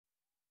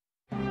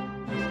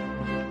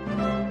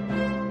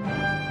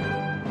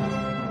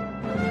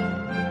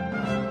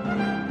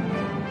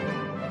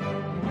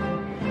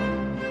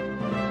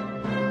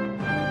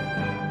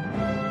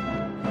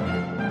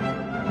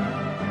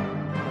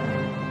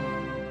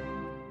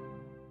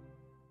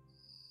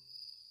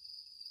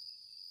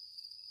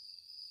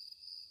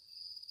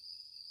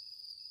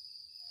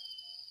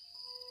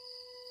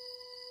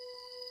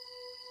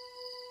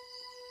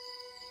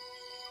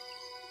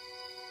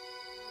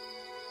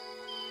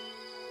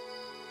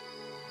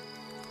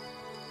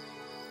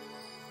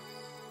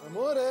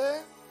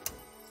Amore?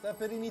 Sta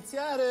per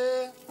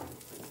iniziare?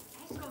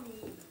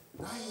 Eccomi.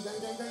 Dai.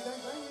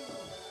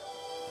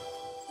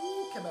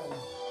 Che bello.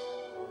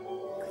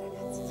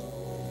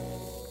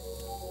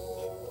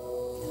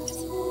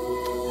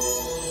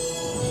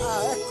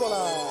 Ah, eccola.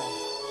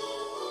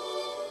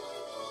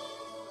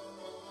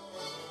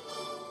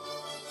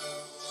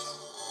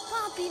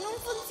 Papi, non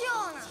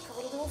funziona. Che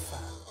cavolo devo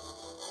fare?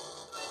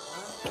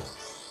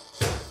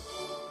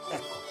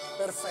 Ecco,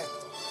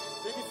 perfetto.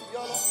 Vedi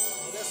figliolo?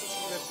 Adesso ci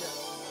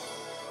divertiamo.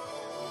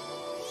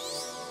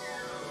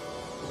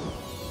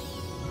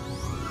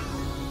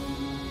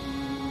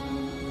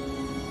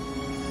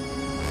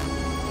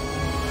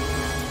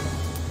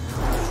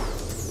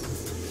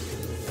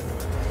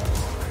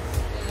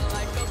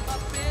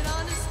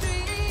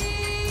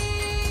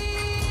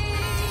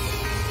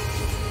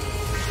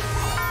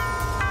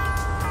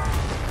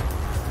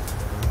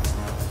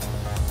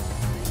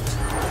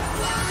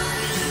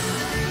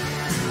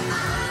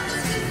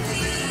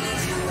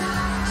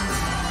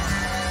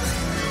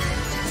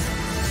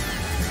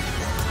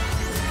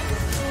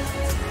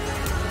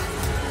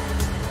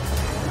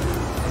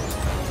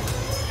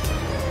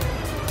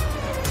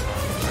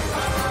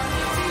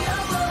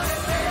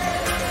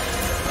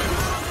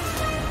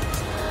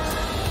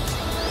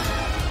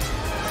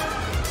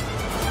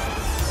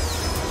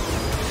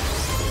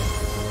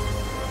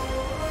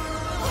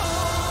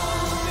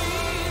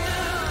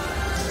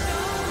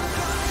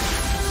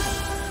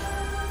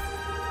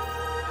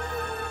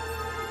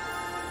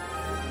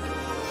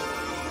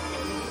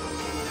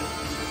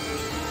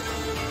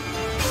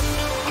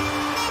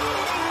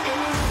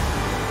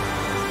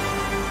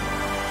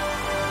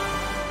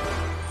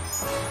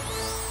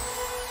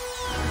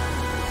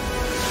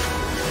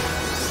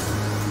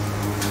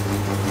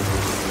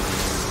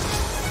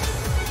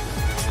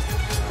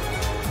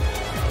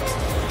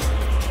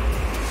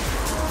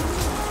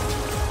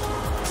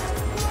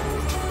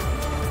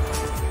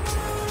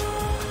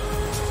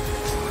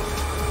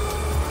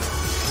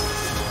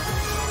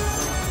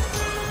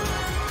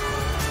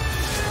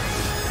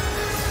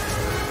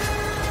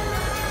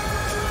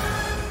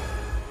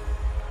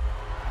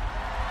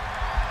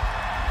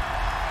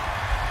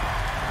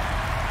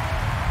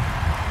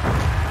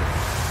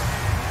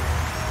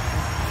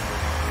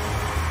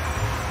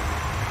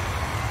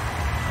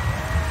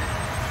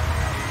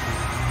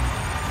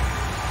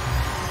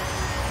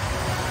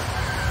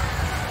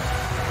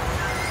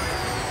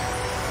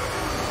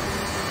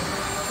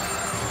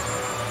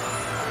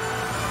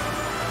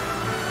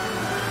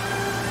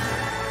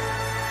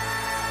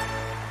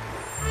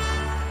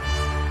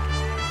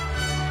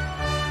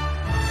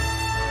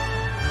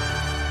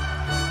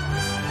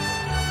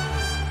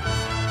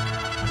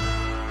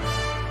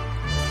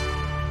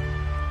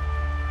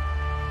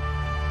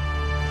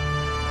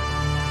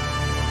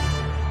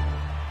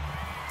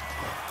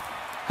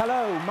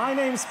 Hello, my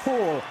name's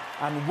Paul,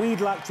 and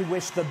we'd like to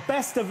wish the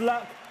best of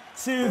luck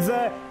to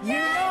the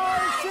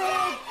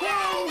United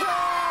Kingdom!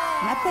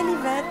 Je m'appelle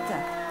Yvette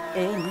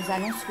et nous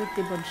allons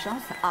souhaiter bonne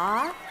chance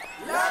à...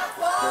 La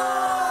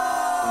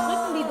France!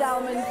 Drücken die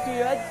Daumen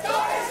für...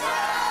 Soy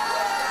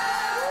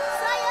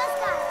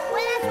Oscar.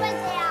 Buena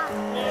suerte a...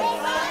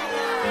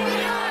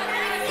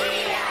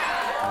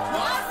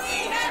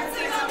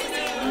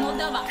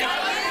 Moldova.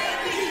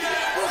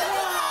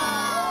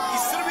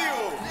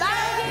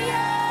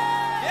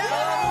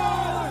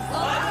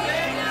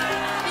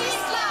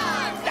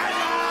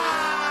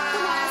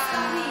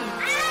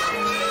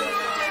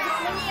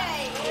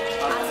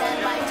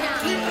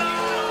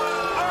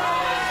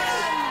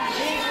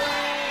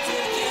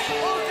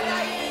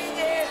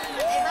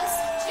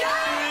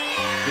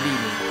 Good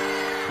evening.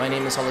 My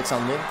name is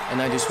Alexander,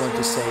 and I just want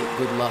to say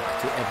good luck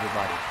to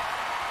everybody,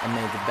 and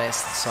may the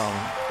best song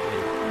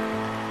win.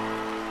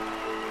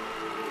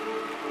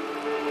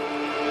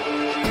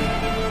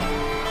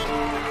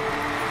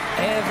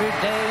 Every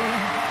day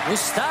we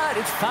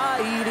started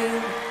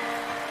fighting.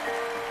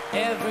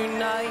 Every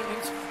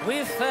night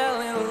we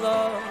fell in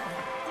love.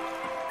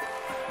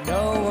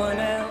 No one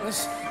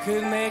else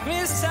could make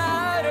me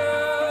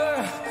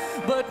sadder,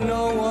 but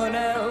no one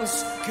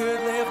else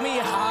could lift me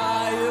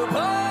high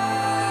above.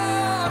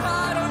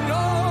 I don't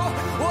know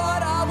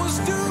what I was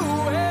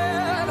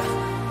doing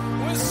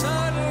when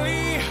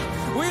suddenly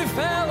we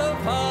fell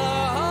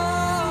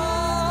apart.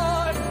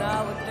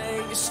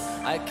 Nowadays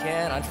I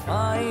cannot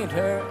find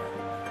her,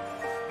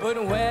 but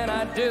when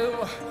I do,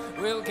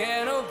 we'll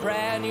get a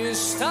brand new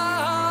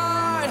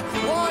start.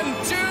 1,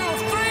 2,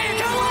 3,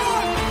 come on!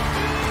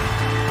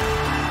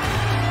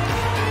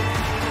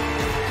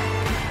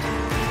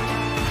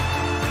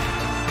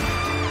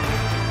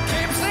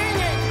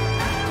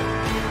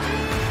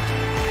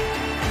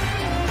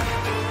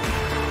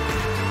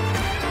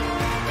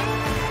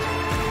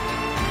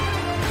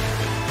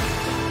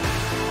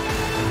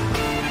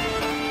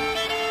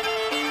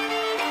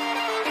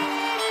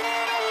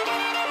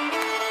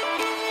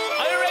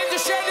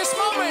 Share this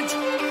moment.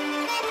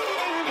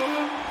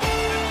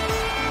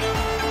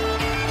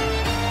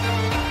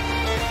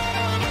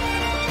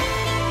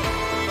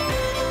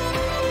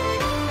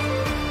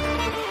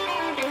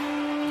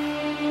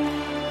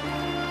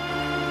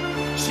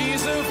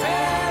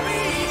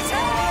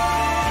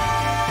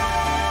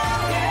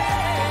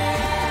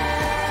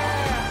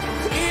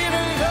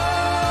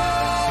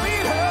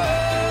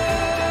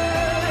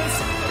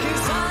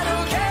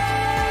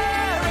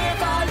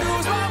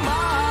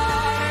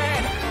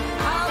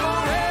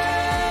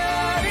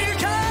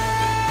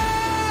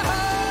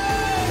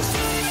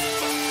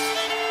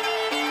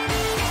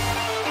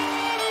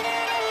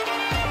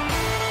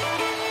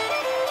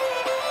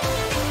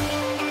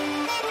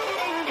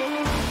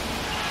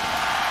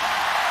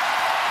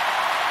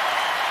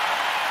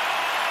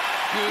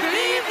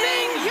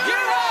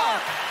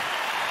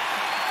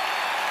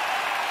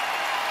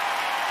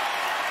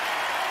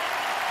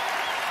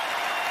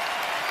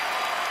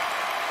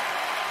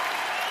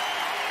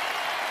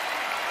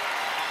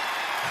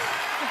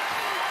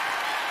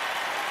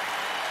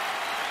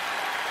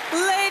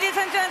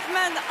 and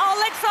gentlemen,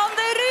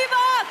 Alexander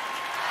Rybak!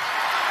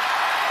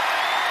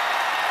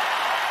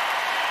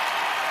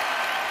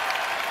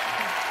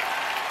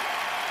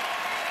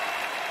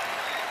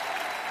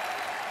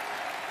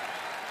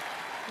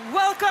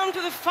 Welcome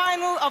to the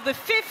final of the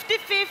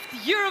 55th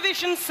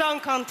Eurovision Song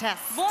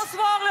Contest.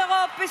 Bonsoir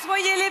l'Europe et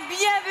soyez les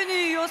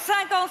bienvenus au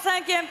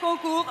 55e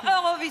concours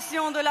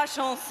Eurovision de la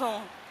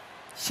chanson.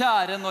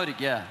 Kjære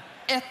Norge,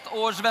 1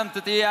 års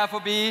ventetid er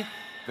forbi.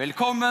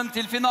 Velkommen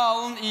til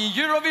finalen i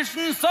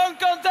Eurovision Song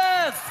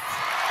Contest!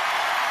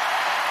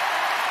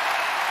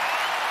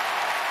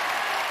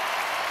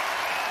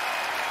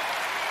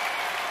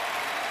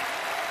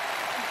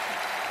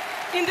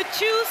 In the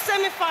 2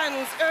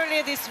 semi-finals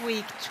earlier this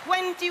week,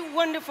 20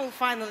 wonderful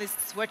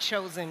finalists were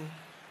chosen.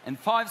 And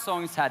 5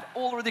 songs had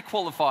already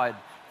qualified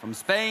from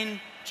Spain,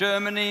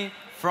 Germany,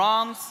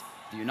 France,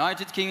 the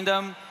United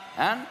Kingdom,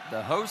 and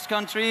the host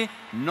country,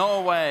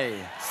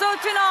 Norway. So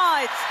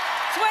tonight,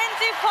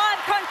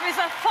 25 countries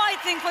are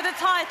fighting for the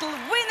title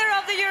winner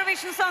of the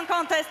Eurovision Song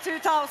Contest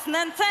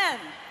 2010.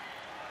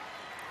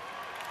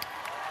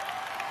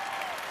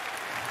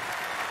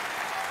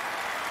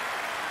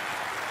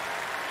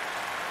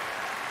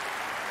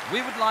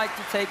 We would like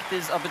to take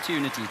this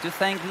opportunity to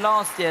thank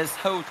last year's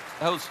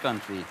host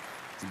country.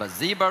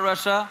 Spasiba,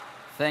 Russia.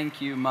 Thank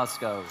you,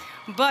 Moscow.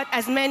 But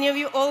as many of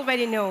you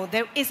already know,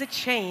 there is a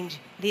change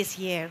this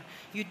year.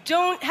 You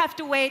don't have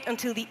to wait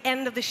until the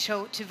end of the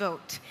show to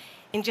vote.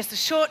 In just a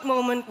short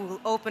moment, we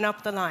will open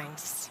up the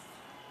lines.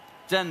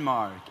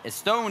 Denmark,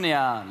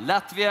 Estonia,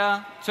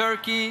 Latvia,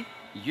 Turkey,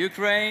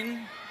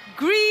 Ukraine,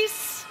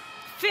 Greece,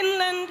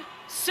 Finland,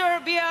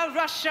 Serbia,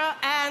 Russia,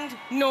 and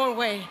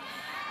Norway.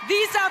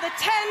 These are the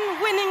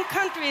 10 winning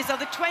countries of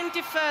the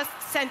 21st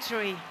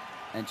century.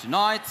 And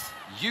tonight,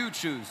 you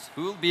choose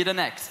who will be the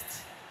next.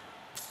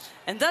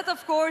 And that,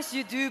 of course,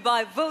 you do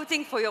by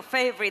voting for your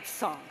favorite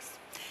songs.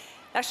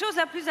 La chose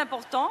la plus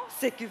importante,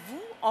 c'est que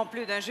vous, en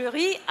plus d'un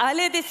jury,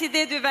 allez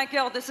décider du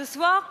vainqueur de ce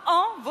soir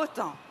en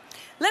votant.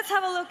 Let's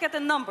have a look at the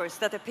numbers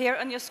that appear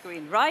on your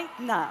screen right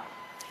now.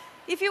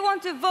 If you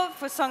want to vote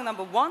for song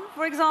number 1,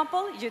 for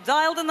example, you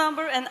dial the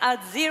number and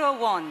add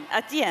 01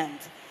 at the end.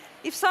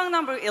 If song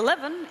number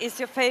 11 is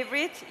your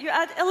favorite, you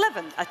add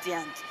 11 at the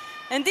end.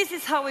 And this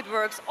is how it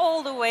works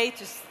all the way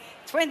to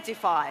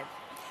 25.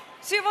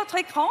 Sur votre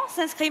écran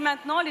s'inscrit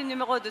maintenant le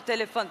numéro de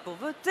téléphone pour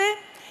voter.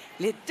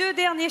 Les 2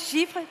 derniers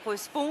chiffres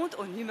correspondent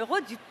au numéro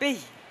du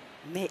pays.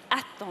 Mais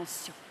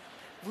attention,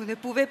 vous ne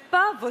pouvez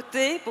pas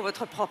voter pour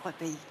votre propre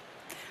pays.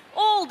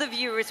 All the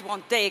viewers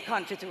want their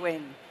country to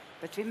win.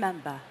 But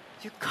remember,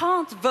 you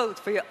can't vote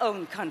for your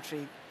own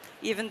country,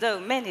 even though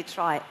many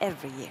try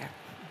every year.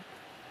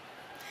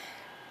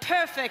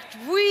 Perfect.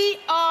 We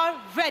are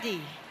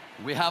ready.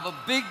 We have a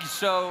big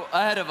show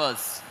ahead of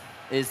us.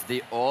 Is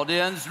the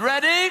audience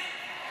ready?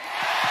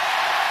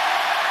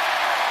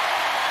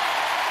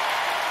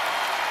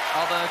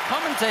 Are the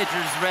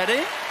commentators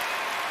ready?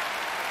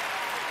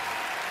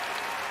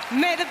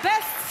 May the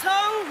best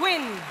song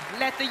win.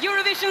 Let the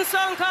Eurovision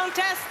Song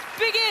Contest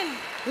begin.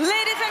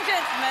 Ladies and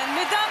gentlemen,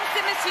 mesdames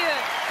et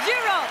messieurs,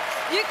 Europe,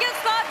 you can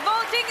start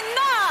voting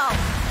now!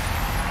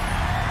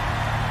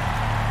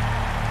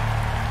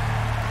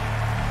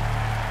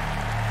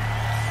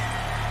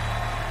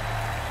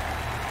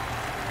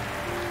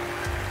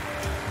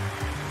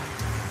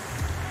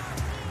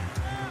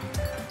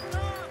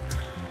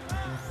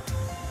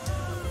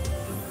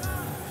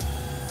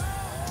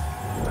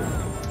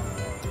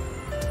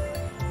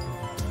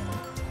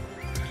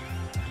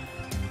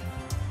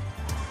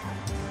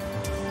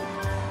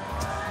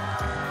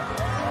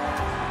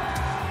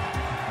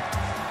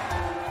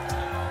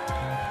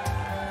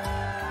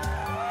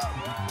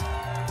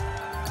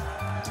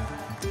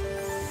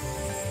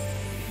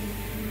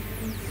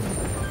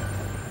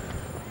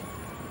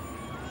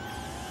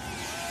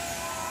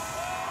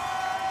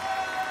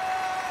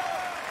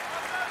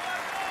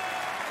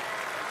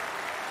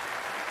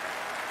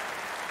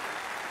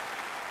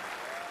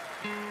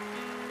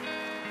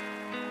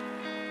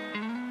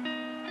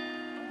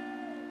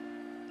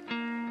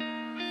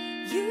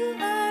 You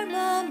are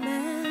my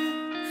man,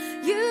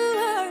 you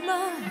are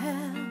my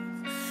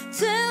health.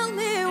 Tell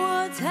me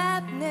what's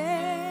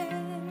happening.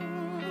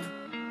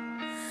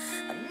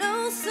 I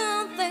know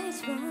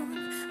something's wrong.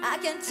 I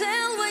can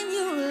tell when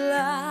you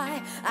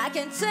lie. I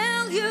can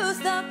tell you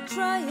stop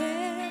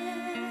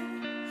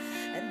trying.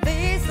 And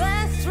these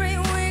last 3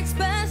 weeks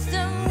passed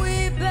and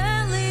we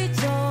barely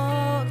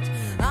talked.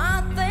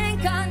 I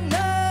think I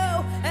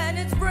know, and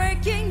it's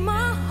breaking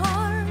my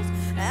heart.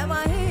 Am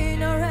I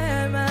in or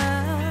am I out?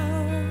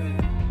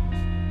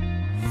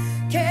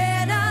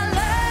 Can I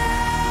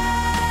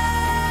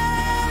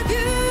love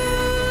you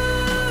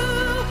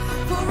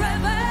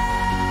forever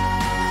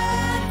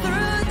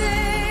through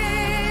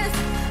this?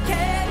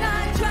 Can I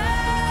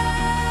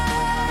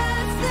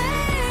trust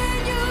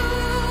in you?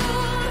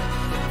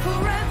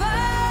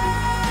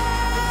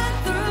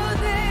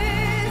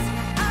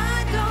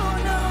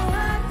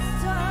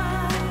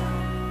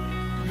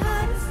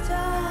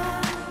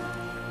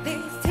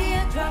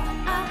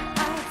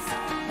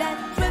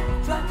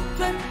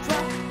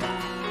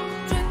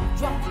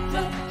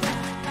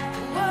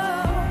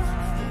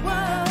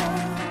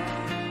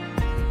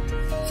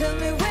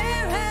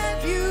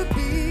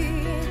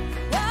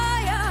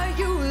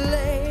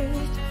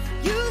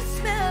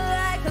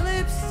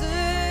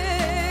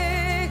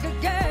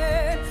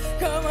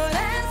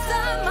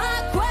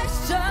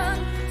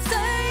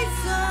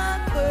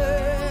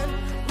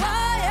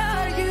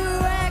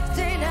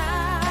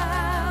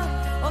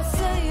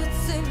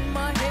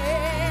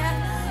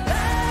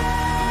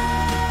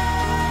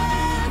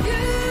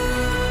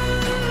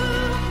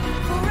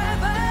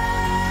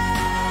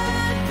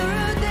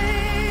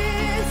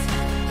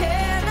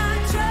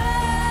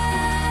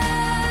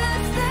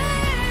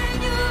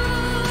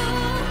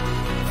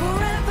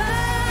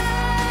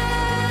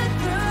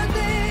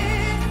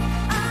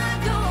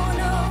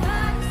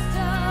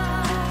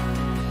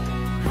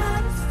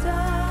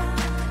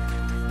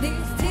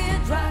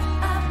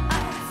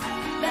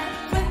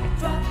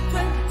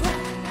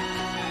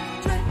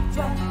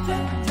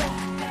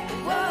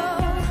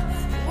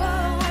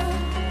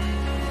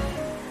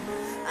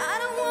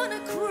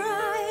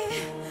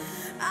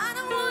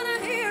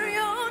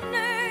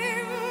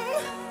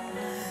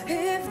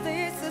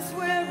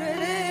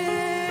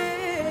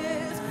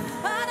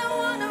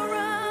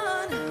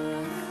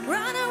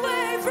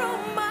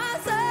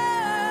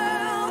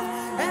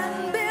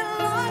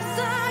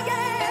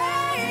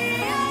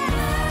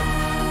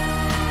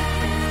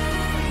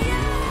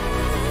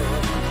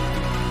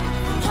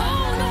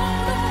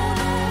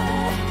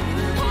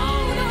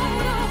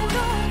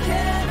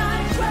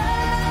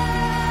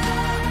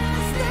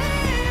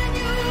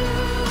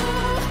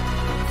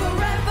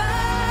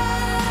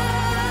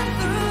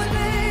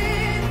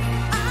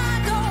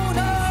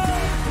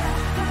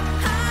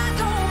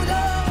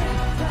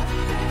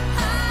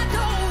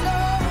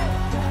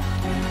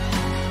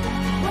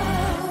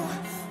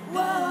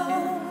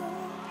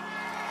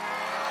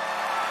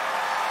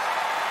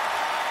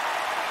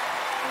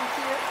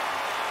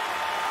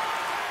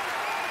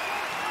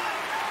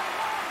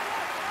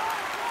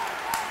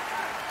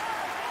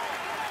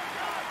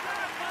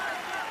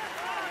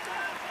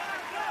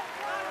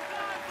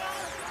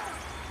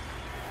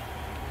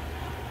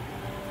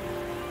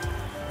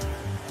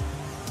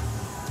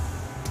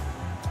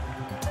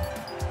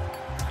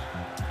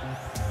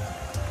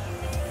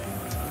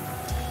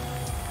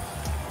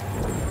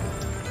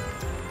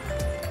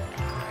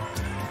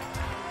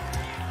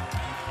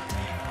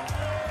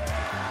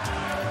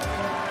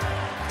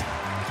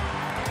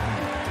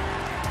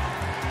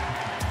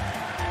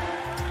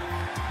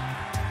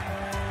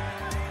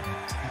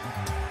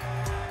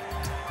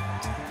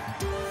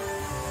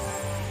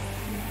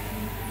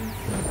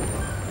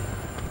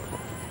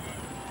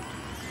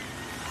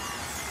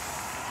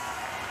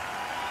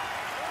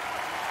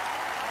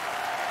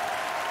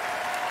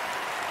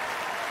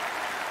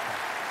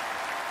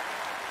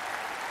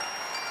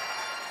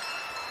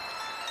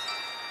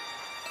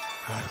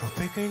 Algo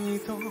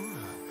pequeñito,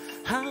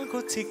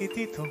 algo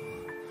chiquitito.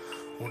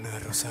 Una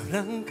rosa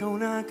blanca,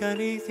 una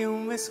caricia,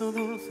 un beso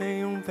dulce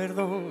y un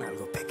perdón.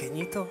 Algo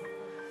pequeñito,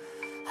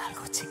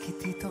 algo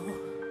chiquitito.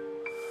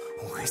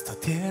 Un gesto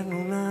tierno,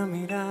 una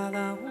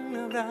mirada, un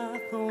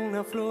abrazo,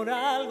 una flor.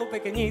 Algo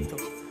pequeñito,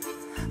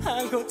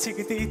 algo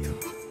chiquitito.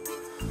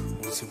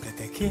 Un simple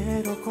te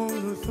quiero con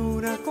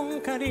dulzura, con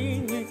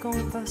cariño y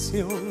con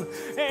pasión.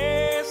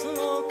 Es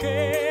lo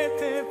que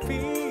te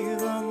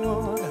pido,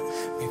 amor.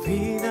 Mi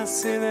vida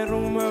se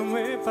derrumba,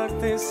 me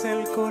partes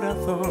el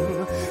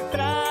corazón.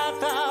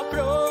 Trata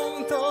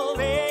pronto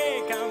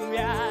de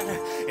cambiar.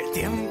 El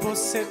tiempo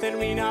se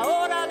termina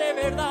ahora de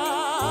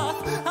verdad.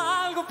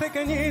 Algo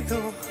pequeñito,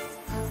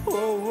 oh,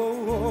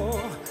 oh, oh.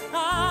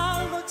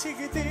 Algo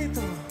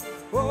chiquitito,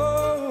 oh,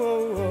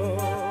 oh, oh.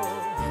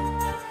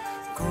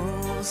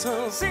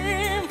 Cosas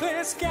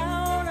simples que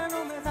ahora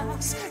no me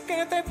das,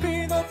 que te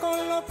pido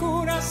con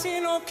locura si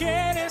no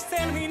quieres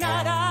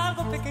terminar.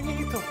 Algo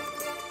pequeñito,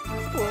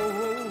 oh,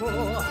 oh,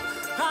 oh.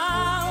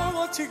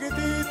 Algo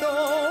chiquitito,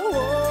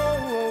 oh,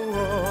 oh,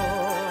 oh.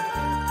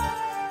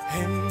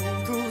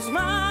 En tus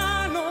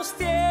manos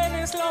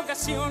tienes la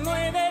ocasión,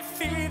 hoy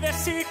decides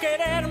si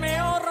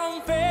quererme o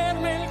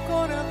romperme el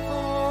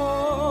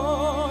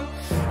corazón.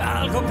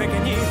 Algo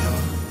pequeñito,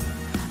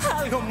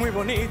 algo muy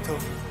bonito.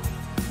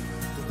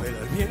 Pero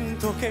el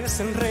viento que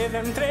se enreda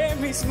entre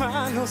mis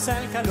manos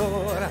al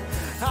calor.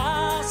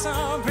 Has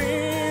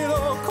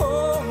sabido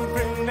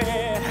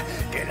comprender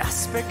que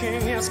las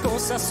pequeñas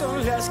cosas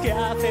son las que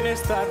hacen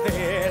esto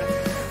arder.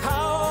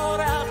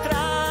 Ahora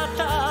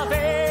trata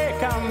de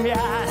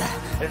cambiar,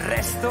 el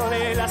resto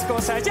de las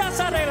cosas ya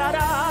se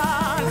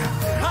arreglarán.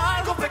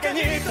 Algo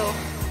pequeñito,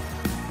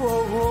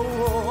 oh, oh,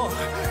 oh.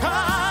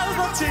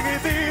 Algo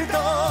chiquitito,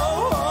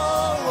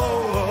 oh,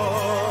 oh, oh.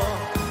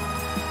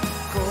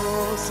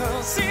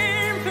 Cosas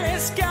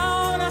simples que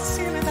ahora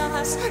sí me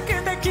das, que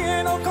te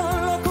quiero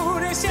con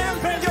locura y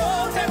siempre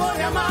yo te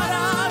voy a amar.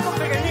 Algo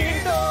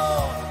pequeñito,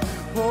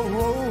 oh,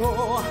 oh,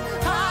 oh.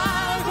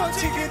 Algo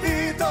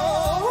chiquitito,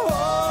 oh,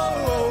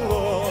 oh,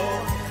 oh.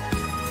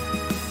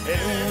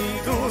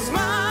 En tus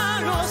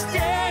manos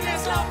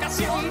tienes la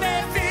ocasión,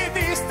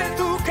 decidiste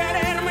tú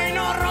quererme y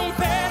no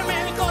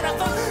romperme el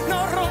corazón,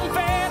 no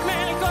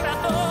romperme el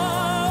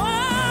corazón.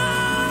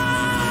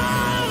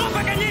 Algo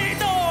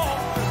pequeñito,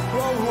 oh,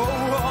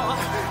 oh, oh.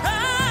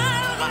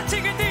 Algo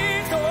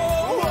chiquitito, oh,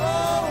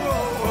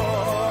 oh,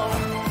 oh.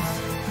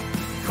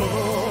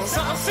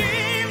 Cosas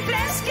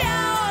simples que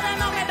ahora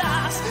no me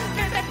das,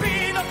 que te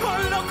pido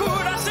con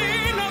locura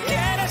si no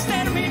quieres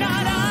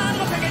terminar.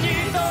 Algo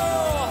pequeñito,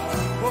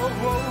 oh,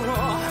 oh,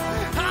 oh.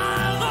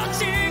 Algo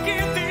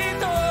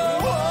chiquitito,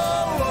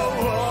 oh,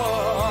 oh,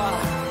 oh.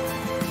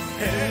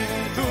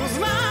 En tus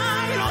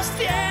manos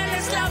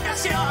tienes la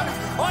ocasión,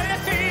 hoy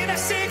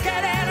decides si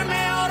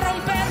quererme o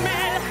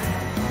romperme el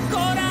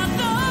corazón.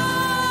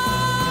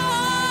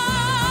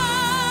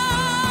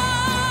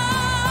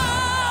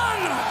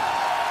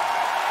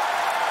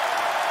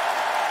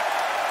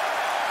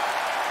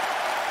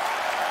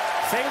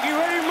 Thank you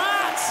very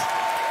much.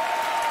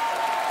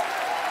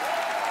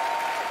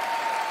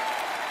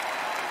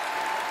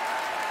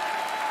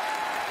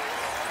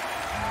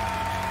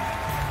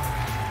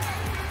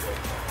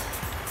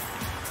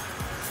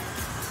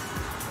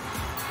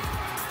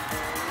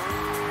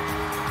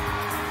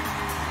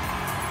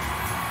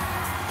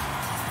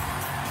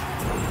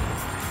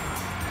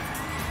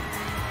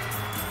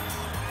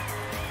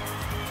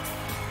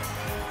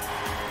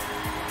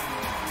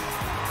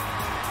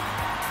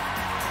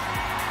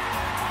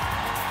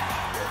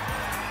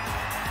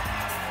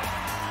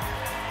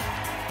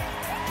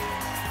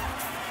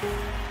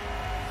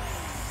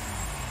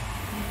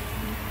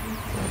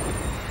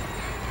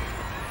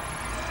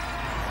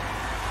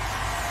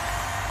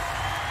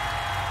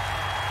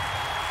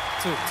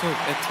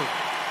 툭툭.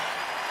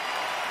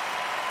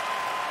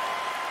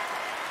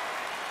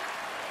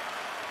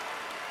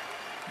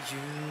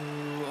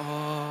 You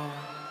are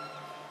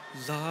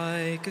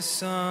like a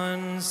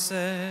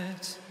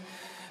sunset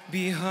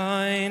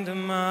behind a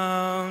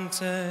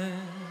mountain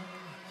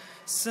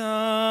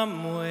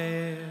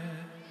somewhere.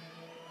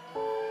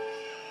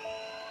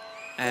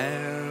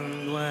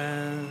 And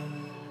when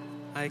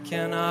I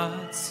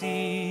cannot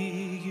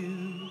see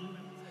you,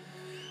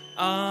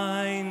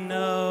 I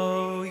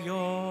know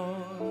you're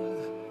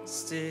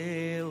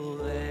still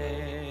there.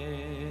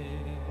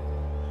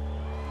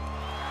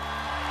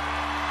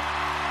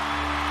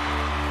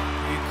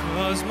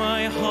 Because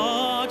my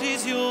heart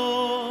is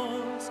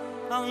yours,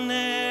 I'll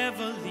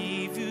never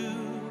leave you.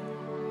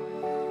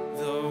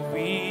 Though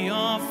we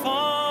are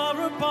far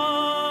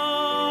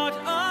apart,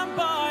 I'm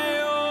by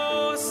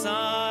your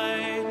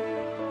side.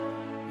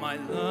 My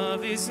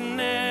love is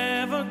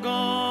never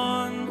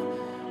gone,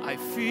 I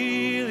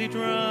feel it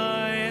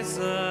rise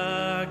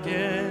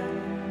again.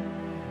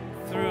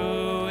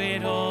 Through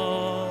it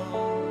all,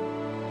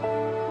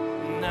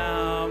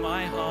 now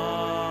my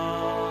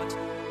heart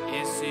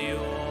is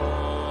yours.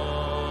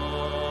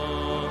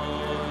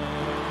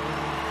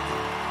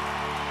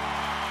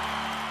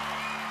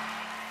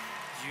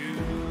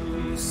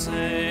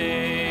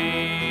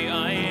 say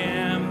I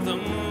am the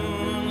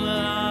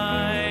moonlight.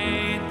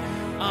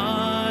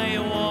 I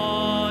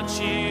watch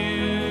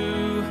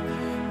you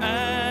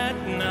at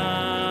night,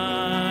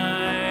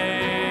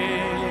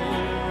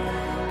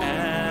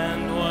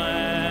 and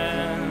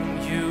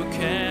when you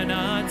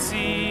cannot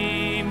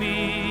see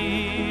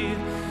me,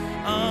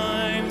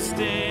 I'm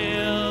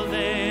still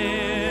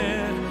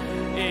there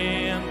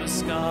in the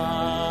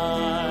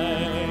sky,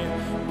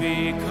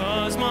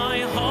 because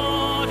my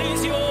heart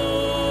is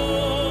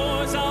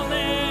yours. I'll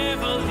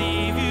never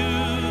leave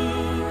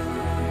you,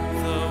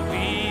 though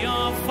we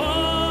are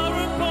far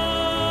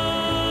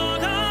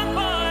apart. I'm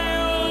by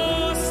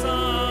your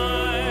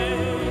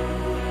side.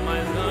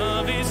 My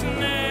love is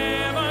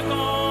never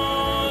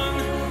gone.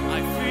 I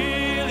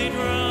feel it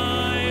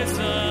rise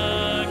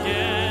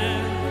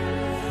again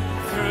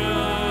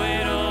through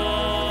it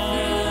all.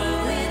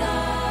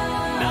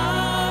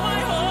 Now my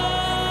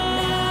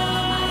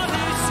heart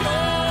is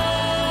yours.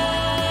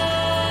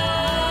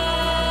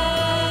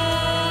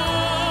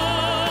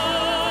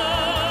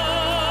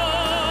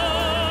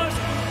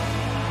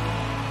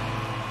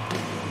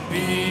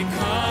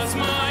 Because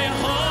my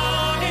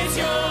heart is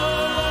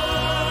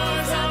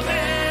yours, I'll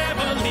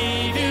never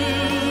leave you,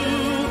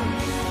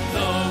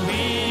 though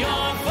we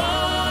are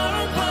far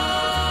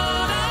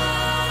apart.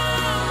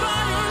 I'm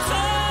by your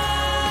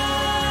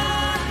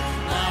side.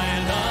 My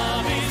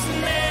love is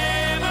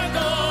never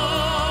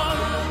gone.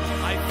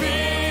 I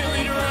feel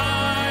it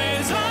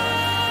rise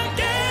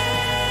again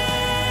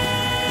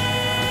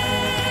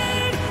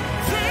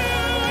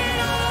through it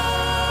all.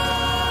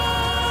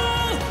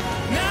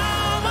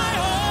 Now my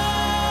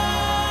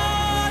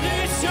heart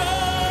is yours.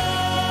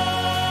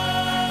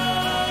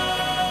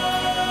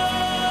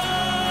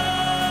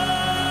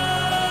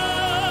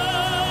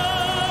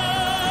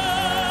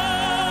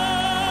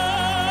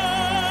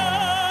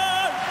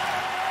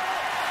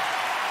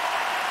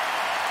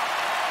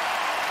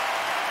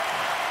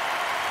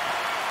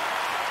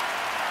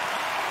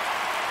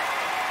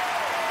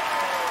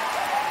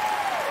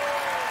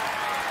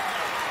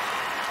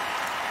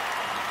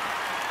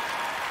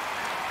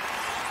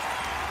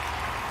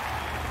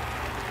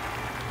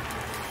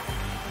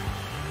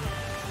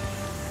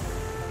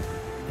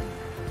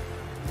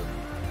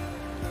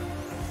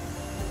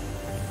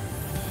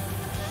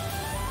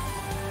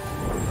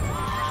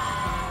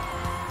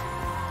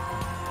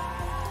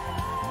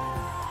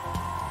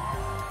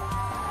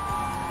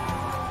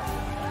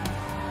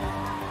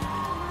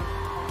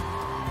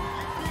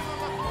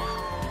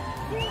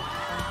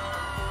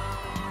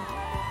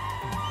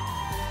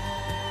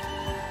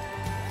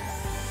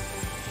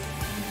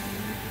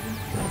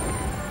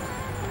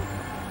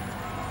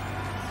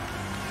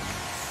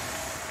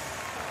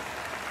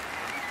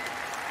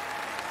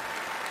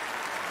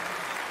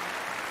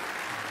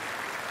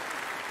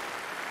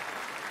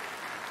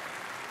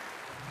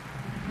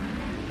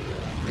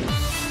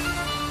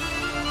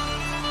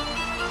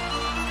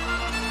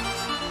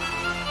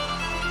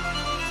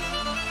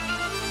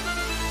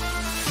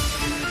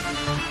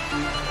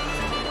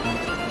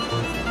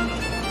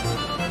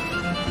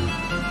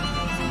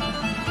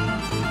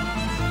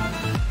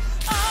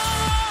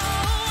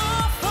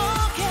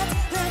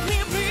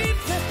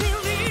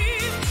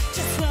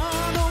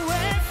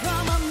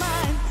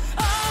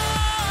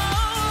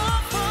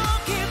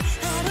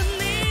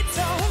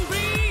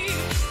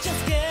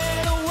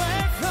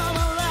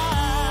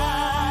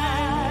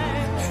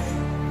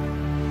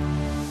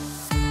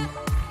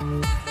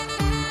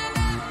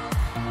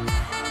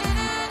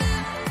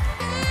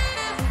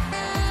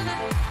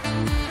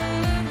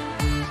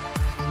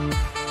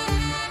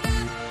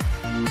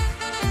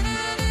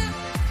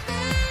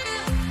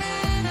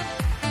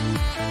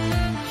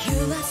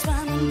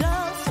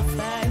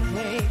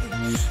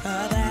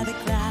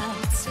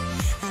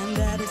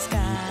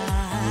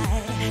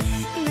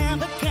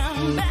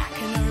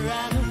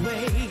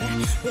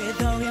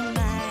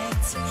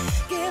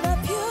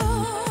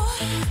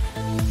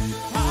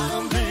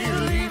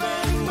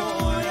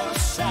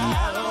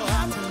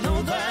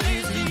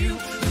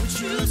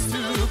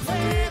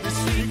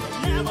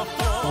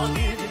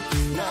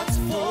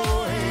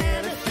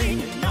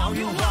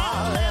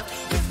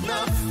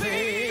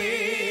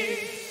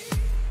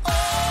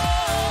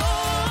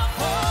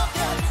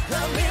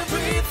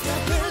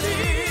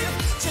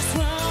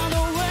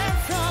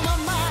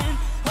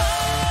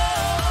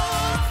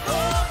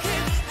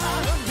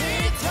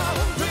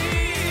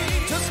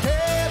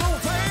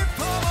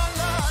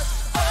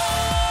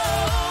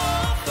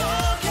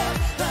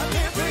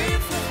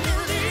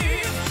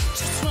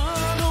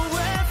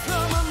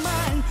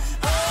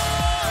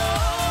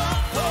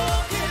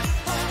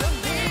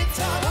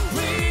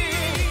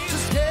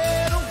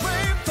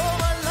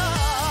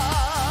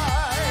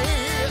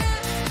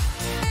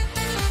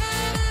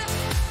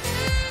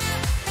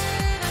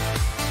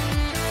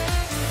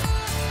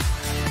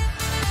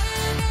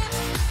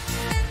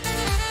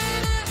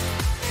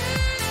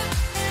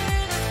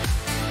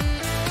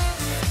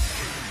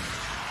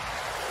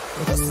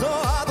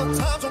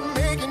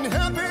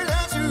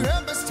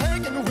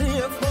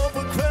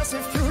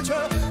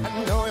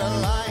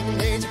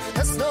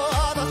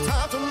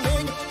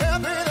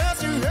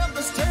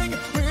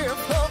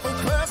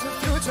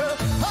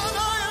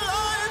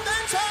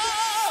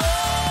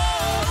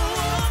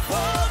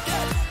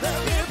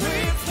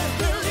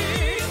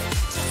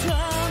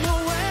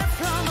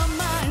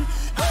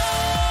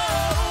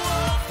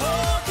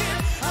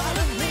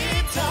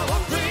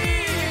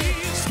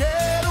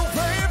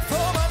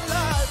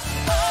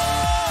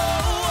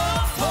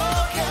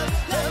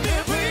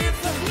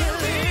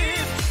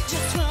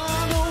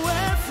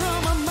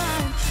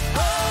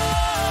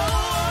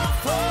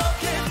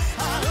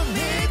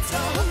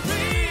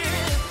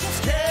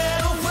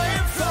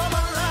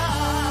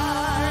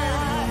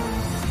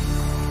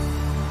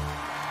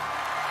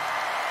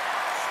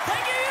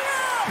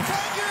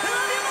 Thank you.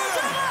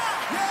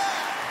 Yeah.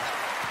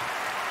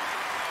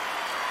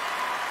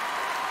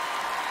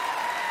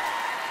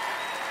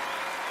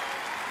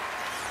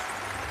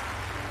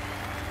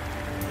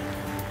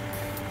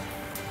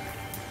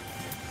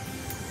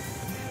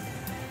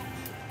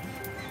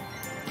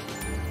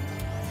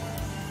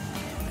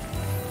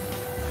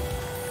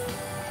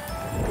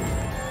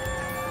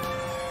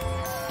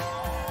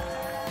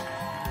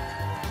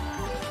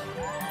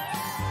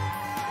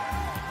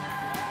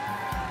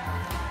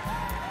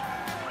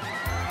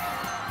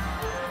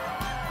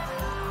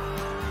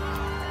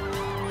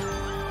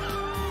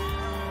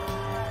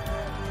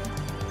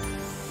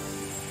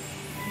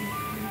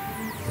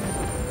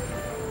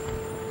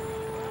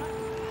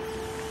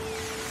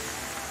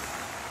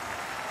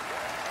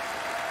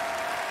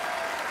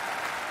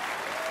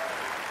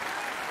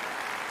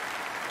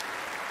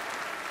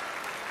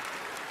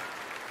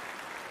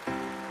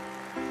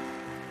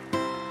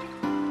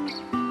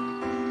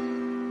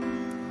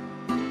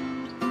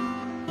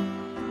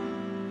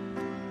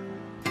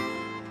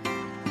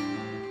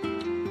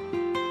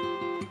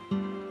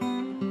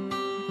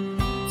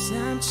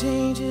 Time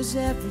changes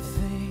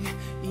everything,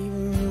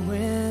 even you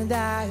and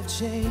I have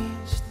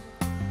changed.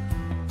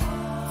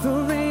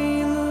 The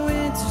rain, the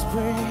winter,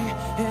 spring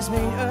has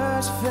made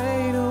us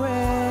fade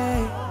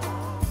away.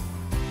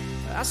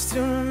 I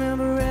still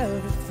remember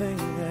everything,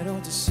 that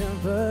old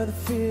December, the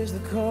fears, the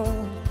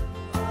cold.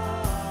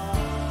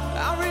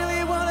 I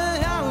really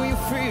wonder how you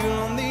feel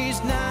on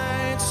these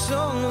nights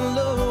all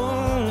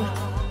alone.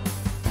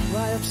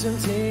 Why up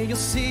someday you'll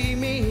see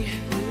me,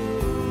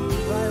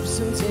 why up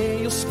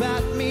someday you'll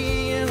spot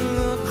me in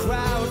the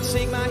crowd,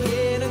 take my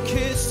hand and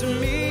kiss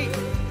me.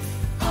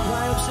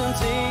 Why up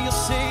someday you'll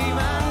say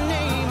my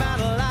name out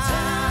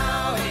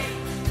loud.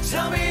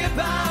 Tell me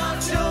about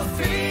your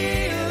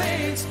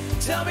feelings,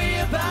 tell me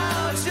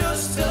about your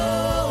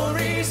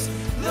stories.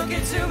 Look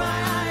into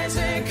my eyes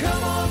and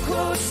come on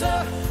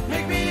closer,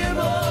 make me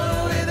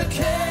immortal with a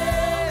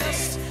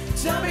kiss.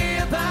 Tell me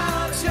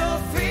about your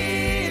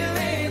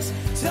feelings,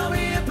 tell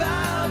me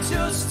about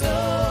your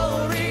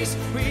stories.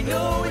 We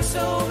know it's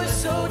over,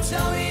 so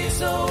tell me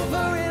it's over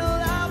and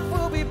life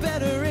will be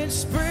better in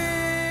spring.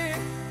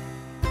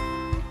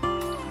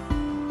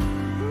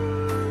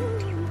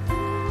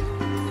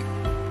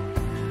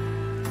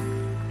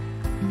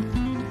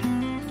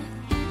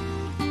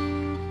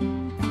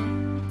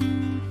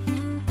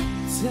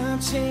 Time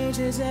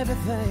changes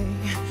everything,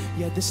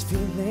 yet this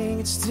feeling,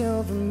 it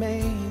still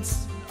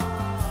remains.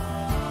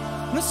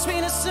 The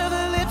sweetness of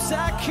the lips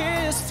I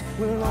kissed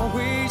will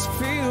always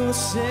feel the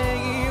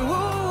same.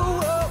 Whoa,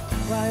 whoa.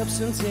 Why up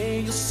someday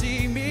you'll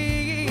see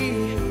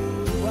me,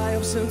 why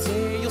up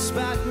someday you'll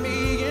spot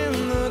me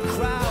in the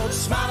crowd,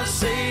 smile and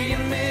say you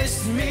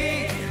missed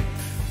me.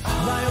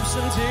 Why up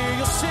someday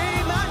you'll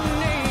say my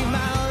name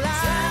out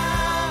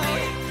loud.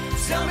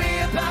 Tell me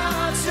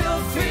about your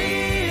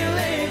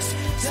feelings,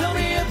 tell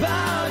me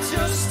about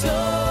your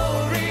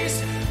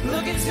stories.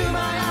 Look into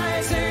my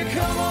eyes and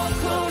come on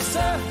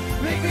closer,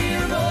 make me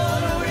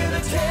immortal with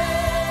a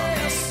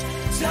kiss.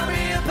 Tell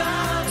me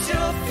about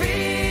your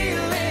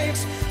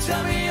feelings,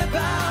 tell me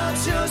about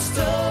your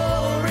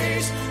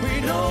stories.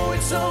 We know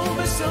it's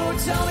over, so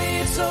tell me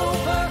it's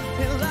over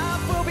and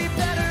life will be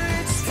better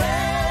in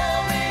spring.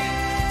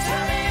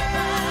 Tell me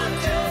about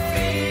your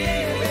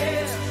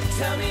feelings,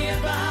 tell me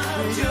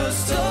about your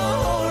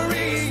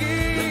stories.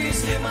 Look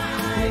into my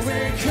eyes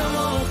and come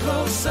on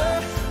closer,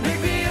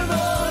 make me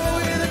immortal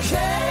with a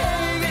kiss.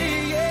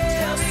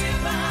 Tell me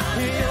about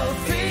your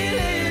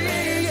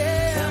feelings,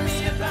 tell me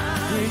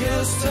about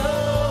your stories.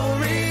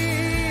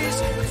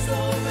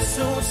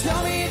 So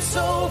tell me it's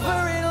over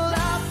and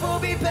life will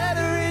be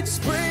better in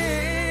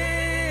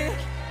spring.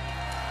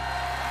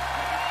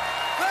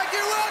 Thank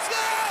you,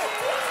 Roscoe.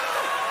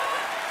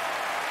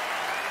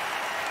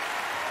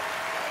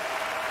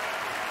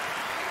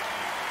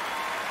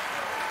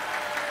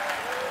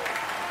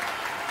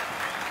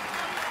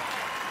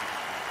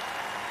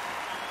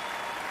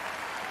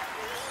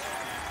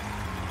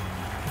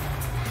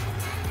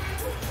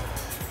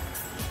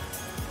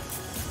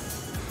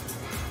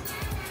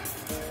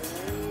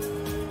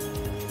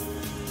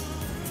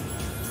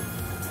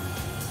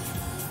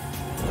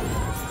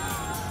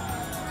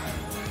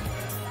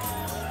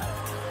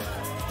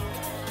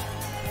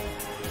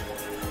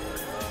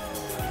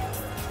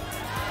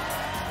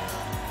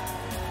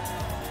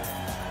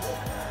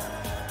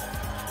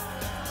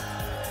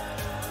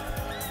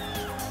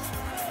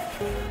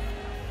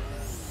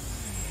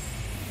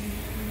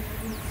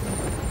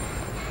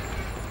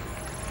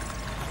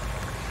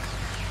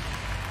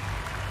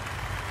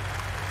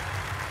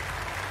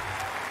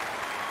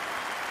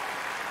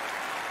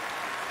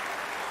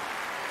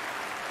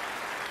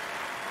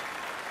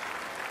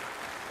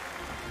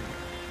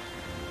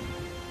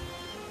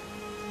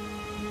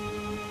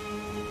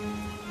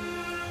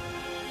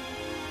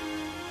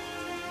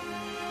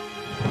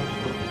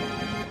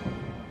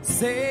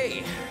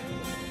 Say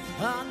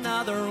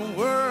another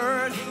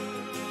word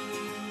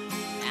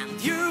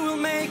and you will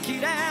make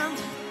it end.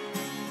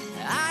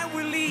 I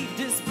will leave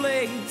this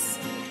place.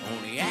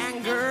 Only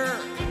anger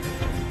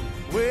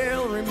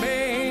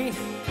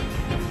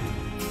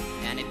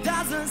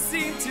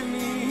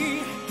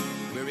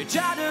each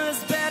other's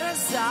better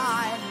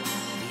side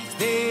these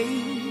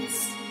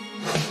days.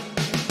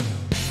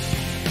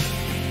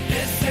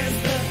 This is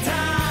the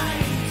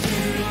time to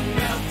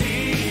melt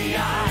the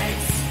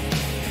ice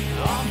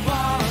of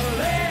our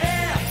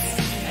lips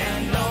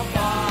and of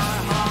our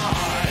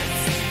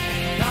hearts.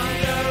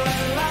 Thunder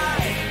and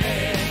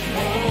lightning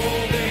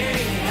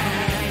holding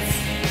hands.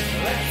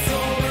 Let's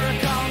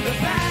overcome the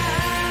past.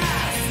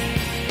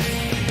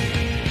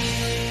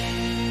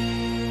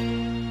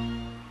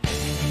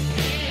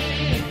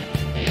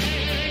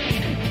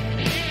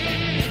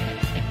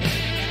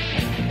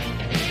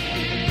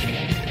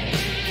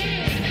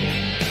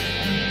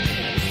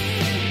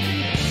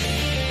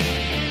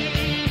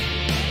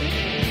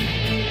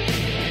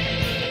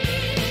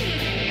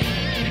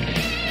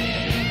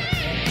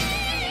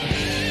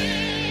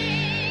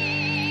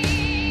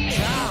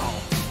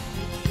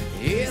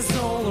 Is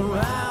all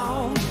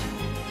around,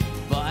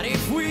 but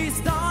if we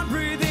start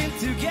breathing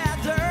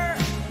together,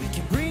 we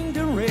can bring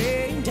the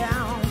rain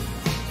down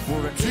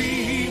for a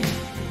dream,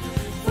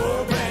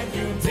 for a brand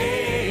new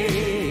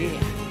day.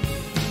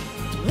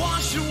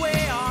 Wash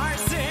away our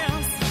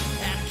sins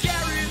and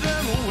carry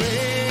them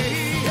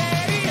away.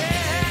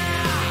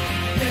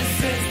 This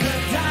is the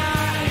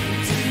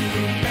time to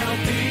melt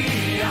the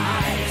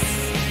ice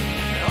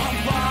of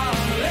our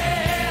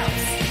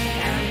lips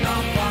and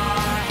of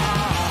our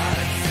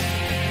hearts.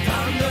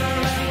 Thunder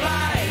and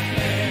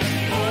lightning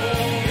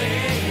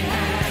holding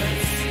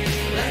hands.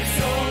 Let's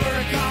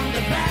overcome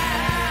the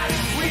past.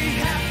 We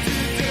have to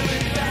do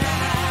it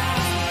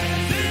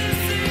fast.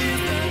 This is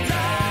the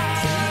time.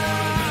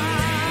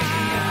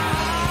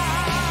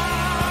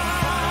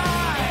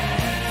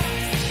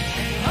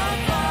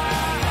 Of our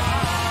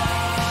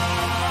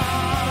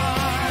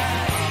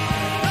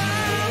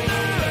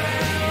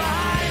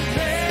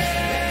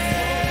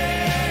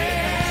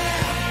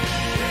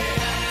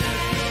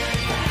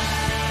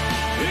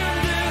in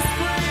this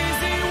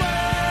crazy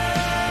world,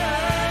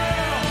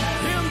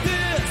 in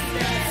this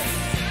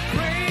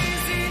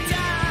crazy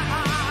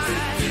time,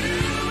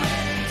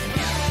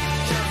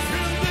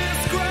 in this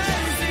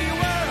crazy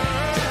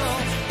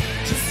world,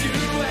 just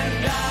you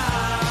and I.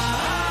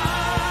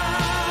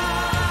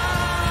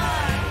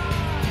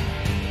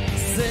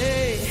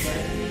 Say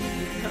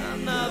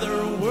another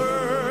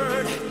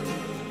word,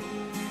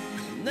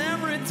 and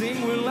everything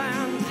will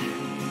end.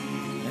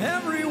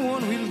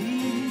 Everyone will leave.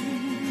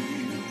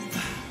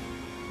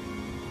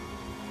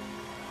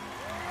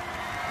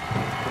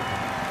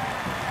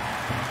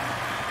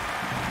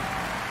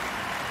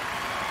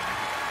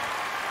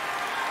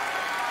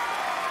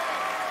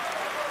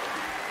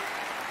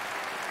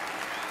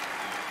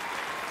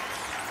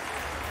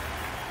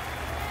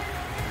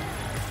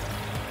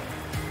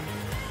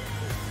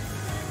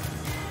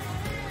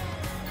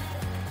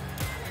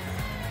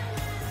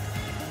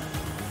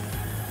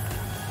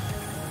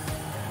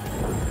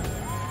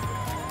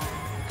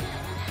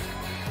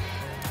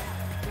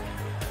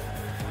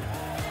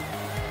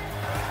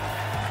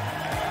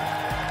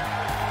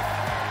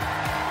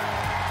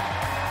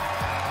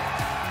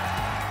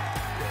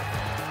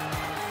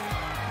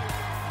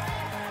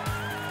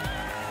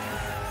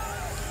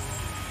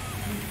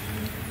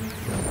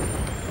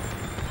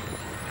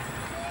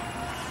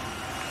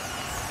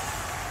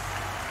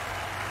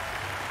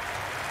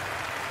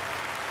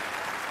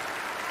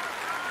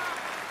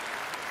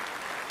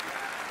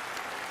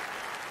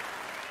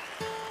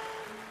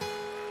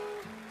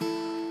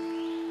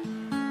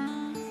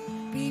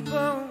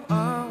 People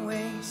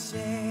always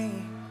say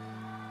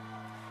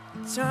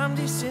time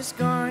this has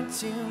gone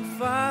too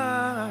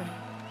far,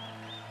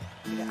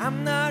 but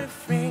I'm not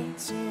afraid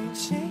to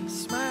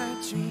chase my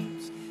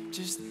dreams.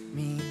 Just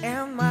me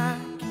and my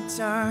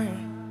guitar.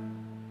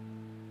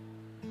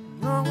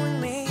 No one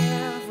may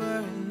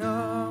ever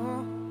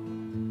know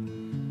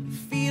the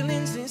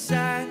feelings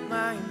inside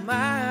my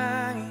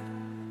mind,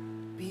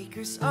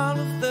 because all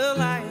of the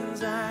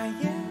lines I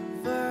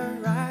ever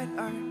write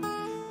are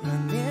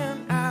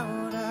running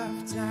out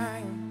of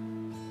time.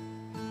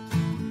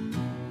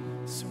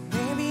 So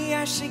maybe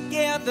I should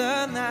get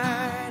the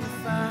 9 to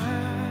 5,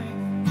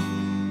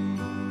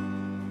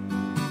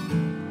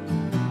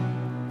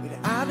 but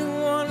I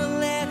don't wanna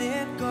let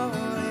it go.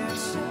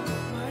 There's so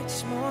much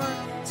more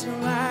to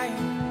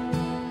life.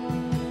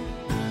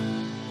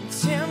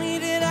 Tell me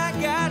that I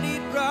got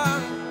it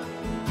wrong.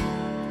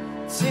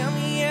 Tell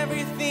me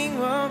everything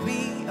will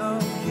be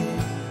okay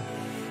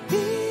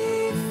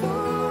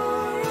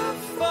before I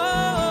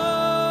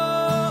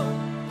fall.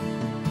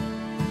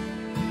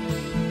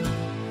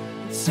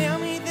 Tell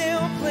me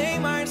they'll play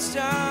my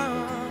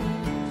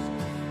songs.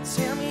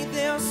 Tell me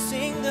they'll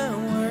sing the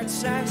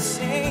words I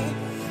say.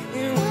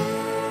 And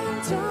when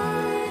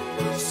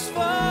darkness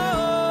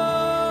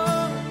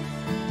falls,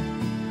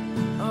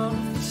 all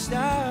of the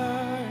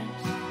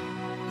stars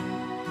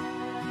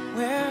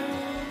will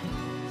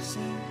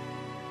sing.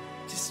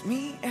 Just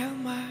me and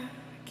my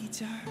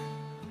guitar.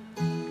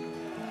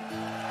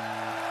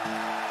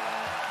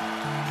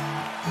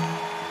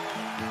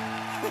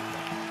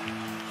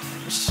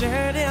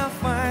 Sure they'll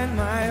find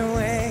my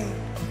way,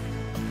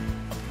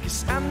 'cause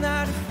I'm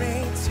not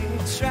afraid to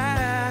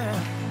try.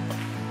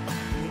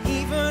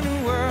 Even a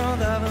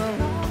world of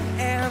alone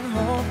and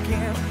hope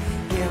can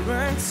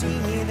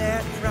guarantee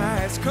that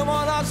prize. Come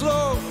on,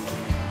 Oslo.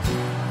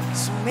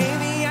 So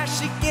maybe I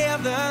should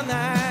give the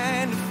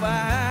 9 to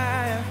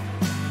 5.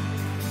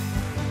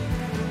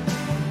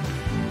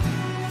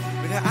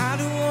 But I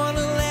don't want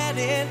to let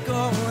it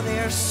go.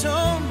 There's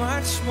so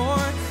much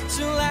more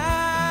to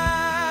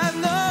life.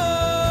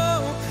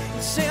 No,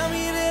 tell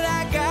me that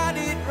I got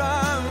it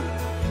wrong.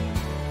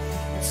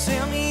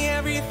 Tell me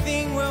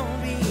everything will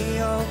be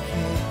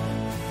okay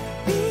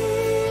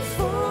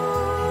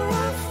before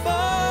I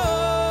fall.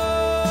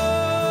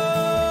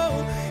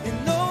 And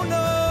no,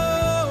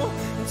 no,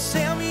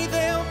 tell me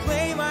they'll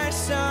play my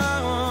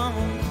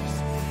songs.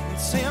 And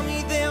tell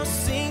me they'll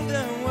sing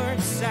the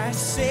words I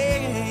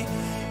say.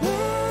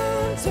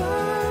 When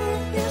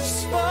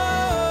darkness falls,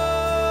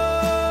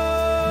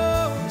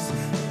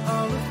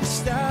 all of the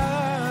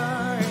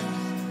stars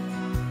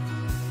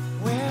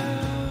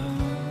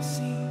will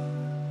see.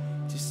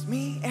 Just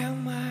me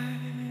and my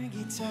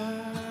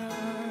guitar.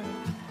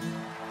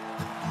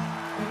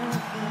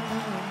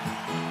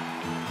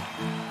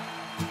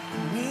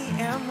 Me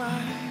and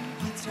my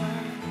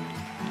guitar.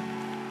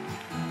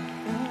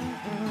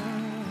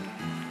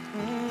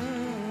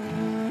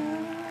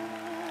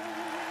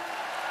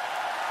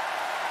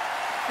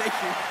 Thank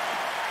you.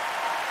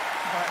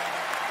 Bye.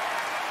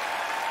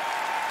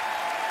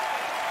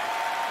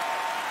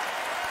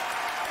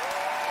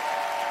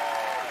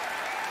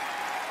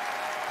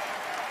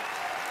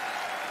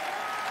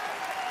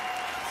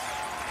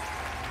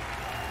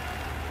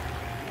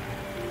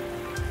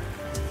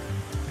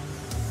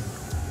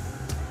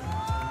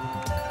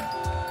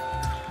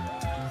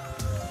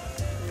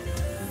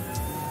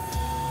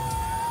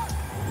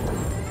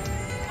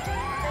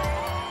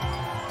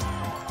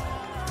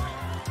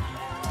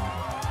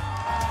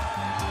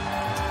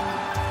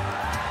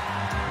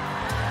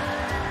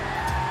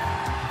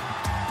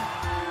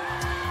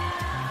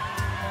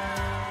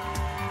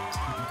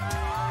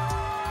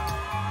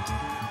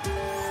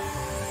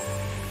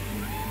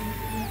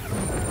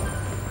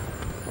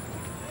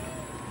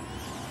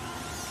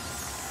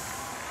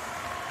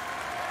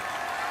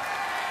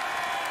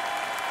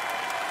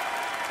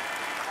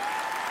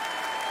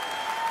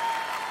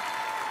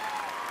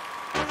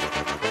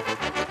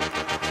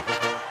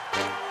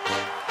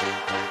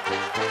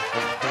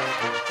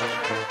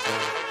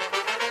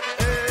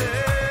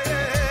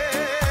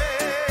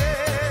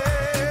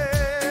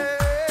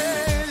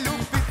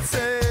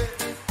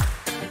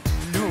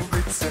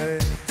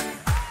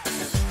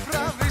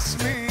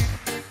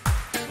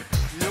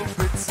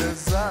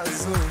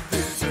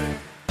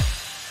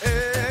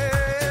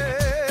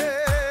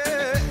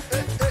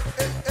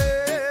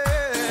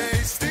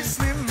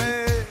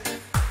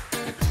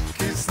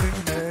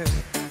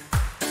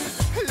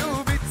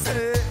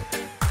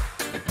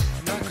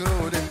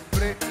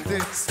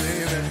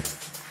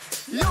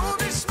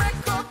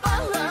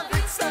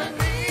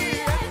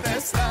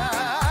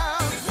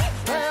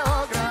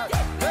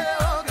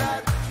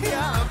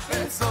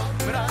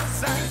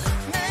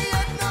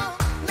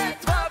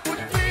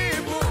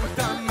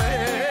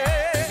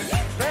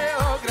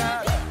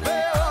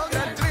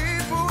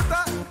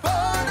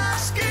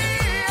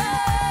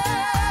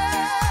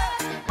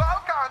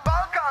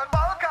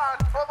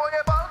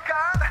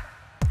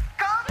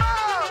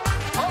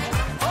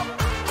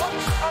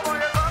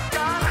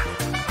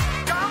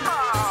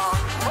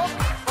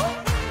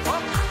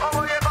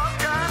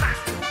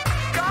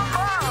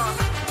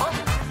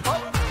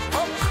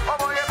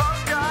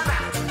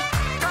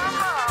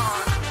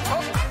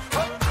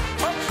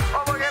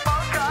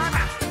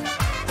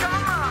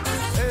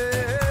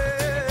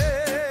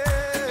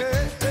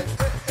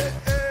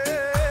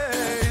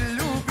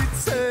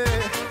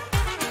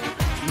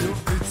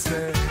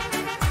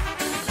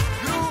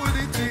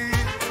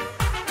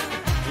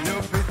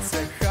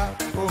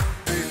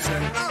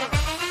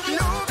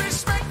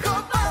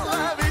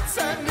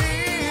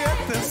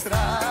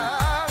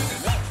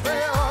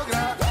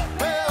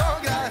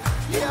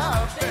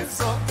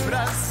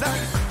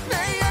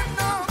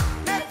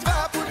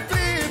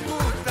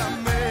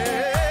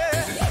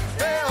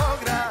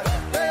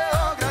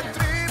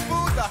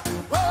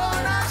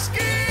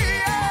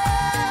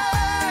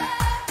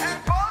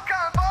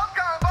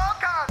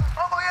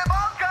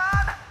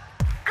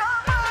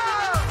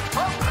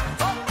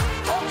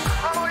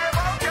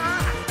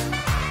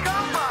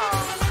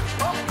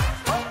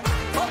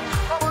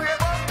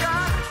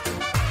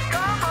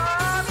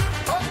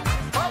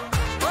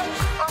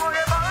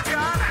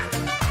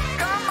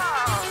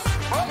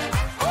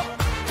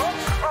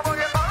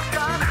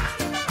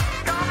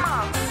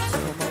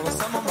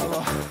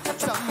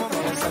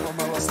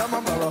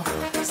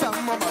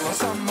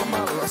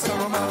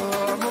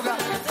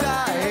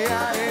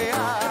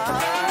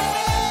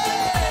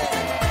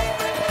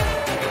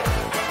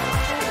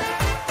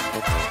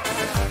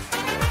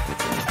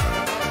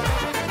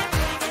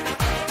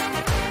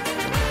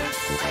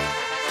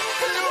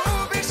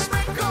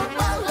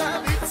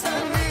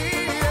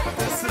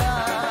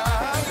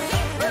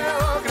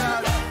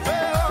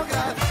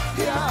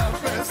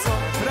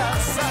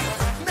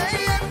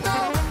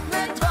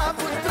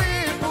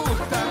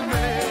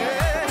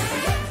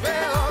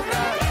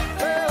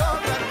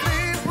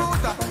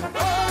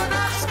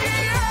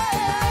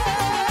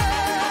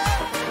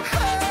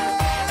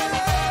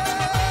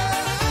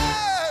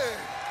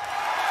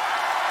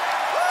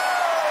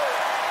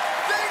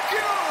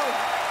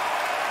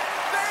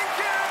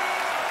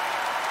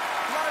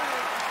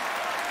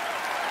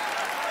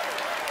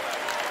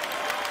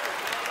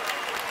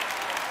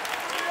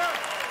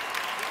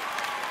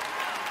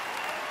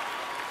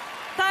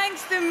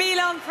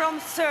 come from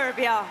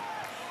Serbia.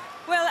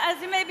 Well, as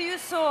maybe you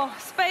saw,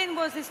 Spain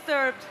was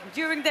disturbed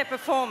during their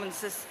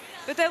performances,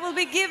 but they will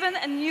be given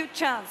a new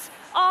chance.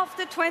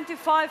 After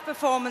 25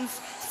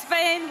 performances,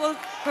 Spain will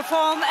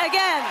perform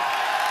again.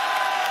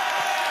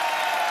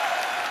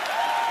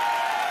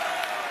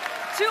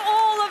 To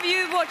all of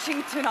you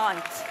watching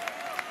tonight,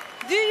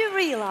 do you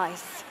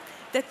realize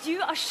that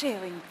you are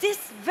sharing this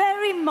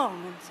very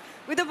moment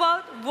with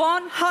about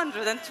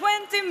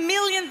 120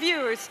 million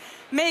viewers,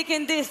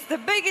 making this the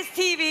biggest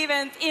TV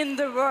event in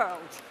the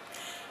world?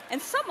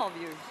 And some of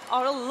you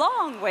are a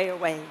long way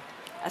away,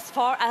 as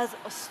far as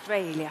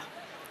Australia.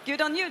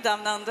 Good on you,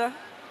 Down Under.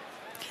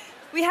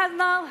 We have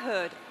now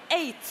heard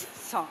 8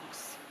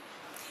 songs.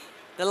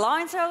 The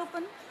lines are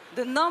open,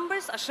 the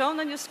numbers are shown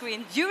on your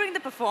screen during the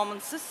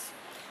performances.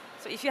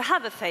 So if you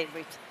have a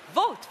favorite,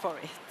 vote for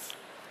it.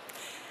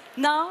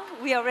 Now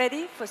we are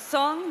ready for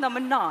song number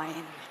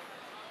 9,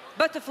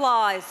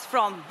 Butterflies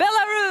from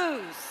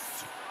Belarus.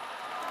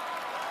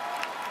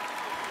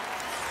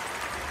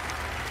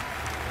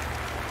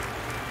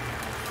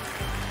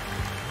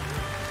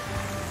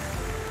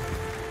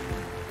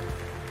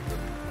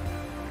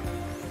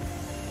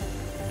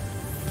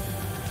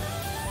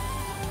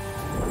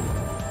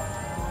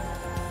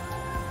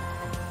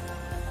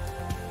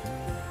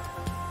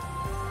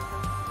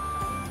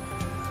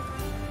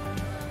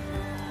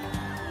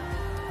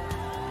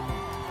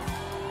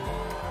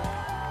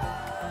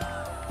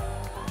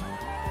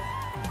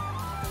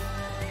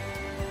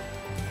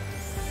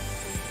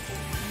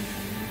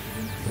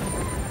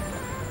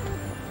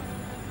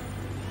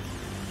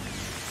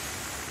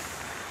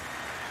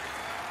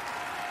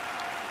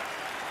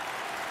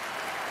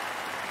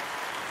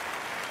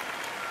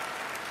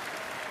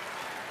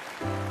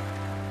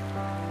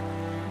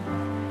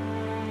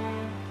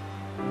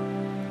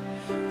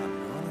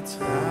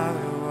 Tell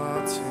you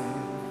what's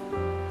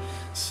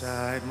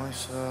inside my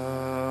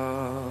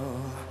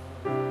soul.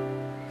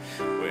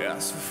 We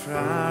are so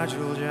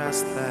fragile,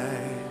 just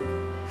like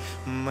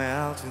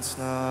melting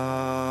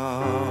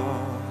snow.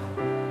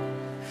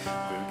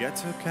 We've got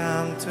to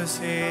come to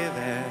see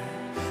the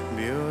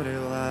beauty,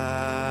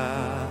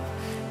 love,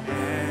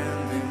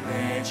 and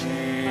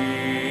imagine,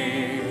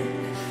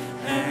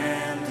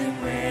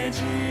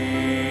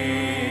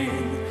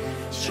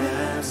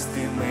 just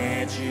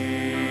imagine.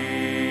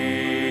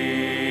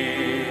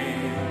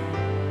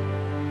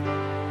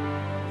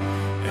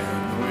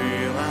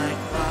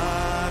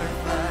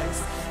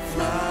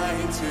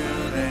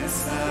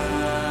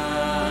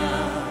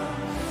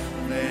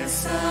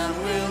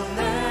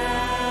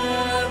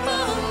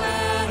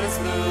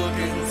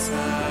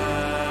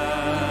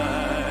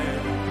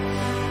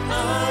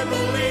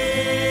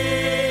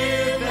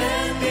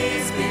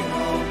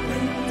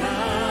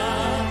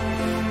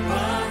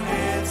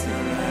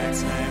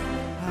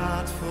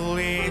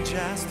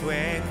 Just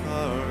wait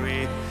for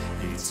it,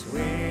 it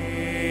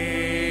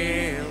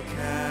will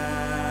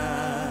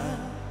come.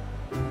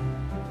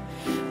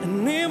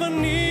 And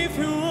even if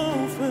your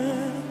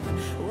offer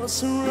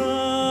was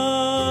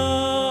wrong,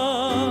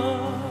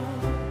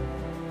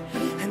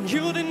 and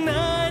you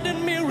denied that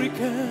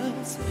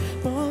miracles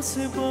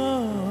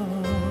possible,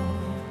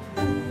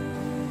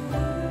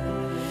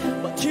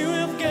 but you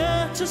have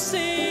got to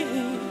see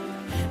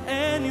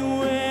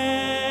anyway.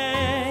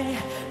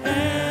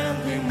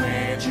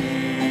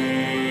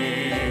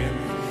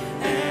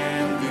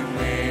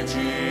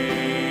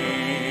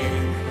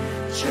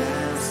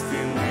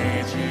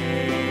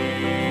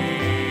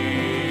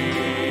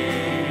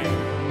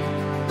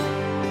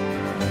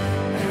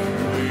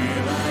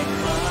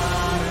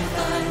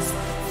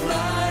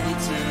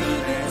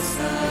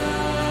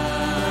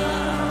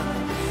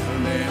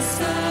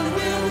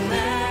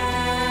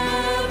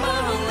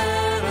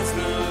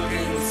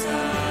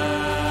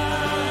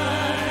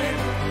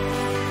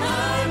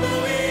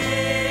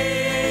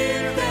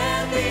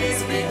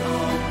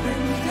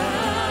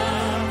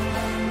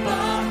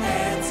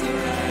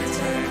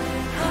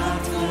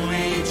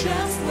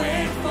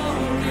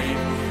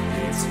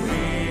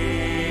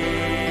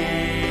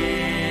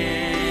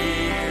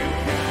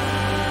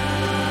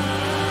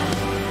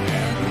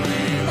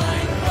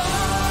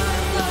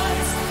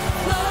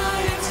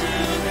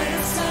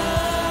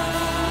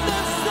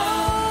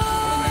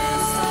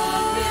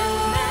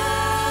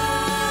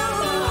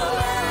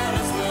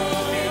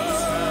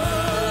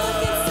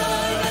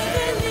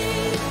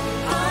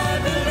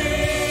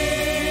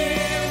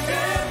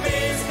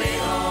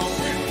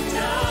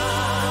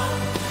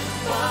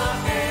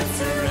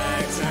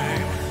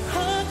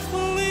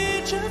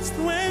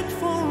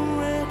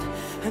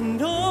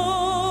 And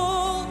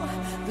all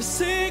the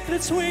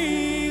secrets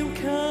will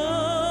come.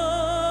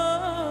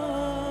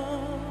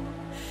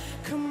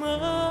 Come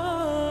on.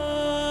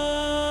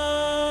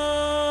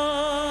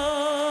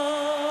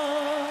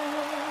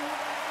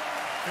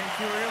 Thank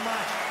you very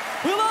much.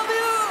 We love you.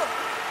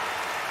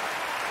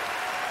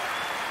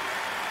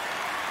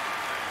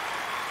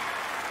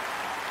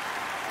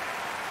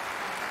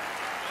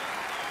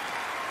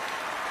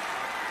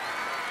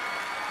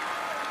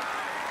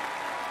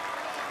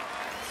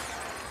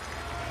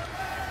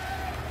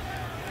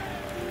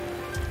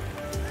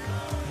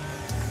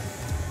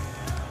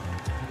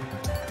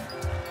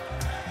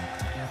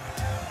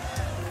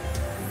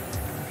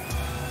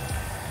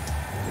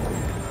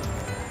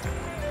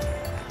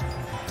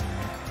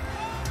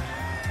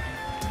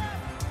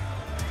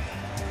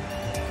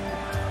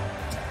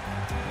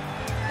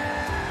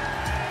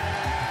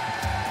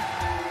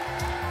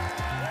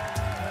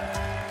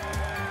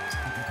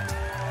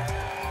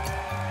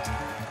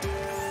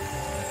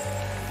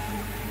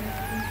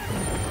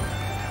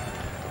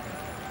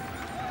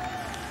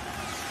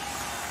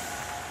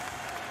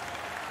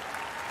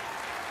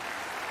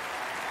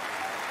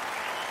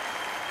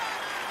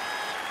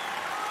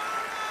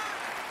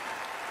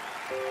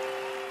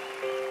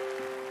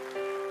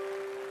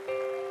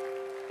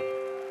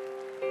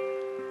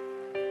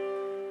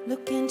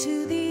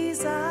 into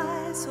these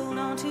eyes, hold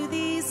on to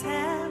these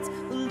hands,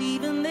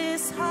 believe in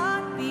this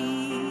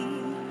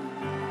heartbeat.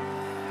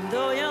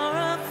 Though you're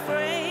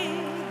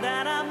afraid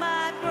that I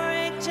might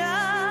break,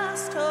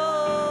 just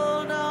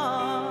hold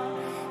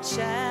on.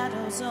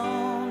 Shadows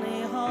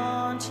only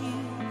haunt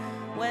you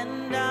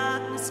when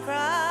darkness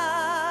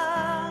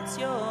crowds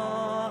your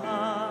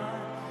heart.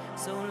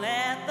 So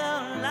let the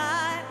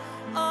light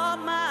of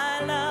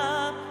my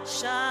love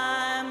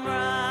shine bright.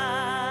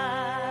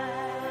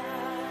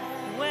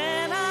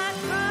 When I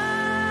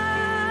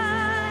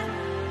cry,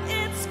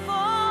 it's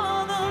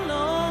for the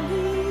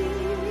lonely.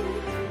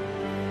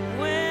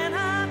 When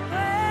I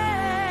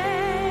pray,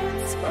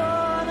 it's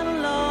for the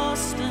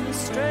lost and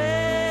stray.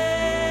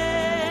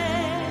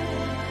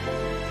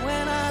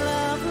 When I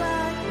love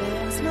like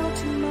there's no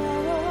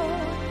tomorrow,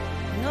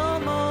 no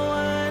more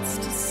words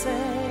to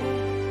say,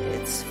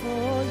 it's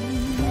for you.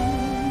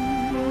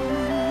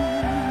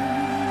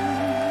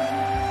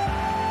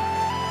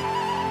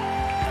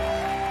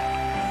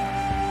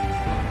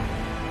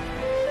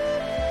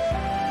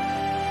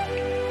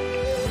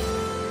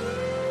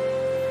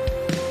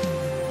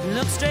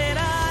 Look straight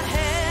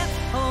ahead,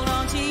 hold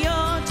on to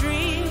your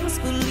dreams,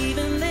 believe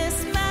in this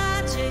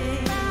magic.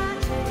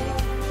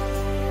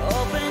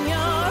 Open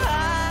your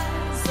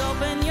eyes,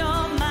 open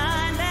your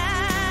mind,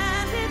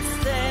 and it's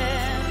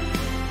there.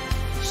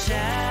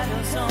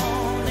 Shadows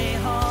only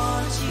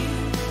haunt you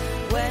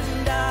when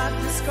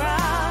darkness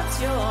crowds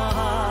your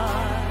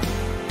heart.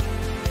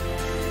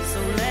 So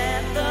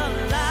let the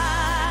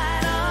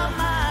light of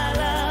my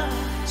love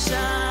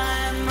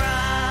shine bright.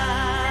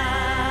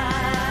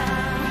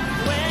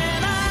 When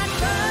I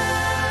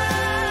cry,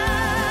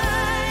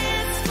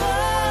 it's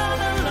for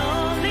the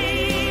lonely.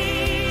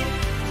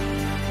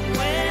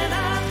 When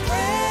I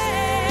pray,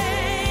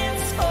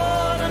 it's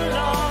for the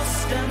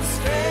lost and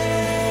stray.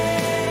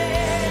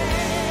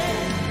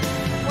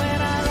 When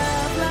I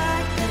love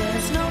like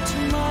there's no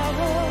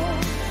tomorrow,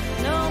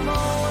 no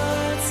more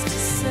words to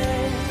say.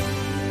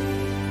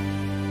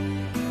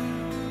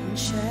 When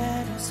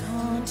shadows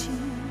haunt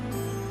you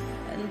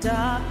and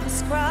darkness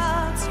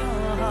crowds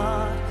your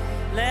heart,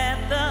 let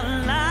the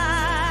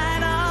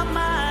light of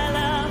my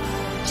love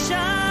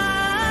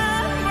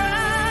shine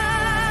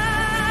bright.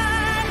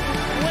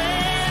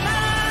 When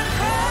I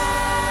cry,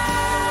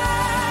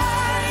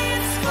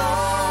 it's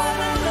for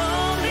the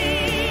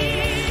lonely.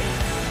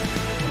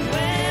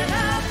 When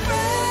I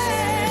pray,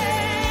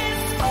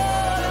 it's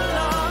for the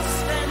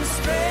lost and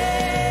stray.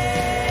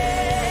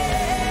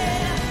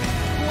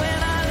 When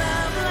I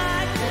love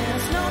like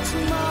there's no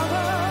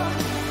tomorrow,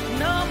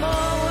 no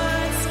more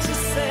words to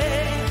say,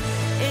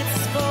 it's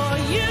for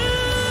you.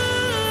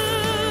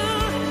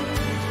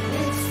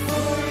 It's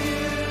for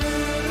you.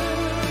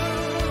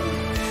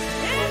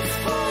 It's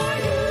for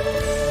you.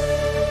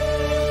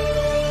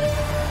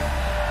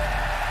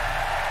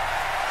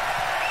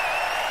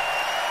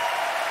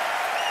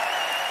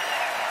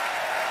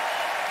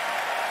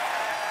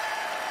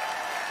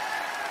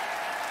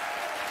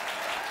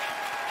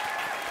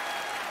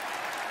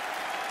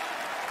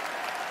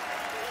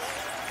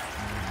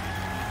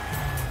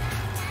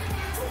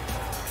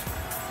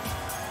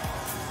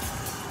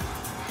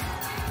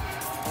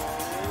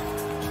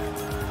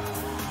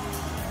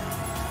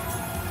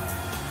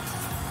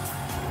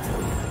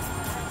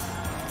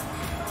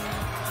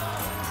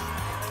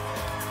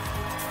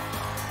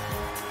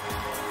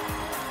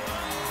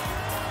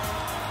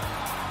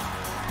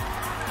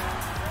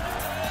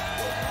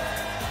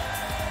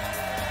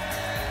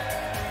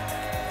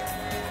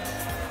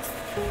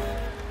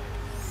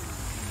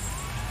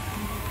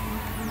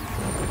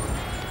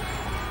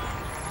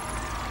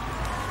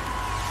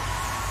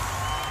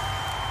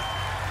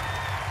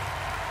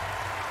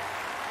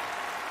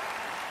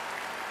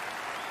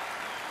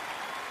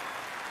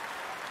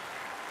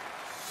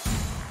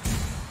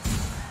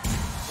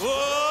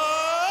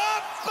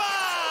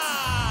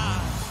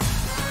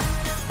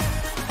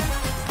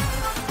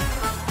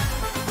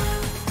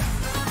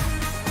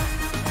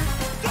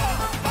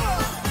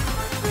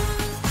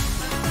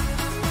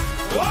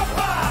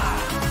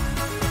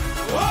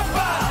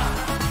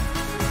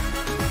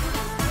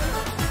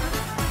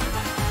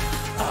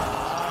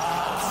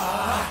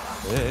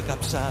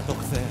 Έκαψα το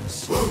χθες,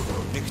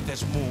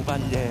 νύχτες μου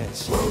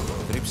παλιές.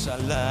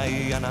 Τρίψαλα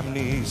οι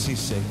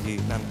αναμνήσεις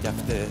έγιναν κι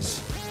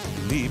αυτές.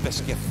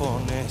 Λύπες και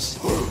φόνες,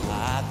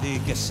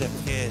 άδικες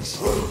ευχές.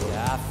 Και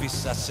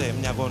άφησα σε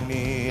μια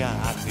γωνία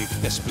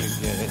αδίκτες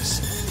πληγές.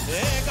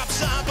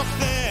 Έκαψα το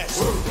χθες,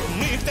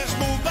 νύχτες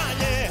μου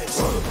παλιές.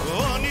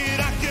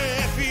 Όνειρα και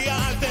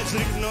εφιάλτες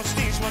ρίχνω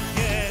στις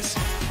ματιές.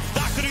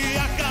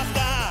 Δάκρυα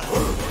κατά,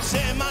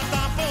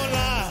 ψέματα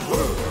πολλά.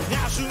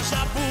 Μοιάζουν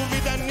σαν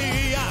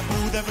πουβιτανία που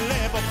δεν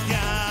βλέπω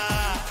πια.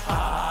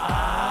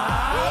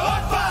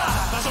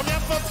 Βάζω μια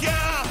φωτιά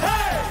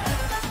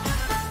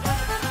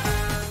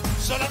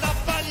σ' όλα τα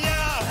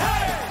παλιά.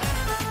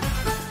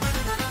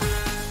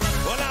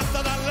 Όλα αυτά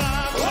τα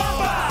αλλάξω,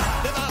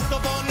 δεν θα το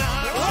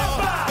πονάξω.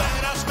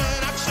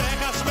 Περασμένα,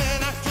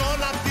 ξεχασμένα κι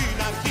όλα την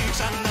αρχή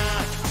ξανά.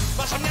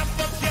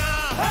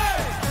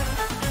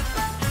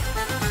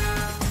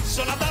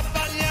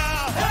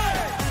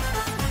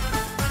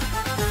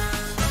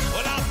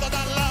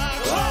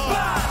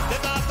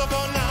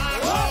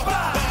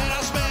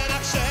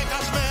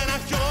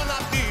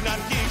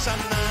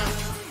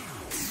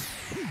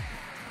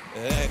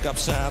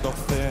 Έκαψα το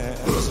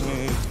χθες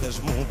νύχτες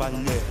μου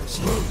παλιές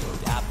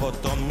και από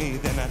το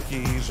μηδέν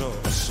αρχίζω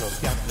όσο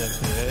πια δεν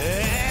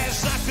θες.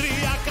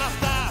 Ακραία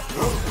καυτά,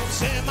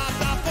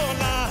 ψέματα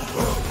πολλά,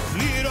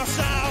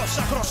 πλήρωσα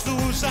όσα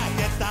χρωστούσα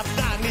και τα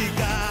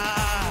δανεικά.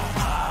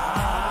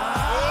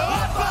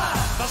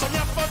 Βάζω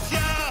μια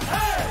φωτιά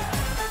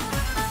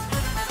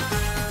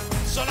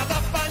σ' όλα τα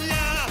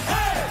παλιά,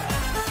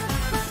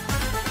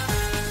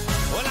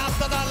 όλα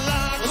αυτά τα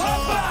αλλάξω,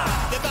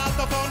 δεν θα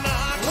το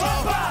φωνάξω.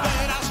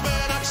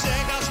 Περασμένα,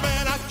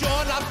 ξεχασμένα κι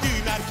όλα απ'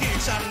 την αρχή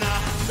ξανά.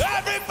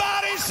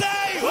 Everybody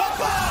say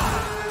hoppa!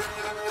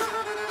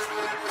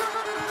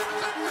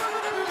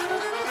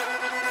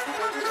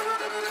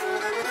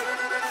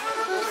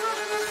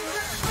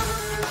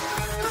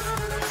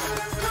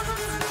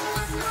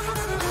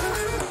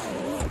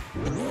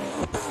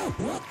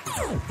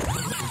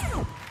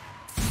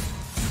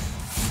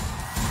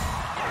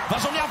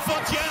 Βάζω μια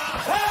φωτιά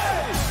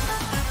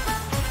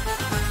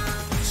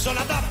σ'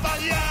 όλα τα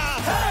παλιά,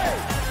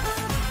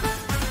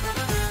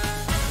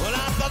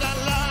 όλα θα τα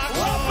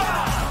αλλάξω,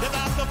 δεν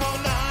θα το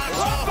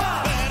φωνάξω.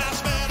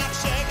 Περασμένα,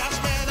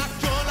 ξεχασμένα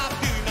κι όλα απ'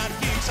 την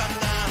αρχή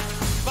ξανά.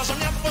 Βάζω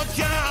μια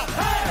φωτιά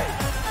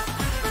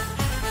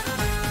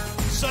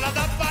σ' όλα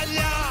τα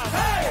παλιά,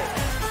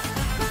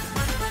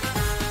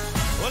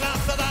 όλα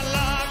θα τα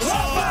αλλάξω,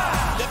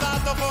 δεν θα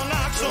το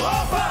φωνάξω.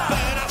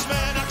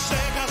 Περασμένα,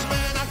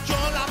 ξεχασμένα κι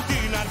όλα απ'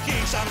 την αρχή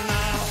ξανά.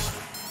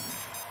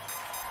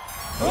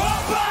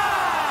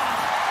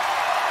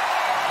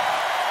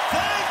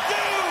 Thank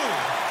you!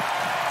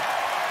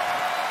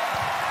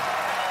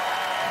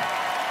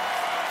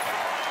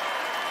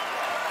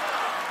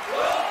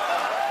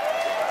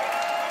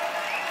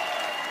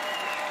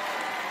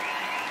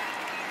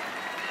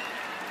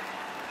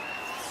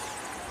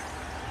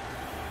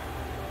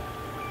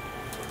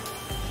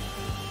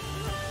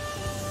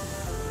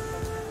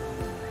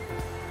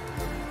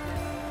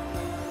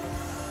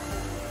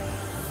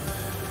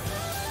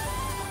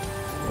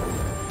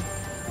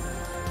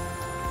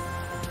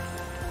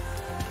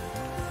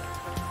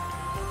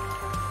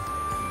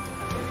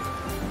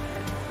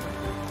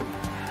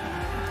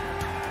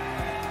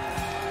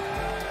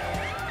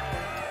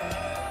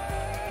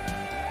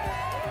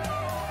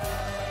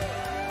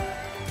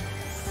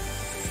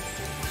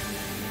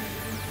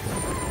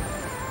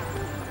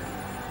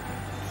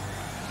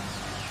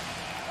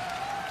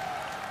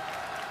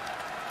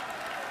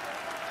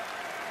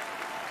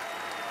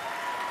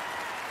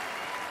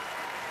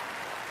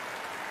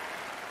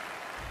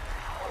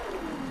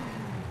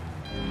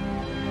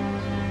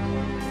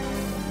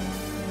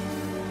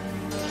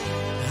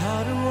 How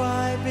do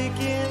I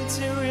begin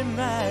to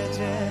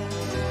imagine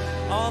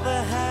all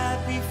the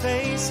happy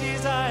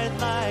faces I'd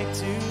like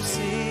to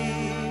see?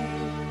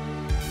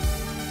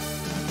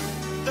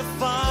 The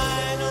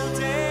final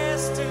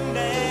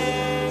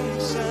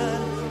destination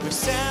with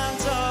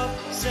sounds of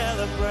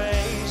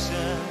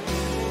celebration.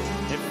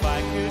 If I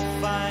could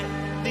find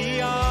the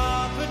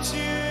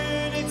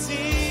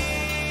opportunity.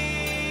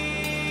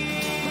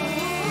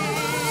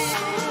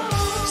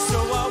 So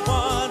I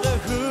wonder,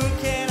 who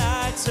can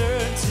I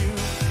turn to?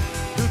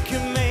 Who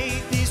can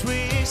make these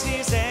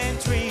wishes and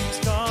dreams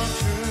come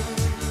true?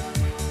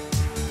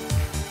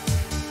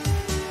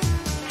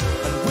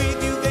 And with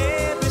you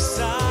there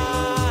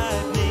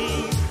beside me,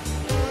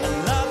 and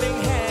loving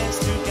hands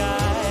to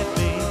guide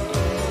me,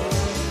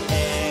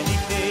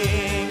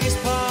 anything is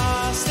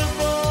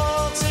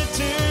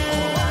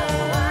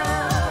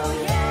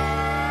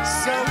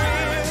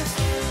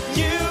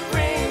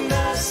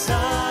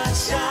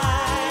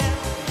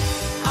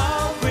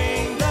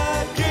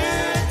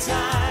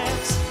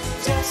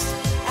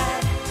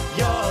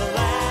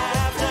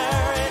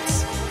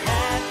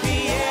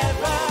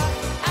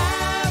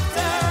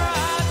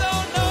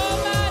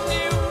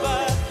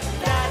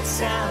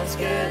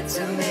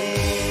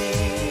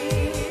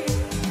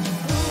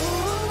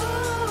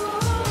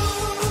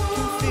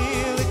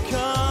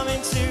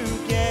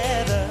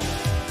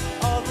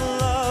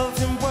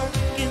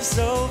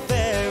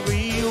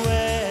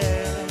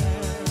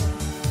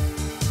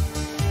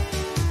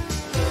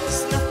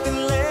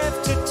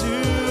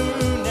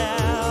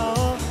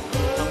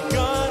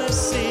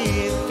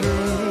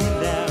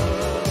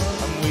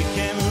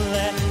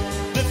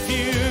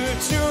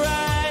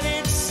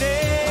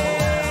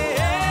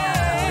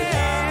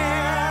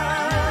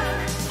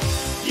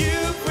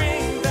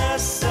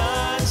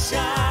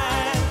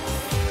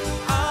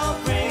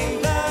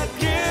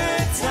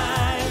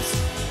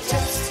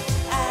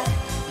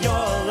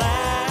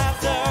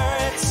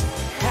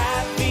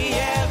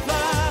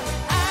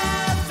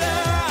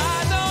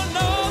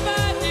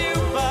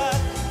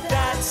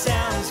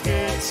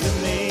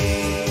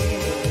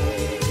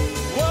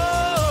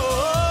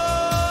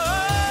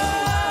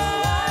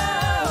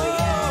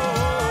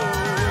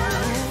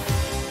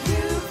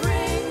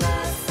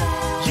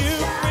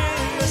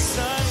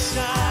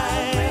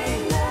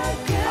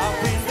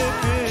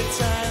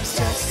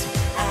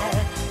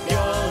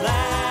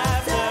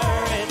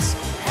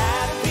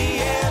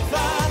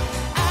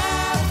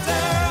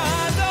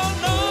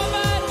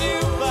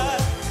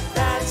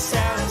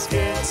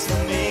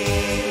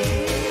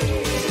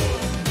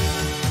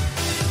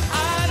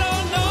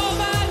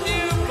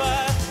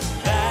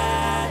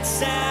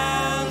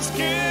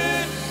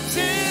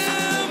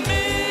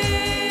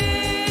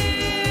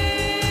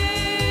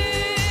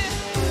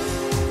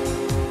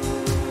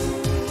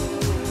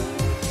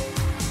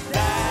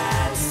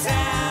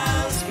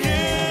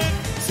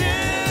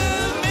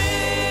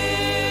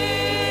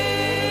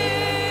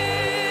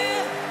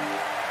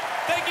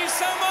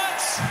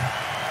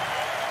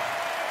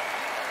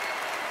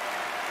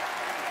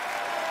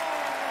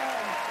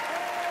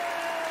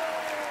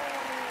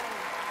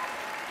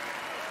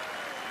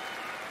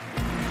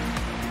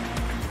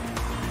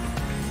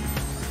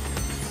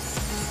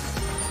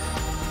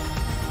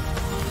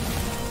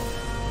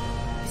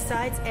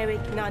besides Eric,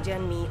 Nadia,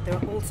 and me, there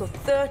are also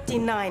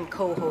 39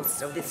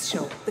 co-hosts of this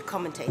show, the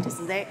commentators,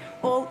 and they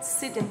all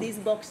sit in these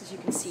boxes you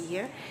can see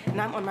here.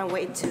 And I'm on my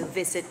way to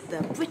visit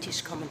the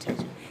British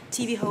commentator,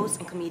 TV host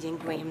and comedian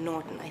Graham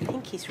Norton. I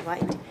think he's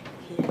right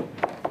here.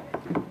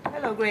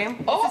 Hello,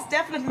 Graham. Oh. This is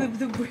definitely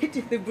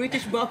the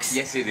British box.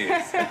 Yes, it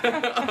is.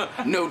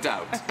 No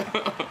doubt.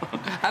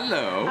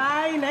 Hello.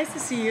 Hi, nice to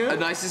see you.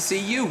 Nice to see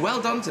you.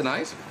 Well done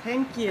tonight.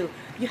 Thank you.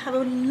 You have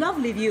a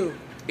lovely view.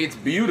 It's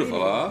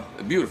beautiful, huh?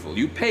 Beautiful.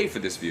 You pay for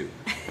this view.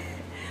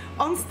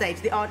 On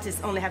stage, the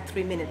artists only have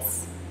 3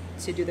 minutes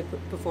to do the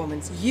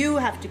performance. You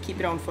have to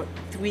keep it on for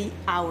 3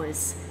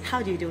 hours.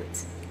 How do you do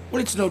it?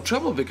 Well, it's no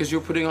trouble because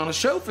you're putting on a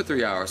show for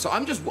 3 hours. So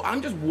I'm just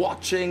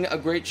watching a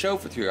great show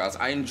for 3 hours.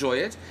 I enjoy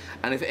it,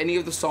 and if any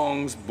of the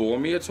songs bore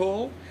me at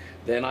all,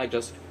 then I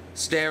just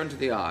stare into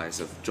the eyes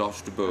of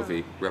Josh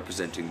Dubovy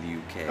representing the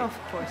UK. Of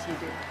course you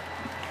do.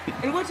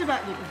 And what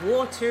about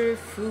water,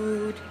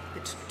 food,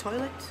 the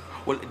toilet?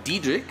 Well,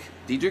 Diedrich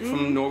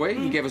from Norway,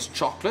 he gave us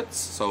chocolates,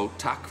 so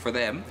tack for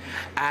them,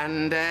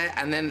 and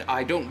then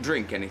I don't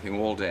drink anything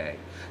all day.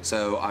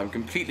 So I'm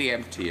completely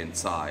empty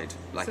inside.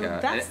 Like so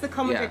that's the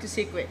commentator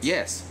secret?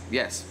 Yes,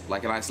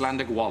 like an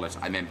Icelandic wallet,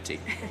 I'm empty.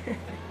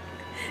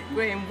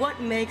 Graham, what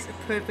makes a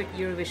perfect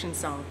Eurovision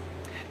song?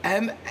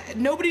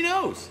 Nobody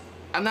knows.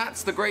 And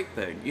that's the great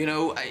thing. You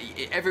know,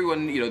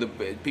 everyone, you know,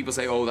 people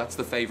say, oh, that's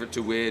the favorite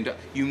to win.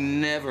 You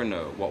never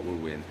know what will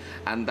win.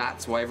 And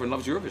that's why everyone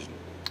loves Eurovision.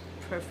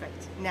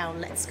 Perfect. Now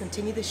let's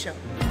continue the show.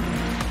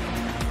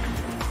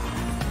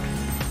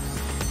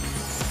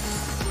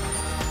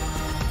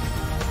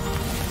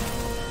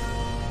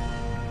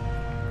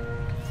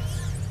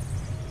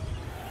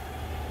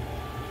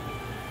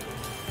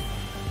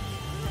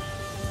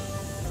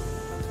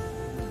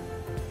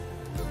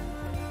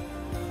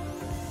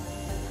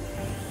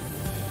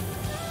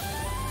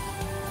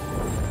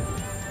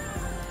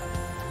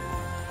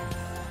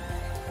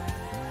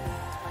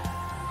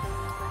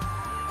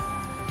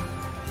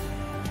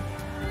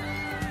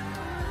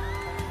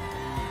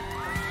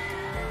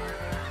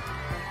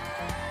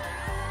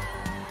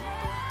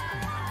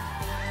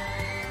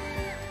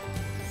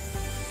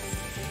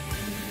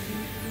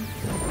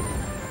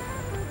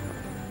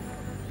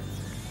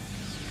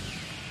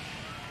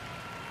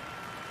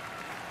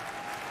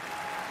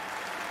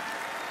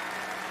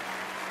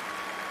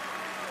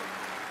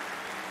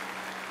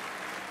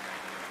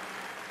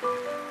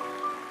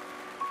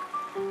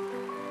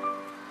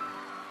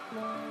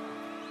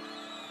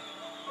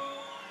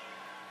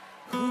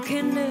 Who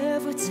can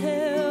never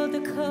tell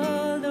the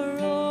color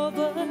of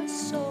a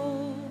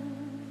soul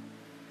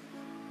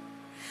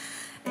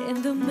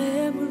and the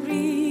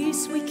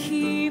memories we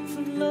keep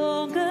from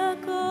long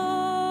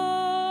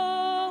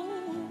ago?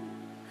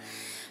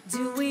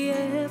 Do we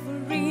ever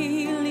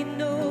really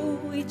know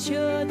each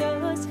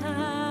other's hearts?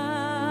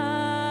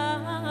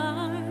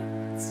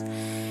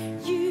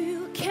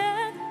 You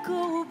can't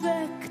go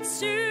back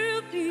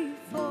to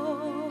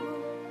before,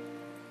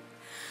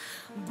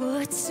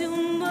 but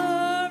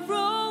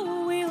tomorrow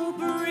will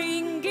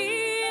bring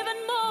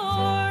even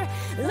more.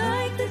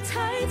 Like the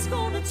tide's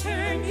gonna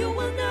turn, you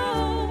will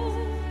know.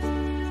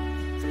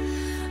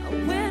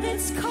 When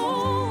it's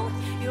cold,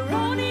 you're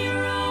on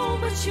your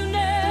own, but you're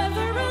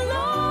never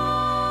alone.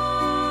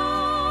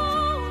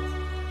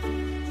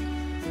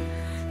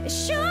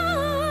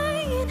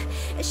 Shine,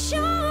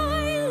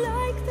 shine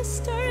like the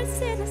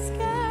stars in the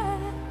sky.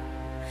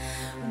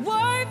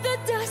 Wipe the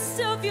dust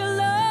of your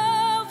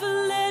love,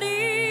 let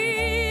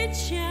it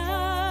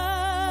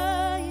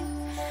shine.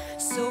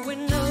 So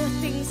when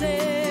nothing's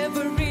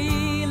ever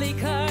really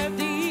carved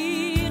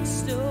in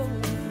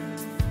stone,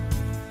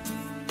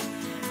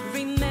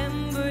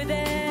 remember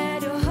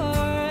that your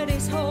heart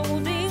is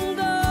holding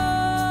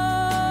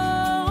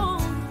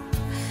on.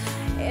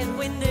 And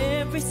when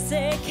every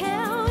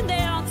second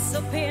ends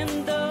up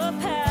in the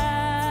past,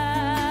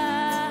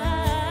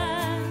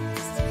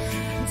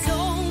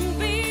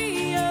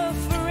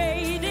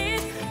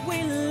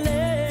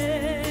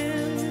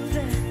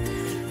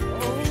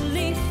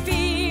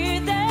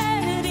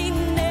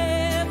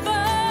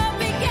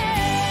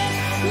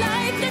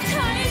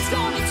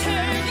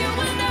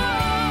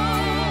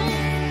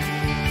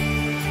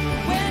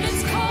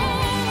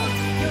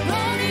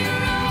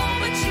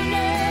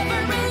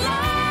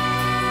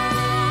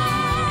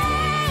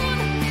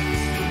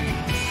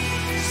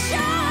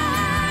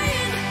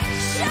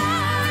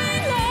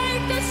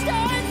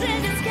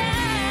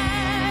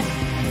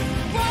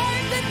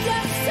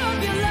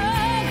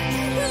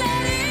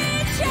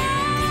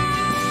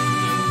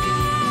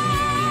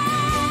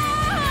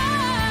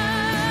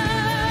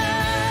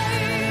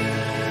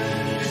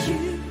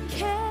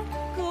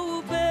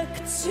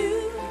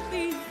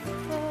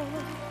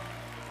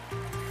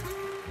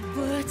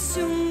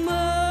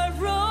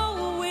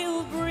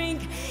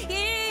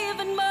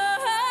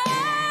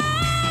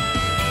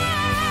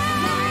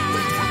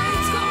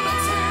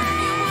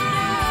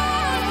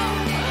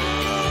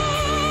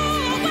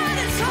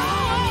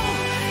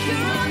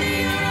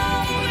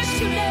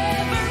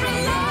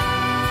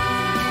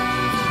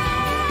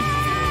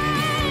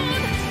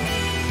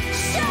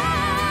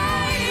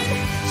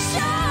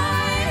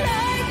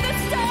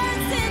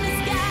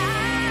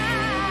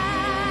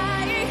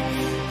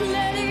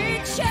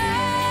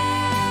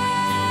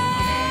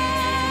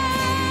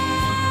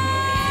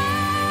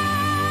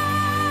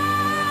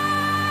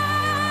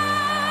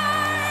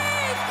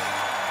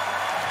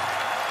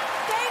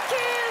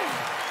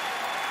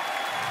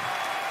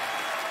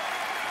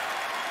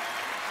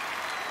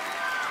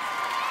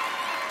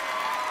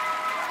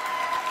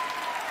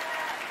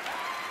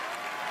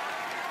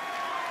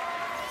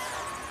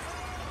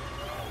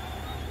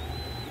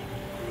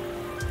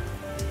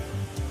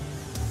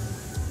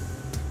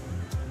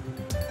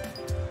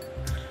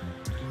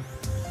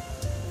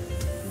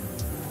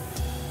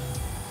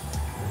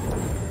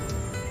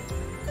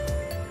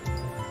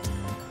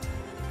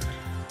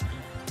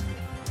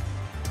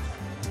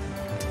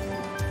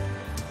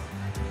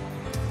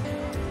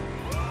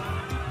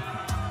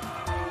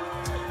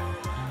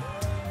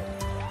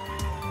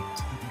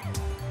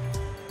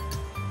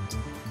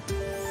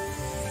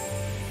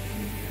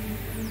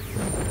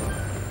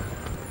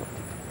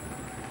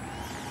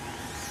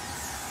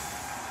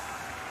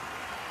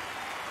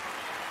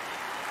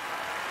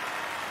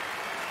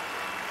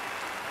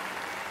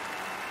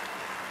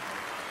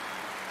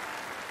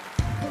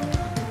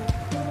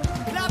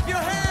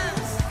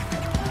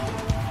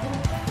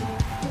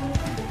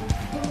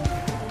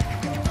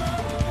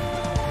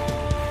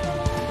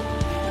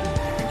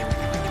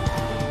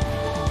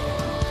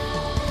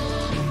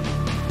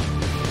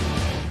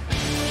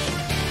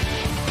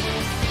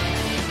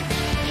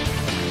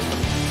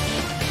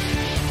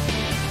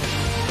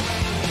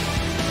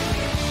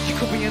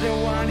 could be the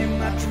one in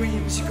my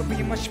dreams. You could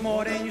be much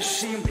more than you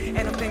seem.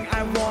 Anything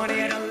I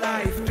wanted in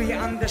life. Do you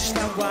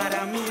understand what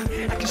I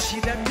mean? I can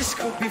see that this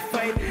could be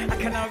fate. I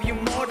can love you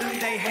more than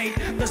they hate.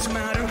 Doesn't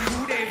matter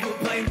who they will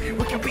blame.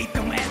 We can beat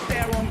them at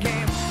their own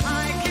game.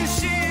 I can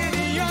see it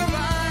in your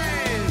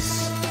eyes.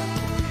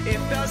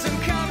 It doesn't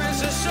come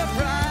as a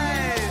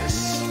surprise.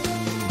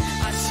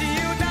 I see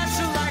you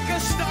dancing like a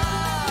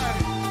star.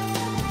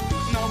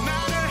 No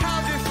matter how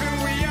different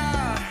we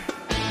are.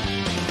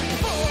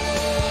 For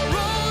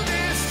all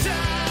this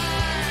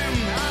time,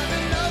 I've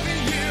been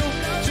loving you.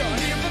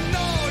 Don't even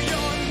know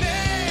your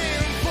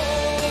name.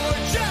 For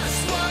just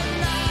one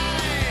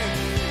night,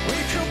 we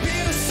could be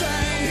the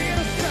same.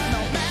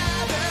 No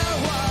matter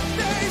what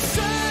they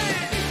say.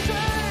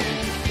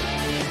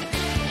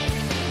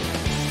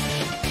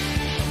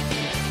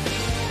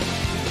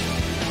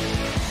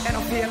 And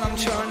I feel I'm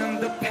turning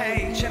the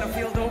page. And I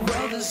feel the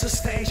world is a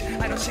stage.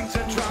 I don't think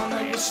to drown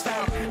on your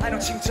style. I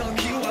don't think to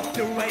cue up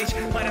the rage.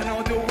 But I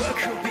know the work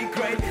could be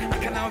great. I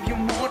can love you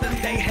more than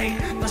they hate.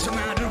 Doesn't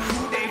matter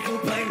who they will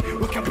blame.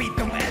 We can beat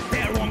them at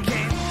their own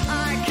game.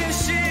 I can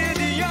see it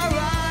in your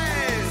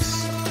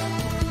eyes.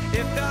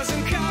 It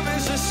doesn't come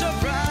as a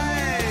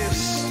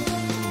surprise.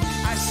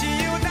 I see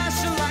you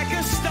dancing like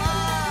a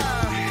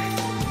star.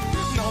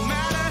 No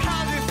matter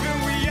how different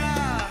we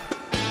are.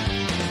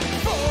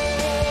 For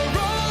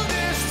all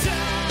this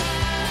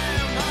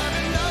time, I've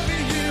been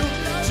loving you.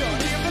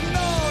 Don't even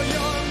know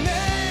your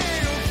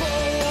name.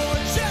 For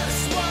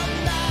just one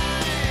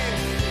night,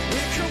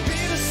 we could be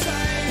the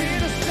same.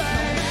 No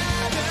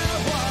matter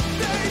what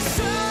they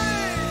say.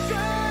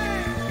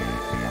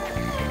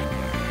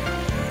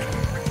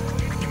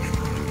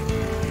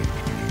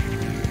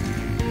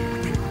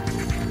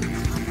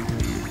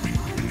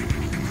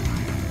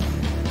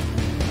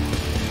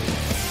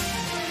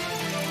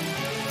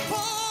 For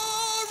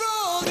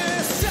all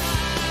this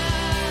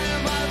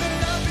time, I've been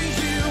loving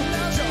you.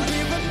 Don't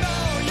even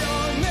know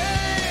your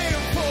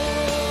name.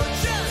 For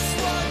just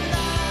one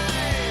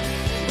night,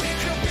 we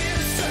could be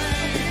the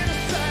same.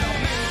 No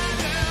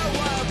matter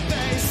what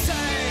they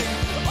say.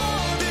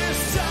 All this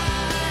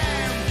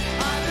time,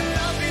 I've been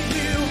loving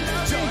you.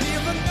 Don't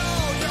even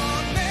know your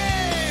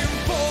name.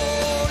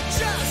 For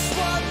just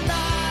one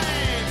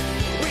night,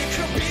 we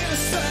could be the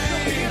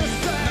same.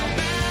 No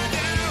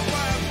matter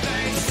what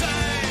they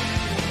say.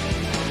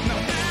 No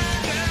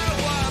matter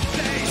what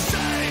they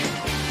say.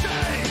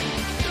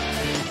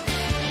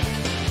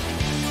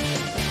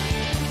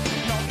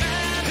 No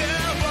matter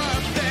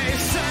what they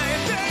say,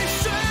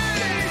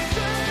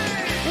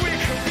 we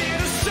could be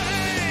the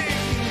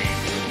same.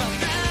 No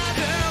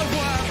matter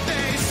what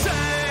they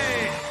say.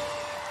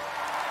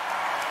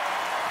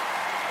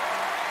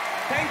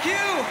 Thank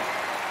you.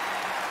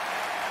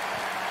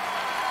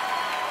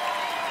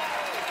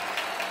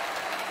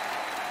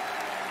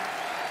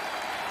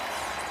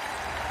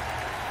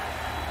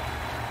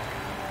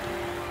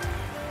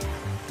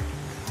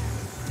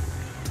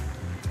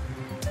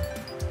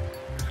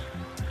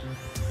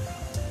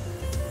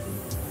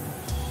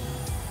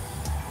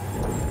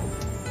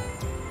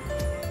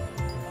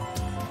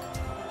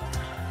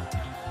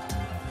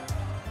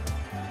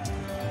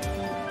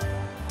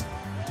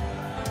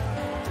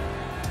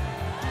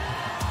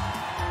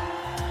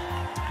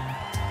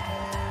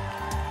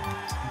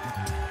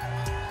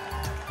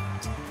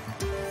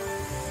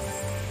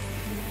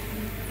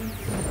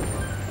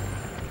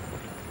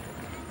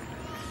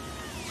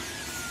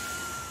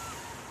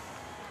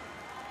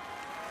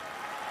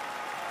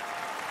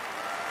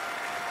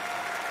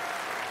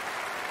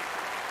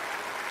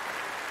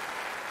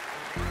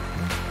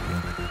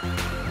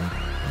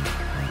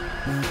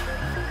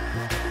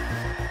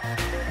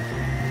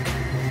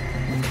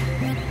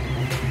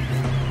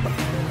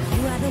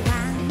 You are the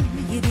one,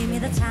 you give me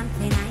the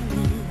something I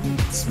need.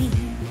 It's me,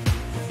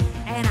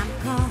 and I'm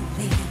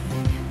calling.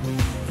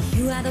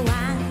 You are the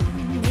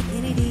one,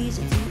 making it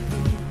easy to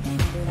be in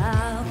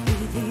love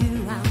with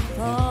you. I'm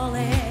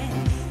falling.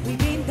 We've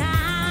been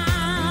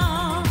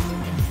down,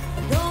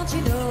 don't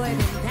you know I've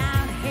been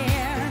down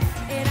here,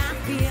 and I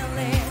feel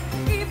it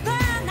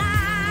even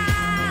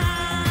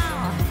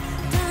now.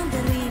 Don't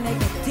really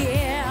make a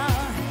deal,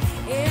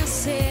 it's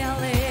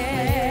silly.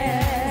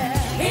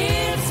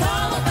 It's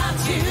all about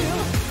you,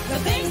 the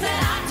things that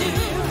I do.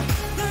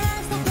 The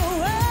rest of the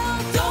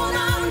world don't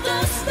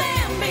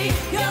understand me.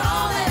 You're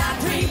all that I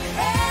dream,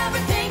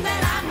 everything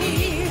that I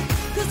need.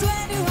 'Cause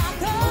when you are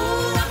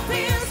gone, I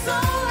feel so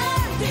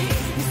empty.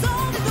 It's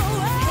only the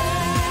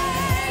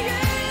way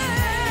you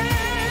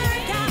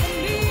got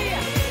me.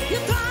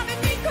 You're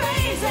driving me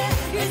crazy.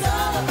 It's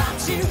all about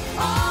you,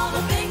 all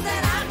the things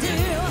that I do.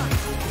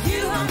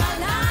 You are my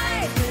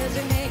life, 'cause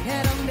you make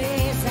it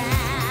amazing.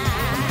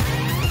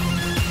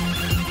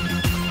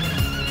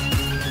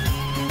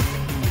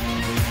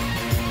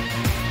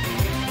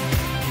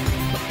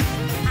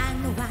 I'm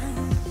the one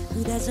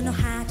who doesn't know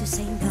how to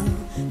say no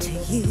to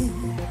you.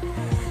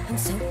 I'm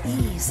so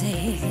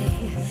easy.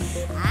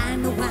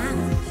 I'm the one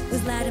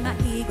who's letting my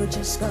ego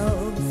just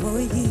go for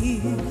you.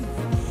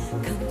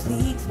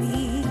 Complete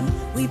me.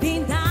 We've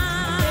been down.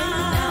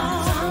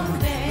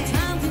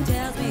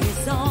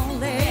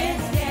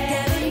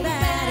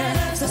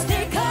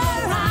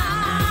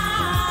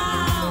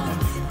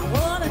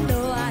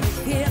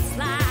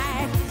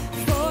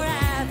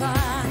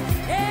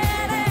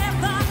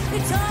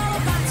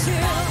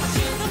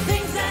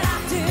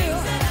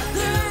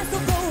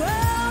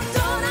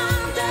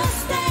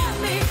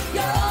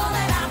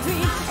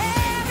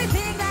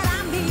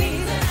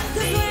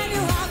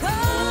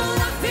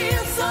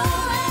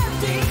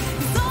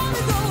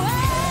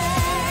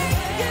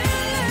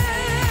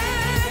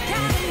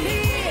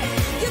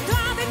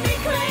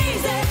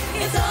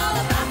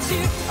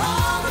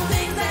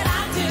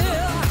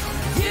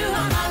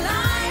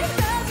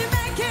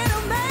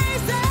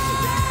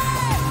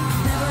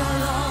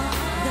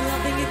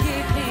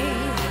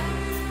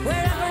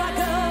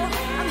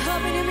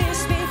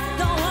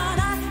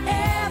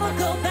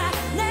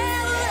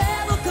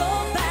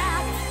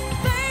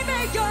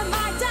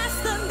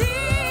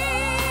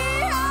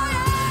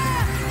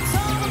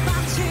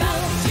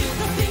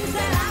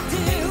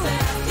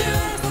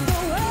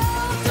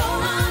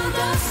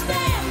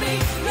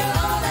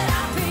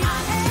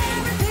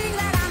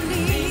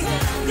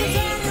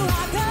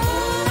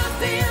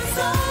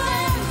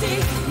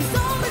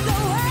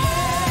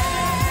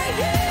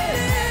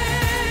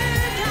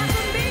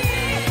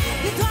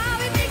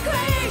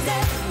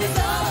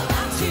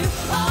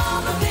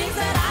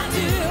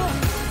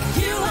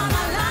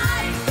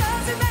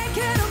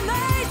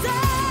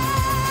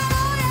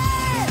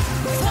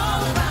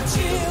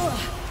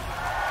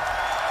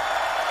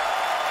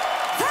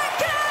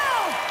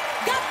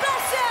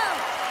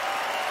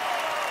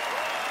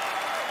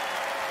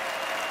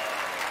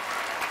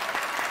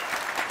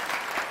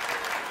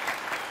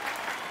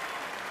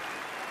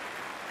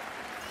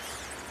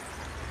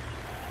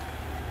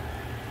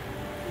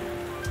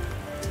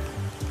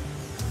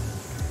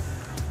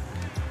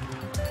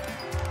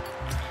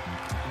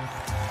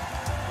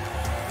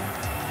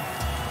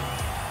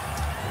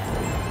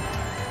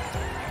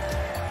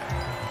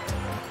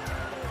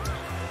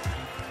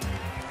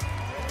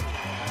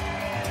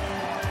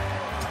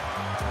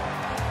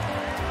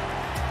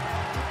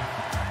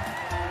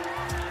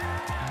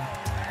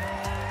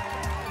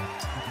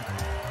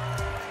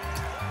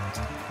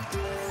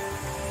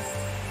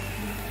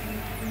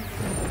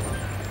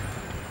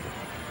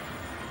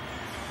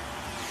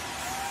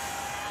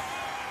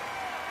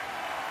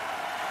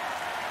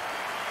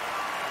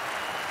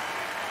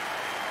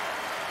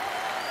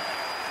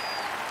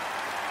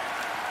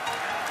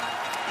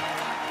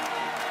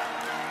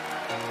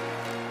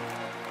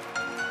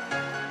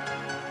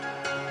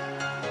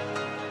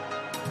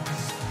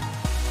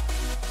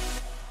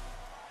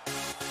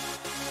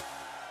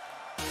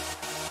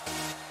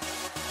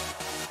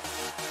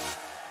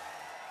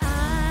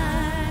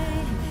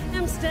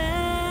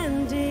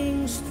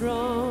 Standing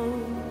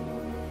strong,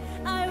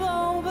 I've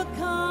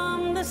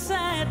overcome the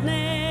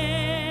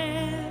sadness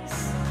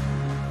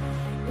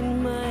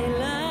in my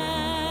life.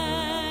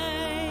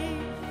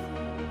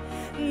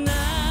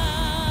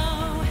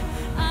 Now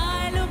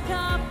I look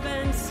up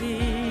and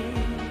see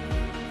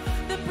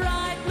the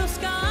bright blue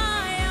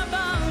sky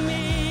above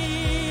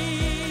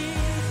me,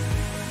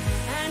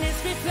 and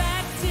it's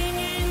reflecting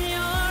in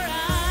your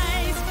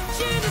eyes.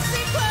 Je ne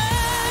sais quoi.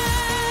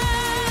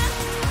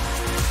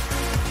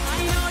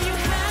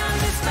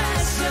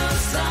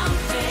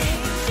 Something,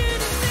 je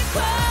ne sais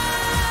quoi,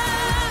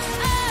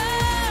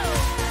 oh,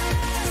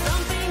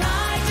 something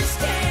I just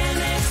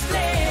can't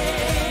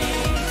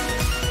explain.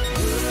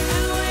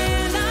 And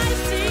when I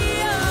see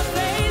your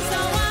face,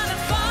 I wanna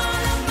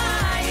follow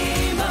my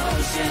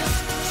emotions.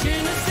 Je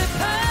ne sais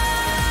pas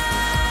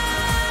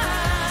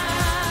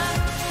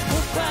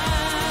pourquoi.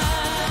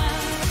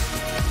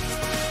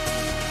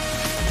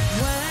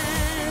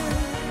 When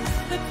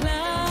the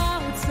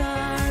clouds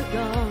are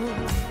gone,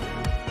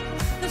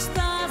 the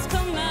stars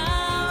come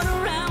out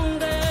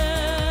around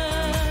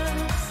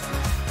us,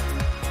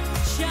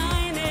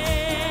 shining,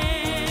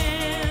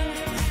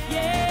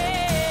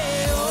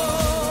 yeah.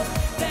 All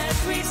that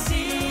we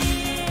see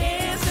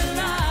is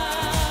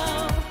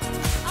love.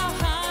 Our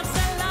hearts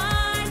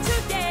align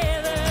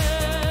together.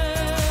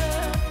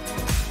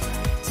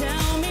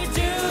 Tell me,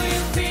 do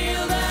you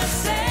feel the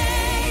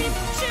same?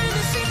 Je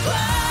ne sais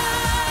quoi.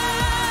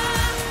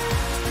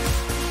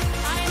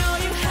 I know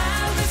you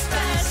have a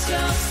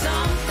special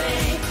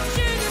something.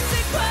 Je ne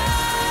sais quoi,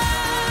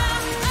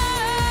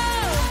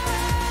 oh,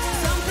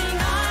 something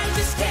I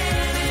just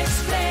can't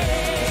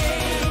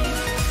explain.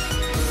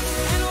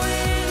 And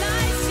when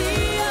I see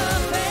your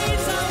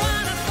face, I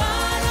wanna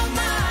follow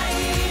my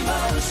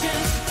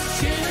emotions.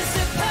 Je ne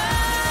sais pas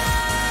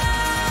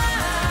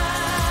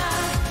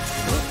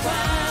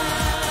pourquoi.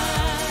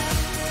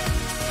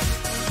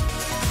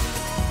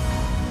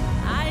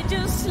 I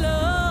just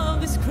love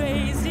this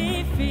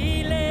crazy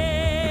feeling.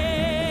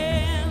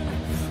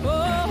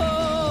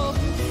 Oh,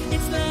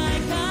 it's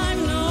like I've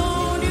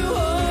known you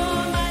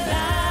all my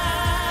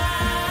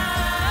life.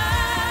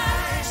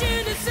 Je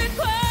ne sais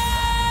quoi.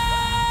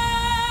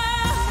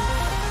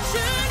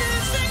 Je ne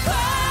sais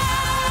quoi.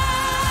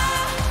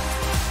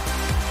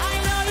 I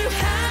know you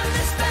have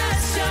this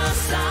special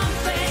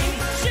something.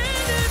 Je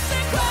ne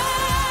sais quoi.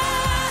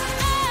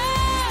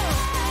 Oh,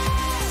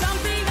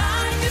 something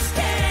I just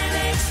can't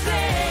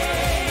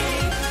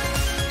explain.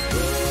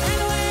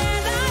 And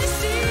when I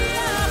see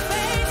your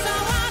face, I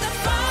wanna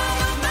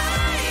follow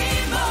my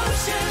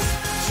emotions.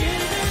 Je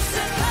ne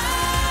sais pas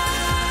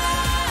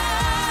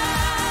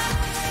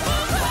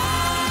pourquoi.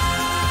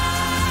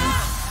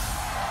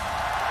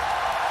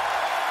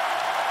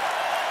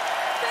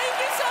 Thank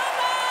you so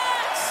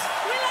much.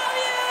 We love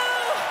you.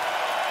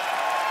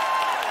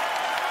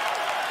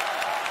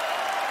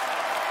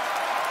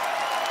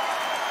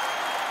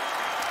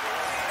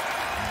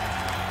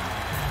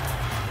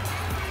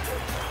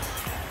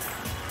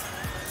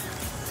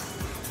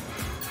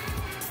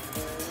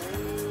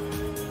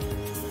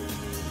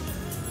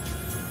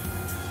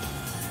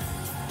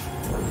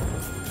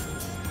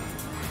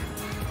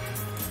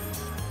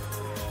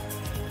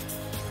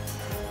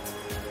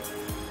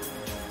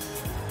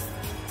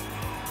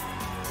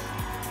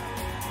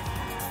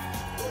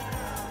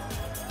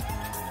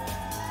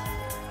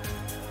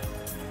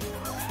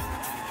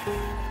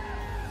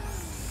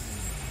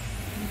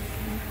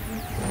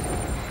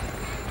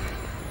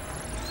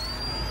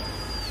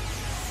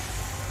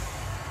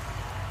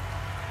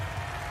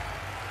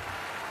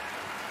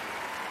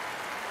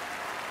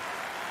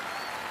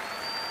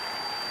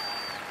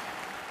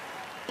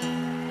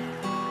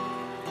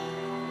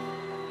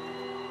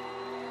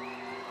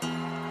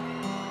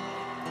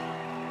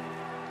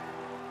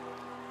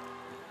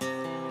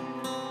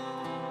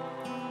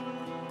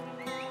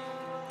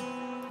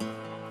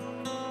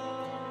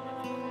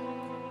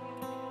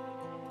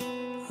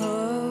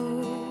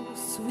 Oh,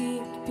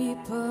 sweet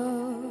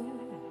people,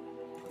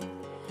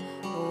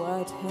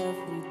 what have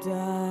we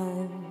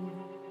done?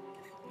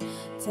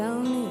 Tell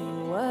me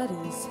what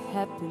is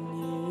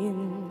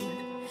happening.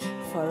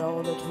 For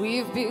all that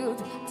we've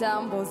built,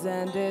 tumbles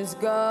and is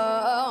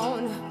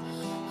gone.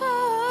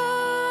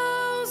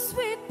 Oh,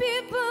 sweet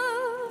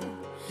people,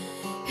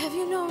 have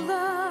you no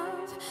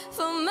love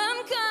for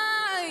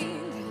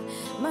mankind?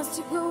 Must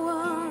you go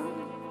on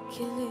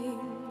killing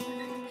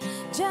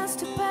just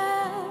to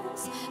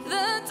pass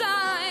the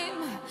time?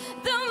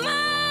 The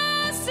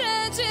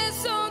message is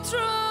so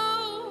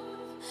true.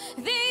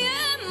 The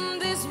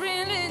end is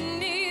really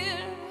near.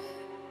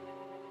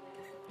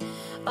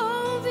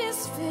 All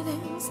these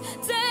feelings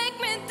take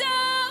me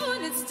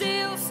down. It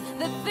steals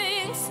the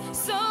things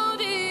so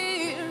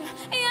dear.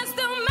 Yes,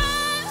 the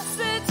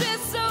message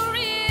is so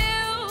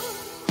real.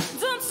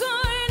 Don't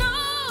turn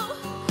off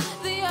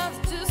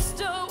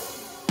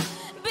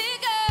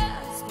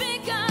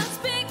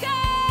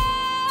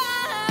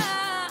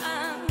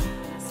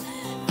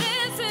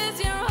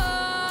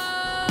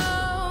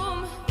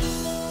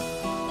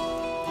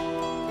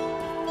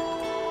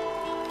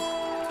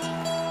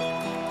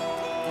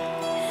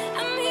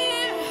I'm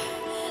here.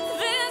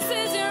 This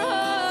is your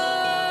home.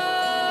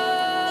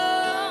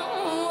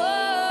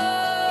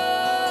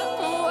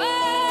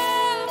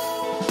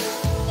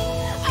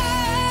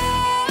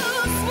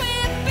 Oh,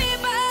 sweet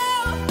people.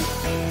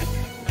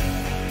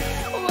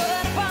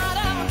 What about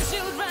our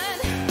children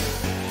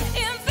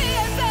in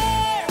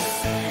theaters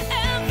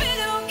and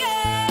video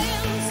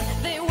games?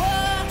 They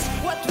watch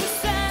what we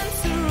stand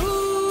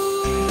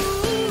through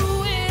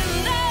in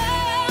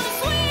them.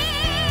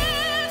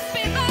 Sweet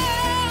people,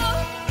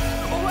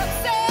 what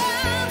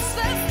stands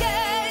this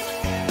game?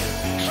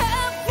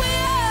 Have we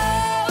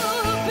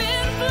all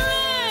been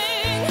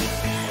playing?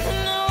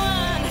 No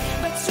one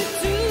but you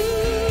to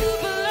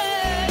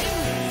blame.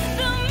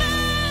 The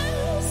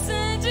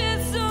message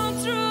is so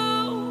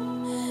true.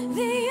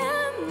 The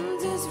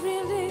end is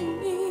really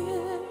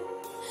near.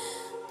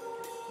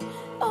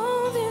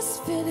 All these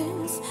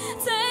feelings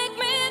take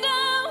me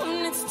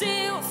down. It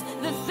steals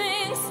the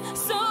things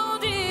so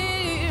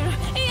dear.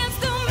 Yes,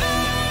 the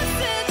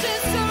message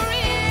is so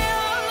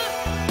real.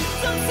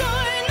 So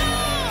I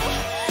know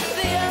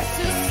they have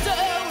to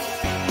stop.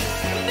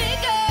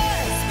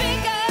 Because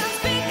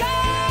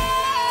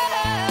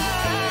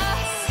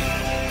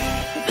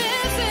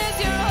this is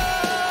your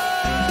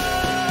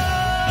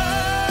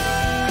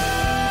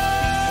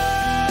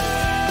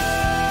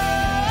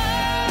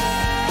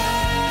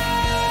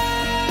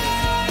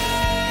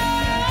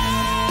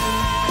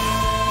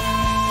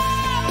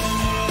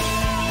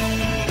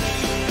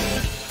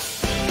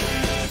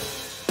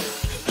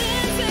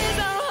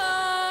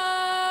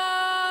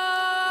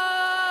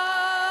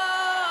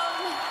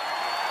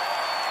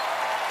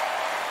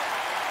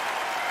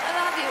I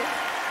love you.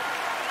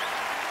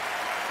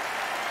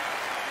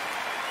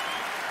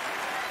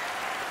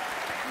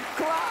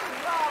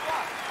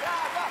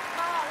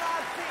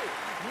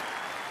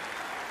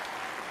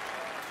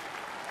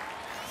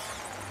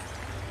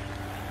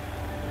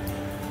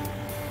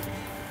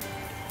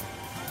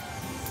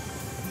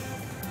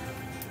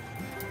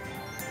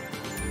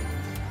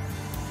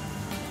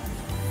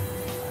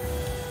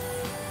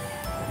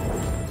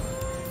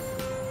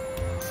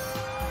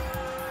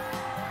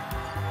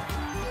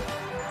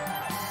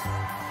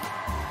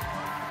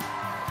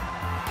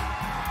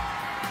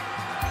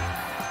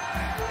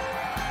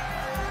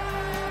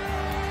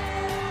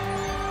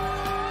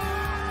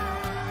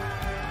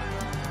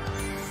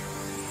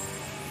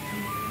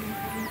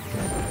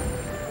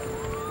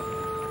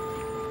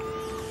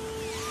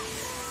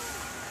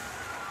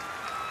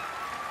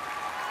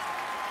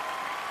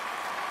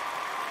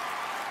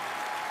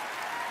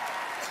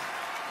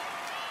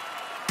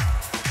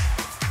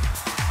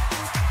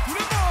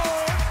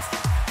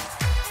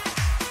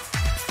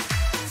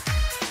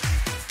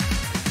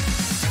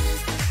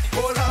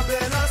 Oh la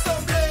belle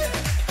assemblée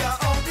qui a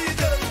envie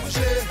de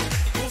bouger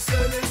pour se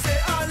laisser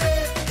aller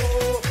au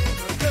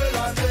rythme de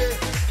l'année.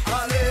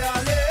 Allez,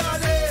 allez,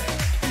 allez,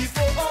 il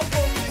faut en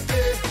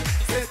profiter.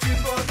 C'est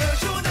une bonne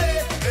journée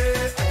et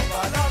on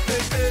va la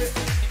fêter.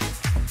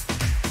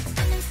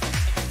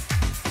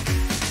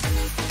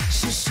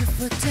 Chouchou,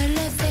 faut te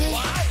lever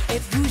et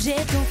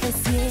bouger ton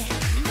fessier.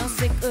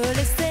 Danser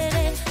collé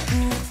serré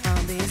pour un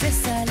baiser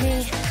salé.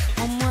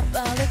 Prends-moi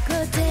par le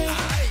côté,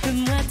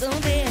 fais-moi ton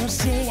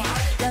déhanché.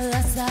 Là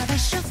là, ça va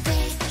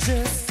chauffer, je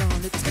sens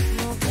le truc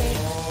monter.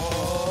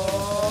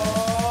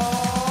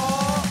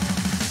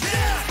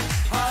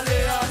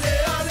 Allez,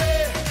 allez,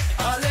 allez,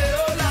 allez,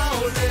 oh là,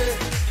 olé.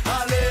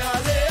 Allez,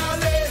 allez,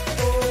 allez,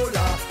 oh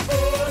là,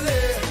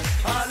 olé.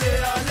 Allez,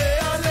 allez,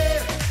 allez,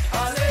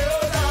 allez,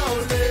 oh là,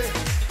 olé.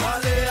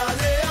 Allez,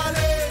 allez,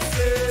 allez,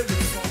 c'est le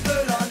son de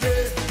l'année.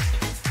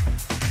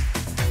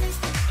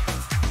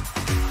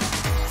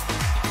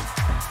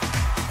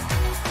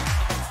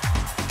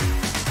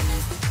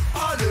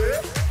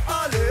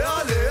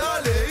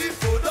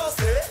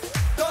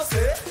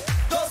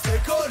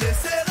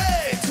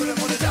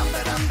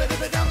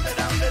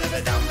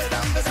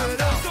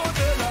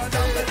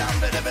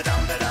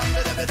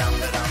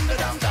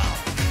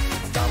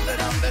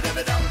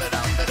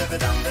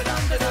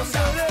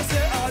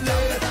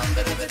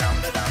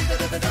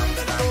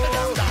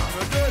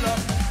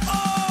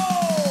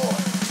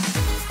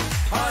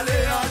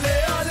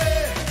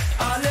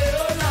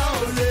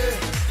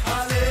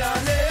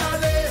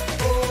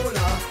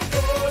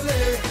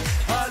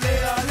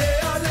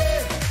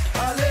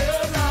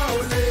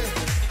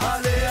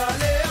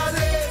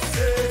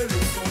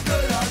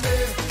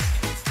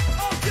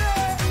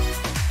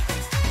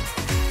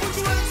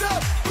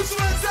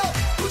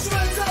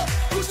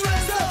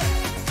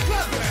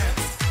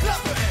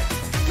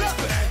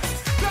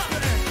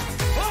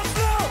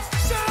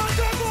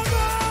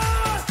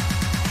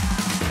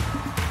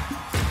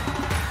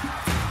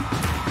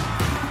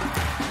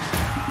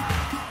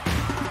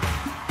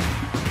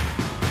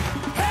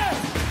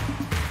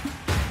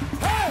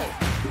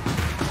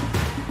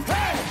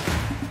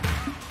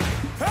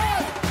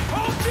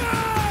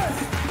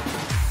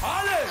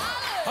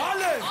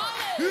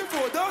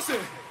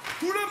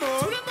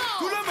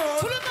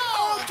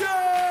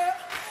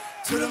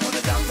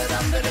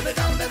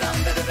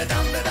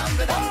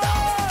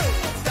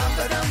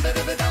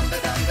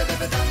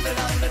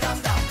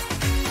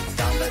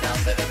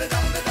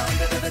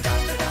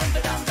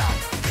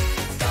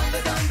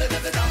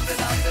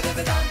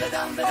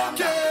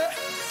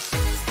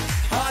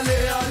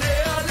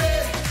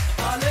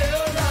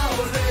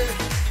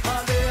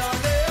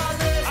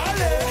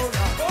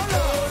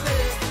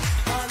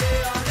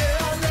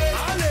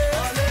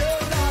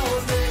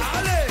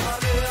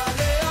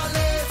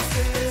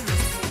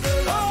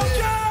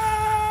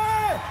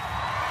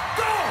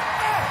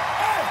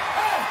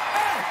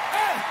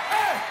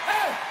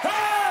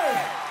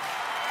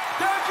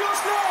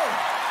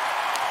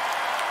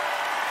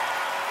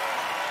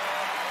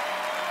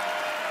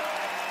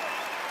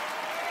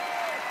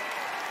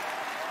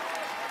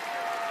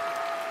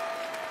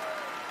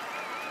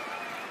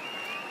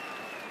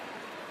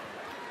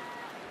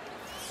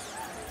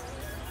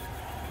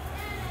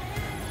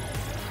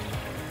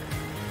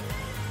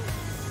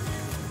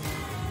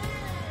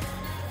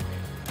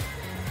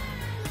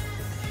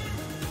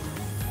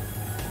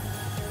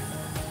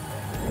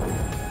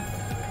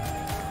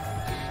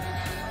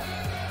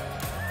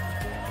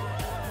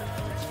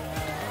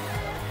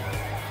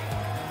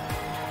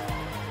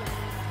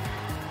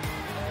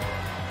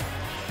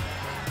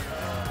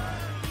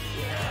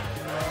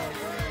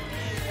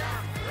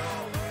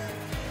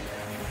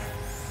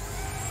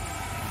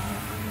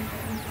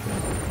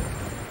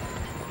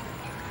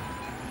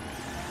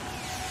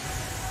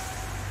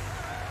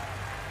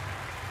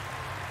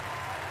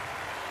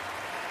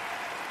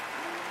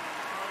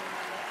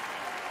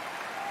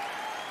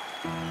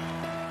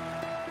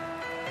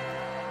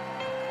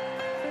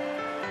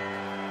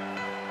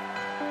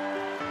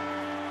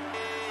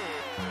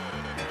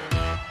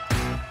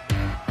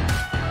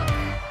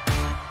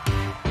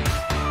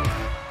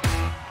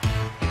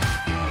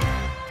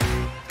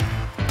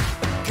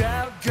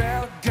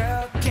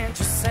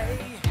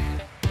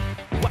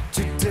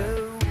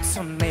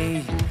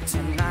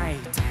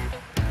 Tonight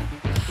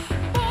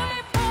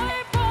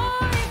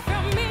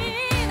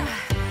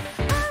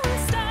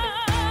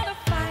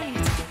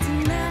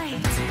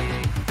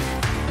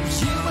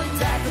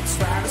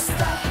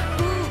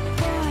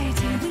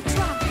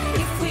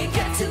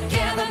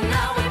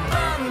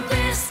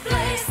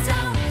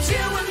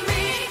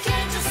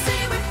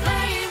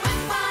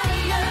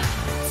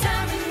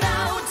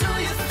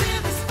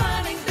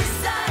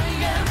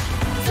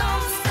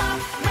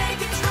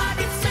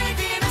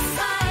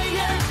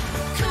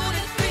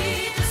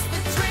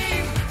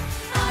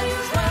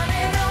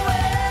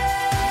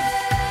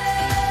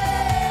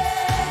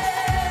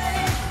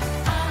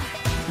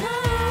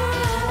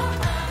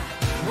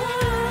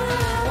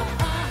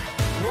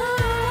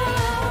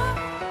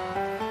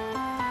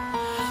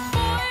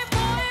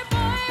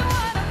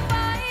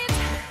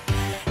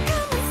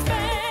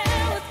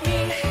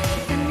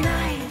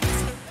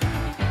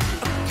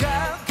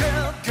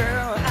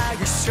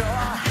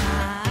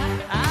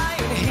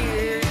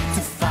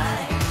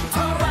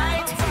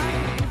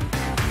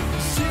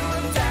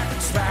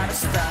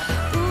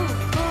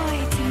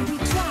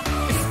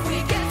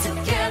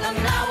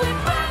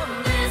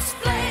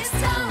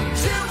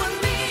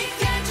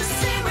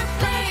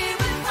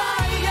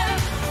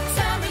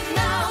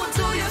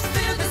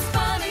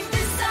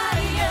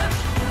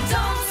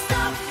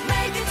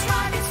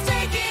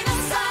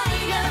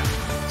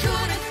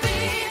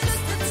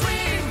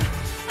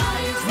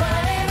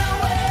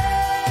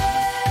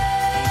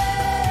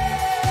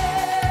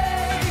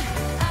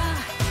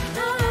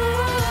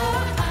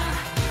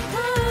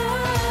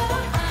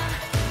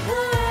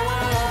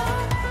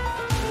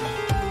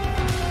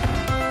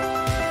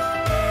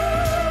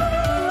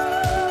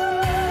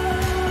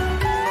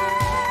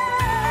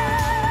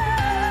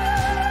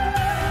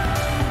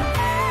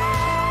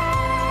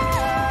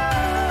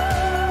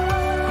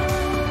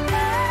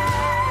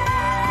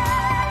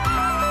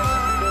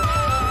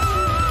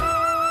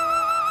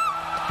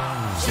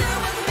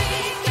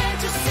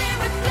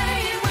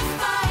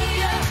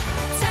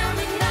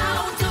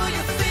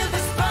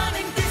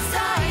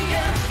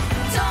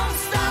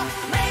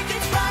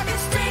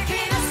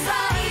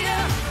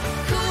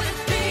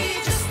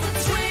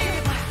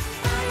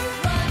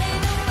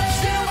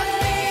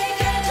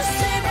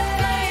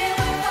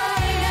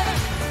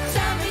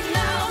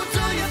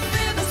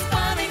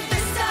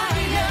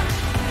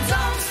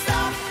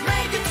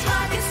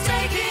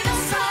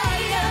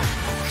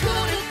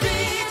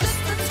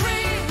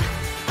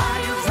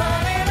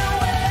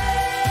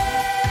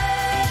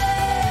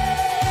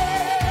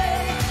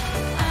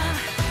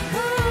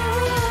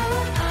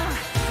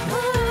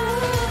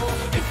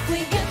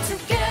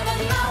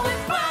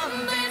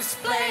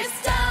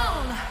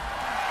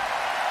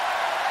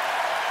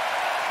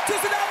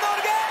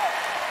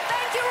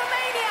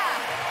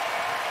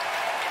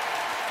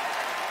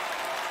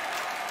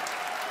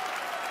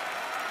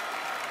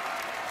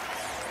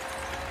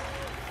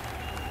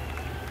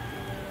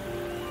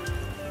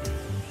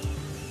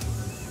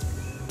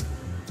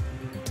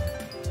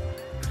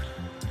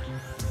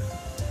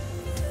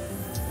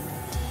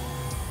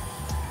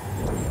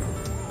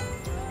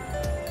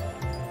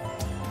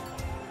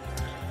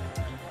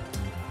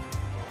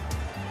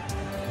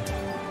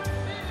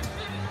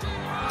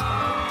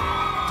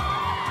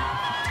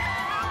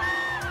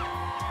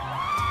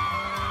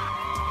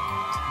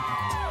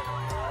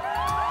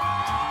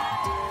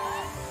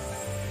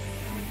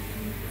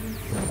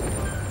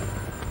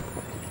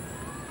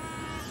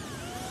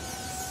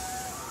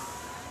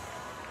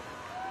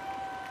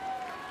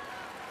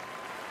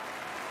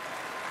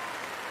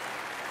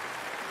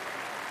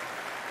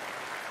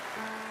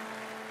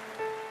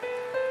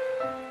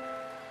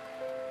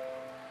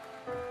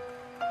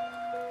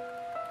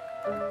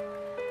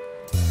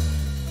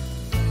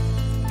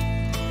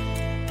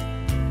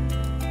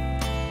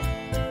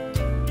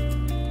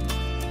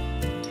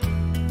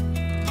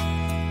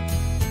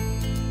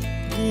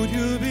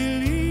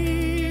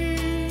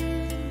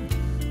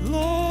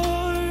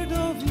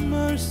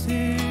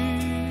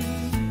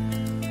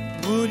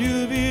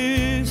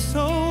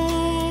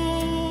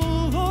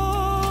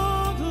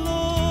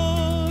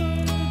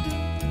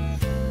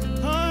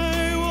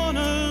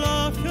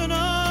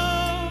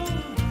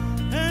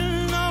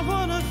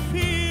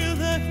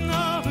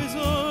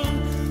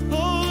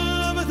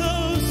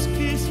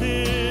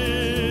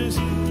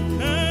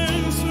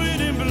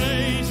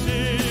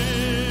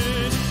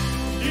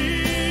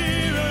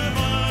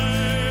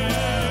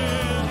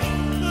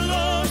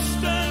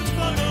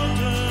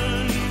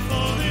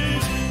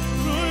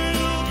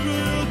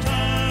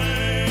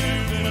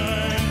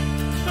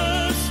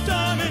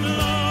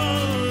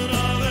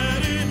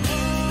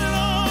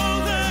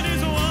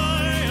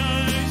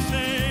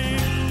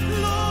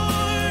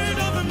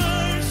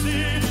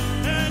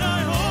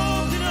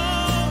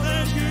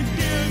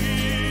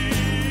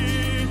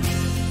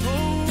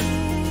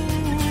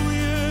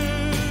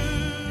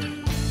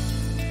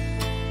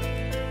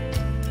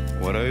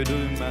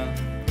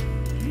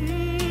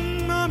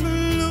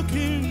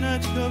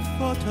at your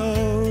photo.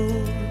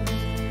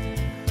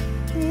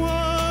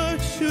 What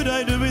should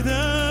I do with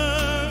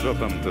them? Drop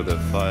them to the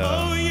fire.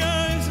 Oh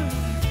yes,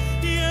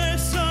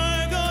 yes,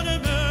 I gotta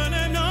burn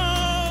them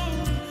now.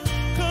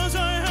 'Cause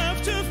I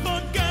have to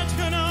forget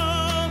her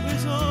now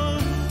with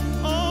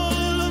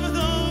all of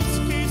those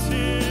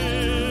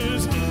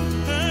kisses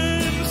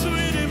and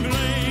sweet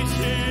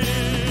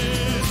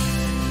embraces.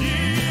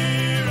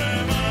 Here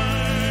am I,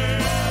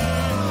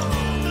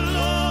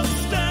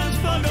 lost and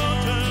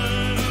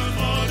forgotten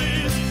for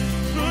this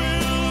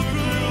cruel,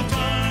 cruel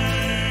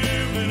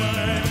time when I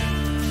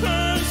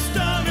first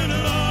time in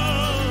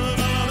love.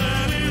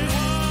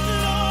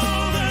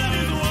 Now that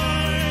is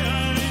why I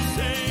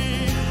say,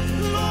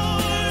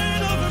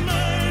 Lord of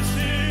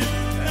mercy,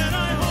 and I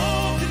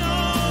hope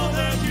now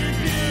that you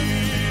hear me.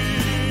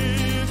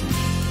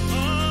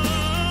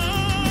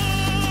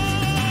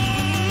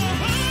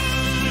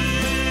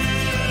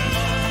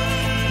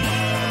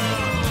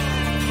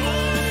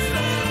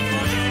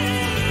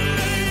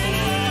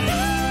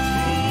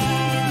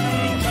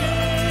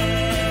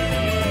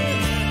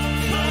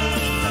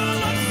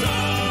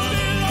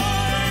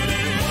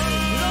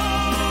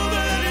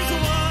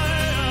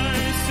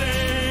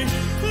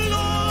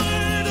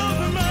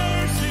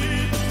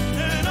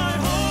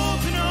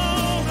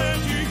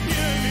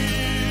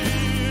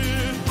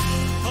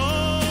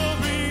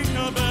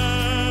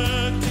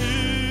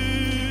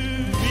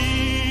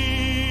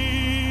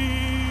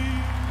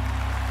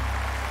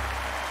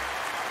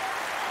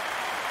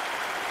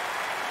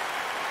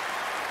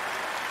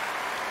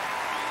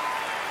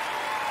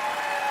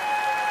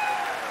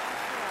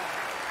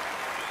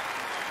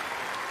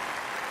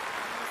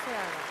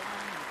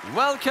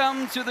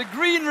 Welcome to the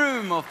green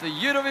room of the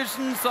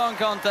Eurovision Song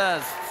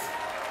Contest.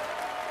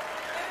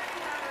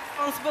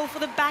 Responsible for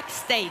the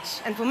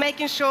backstage and for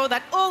making sure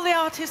that all the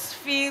artists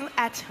feel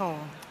at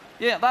home.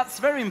 Yeah, that's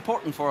very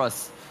important for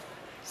us.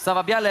 Ça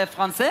va bien les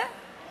Français?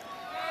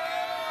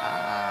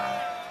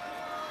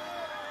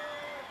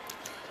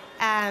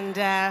 And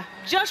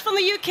Josh from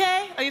the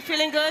UK, are you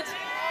feeling good?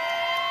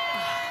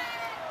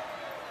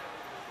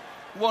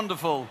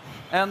 Wonderful.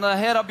 And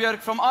Hera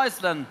Björk from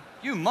Iceland,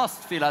 you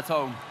must feel at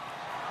home.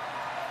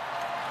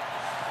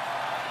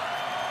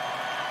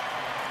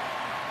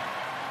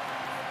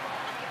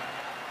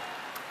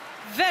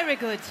 Very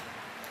good.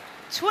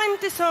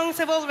 20 songs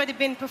have already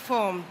been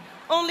performed,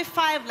 only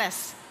 5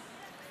 less.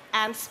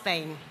 And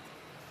Spain.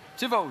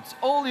 To vote,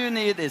 all you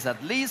need is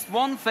at least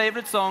one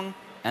favorite song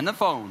and a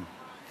phone.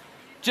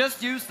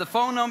 Just use the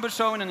phone number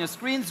shown on your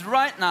screens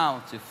right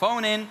now to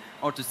phone in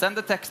or to send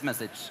a text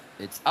message.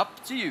 It's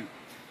up to you.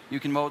 You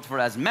can vote for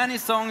as many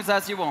songs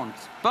as you want,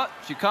 but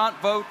you can't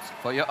vote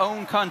for your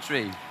own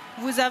country.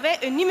 Vous avez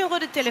un numéro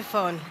de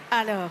téléphone,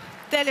 alors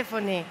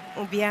téléphonez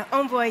ou bien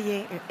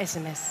envoyez un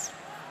SMS.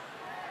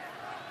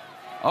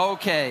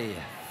 Okay,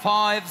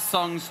 5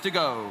 songs to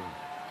go.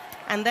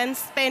 And then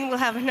Spain will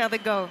have another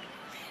go.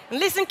 And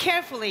listen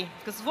carefully,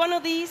 because one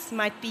of these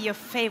might be your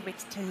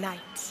favorite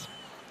tonight.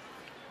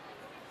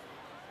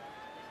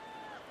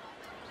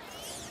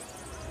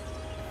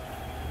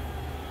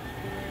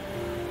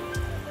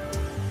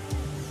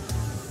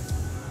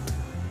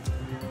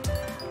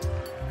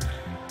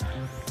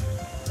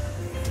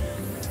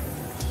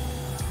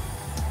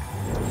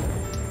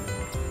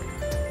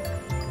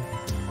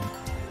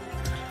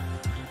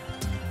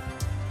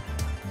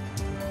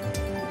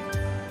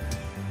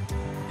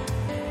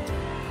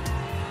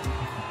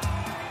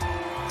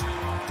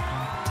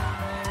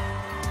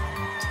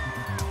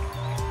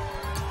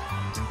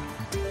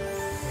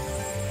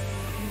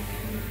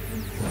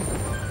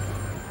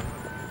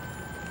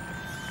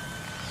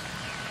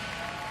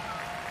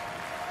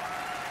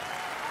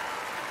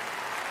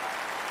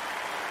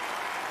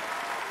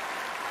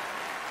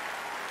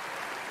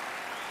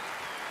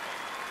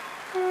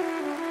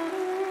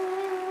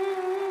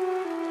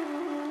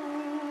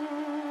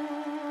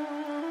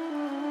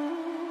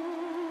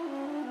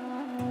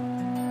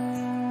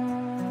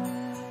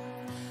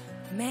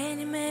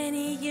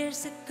 Many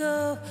years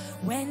ago,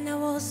 when I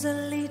was a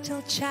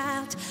little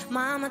child,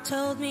 Mama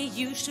told me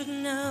you should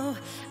know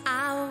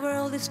our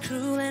world is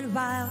cruel and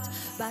wild,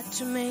 but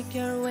to make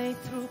your way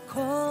through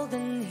cold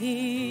and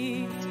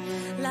heat,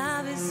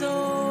 love is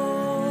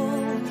all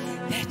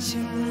that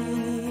you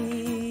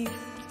need.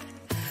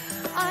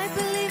 I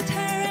believed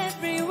her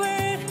every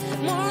word,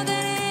 more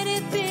than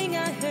anything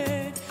I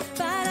heard,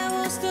 but I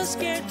was too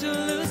scared to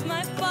lose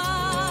my fun.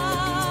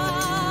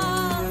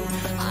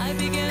 I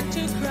began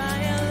to cry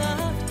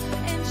aloud,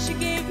 and she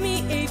gave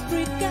me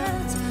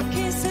apricots,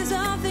 kisses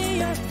of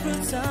the earth,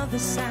 fruits of the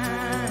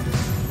sun.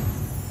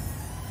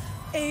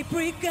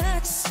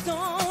 Apricot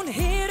stone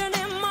hidden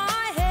in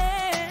my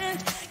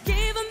hand,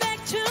 given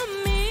back to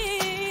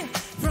me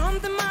from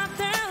the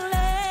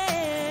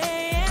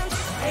motherland.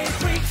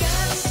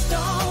 Apricot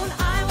stone,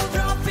 I will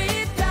drop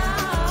it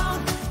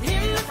down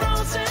in the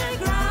frozen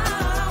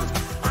ground.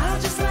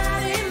 I'll just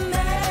let it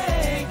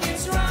make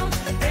its round.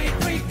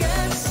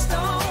 Apricot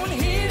stone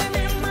hidden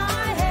in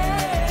my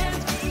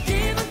hand,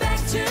 given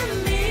back to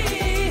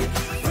me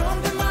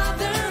from the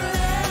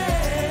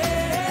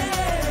motherland.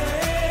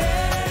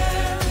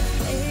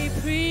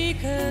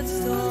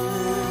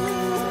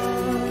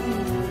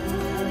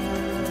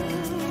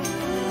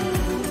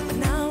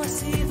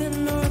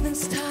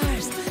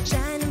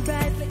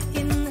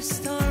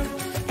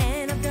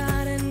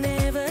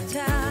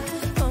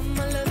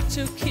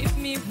 to keep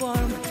me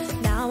warm.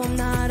 Now I'm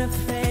not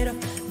afraid of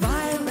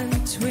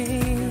violent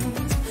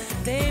winds.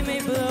 They may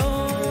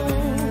blow,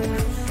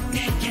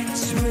 they can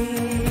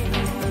swing.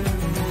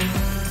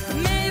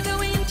 May the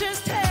winter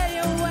stay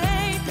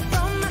away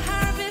from my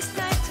harvest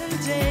night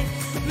and day.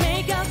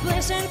 May God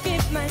bless and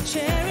keep my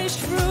cherished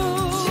fruit.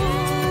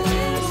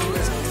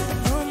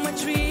 From my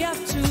tree up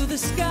to the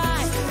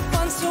sky,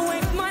 once to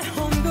wave my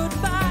home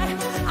goodbye.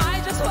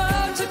 I just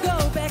want to go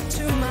back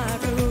to my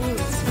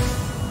roots.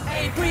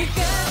 A brick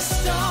and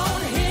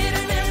stone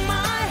hidden in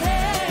my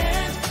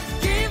hand,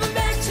 given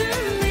back to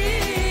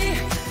me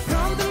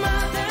from the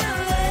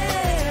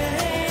motherland.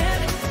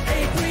 A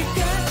brick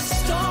and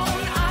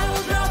stone, I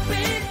will drop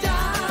it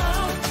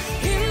down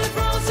in the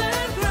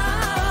frozen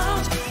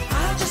ground.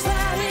 I'll just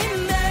let it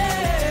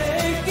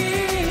make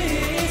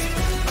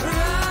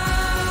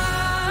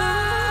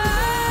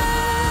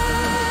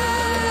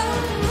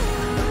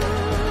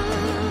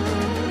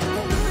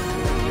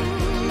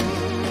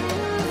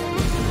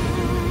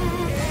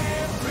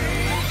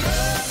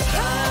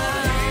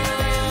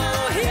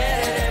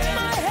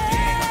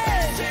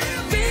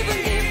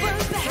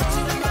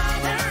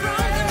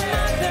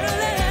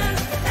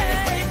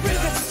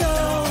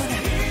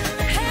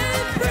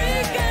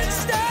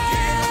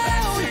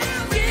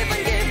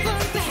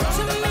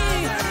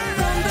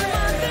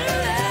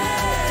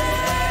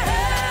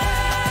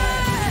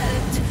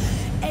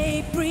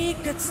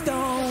it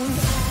stone.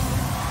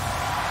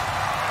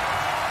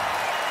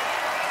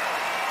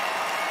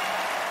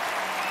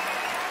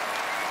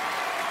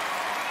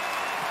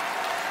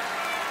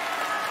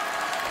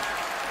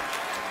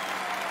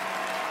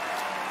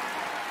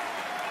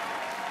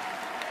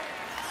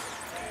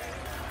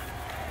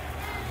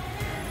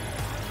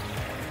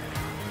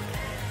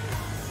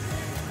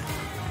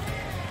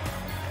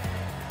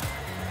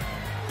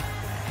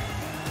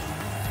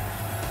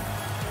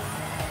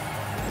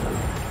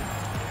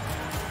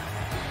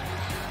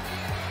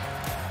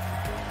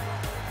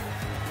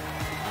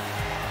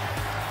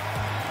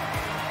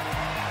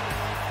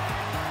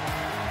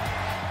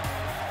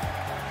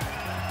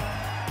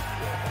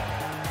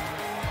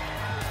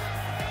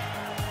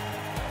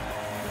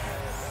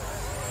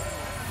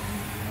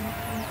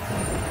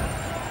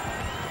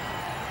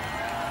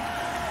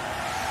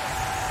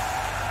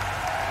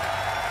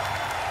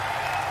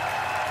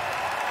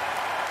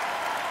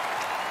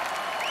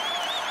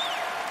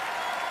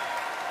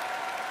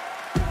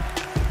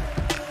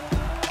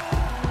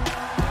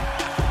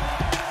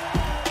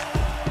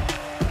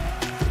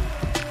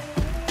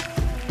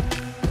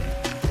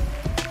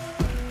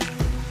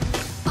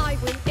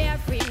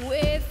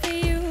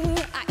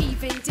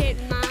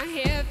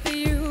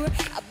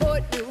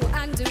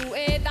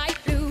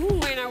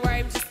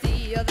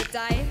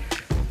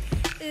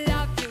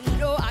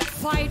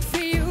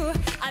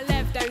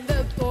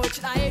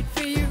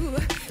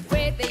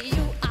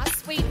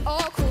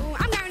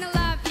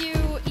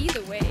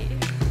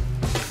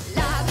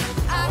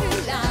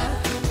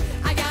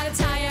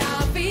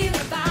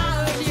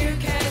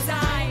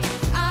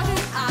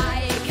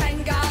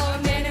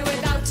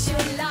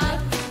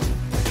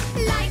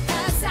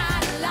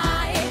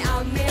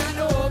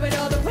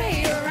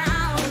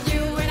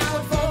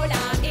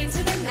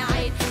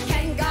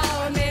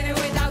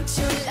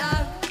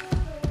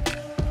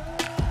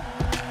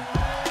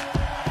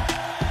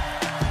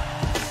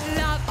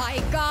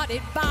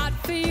 It bad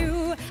for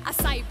you. I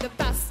saved the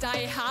best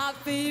I have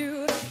for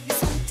you. You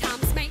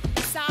sometimes make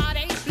me sad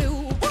and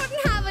blue.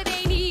 Wouldn't have it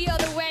any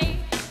other way.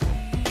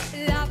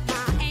 Love,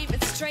 my aim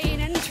is straight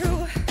and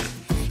true.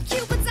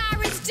 Cupid's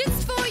arrow is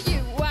just for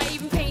you. I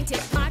even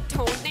painted my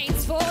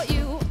toenails for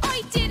you.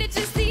 I did it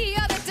just the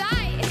other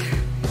day.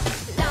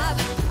 Love,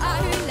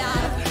 oh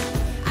love,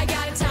 I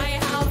gotta tell you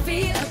how I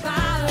feel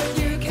about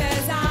you.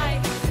 'Cause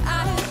I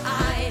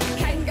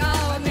can't go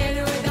a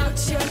minute without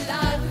your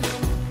love.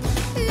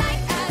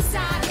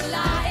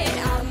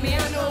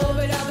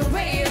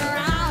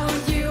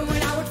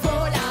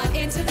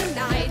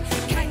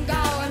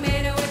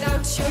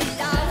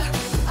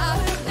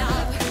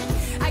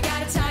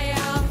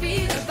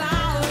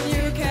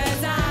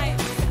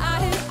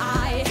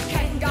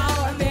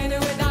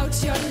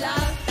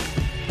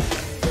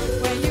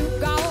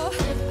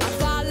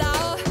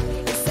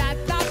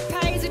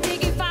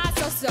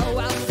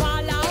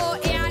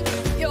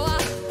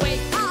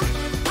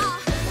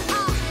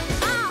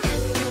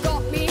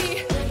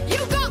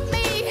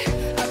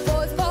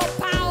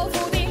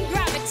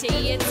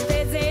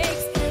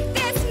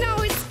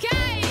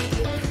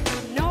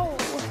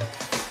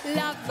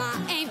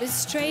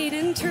 Straight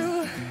and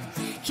true.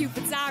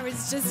 Cupid's arrow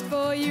is just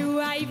for you.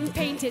 I even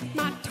painted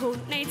my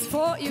toenails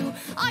for you.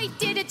 I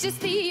did it just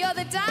the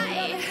other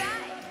day.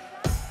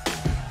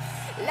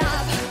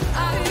 Love,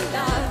 oh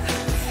love,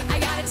 I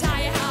gotta tell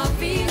you how I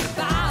feel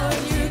about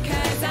you.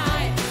 'Cause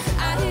I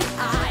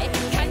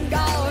can't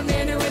go a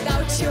minute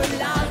without your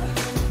love.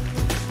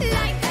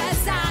 Like a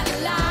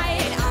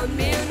satellite, I'm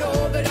in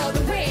orbit all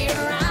the way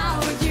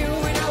around you.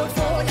 And I would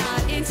fall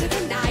out into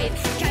the night.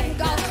 Can't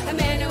go a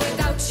minute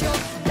without your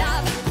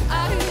love.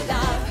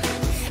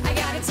 I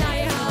gotta tell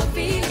you how I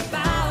feel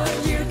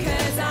about you.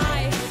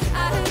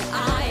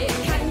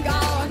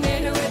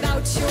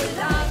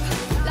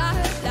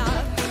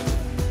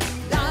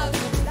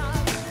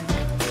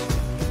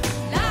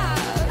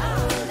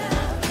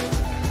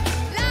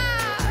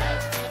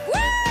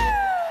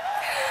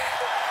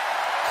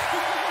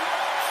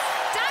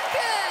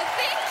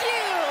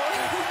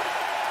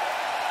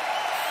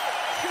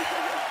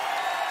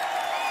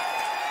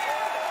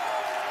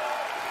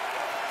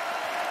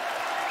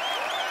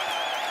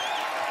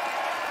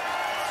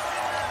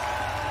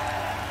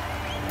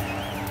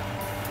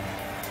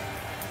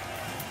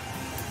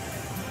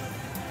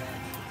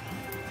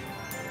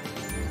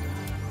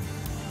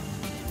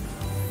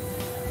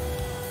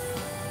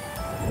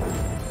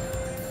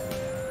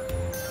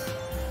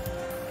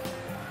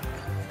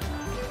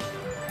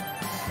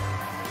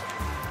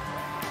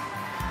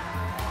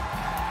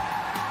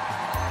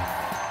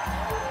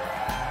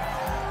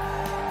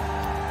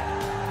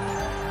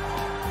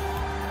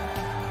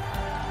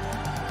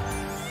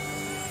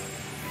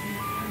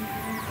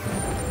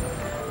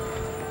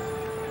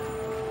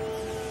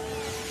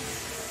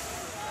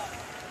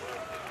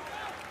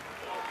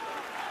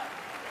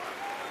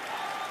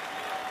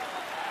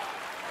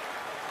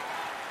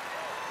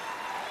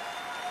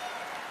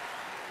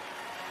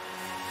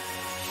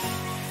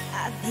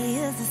 Há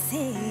dias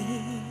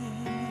assim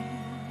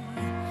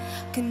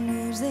que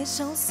nos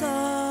deixam sós,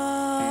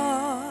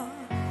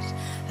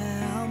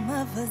 a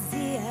alma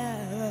vazia,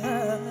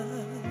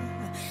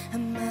 a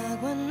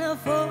mágoa na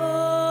voz.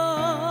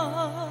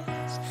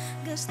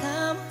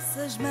 Gastamos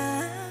as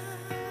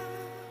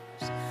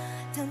mãos,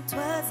 tanto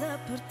as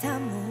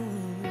apertamos,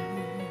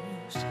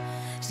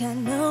 já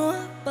não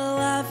há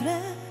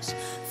palavras,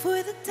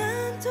 foi de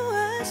tanto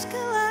as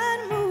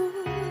calarmos.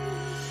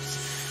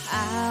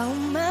 Há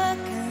uma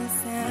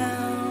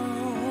canção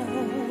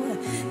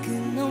que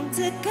não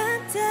te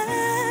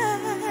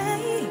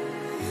cantei,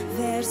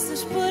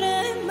 versos por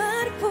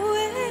amar,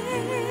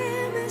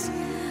 poemas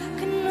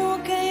que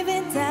nunca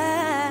inventei.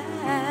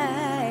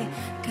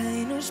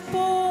 Quem nos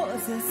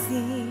pôs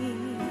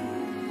assim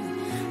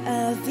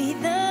a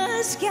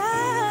vida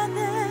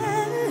chegada?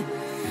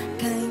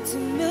 Quem te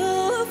me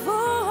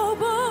levou,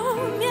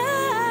 roubou minha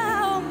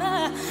alma,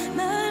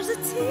 mas de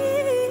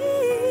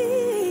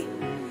ti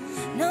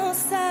não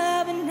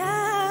sabe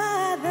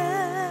nada.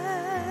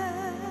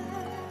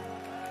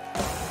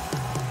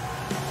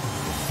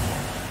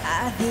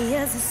 Há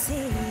dias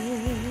assim,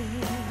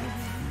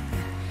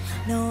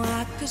 não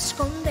há que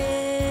esconder,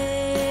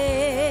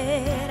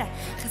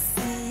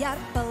 recear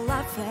palavras,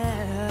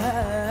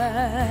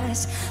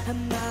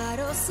 amar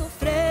ou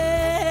sofrer,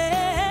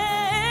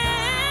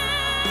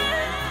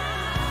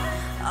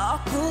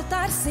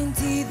 ocultar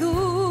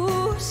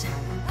sentidos,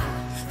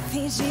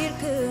 fingir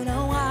que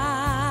não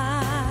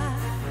há.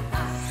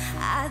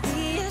 Há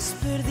dias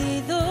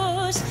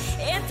perdidos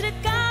entre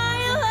cá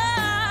e lá.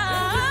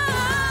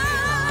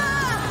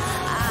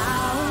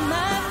 Há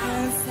uma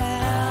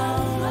canção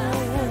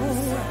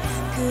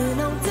que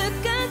não te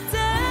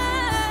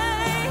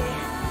cantei,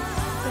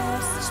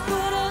 versos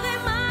por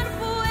rimar,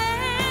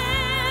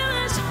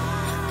 poemas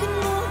que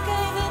nunca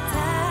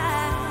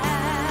inventei.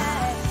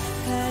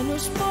 Quem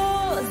nos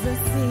pôs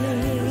assim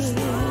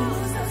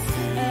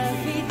a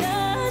vida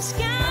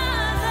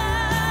escada?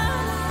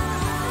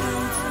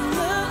 Quem te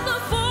me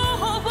levou,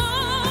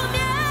 roubou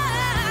minha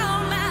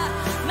alma,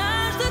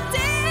 mas de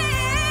ti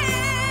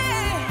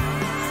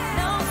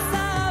não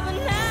sabe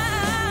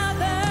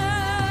nada.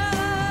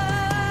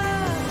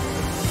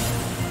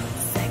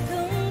 Sei que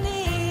um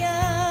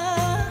dia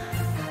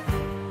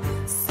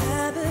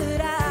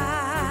saberás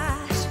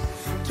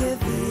que a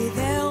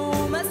vida é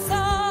uma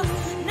só,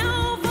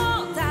 não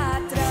volta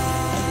atrás.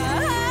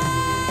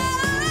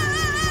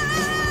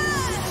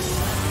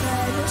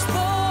 Quem nos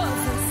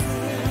pôs assim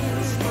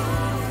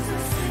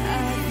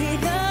a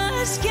vida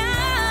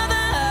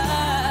escada?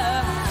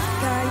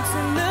 Quem te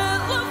me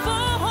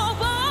levou,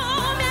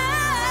 roubou minha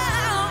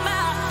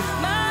alma,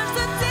 mas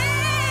de ti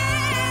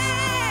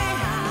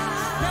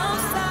não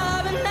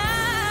sabe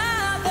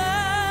nada.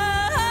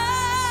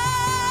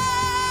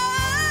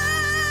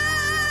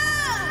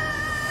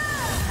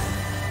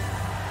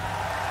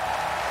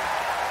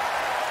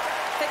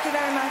 Thank you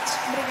very much.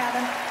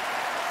 Obrigada.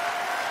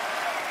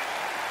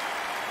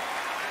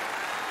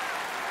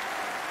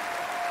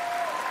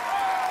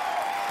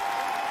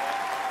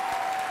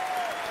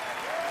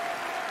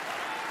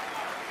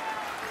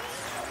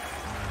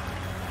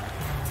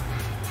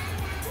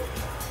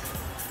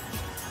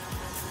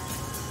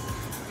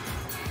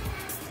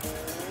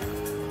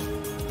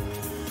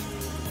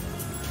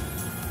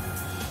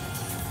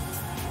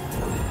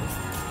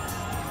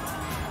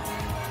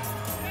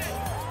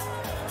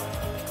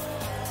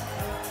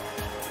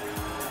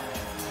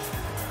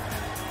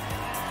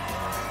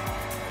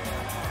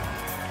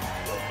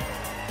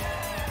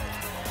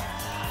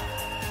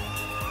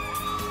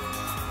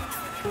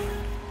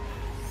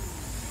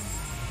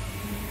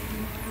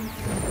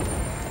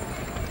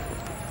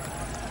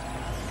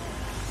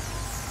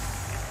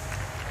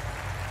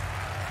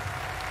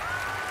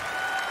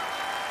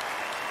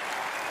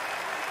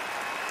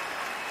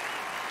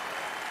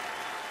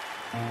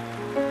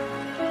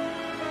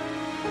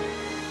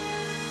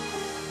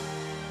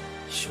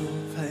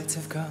 שוב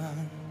העצב כאן,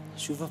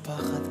 שוב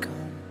הפחד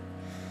כאן,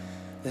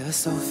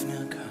 והסוף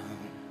נרקם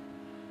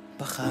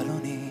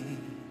בחלוני,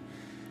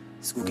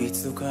 זגוגית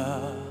סדוקה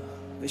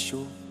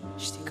ושוב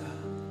שתיקה,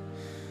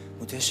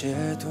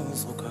 מותשת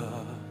וזרוקה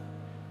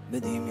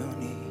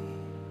בדמיוני.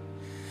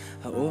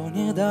 האור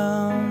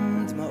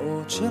נרדם,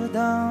 דמעות של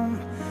דם,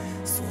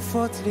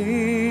 שרופות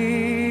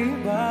לי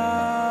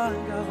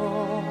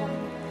בגרון,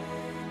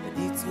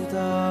 ידי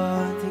צרודה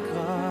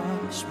תקרא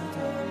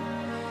שמותה,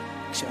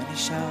 כשאני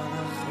שר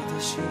לך את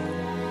השיר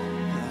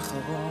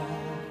האחרון.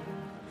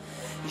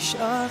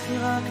 השארת לי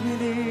רק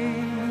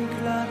מילים,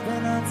 מקלט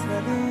בין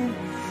הצללים,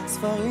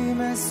 ספרים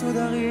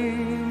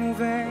מסודרים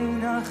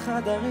ובין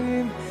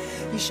החדרים.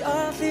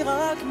 השארת לי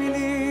רק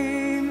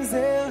מילים,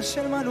 זר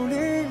של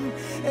מלולים,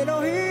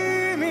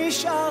 אלוהים,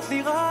 השארת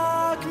לי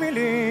רק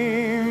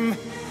מילים.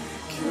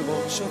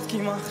 קירות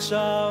שותקים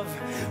עכשיו,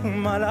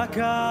 ומה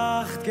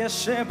לקחת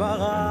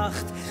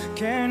כשברחת,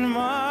 כן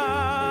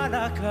מה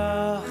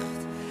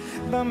לקחת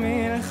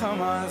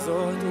במלחמה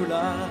הזאת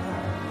אולי.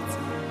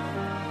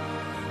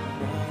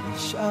 מה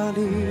נשאר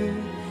לי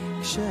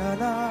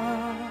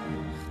כשהלכת?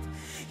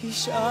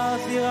 השארת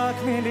לי רק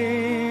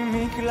מילים,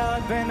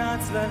 מקלט בין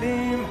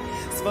הצללים,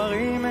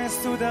 ספרים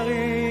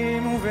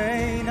מסודרים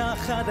ובין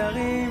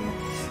החדרים.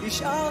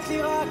 השארת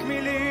לי רק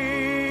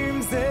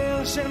מילים,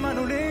 זר של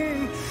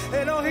מנעולים,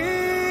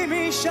 אלוהים,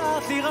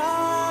 השארת לי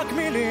רק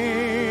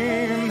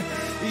מילים.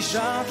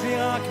 השארת לי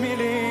רק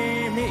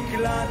מילים,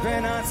 מקלט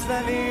בין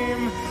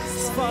הצללים,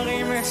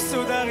 ספרים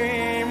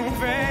מסודרים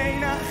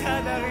ובין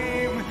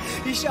החדרים.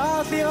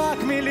 השארת לי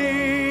רק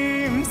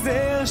מילים,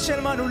 זר של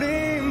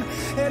מנעולים,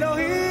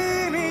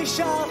 אלוהים,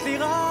 השארת לי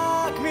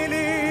רק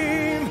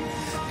מילים.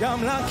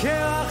 גם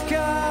לקרח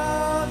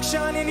קר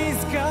כשאני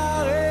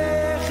נזכר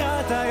איך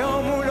את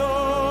היום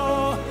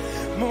מולו,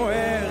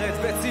 מוארת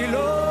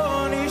בצילו,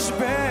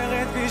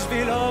 נשברת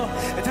בשבילו.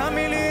 את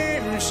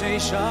המילים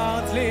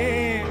שהשארת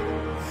לי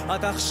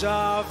את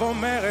עכשיו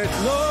אומרת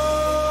לא.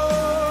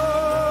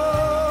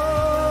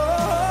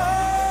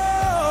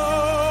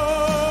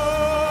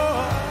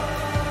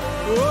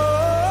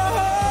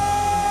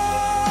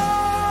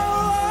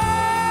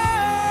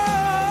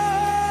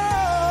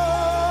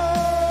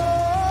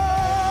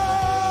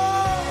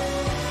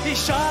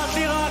 השארת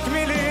לי רק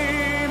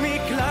מילים,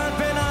 מקלט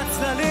בין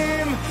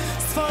הצללים,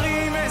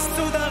 ספרים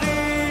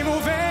מסודרים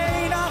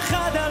ובין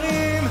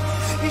החדרים.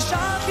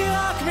 השארת לי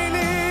רק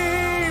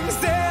מילים,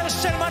 זר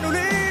של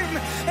מנעולים,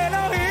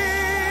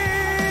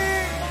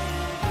 אלוהים,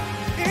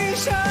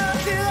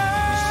 השארת לי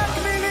רק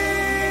מילים.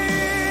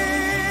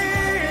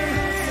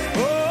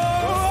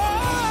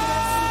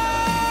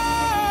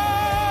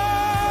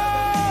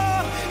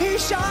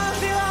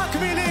 השארת לי רק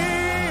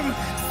מילים,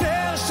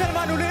 זר של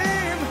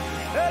מנעולים,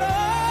 אלוהים.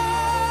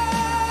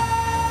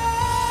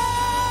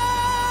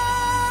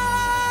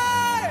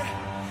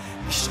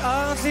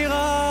 השארת לי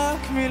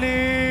רק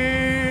מילים.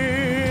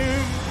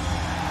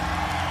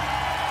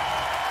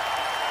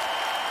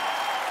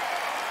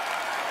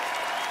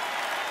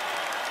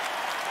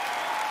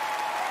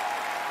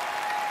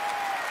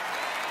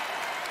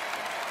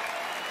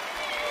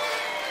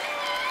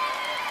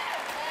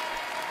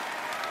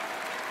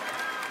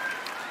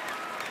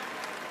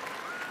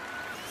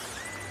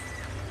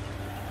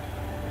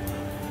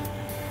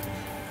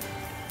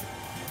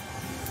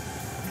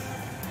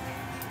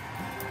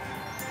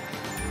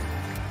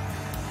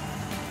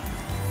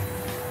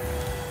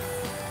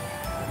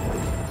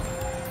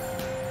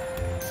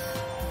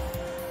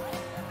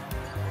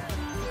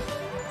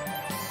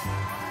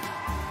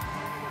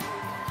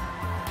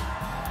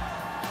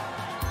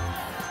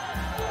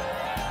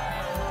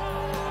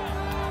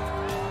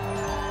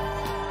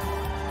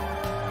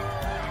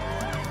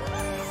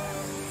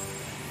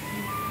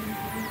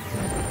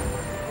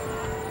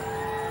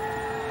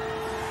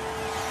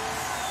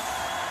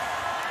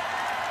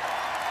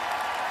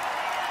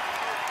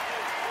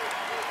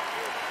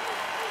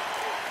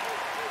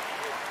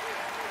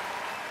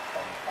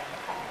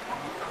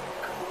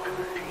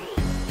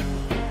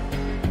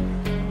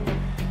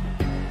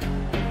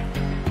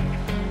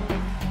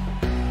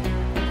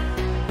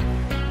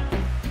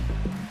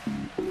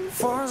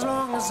 For as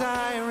long as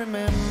I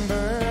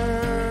remember,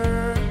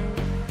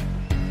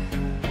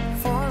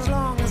 for as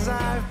long as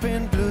I've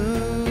been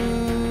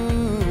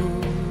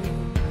blue,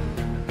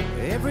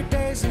 every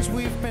day since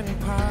we've been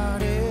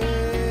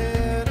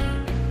parted,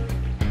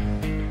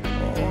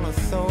 all I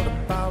thought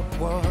about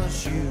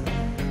was you.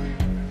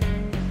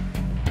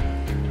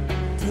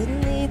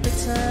 Didn't need the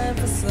time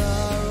for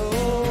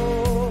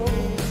sorrow,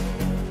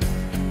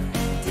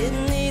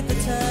 didn't need the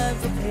time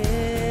for pain.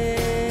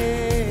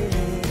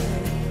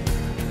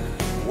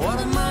 What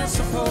am I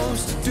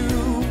supposed to do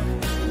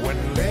when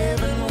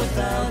living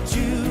without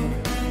you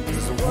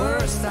is the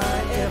worst I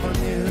ever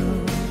knew?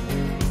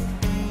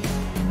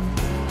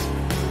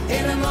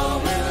 In a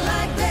moment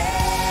like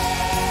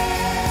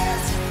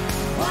this,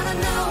 wanna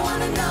know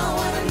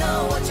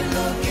what you're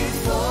looking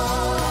for.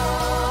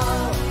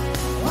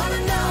 Wanna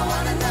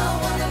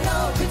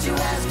know, could you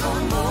ask for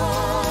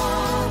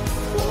more?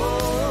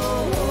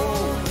 Whoa.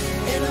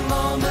 In a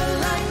moment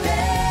like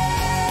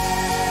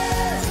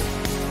this,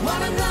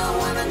 wanna know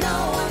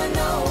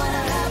what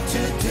I have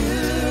to do.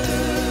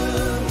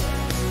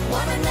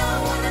 Wanna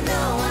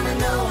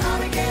know how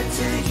to get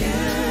to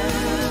you.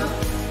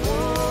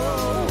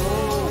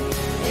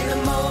 In a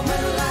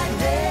moment like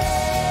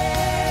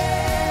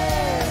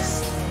this.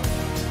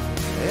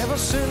 Ever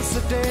since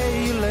the day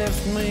you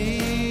left me,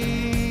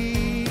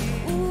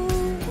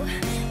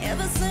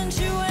 Ever since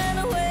you went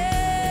away,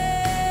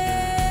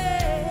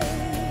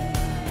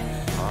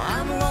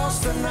 I'm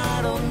lost and I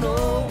don't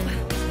know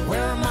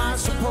where am I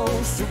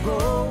supposed to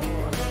go.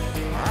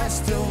 I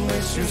still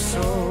miss you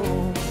so.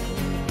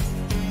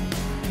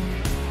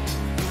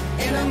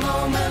 in a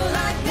moment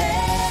like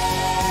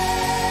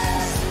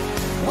this,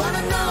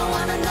 wanna know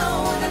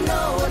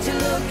what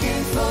you're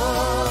looking for.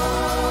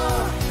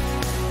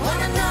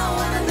 Wanna know,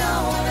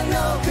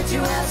 could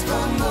you ask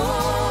for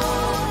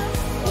more?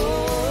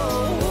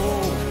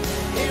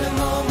 In a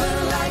moment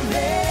like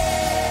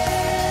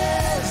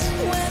this,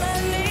 when I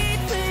need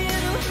for you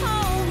to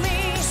hold me,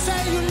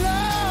 Say you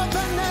love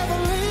and never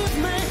leave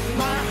me.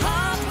 My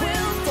heart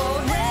will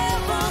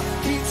forever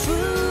be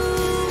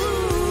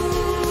true.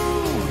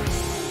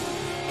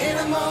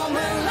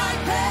 moment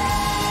like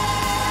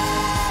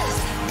this.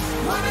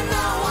 Wanna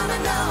know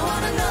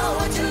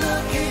what you're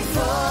looking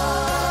for.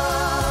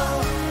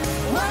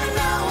 Wanna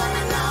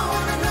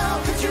know,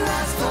 could you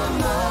ask for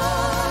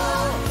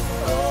more?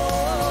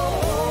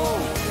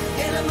 Oh,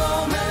 in a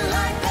moment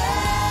like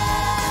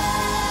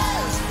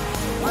this.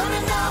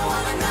 Wanna know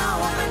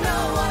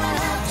what I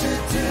have to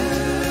do.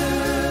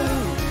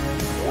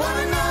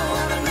 Wanna know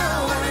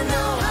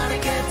how to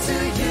get to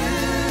you.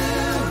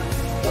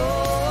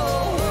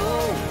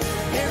 Oh,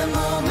 in a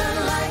moment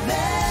like this.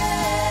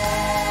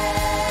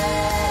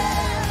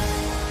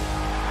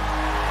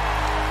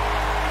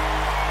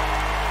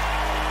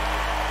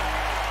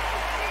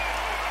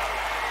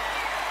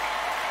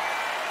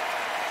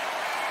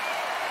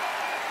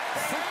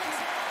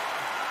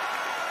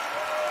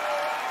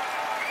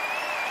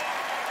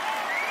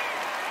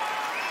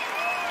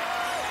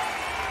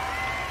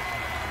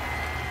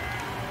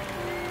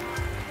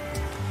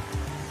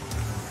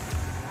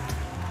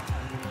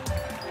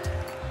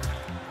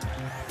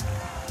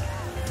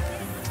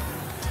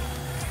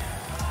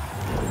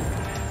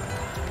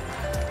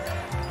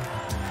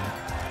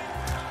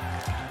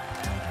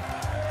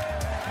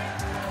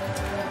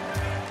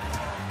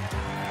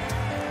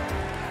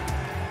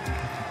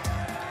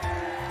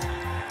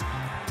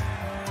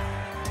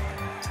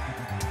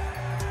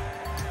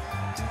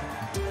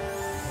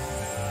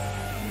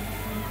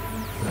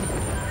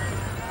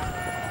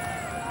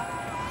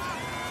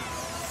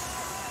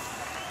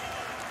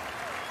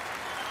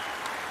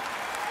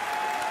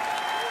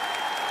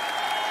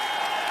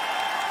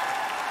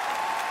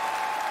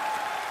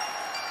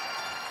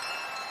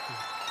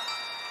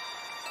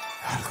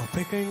 Algo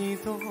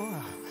pequeñito,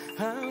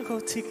 algo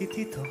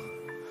chiquitito.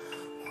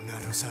 Una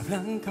rosa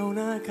blanca,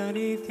 una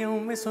caricia,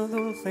 un beso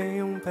dulce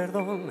y un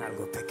perdón.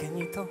 Algo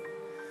pequeñito,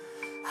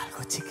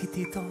 algo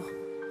chiquitito.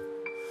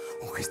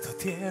 Un gesto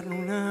tierno,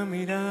 una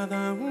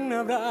mirada, un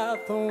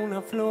abrazo,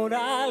 una flor.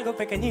 Algo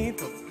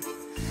pequeñito,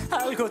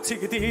 algo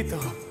chiquitito.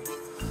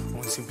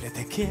 Un simple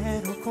te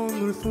quiero con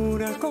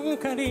dulzura, con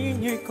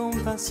cariño y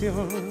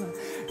compasión.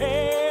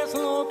 Es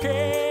lo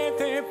que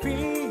te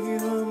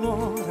pido,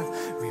 amor.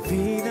 Mi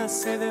vida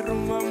se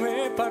derrumba,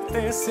 me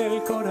partes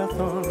el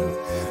corazón.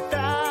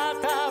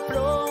 Trata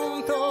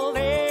pronto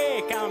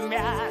de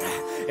cambiar.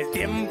 El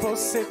tiempo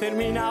se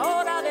termina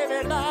ahora de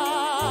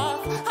verdad.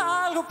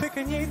 Algo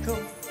pequeñito,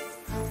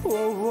 oh,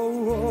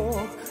 oh,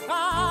 oh.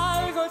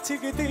 Algo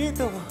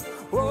chiquitito,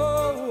 oh,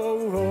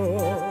 oh,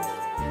 oh.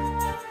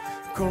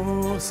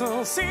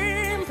 Cosas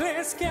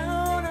simples que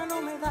ahora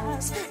no me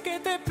das, que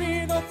te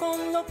pido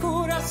con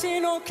locura si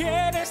no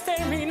quieres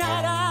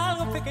terminar.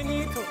 Algo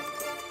pequeñito,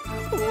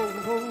 oh,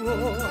 oh,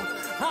 oh.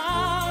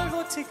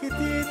 Algo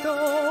chiquitito,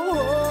 oh,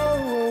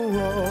 oh,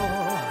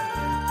 oh.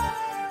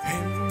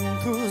 En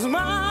tus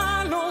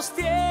manos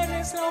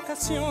tienes la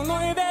ocasión,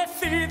 hoy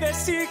decides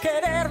si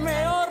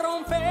quererme o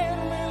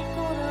romperme el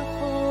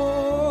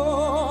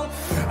corazón.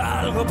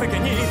 Algo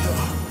pequeñito,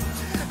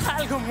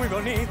 algo muy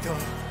bonito.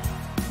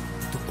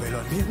 Pelo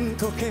al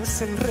viento que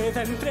se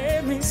enreda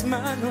entre mis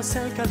manos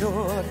al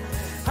calor.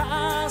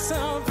 Has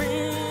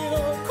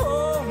sabido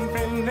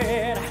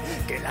comprender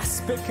que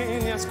las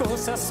pequeñas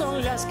cosas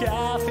son las que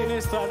hacen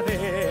esto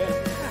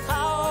arder.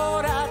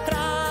 Ahora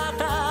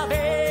trata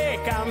de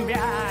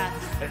cambiar,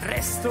 el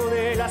resto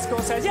de las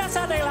cosas ya se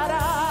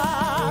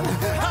arreglarán.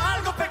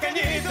 Algo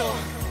pequeñito,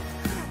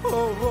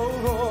 oh, oh,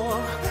 oh.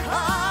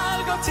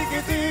 Algo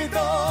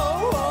chiquitito,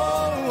 oh,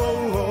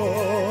 oh, oh.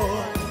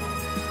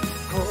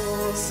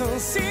 Son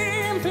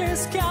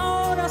simples que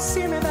ahora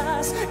sí me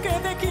das, que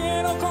te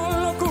quiero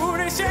con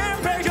locura y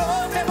siempre yo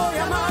te voy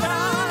a amar.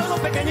 Algo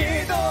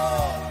pequeñito,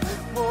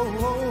 oh,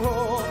 oh,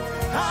 oh.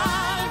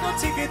 Algo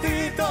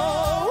chiquitito,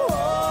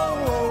 oh,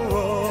 oh,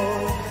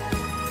 oh.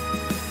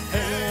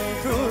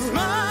 En tus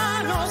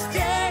manos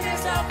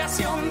tienes la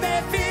ocasión,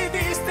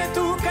 decidiste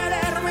tú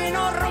quererme y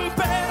no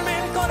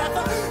romperme el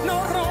corazón,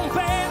 no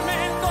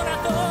romperme el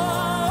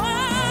corazón.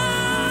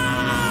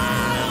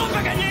 Algo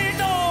pequeñito,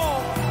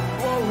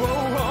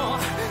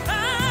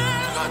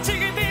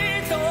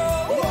 chiquitito,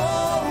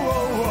 oh,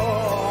 oh,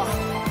 oh.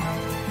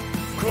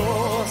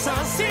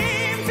 Cosas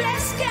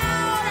simples que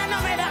ahora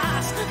no me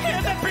das, que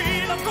te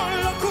pido con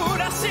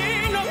locura si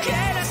no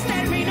quieres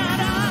terminar.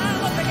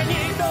 Algo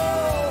pequeñito,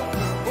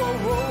 oh,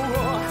 oh,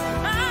 oh.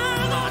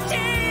 Algo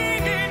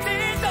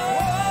chiquitito,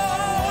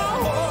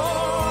 oh,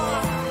 oh.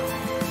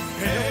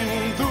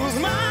 En tus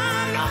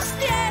manos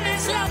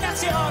tienes la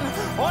ocasión,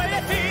 hoy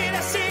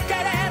decides si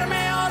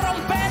quererme o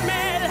romperme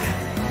el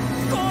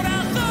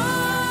corazón.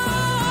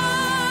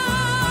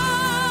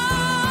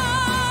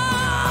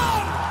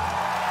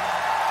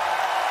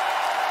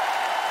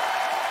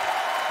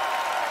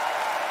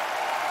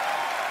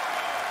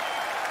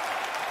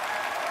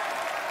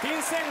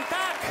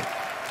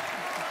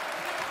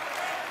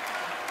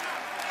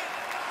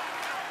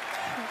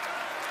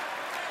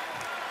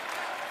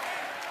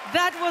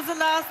 That was the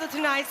last of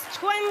tonight's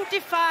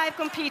 25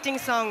 competing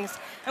songs.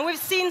 And we've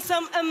seen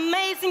some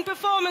amazing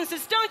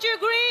performances, don't you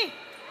agree?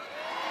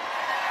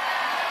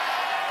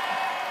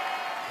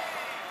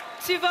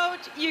 To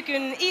vote, you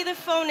can either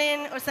phone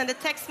in or send a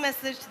text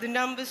message to the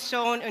numbers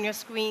shown on your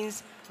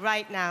screens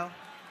right now.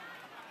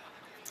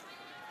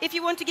 If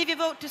you want to give your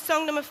vote to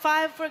song number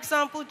 5, for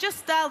example,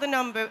 just dial the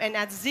number and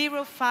add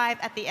 05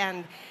 at the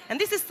end. And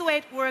this is the way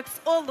it works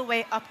all the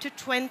way up to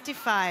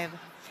 25.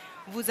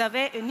 Vous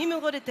avez un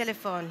numéro de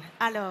téléphone,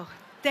 alors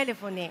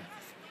téléphonez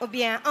ou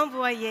bien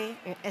envoyez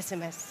un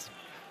SMS.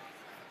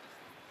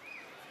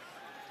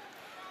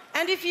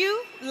 And if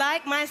you,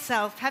 like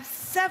myself, have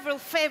several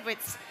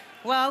favorites,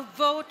 well,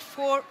 vote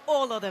for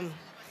all of them.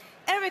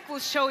 Eric will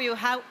show you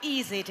how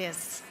easy it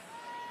is.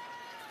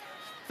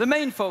 The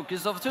main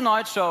focus of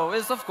tonight's show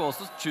is, of course,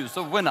 to choose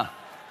a winner.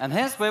 And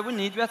here's where we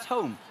need you at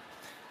home.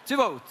 To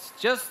vote,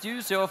 just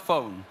use your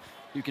phone.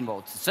 You can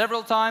vote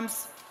several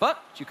times,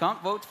 but you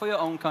can't vote for your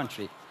own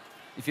country.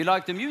 If you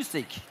like the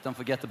music, don't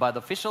forget to buy the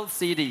official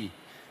CD.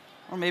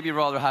 Or maybe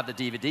rather have the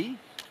DVD.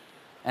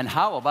 And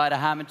how about a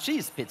ham and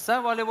cheese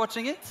pizza while you're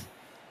watching it?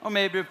 Or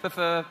maybe you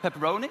prefer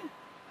pepperoni?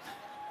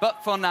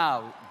 But for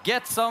now,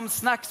 get some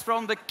snacks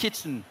from the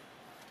kitchen.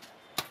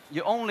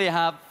 You only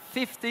have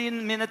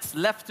 15 minutes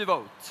left to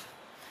vote.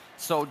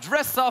 So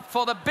dress up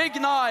for the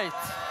big night.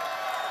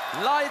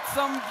 Light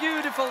some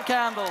beautiful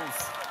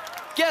candles.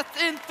 Get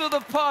into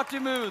the party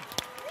mood.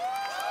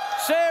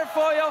 Cheer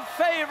for your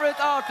favorite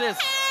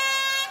artists.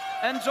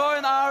 And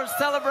join our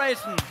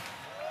celebration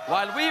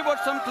while we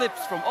watch some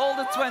clips from all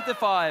the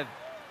 25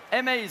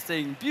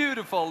 amazing,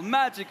 beautiful,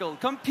 magical,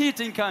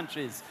 competing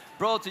countries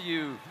brought to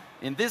you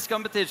in this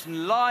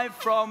competition live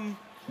from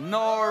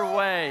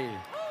Norway.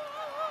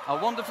 A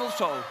wonderful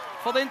show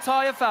for the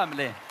entire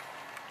family.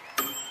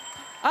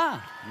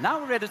 Now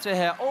we're ready to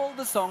hear all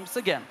the songs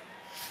again.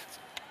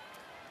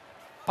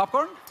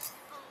 Popcorn?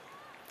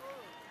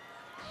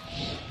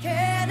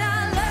 Can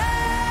I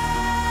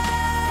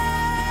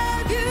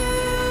love you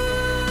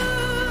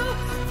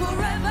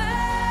forever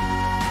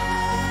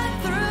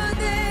through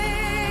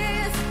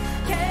this?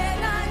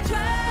 Can I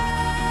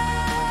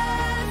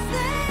trust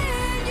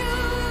in you?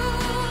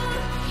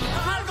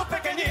 Algo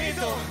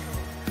pequeñito,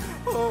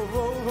 oh,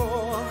 oh,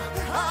 oh.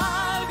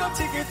 Algo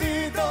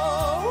chiquitito,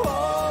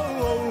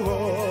 oh, oh,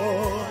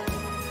 oh.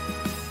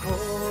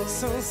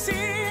 Cosas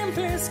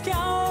simples que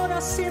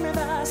ahora sí me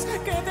das,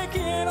 que te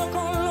quiero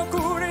con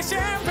locura y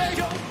siempre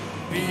yo.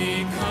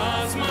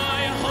 Because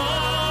my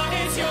heart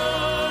is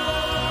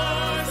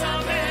yours,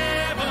 I'll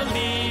never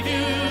leave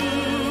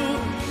you.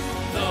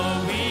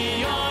 Though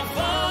we are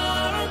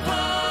far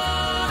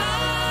apart,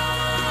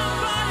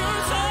 I'm by your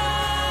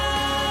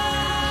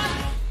side.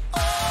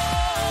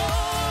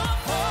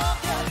 Oh,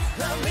 yeah,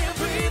 let me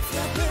breathe,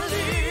 let me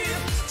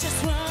live. Just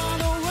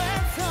run away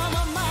from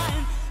my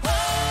mind.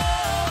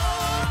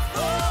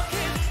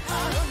 I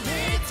don't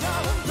need to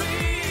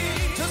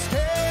breathe. Just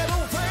get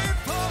away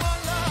from my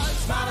life.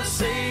 Smile and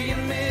say you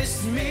miss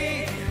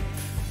me.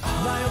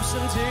 My hopes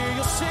until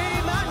you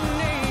say my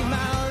name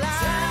out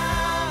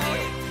loud.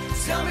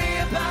 Tell me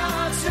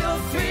about your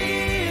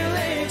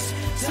feelings.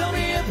 Tell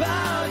me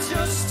about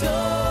your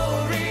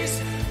stories.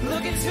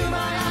 Look into my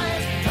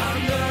eyes.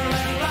 Thunder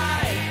and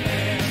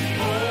lightning,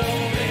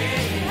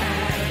 holding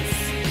hands.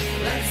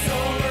 Let's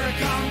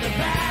overcome the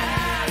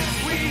bad.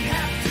 We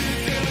have to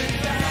do it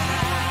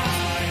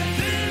bad.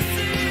 This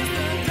is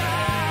the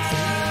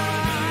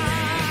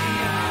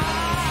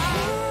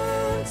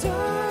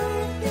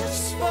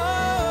Darkness falls,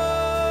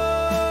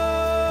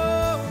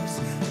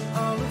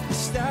 all of the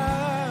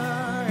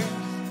stars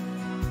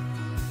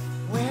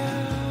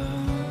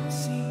will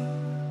see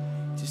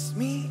just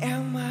me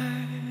and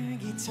my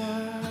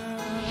guitar.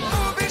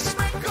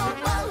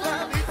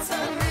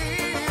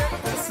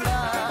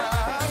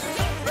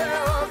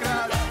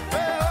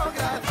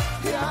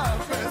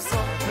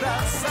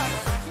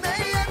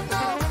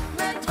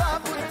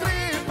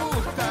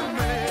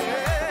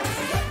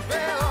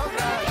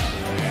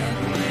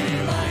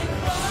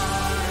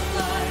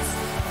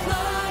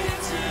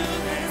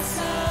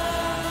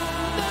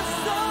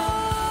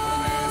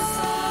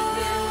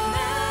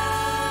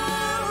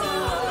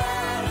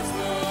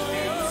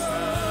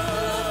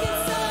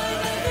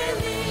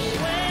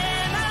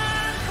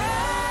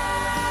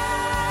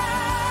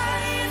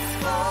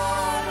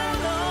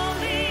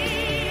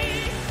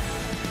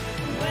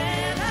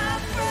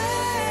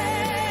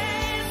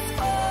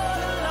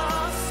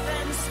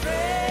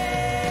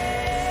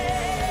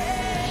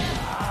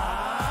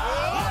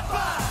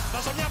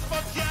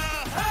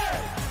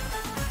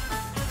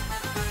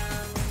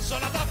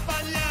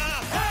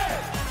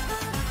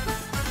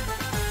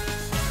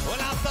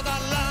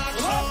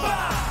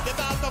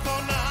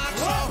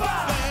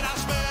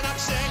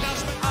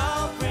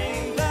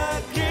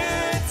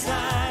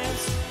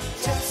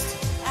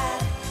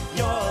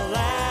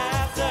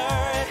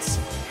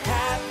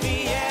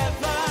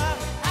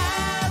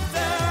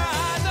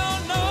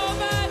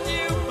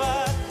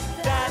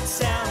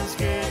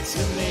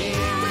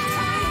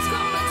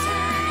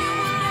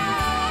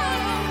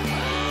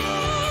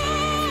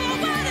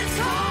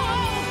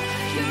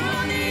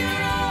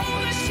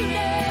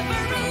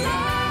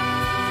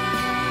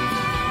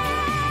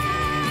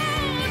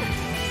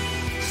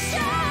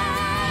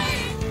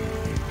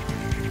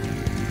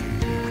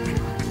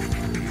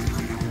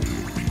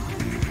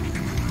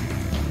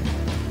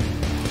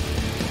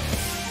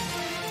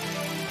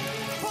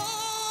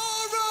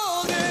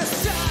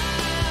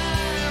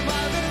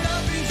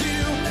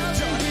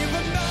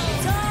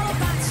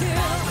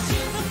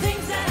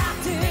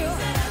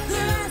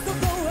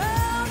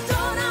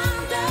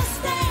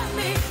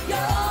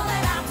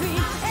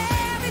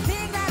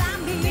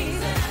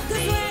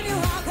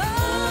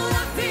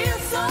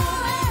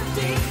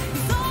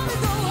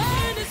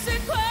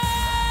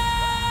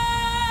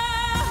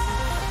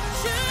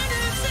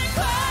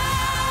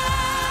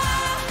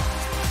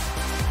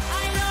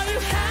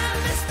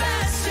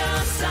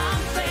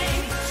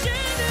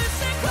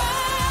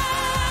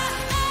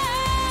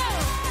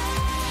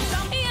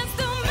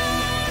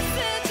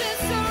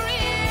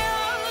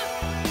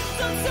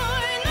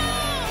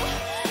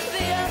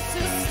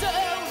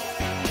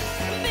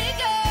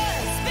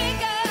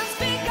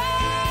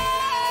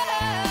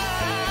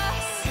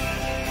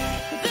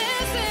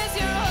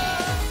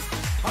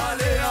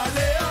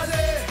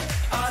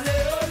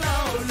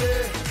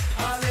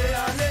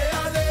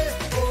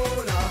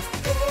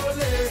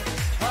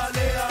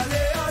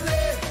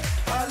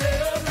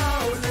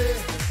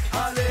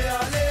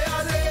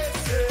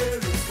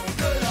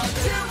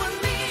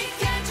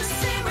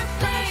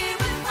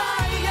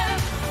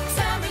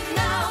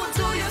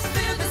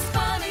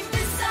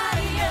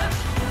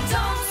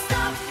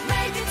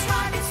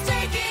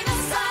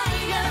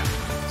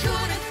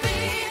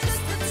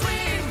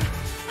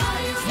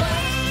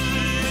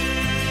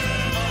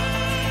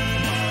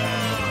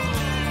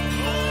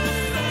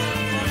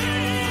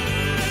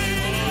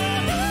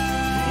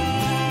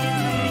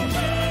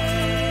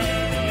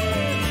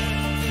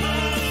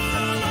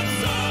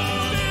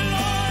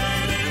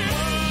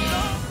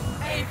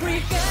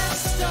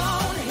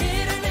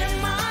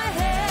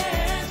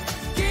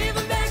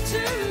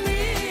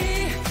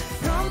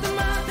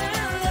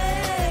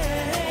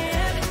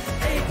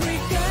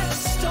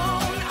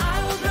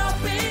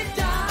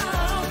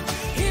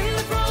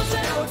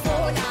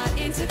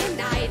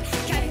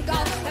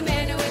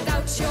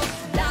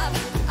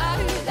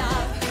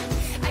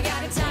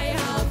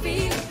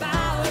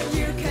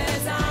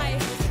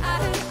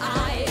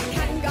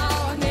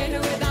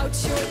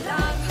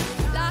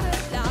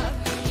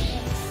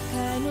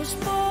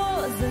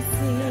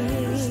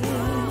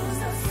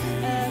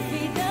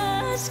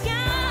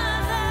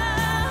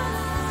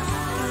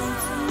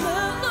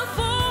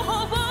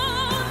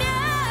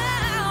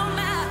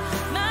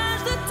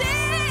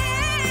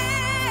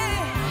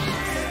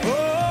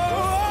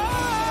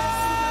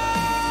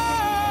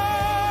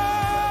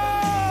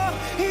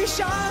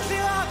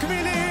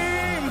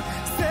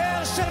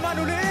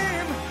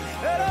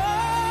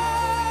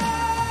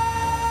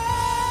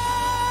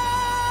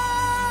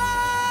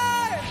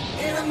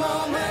 a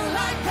moment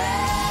like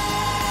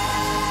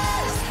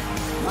this.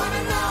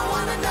 Wanna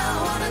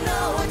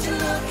know what you're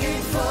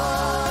looking for.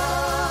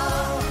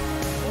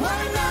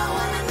 Wanna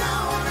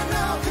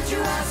know, could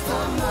you ask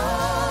for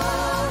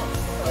more?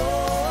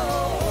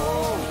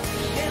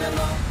 In a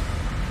moment.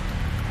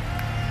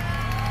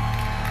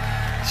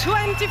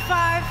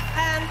 25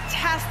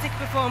 fantastic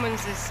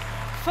performances.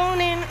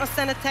 Phone in or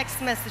send a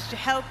text message to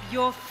help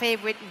your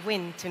favorite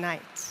win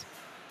tonight.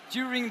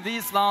 During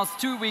these last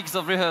 2 weeks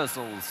of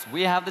rehearsals,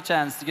 we have the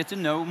chance to get to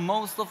know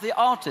most of the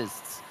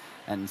artists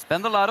and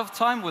spend a lot of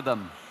time with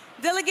them.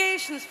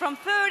 Delegations from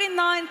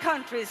 39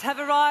 countries have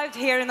arrived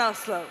here in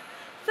Oslo.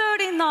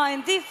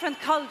 39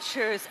 different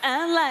cultures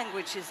and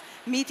languages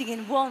meeting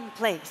in one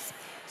place.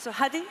 So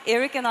Hadi,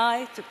 Eric and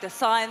I took the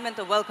assignment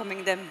of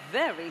welcoming them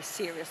very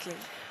seriously.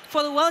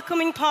 For the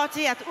welcoming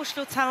party at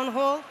Oslo Town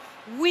Hall,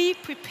 we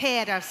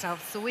prepared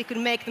ourselves so we could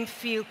make them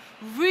feel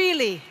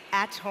really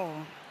at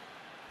home.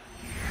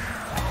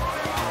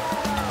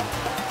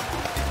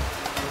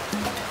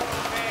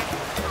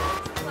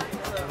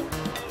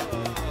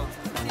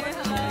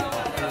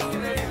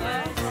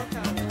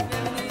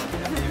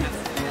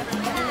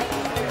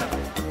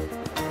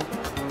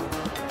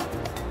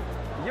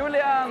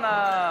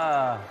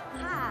 Juliana!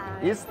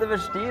 Este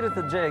vestire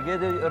te gege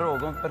di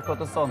rogon per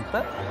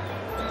cotosonte?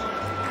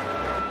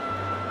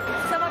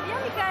 Ça va bien,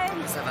 Michael?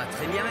 Ça va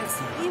très bien,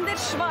 merci. In der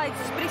Schweiz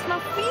spricht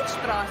man 4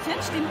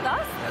 Sprachen, stimmt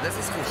das? Ja, das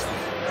ist richtig.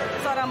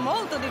 Sarà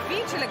molto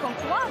difficile con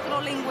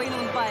 4 lingue in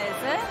un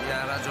paese.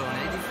 Ja, ha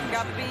ragione, è difficile.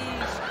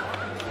 Capisci?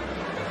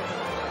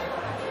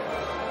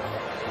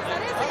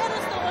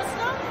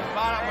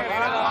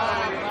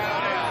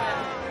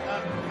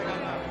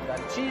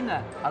 Dal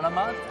Cina alla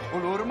Mat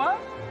Ulurma,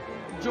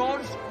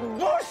 George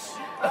Bush!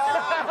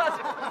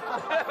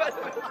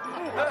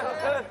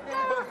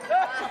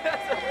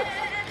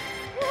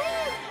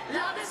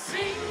 Love is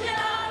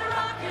singing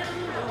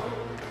rock'n'roll.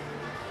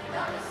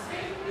 Love is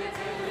singing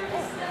till we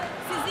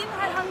Sizin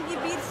herhangi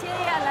bir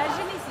şeye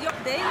alerjiniz yok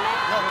değil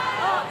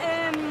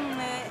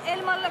mi?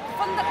 Elmalı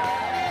fındık.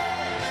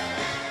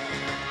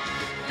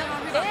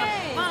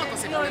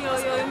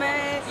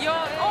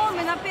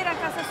 Minä pidän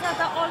kanssa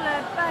sieltä olla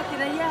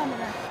pääkinä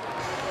jäämänä.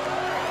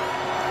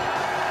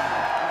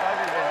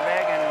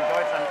 Deswegen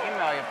Deutschland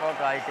immer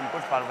erfolgreich im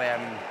Fußball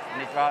werden,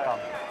 nicht wahr?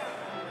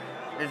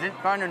 Wir sind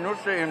keine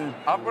Nüsse im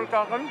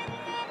Apfelkuchen.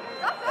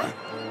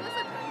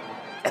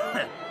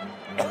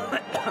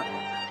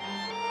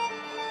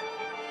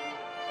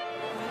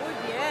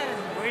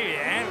 Muy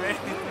bien.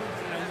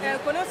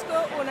 Conozco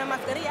una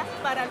mascarilla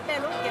para el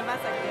pelo que vas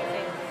a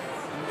querer.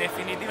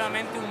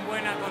 Definitivamente un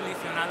buen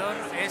acondicionador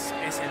es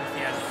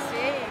esencial.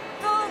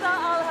 Toda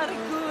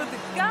alharkud,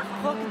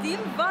 gahok din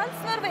vals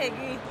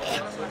Norvegi.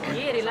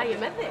 Er i leie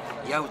med deg?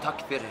 Já,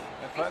 takk fyrir.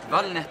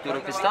 Valnettur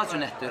og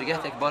pistasjonettur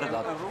get ekki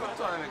borðað.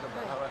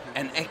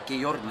 En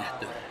ekki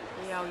jordnettur.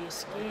 Já, ég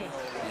skil.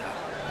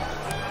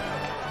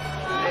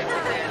 Lykke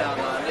til,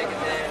 Anna. Lykke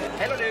til.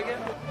 Hell og lykke.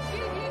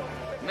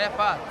 Med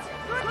fatt.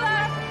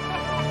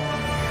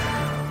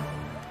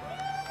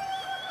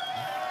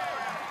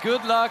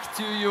 Good luck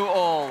to you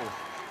all.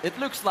 It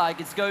looks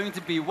like it's going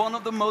to be one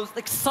of the most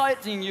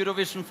exciting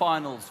Eurovision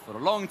finals for a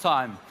long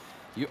time.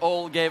 You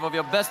all gave of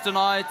your best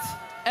tonight.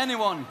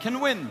 Anyone can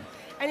win.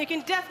 And you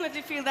can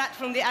definitely feel that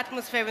from the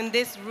atmosphere in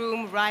this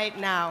room right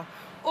now.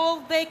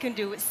 All they can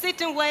do is sit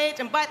and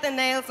wait and bite their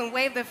nails and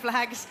wave their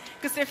flags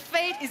because their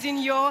fate is in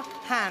your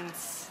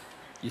hands.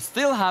 You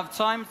still have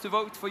time to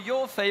vote for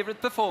your favorite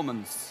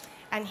performance.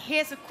 And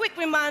here's a quick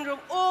reminder of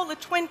all the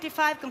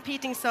 25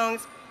 competing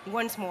songs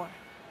once more.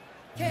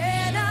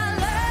 Can I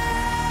love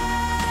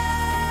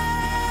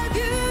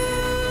you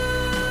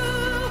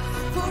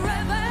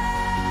forever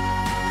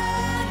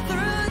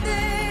through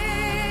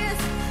this?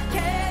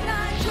 Can I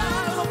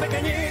Algo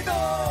pequeñito,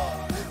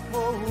 oh,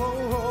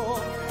 oh,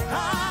 oh.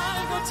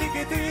 Algo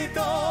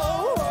chiquitito,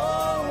 oh,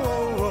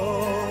 oh,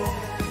 oh.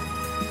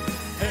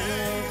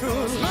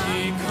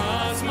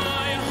 Because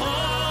my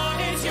heart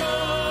is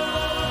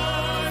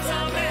yours,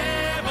 I'll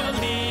never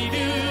leave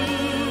you.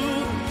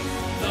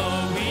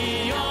 Though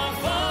we are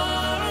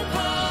far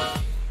apart.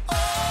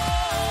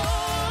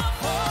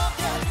 Oh,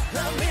 yeah.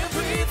 Let me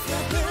breathe,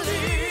 let me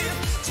leave.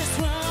 Just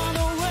run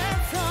away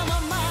from my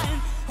mind.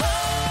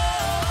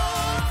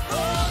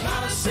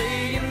 Gotta say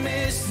you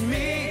miss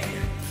me.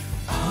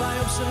 My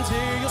hopes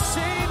until you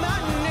say my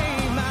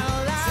name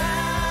out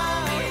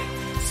loud.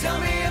 Tell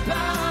me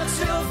about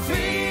your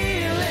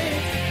feeling.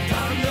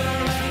 Thunder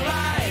and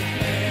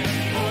lightning,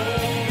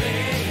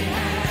 holding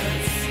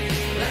hands.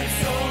 Let's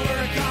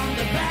overcome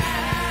the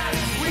bad.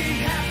 We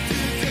have to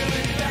do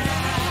it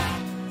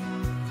bad.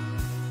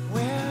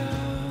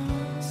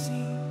 Well,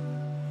 see,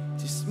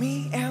 just me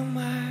and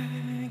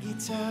my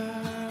guitar.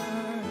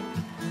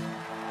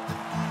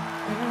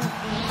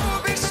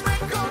 Lubisz mnie,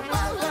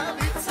 kochana,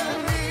 i co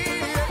mi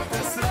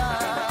jest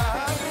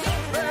strach.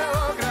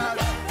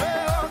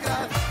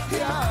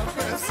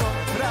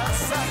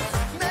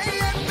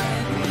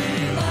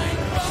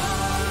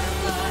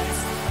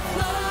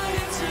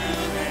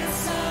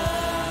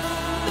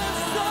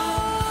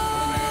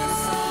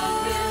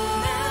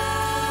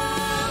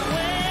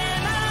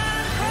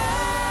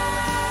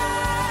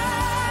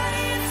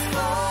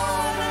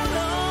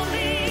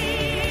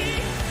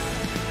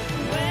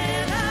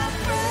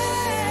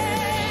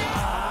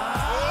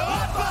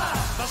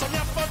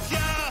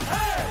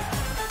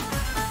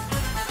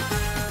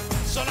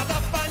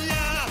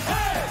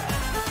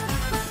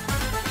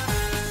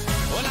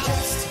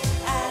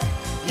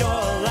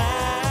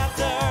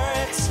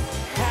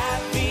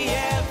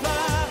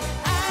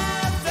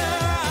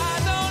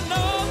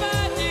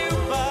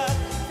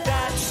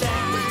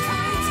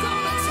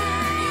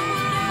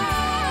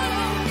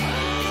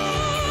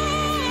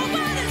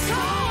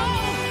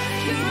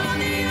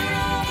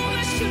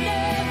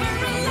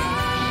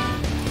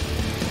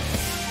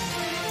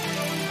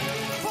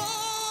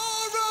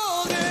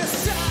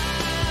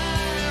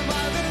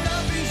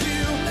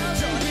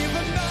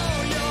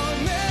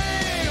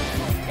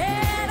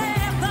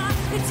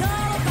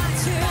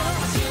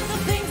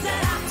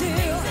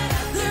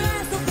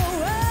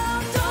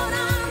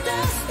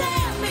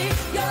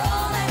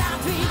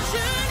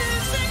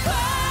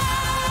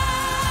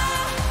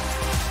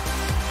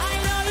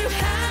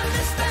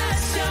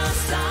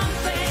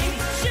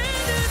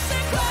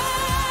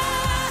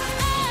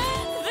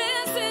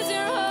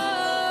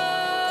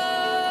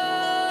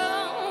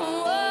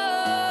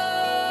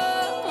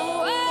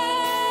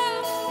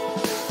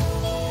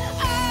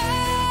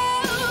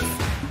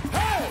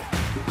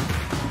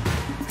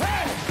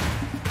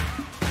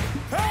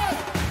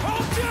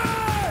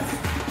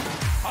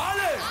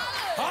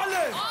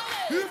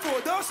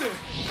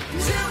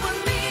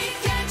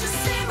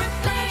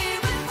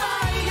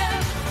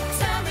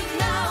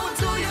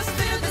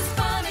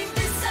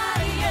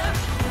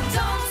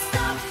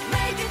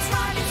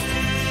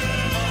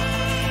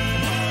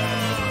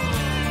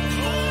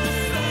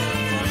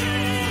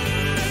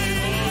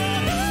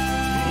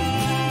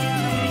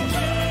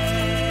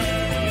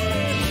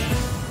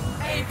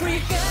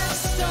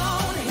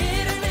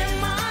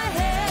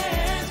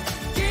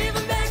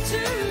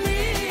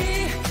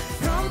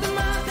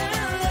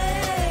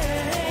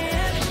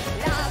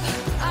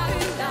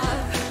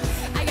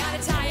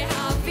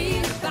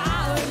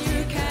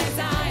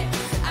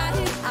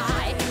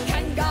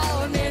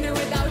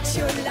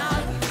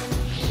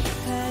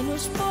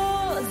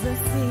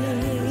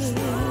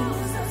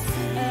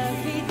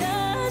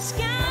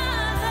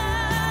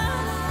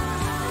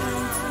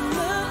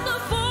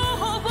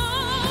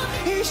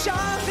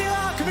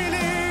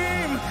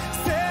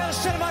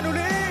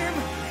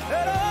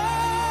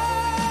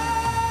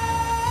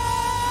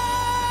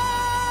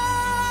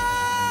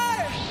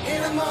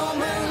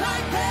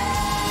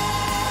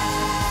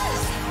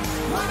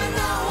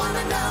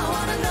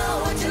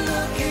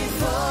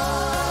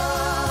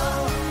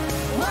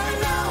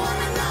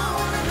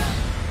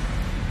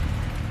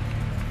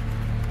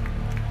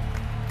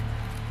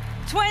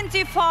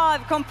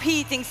 25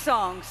 competing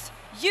songs.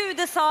 You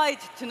decide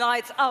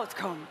tonight's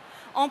outcome.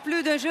 En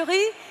plus d'un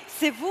jury,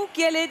 c'est vous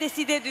qui allez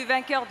décider du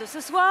vainqueur de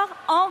ce soir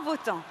en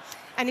votant.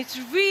 And it's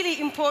really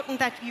important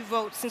that you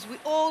vote, since we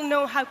all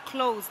know how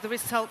close the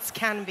results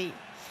can be.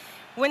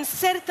 When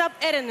Sertab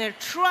Erener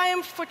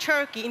triumphed for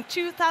Turkey in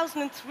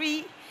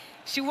 2003,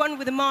 she won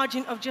with a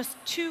margin of just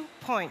 2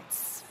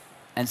 points.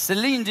 And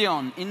Celine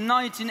Dion in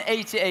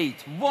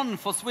 1988 won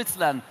for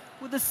Switzerland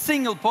with a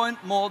single point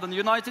more than the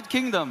United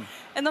Kingdom.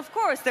 And of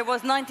course, there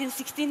was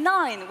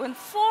 1969 when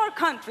 4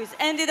 countries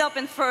ended up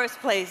in first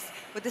place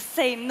with the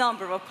same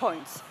number of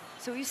points.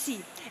 So you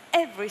see,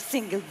 every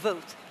single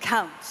vote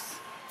counts.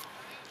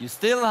 You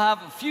still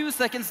have a few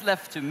seconds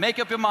left to make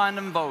up your mind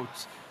and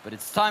vote, but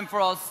it's time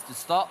for us to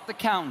start the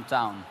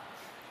countdown.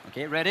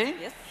 Okay, ready?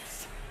 Yes.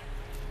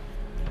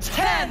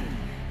 10,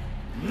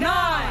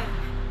 9,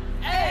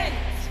 8,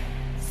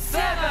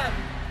 7,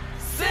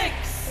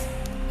 6,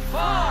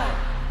 5,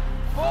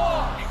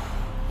 4,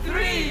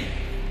 3,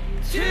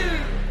 2,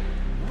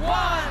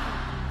 1.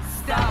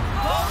 Stop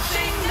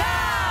voting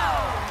now!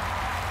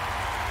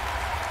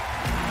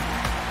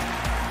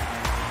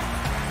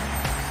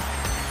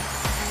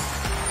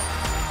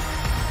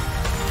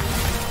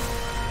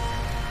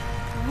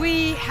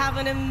 We have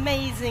an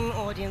amazing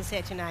audience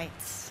here tonight.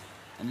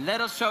 And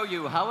let us show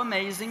you how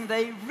amazing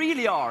they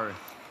really are.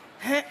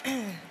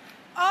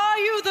 Are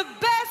you the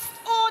best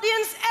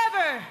audience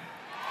ever?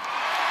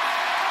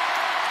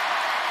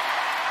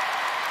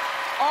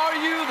 Are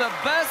you the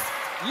best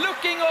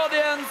looking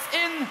audience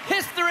in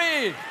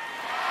history?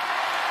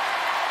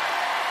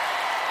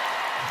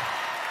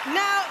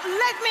 Now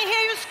let me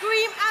hear you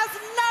scream as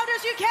loud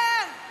as you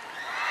can.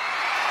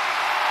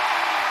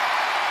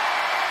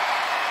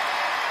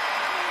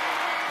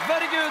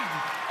 Very good.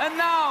 And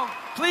now,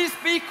 please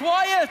be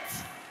quiet.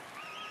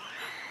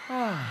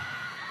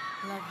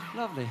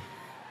 Lovely.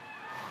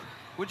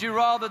 Would you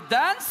rather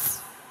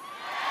dance?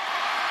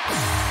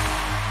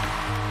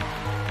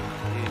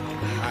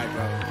 Hi,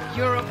 bro.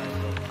 Europe,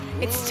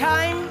 it's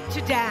time to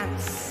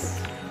dance.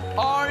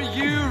 Are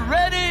you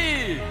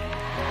ready?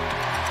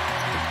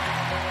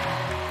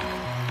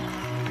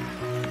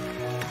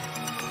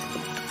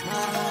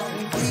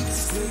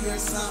 Beats to your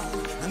song,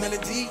 a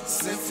melody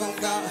sent from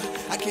God.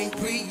 I can't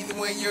breathe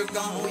when you're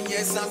gone.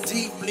 Yes, I'm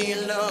deeply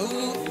in love.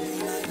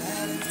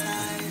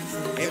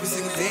 Every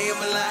single day of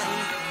my life,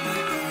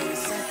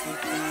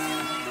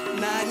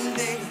 night and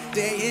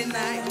day and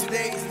night.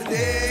 Today's the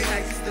day.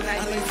 I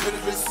know you feel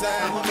the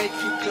side. I'ma make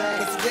you glad.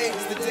 'Cause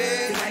today's the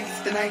day. Tonight's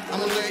the night.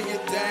 I'ma lay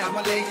it down.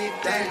 I'ma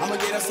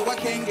get up so I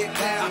can't get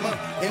down.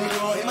 Hear me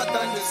roar, hear my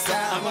thunder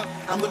sound.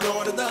 I'm the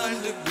lord of the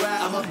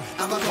underground.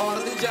 I'm a part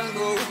of the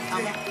jungle.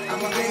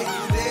 I'ma make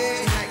you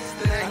day. Tonight's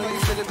the night. I know you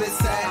feel the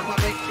side. I'ma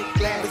make you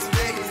glad. 'Cause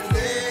today's the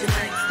day.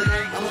 Tonight's the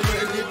night. I'ma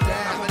lay it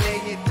down. I'ma lay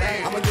it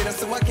down. I'ma get up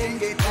so I can't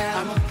get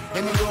down.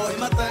 Hear me roar, hear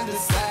my thunder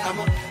sound.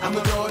 I'm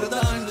the lord of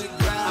the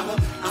underground.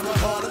 I'm a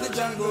part of the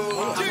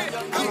jungle.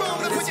 Come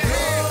on, put your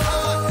hands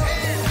up.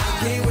 I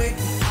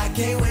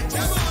can't wait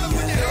to see you.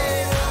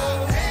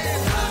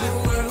 Round the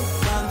world,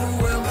 round the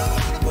world. I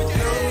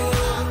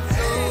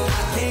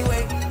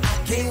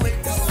can't wait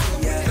to see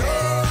you.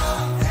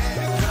 Round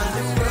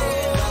the world,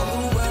 round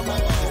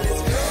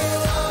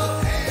the world.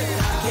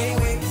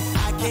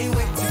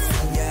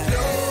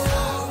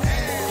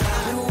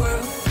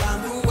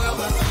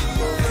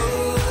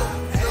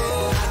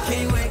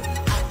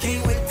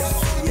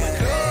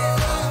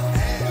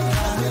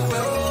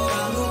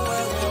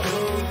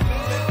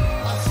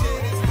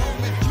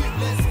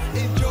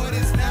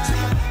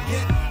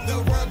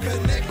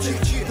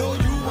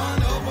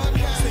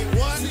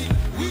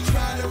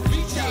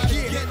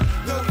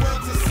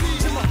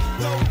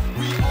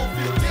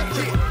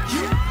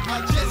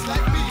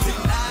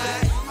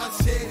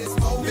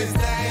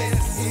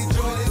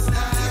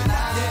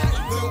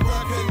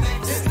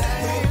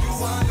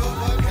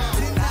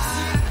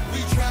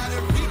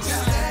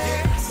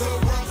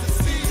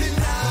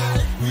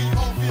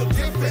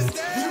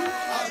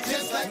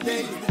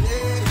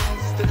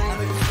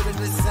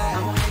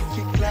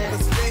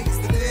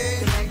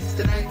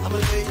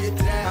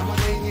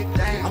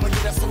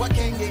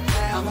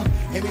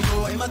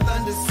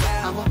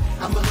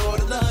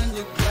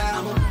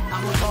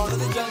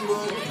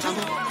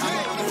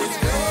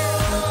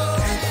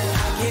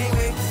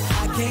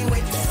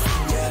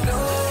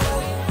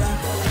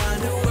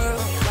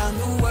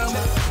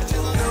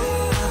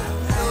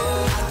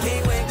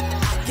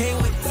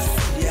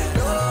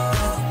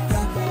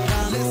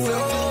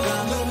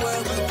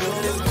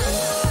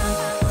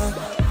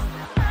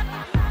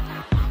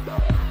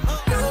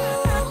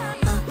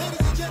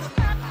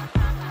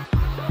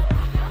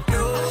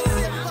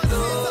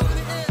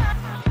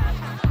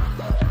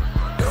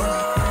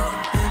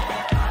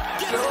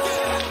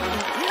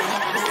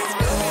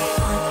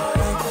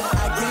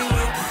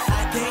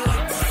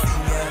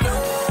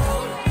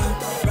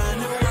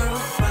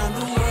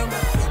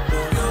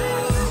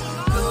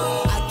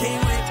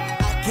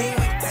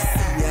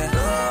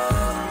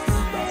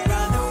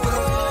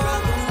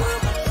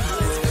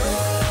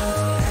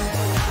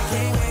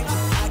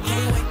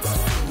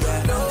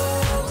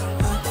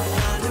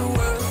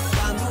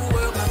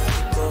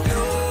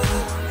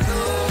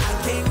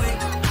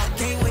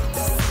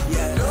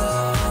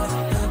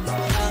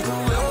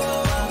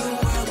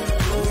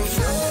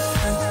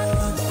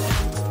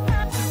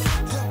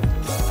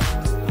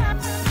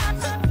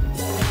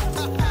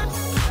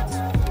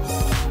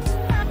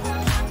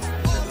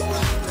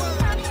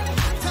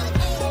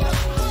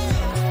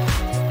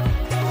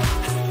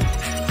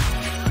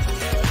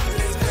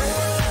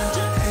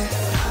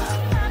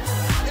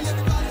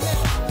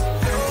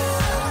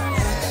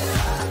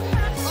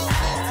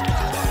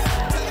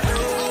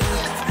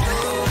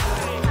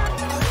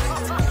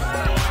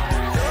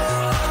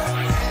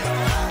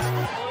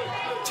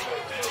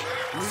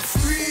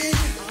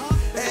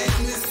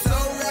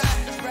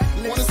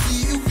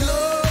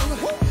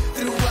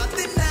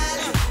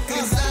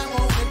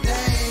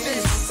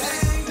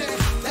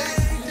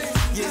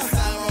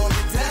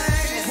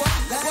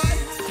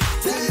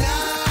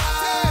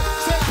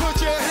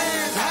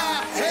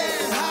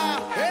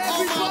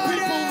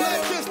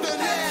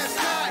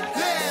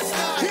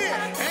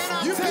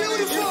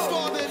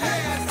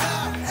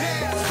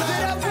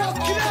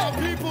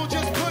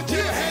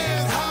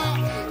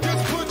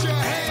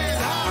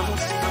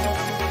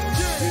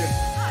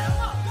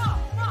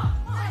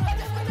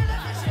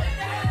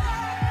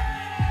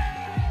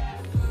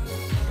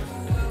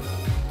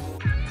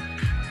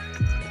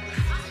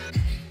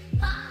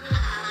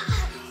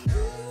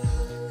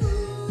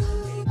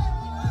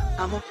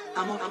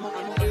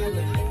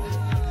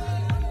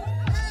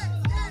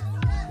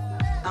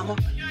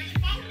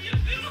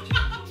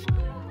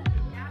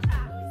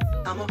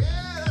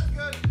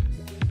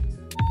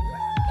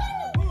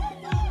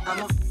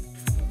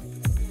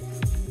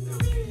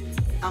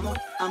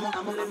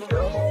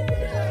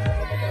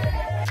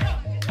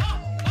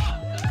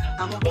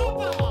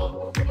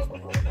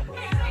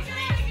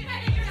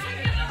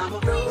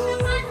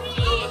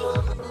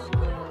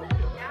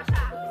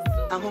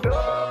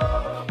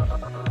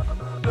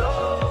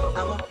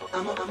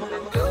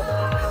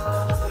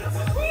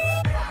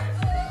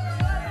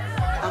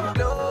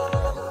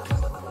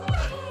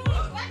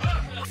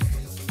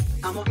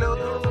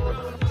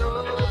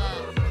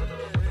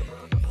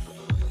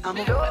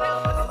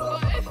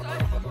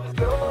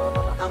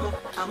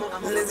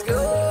 Let's go.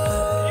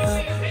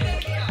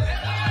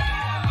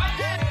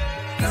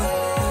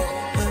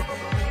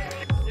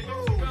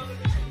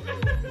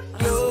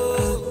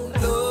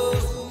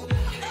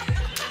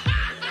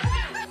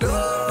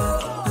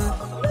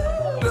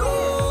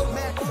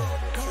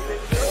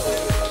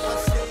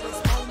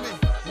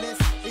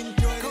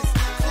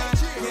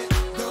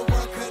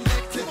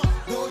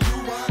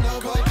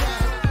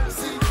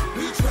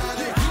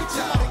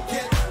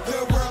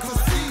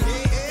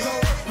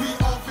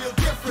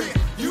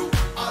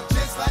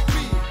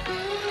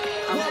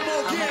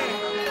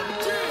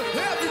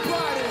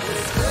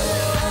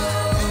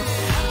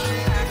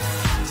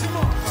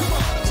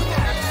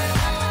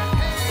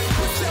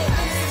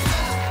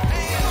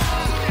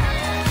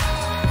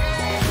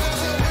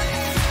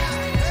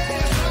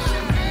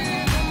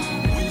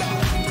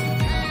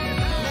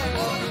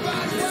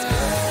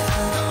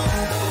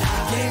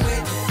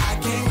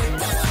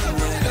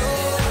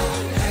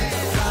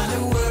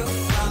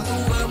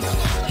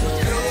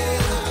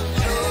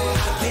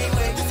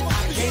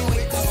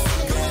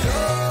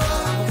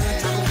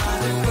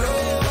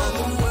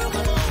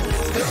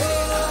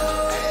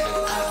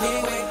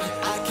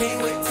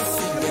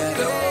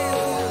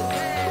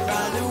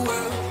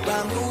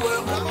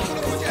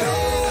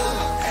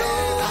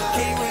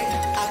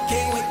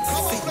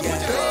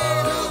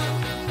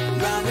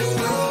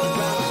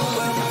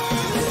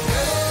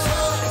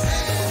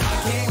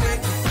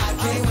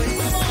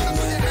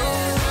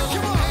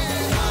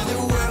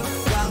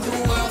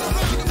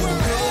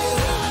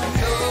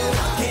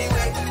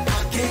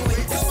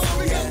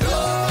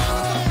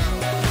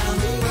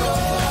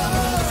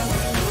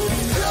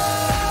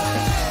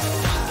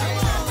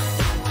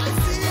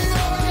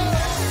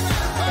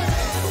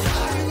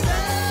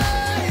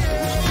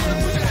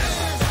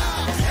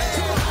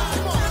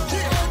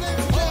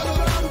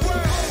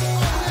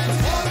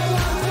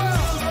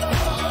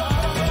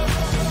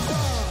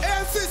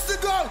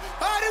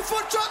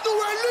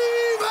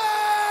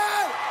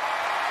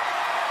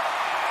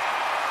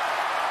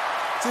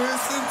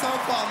 Tusen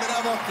takk for med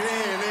den vakre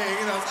hele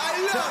gjengen.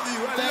 I love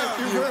you! Thank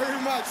you very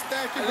much.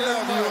 Thank you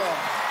very much.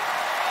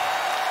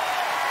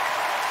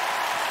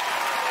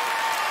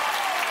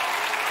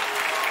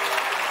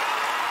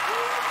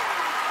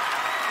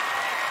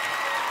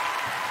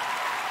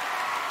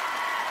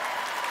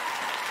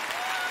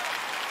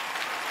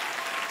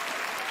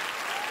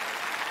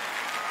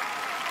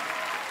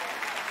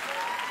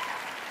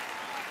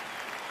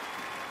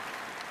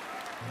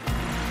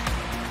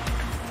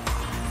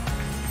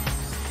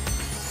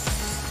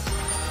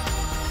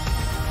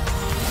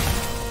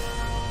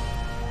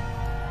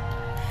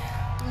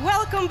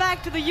 Welcome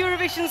back to the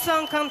Eurovision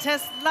Song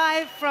Contest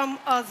live from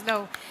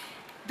Oslo.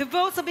 The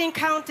votes are being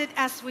counted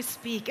as we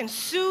speak, and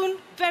soon,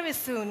 very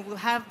soon, we'll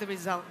have the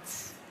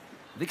results.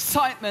 The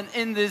excitement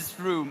in this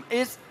room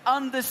is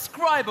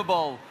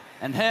undescribable.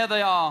 And here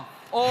they are,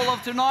 all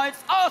of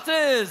tonight's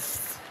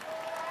artists.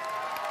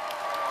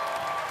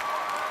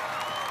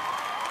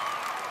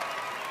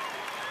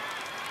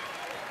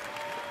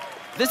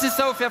 This is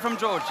Sofia from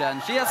Georgia,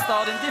 and she has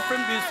starred in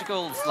different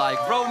musicals like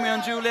Romeo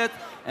and Juliet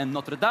and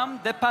Notre Dame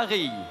de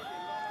Paris.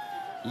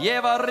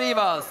 Yeva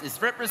Rivas is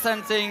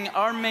representing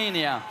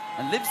Armenia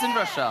and lives in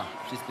Russia.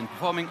 She's been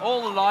performing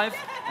all her life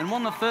and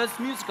won her first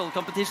musical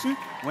competition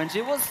when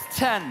she was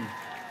 10.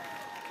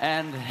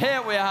 And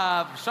here we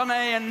have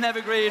Shanae and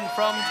Nevergreen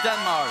from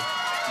Denmark.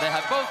 They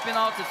have both been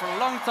artists for a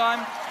long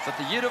time, but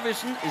the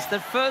Eurovision is their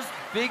first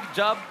big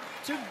job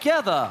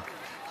together.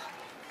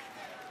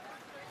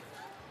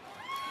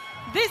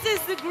 This is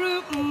the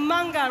group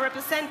Manga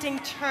representing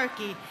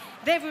Turkey.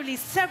 They've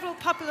released several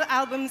popular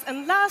albums,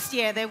 and last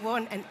year they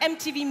won an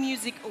MTV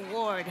Music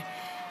Award.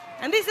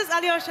 And this is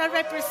Alyosha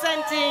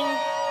representing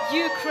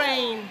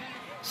Ukraine.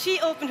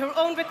 She opened her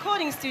own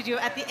recording studio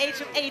at the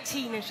age of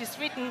 18, and she's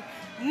written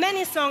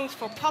many songs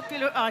for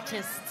popular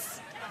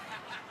artists.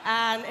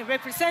 And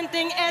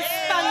representing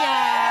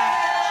España,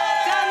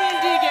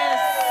 Damian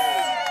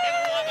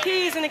Digues.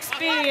 He's an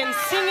experienced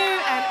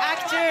singer and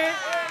actor,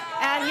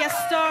 and he has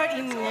starred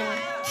in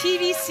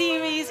TV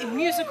series, in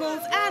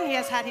musicals, and he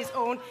has had his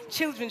own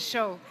children's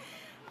show.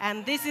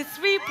 And this is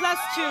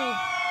 3+2.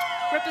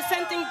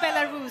 representing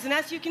Belarus. And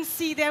as you can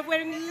see, they're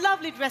wearing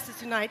lovely dresses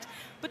tonight.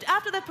 But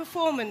after their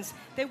performance,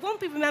 they won't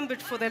be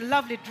remembered for their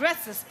lovely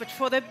dresses, but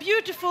for their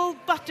beautiful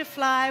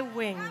butterfly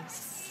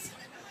wings.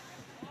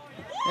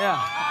 Yeah,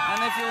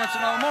 and if you want to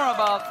know more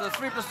about the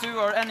 3+2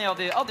 or any of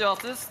the other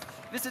artists,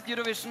 visit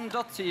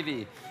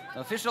Eurovision.tv, the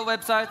official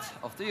website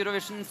of the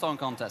Eurovision Song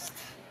Contest.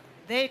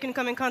 There you can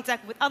come in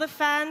contact with other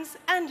fans,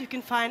 and you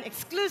can find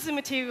exclusive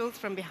materials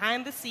from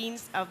behind the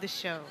scenes of the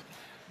show.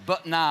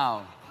 But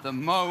now, the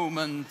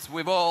moment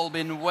we've all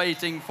been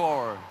waiting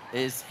for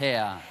is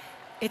here.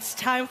 It's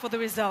time for the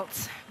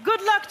results.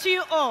 Good luck to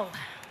you all.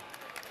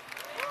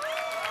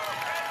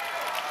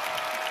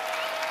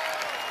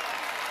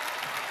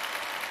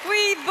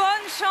 Oui,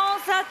 bonne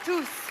chance à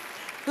tous.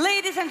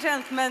 Ladies and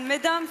gentlemen,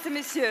 mesdames et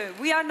messieurs,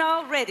 we are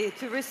now ready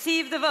to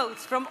receive the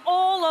votes from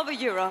all over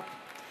Europe.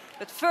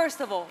 But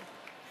first of all,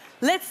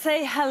 let's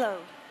say hello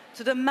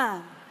to the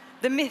man,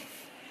 the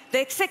myth,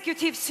 the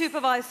executive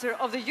supervisor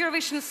of the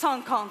Eurovision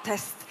Song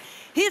Contest,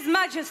 His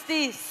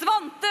Majesty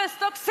Svante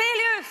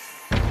Stockselius.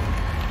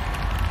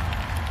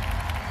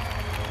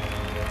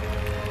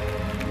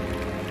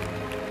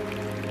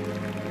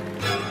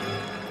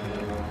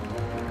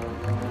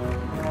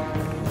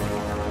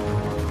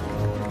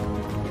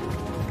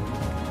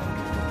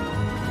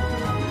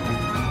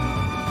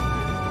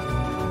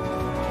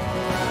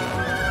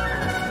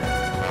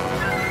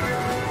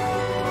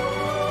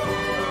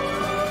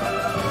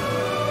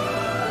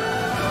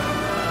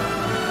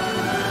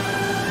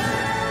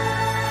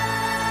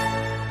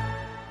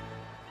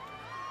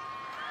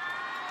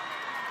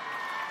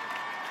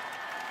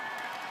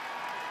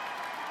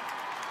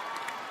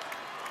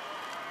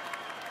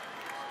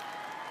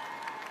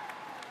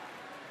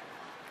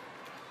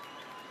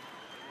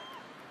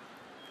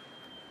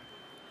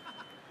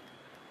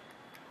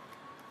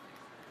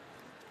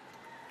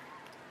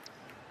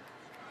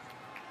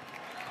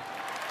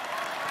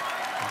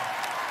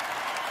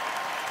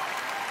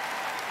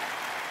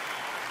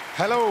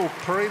 Hello,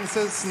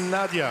 Princess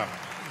Nadia.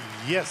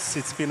 Yes,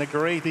 it's been a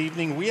great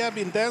evening. We have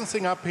been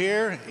dancing up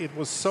here. It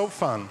was so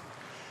fun.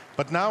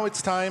 But now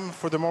it's time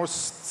for the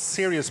most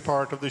serious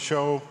part of the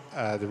show,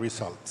 the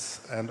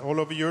results. And all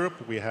over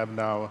Europe, we have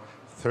now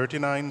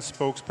 39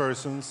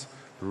 spokespersons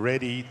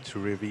ready to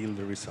reveal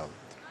the result.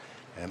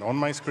 And on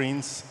my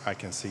screens, I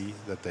can see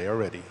that they are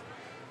ready.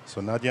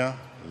 So Nadia,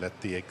 let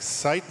the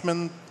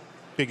excitement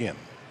begin.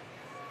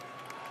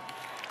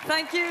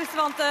 Thank you,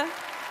 Svante.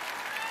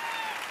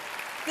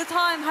 The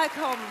time has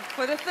come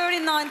for the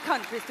 39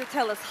 countries to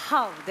tell us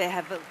how they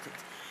have voted.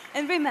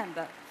 And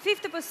remember,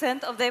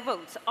 50% of their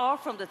votes are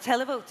from the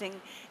televoting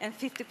and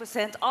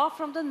 50% are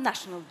from the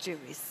national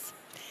juries.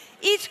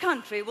 Each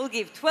country will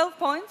give 12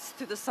 points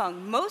to the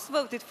song most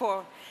voted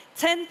for,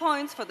 10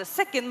 points for the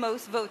second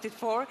most voted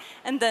for,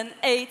 and then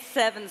 8,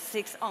 7,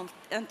 6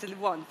 until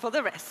 1 for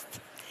the rest.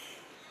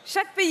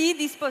 Chaque pays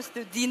dispose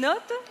de 10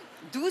 notes,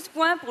 12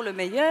 points pour le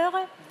meilleur,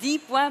 10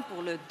 points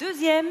pour le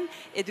deuxième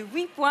et de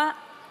 8 points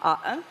à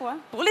 1 point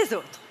pour les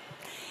autres.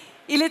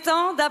 Il est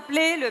temps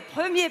d'appeler le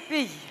premier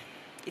pays.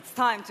 It's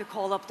time to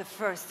call up the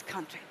first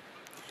country.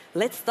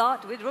 Let's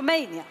start with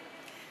Romania.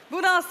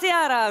 Bună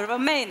seara,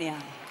 Romania.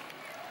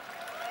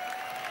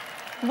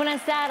 Bună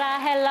seara,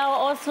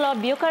 hello Oslo,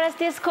 Bucharest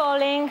is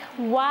calling.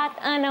 What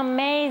an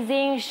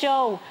amazing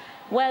show.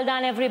 Well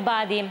done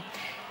everybody.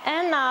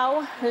 And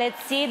now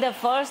let's see the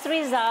first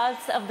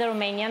results of the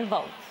Romanian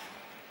vote.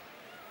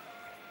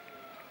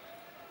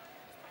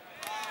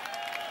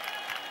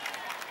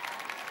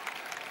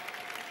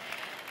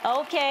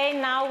 Okay,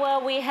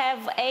 now we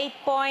have 8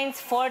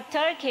 points for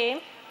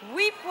Turkey.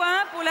 8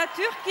 points pour la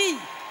Turquie.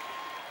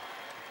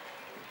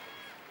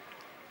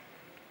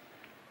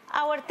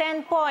 Our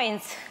 10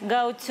 points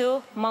go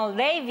to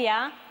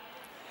Moldavia.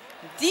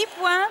 10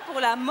 points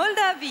pour la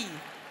Moldavie.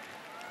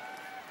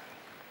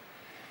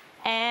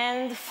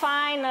 And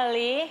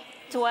finally,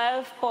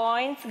 12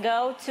 points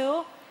go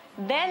to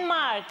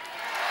Denmark.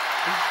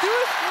 12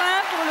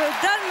 points pour le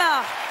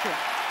Danemark.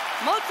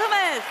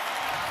 Mulțumesc!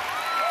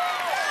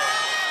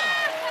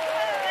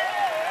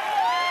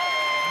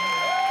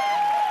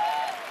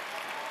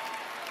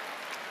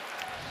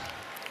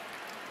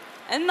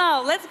 And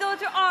now, let's go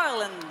to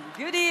Ireland.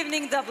 Good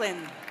evening,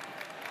 Dublin.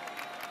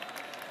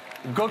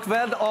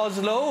 Gukveld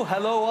Oslo.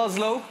 Hello,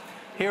 Oslo.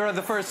 Here are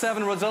the first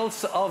 7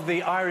 results of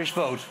the Irish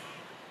vote.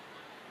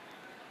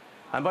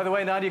 And by the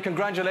way, Nadia,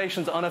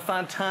 congratulations on a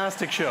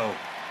fantastic show.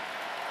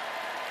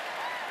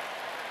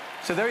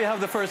 So there you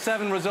have the first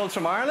 7 results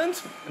from Ireland.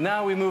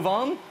 Now we move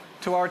on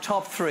to our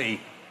top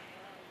 3.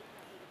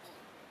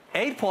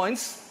 8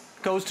 points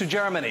goes to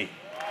Germany.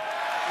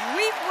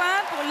 8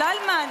 points pour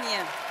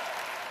l'Allemagne.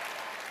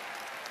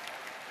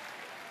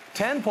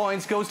 10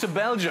 points goes to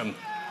Belgium.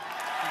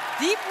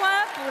 10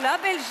 points pour la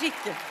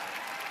Belgique.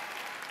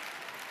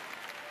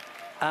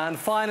 And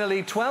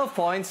finally, 12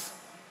 points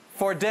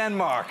for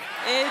Denmark.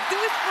 Et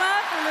 12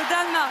 points pour le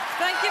Danemark.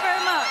 Thank you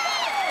very much.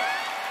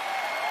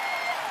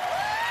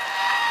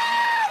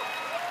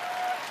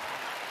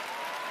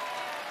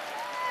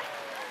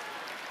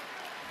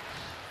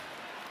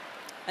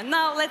 And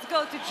now let's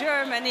go to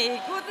Germany.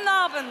 Guten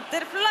Abend.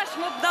 Der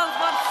Flashmob-Dans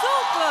war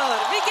super.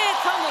 Wie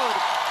geht's, Hamburg?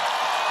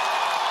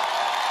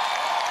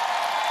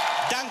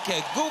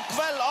 Danke. God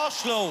kväll,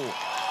 Oslo.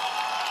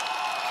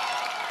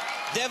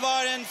 Det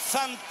var en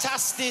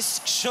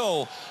fantastisk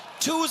show.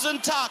 Tusen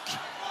tack,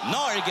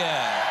 Norge.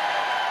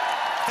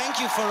 Thank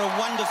you for a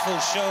wonderful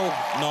show,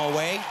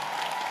 Norway.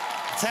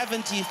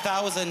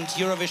 70,000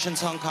 Eurovision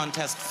Song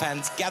Contest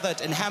fans gathered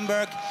in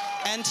Hamburg,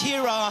 and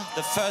here are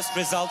the first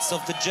results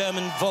of the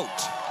German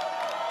vote.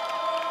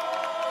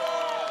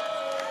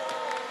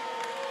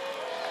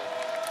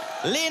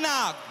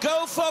 Lena,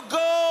 go for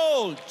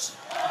gold!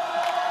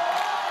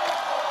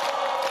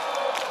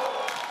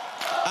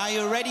 Are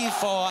you ready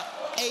for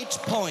 8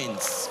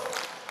 points?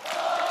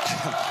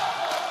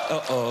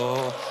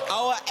 Uh-oh.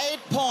 Our 8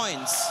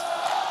 points.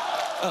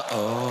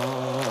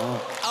 Uh-oh.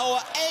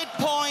 Our 8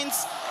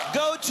 points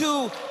go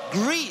to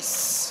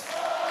Greece.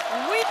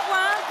 8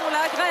 points pour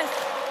la Grèce.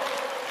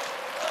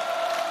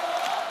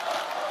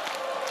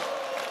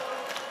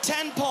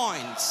 10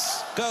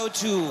 points go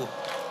to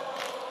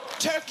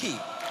Turkey.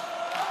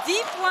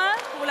 10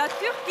 points pour la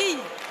Turquie.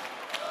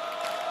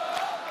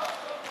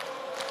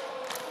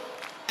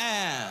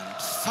 And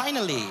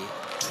finally,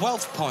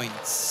 12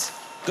 points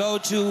go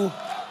to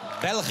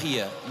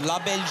Belgium, La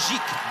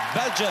Belgique,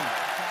 Belgium.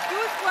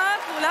 12 points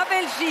pour la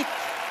Belgique.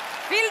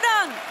 Vielen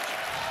Dank.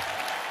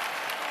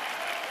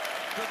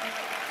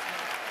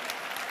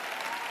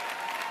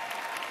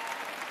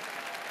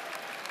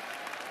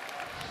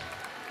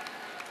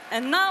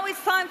 And now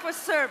it's time for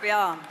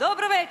Serbia.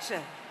 Dobro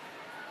večer.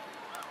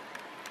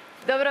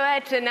 Dobro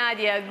večer,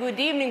 Nadia. Good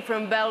evening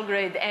from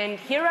Belgrade. And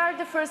here are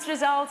the first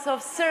results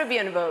of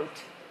Serbian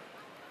vote.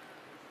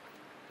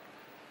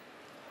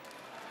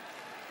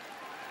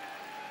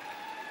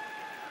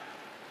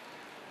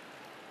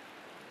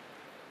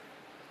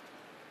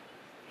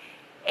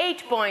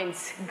 Eight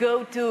points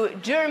go to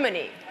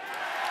Germany.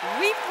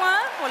 8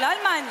 points pour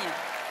l'Allemagne.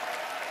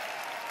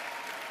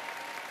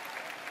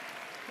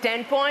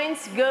 10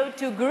 points go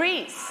to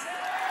Greece.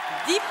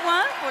 10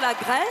 points pour la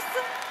Grèce.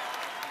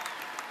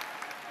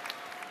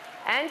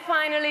 And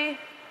finally,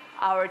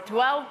 our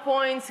 12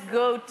 points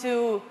go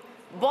to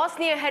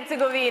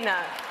Bosnia-Herzegovina.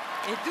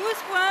 Et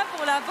 12 points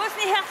pour la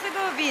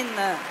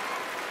Bosnie-Herzégovine.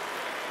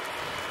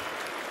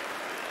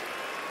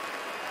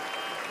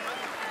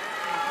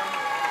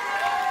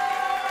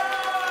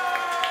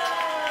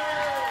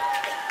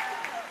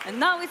 And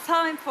now it's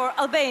time for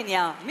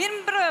Albania.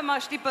 Mirë mbrëma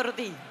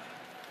Shqipërdi.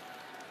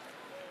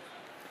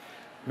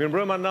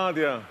 Mirëmbrëma,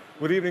 Nadia.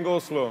 Good evening,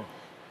 Oslo.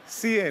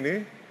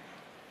 Sieni.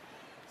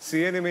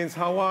 Sieni means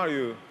how are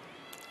you?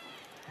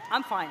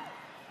 I'm fine.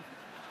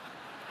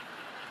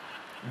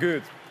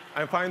 Good.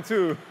 I'm fine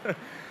too.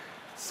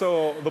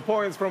 So the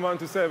points from 1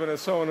 to 7 are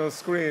shown on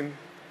screen.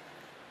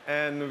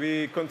 And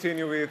we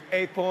continue with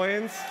 8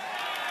 points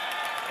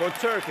for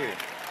Turkey.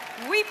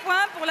 8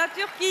 points pour la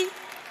Turquie.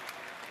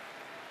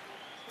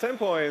 10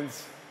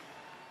 points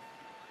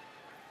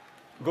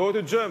go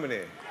to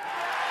Germany.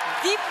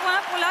 10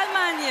 points pour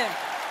l'Allemagne.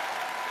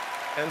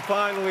 And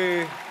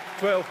finally,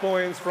 12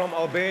 points from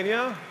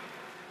Albania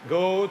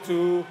go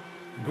to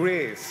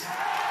Greece.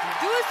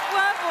 12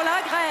 points pour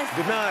la Grèce.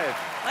 Good night.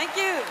 Thank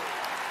you.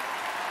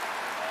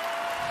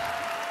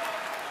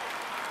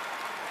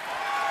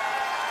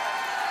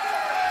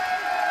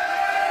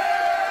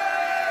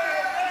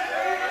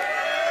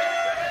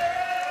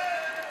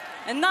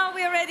 And now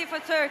we are ready for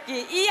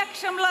Turkey. İyi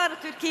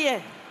akşamlar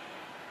Türkiye.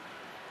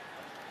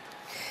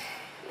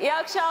 İyi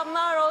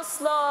akşamlar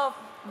Oslo.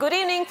 Good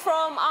evening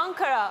from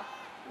Ankara.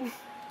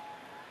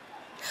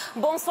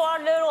 Bonsoir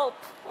l'Europe.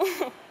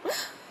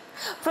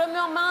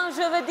 Premièrement,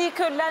 je veux dire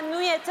que la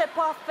nuit était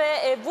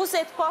parfaite et vous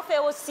êtes parfait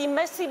aussi.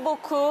 Merci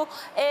beaucoup.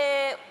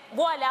 Et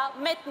voilà,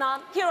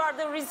 maintenant, here are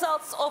the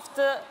results of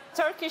the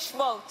Turkish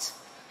vote.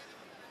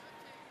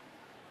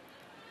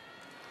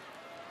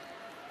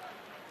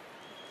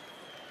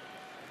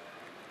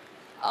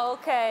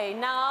 Okay,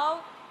 now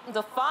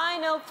the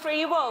final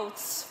 3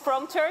 votes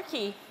from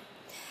Turkey.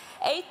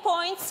 8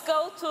 points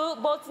go to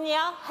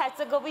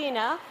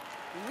Bosnia-Herzegovina.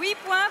 8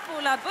 points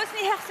pour la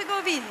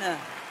Bosnie-Herzégovine.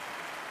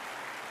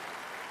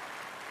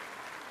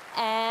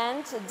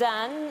 And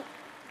then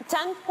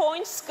 10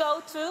 points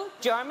go to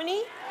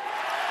Germany.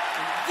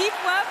 10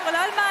 points pour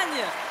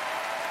l'Allemagne.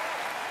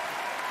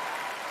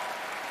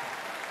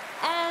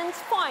 And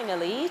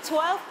finally,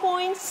 12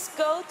 points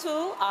go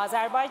to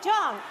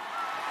Azerbaijan.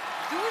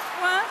 12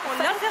 points pour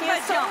l'Azerbaïdjan. Thank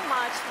you so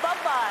much.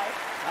 Bye-bye.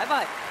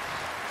 Bye-bye.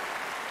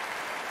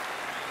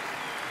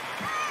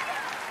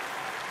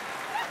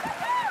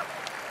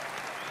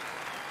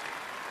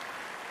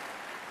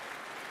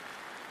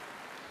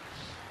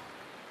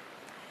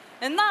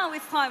 And now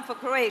it's time for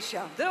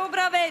Croatia.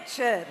 Dobra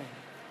večer.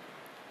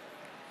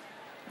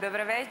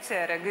 Dobro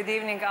večer. Good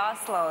evening,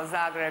 Oslo.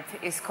 Zagreb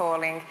is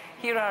calling.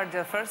 Here are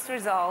the first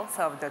results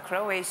of the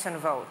Croatian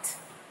vote.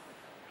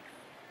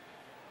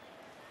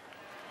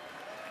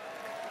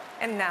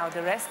 And now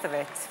the rest of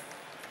it.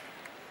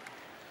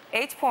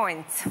 8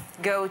 points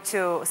go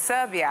to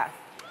Serbia.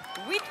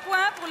 8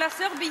 points pour la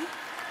Serbie.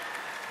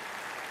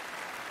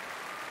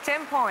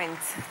 10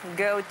 points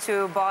go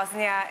to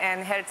Bosnia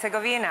and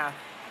Herzegovina.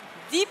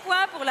 10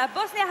 points pour la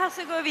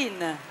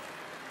Bosnie-Herzégovine.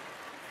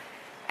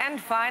 And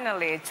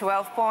finally,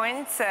 12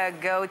 points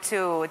go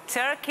to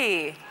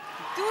Turkey.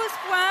 12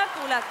 points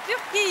pour la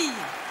Turquie.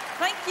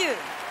 Thank you.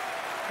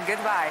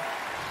 Goodbye.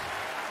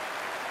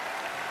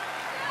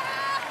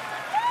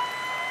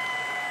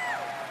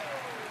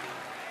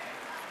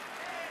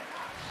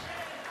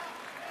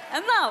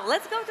 And now,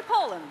 let's go to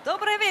Poland.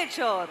 Dobry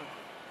wieczór.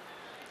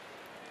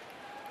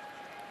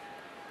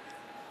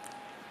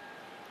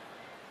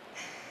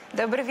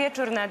 Dobry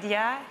wieczór,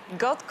 Nadia.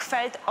 God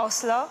kwelt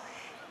Oslo.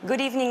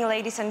 Good evening,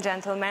 ladies and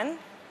gentlemen.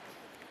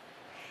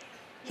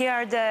 Here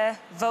are the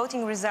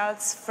voting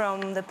results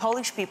from the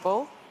Polish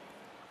people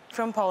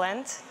from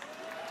Poland.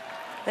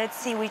 Let's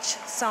see which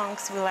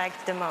songs we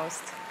liked the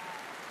most.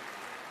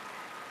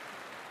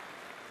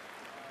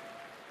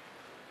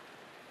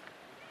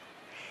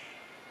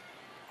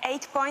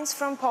 Eight points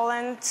from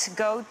Poland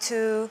go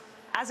to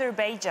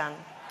Azerbaijan.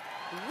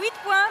 8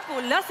 points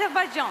pour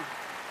l'Azerbaïdjan.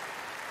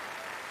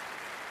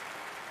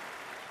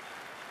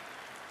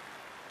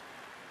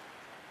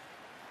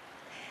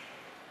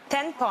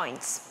 Ten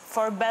points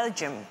for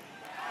Belgium.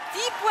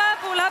 10 points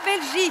pour la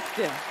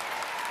Belgique.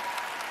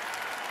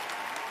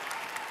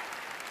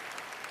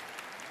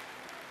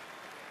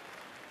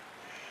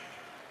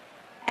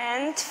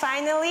 And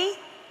finally,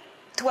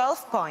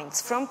 12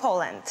 points from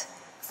Poland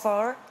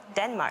for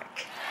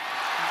Denmark.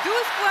 12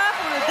 points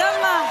pour le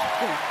Danemark.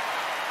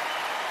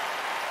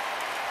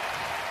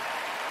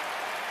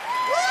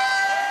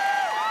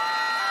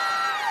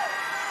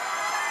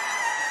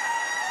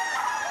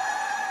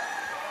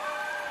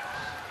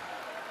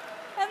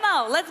 And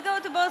now, let's go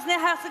to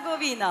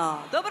Bosnia-Herzegovina.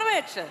 Dobro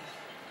večer.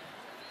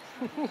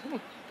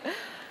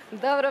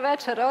 Dobro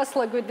večer,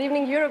 Oslo. Good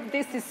evening, Europe.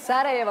 This is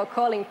Sarajevo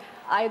calling.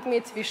 I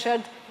admit we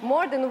shared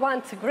more than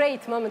one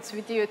great moments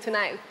with you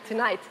tonight.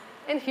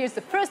 And here's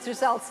the first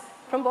results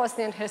from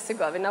Bosnia and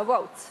Herzegovina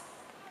votes.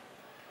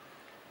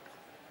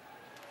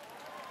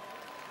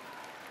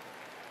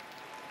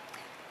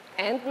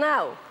 And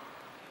now,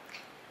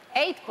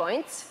 8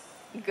 points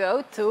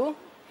go to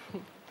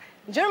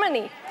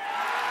Germany.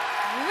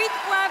 8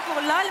 points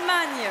pour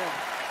l'Allemagne.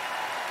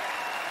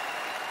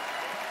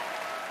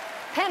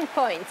 10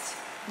 points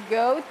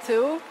go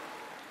to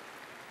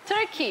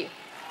Turkey.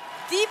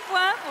 10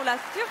 points pour la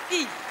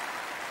Turquie.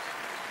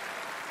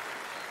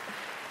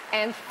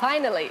 And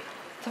finally,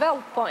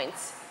 12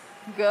 points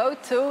go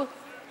to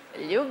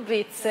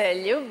Ljubice,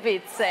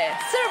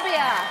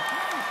 Serbia.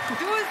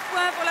 12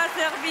 points pour la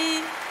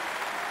Serbie.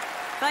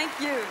 Thank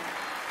you.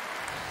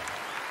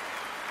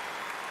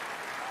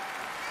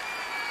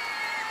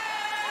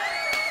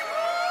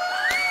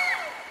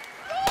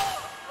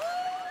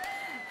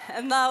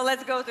 And now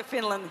let's go to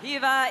Finland.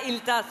 Hyvää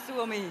iltaa,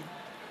 Suomi.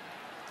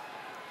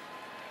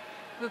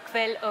 Good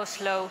kväll,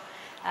 Oslo.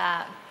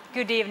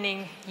 Good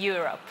evening,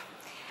 Europe.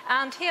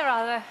 And here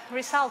are the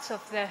results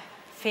of the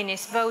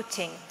Finnish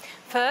voting.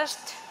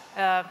 First,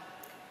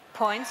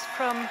 points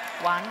from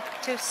 1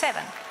 to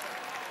 7.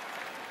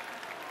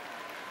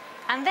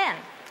 And then,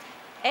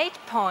 8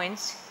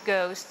 points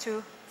goes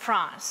to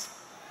France.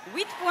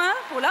 8 points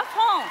pour la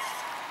France.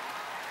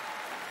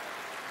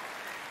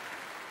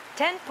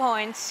 10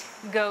 points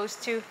goes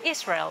to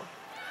Israel.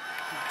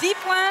 10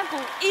 points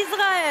pour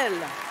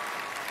Israël.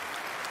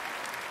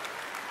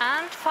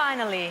 And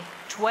finally,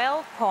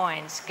 12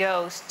 points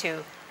goes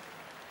to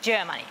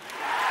Germany.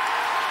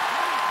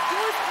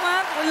 12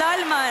 points pour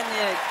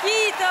l'Allemagne.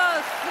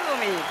 Kiitos,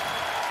 Suomi.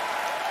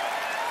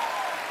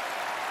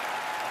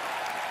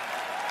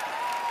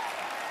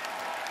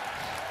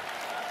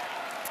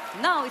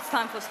 Now it's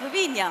time for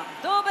Slovenia.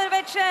 Dober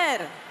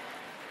večer.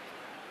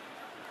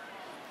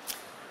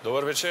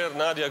 Dobar večer,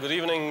 Nadia. Good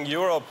evening,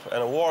 Europe,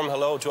 and a warm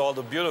hello to all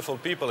the beautiful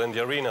people in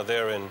the arena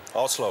there in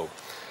Oslo.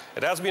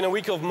 It has been a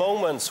week of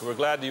moments. We're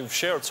glad you've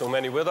shared so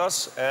many with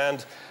us.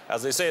 And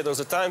as they say, there's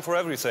a time for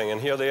everything.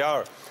 And here they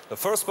are. The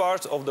first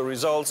part of the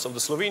results of the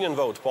Slovenian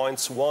vote,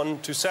 points 1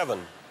 to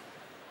 7.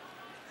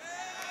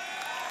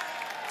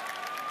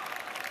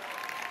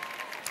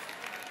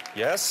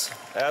 Yes,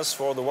 as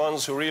for the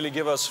ones who really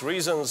give us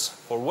reasons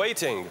for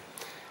waiting,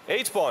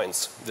 8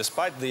 points,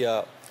 despite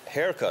the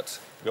haircut,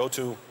 go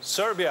to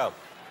Serbia.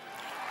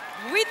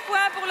 8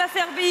 points pour la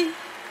Serbie.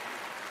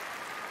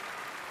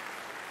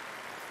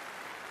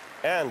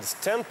 And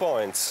 10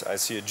 points, I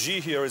see a G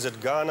here, is it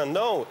Ghana?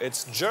 No,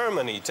 it's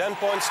Germany, 10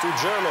 points to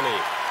Germany.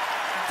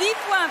 10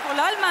 points pour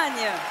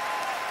l'Allemagne.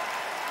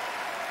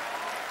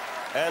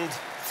 And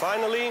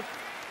finally,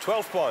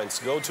 12 points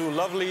go to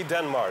lovely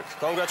Denmark.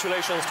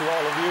 Congratulations to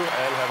all of you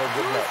and have a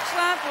good 12 night.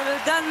 points pour le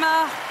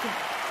Danemark.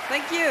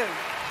 Thank you.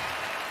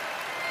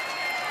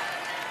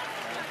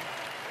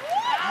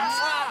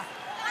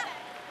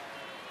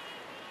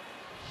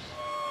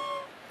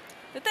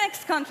 The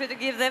next country to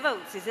give their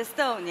votes is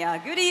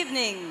Estonia. Good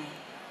evening.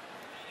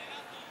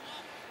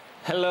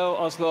 Hello,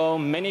 Oslo.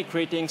 Many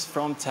greetings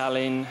from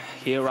Tallinn.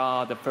 Here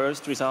are the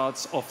first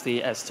results of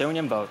the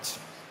Estonian vote.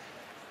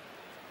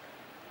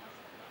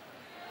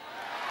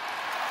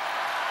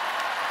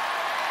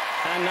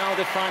 And now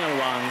the final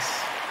ones.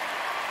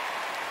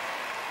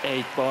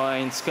 8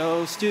 points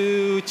goes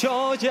to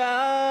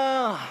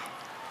Georgia.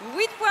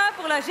 8 points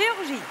pour la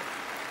Géorgie.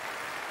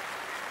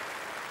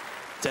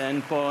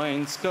 10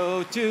 points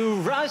go to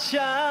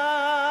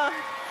Russia.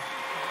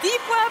 10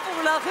 points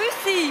pour la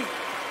Russie.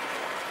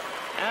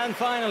 And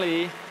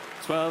finally,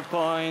 12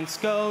 points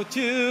go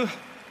to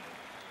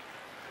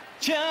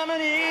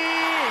Germany.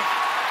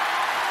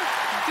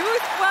 12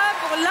 points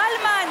pour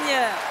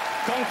l'Allemagne.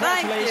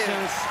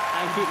 Congratulations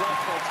and good luck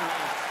for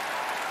tonight.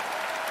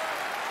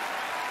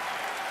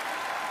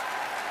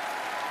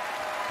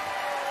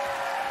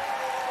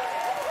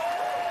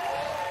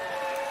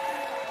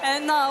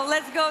 And now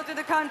let's go to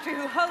the country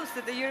who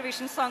hosted the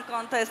Eurovision Song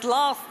Contest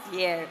last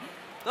year.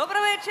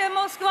 Добрый вечер,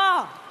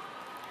 Москва!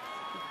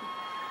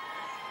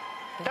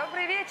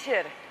 Добрый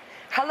вечер.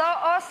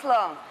 Hello,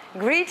 Oslo.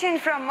 Greeting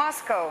from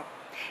Moscow.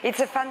 It's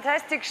a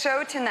fantastic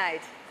show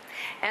tonight.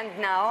 And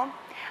now,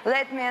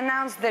 let me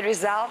announce the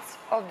results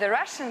of the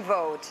Russian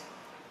vote.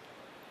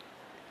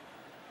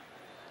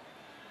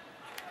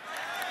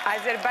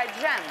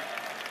 Azerbaijan,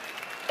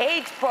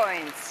 8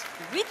 points.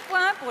 8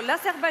 points pour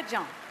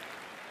l'Azerbaïdjan.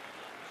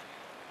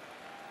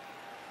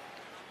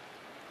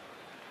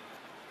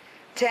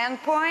 10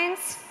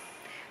 points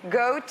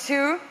go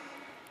to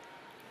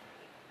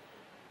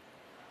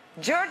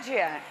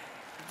Georgia.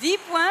 10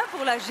 points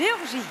pour la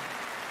Géorgie.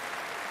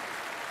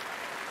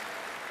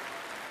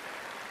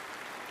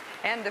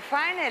 And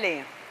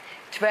finally,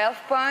 12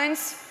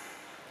 points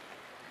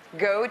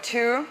go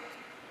to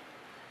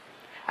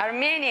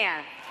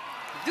Armenia.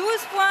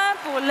 12 points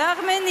pour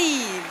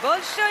l'Arménie.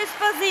 Большое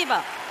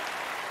спасибо.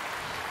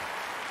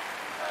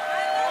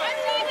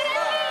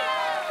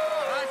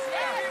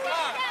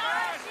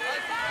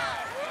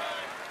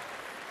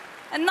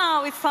 And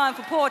now it's time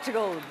for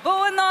Portugal.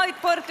 Boa noite,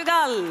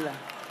 Portugal.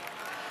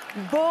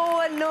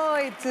 Boa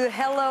noite.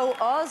 Hello,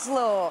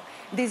 Oslo.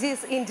 This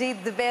is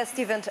indeed the best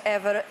event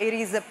ever. It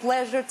is a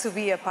pleasure to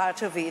be a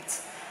part of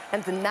it.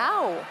 And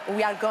now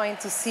we are going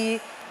to see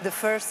the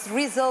first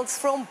results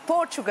from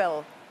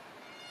Portugal.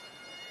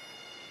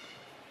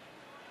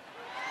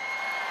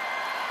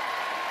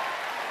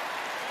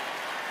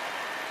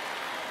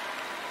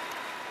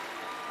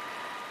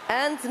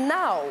 And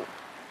now,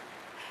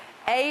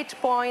 8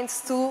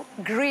 points to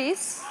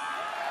Greece.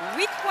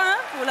 8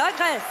 points pour la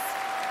Grèce.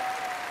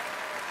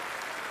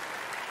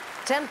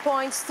 10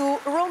 points to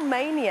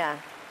Romania.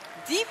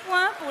 10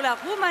 points pour la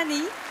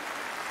Roumanie.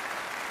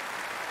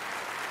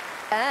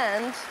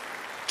 And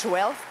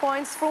 12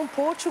 points from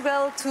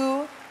Portugal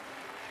to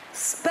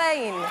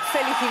Spain.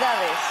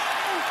 Felicidades.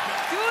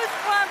 12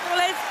 points pour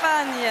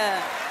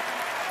l'Espagne.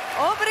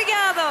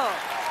 Obrigado.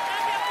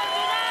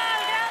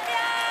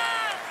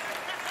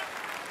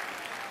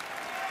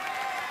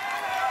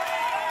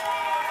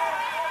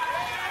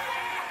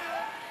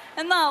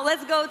 And now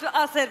let's go to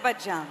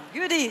Azerbaijan.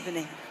 Good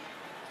evening.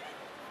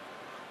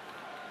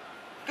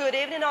 Good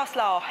evening,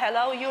 Oslo.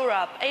 Hello,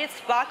 Europe.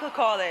 It's Baku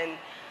calling.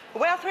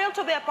 We are thrilled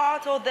to be a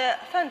part of the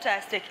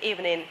fantastic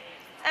evening.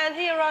 And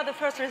here are the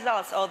first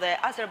results of the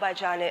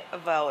Azerbaijani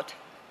vote.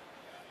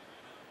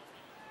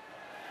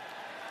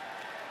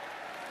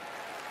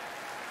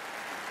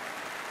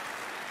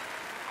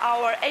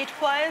 Our 8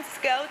 points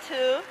go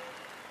to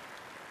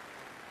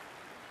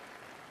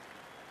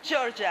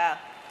Georgia.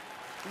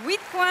 8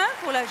 points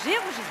pour la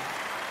Géorgie.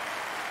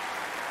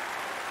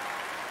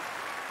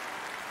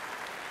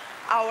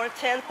 Our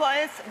 10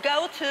 points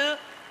go to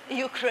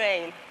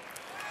Ukraine.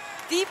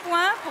 10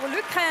 points pour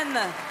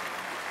l'Ukraine.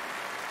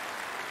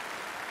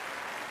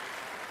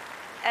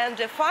 And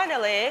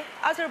finally,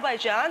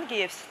 Azerbaijan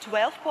gives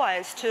 12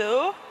 points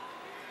to...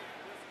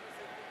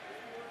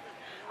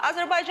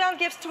 Azerbaijan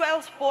gives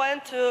 12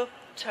 points to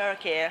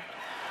Turkey.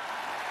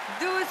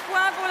 12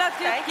 points pour la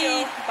Turquie. Thank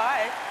you.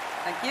 Bye.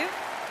 Thank you.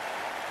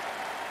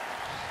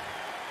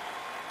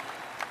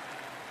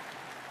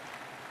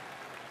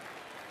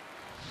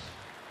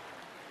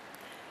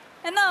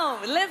 And now,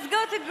 let's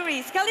go to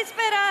Greece.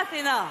 Kalispera,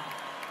 Athena.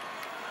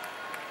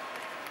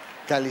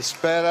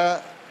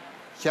 Καλησπέρα,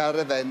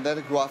 kjære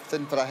venner. God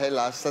aften fra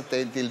Hellas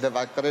til det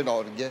vakre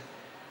Norge.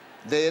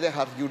 Dere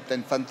har gjort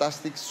en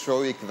fantastisk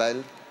show i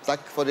kveld. Takk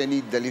for en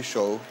nydelig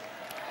show.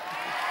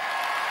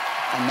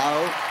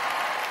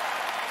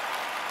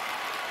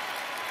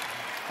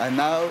 And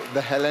now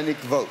the Hellenic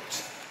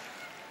vote.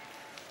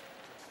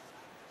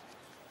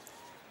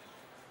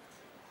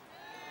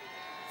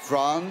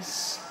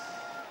 France,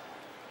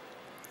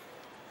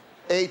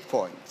 8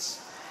 points.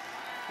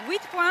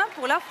 8 points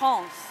pour la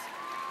France.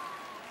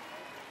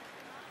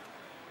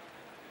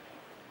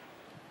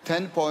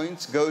 10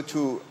 points go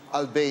to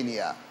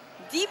Albania.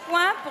 10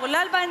 points pour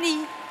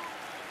l'Albanie.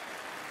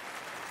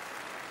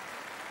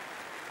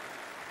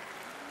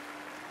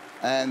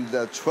 And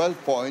 12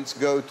 points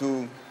go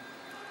to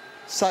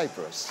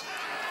Cyprus.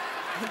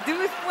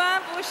 12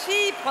 points pour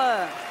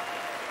Chypre.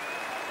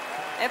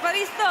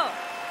 Evaristo.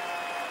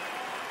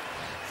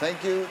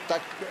 Thank you.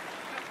 Tack.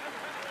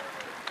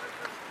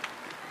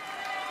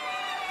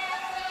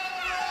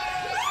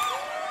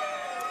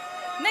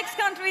 next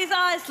country is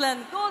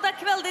Iceland. Góða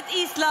kvöldið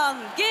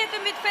Ísland.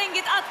 Getum við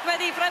fengið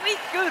atkvæði frá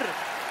ykkur?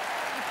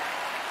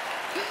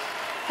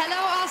 Hello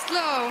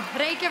Oslo,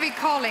 Reykjavik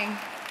calling.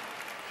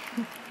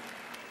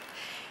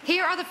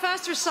 Here are the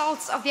first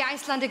results of the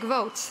Icelandic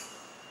vote.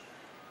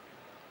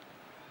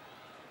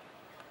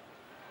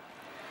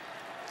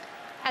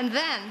 And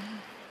then,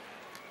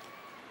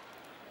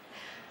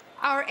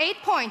 our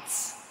 8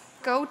 points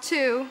go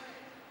to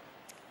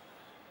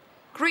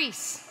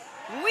Greece.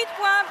 8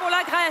 points pour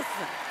la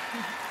Grèce.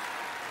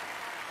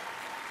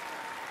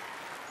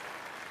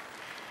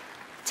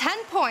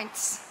 10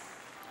 points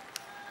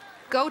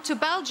go to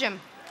Belgium.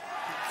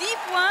 10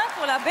 points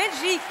pour la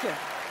Belgique.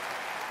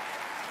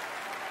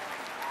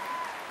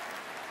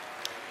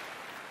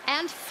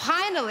 And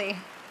finally,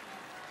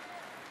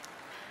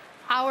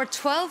 our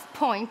 12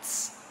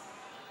 points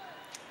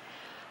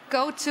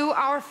go to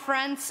our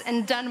friends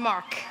in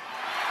Denmark.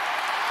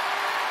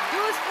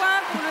 12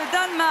 points pour le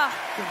Danemark.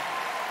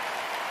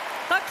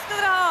 Tack ska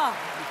ni ha.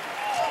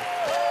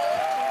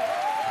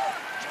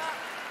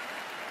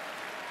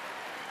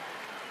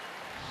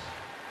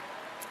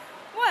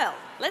 Well,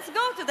 let's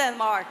go to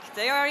Denmark.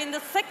 They are in the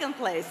second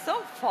place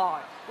so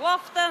far. God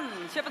afton,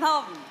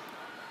 Köpenhamn.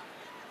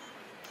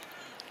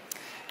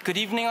 Good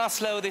evening,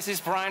 Oslo. This is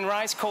Brian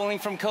Rice calling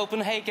from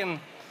Copenhagen.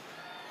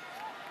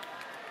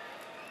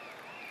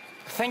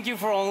 Thank you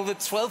for all the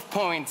 12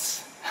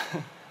 points.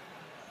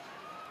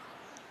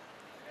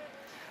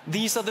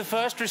 These are the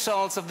first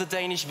results of the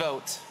Danish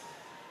vote.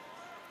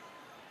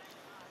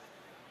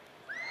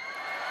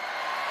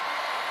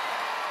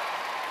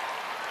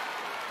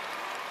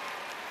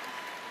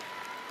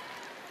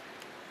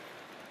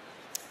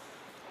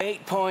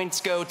 Eight points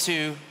go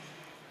to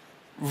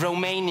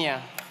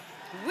Romania.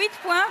 8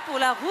 points pour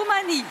la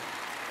Roumanie.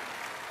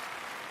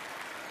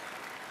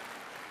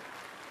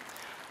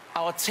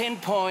 Our 10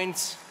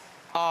 points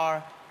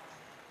are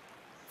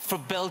for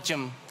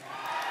Belgium.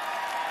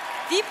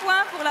 10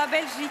 points pour la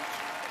Belgique.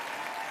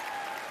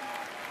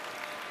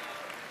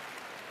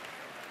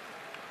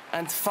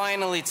 And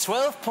finally,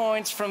 12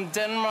 points from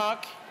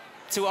Denmark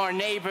to our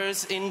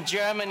neighbors in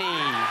Germany.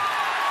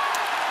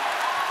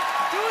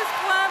 12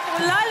 points pour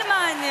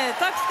l'Allemagne.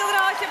 Tack ska ni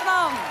ha,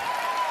 Köpenhamn.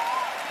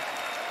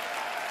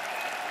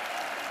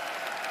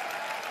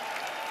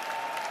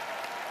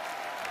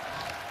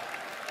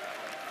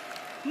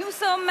 Nous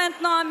sommes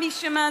maintenant à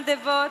mi-chemin des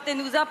votes et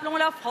nous appelons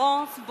la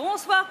France.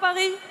 Bonsoir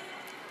Paris.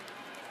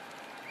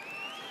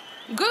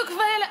 God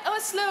kväll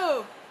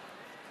Oslo.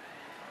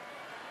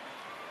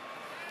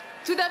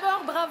 Tout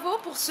d'abord, bravo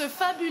pour ce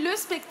fabuleux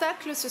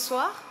spectacle ce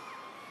soir.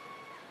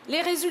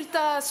 Les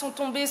résultats sont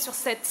tombés sur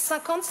cette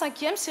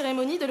 55e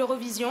cérémonie de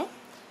l'Eurovision.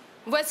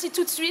 Voici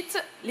tout de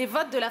suite les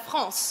votes de la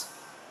France.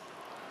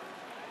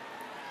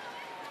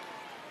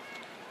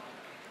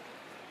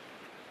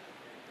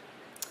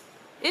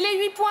 Et les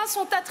 8 points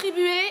sont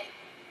attribués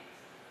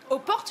au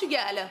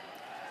Portugal.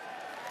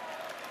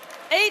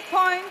 8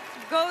 points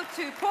go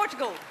to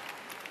Portugal.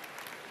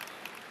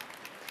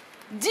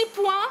 10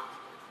 points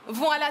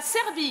vont à la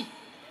Serbie.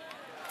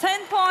 10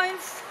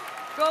 points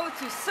go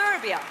to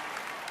Serbia.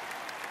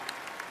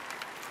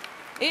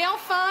 Et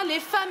enfin, les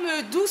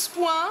fameux 12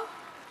 points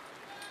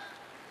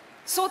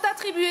sont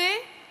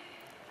attribués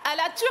à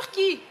la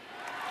Turquie.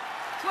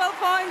 12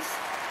 points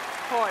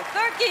for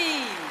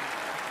Turkey.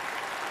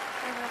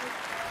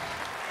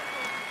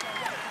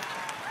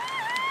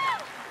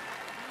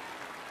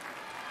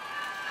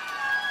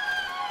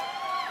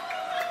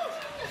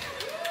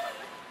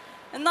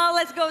 And now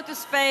let's go to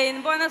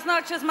Spain. Buenas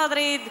noches,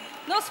 Madrid.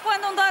 ¿Nos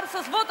pueden dar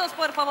sus votos,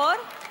 por favor?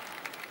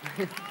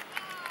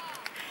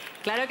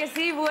 Claro que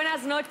sí.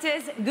 Buenas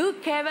noches.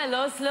 Good kväll,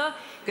 Oslo.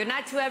 Good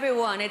night to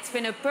everyone. It's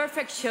been a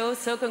perfect show,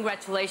 so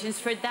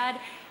congratulations for that.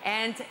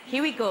 And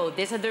here we go.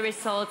 These are the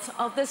results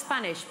of the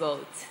Spanish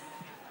vote.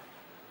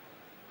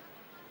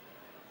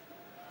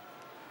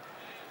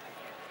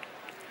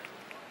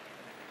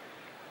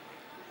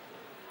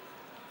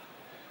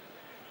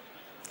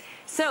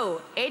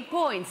 So, 8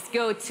 points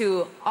go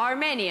to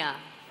Armenia.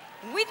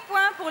 8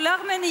 points pour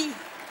l'Arménie.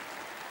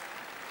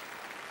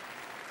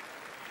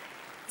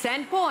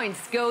 10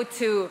 points go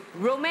to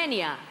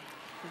Romania.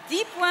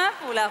 10 points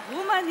pour la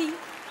Roumanie.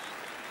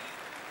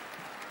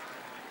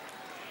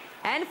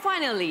 And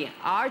finally,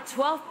 our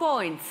 12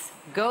 points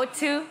go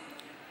to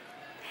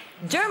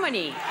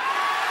Germany.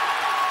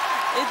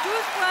 Et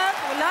 12 points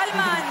pour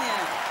l'Allemagne.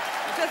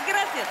 Muchas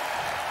gracias.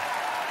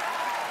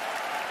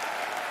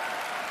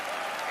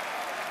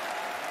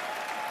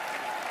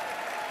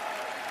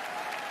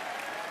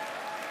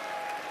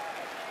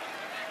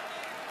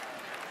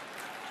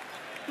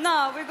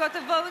 Now we've got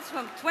the votes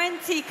from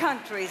 20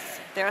 countries.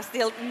 There are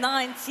still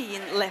 19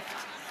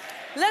 left.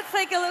 Let's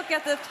take a look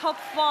at the top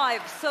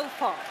 5 so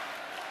far.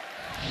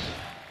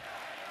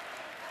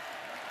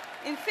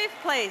 In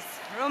 5th place,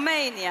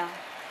 Romania.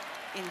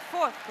 In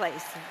 4th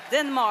place,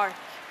 Denmark.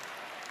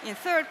 In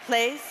 3rd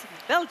place,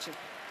 Belgium.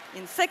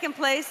 In 2nd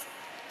place,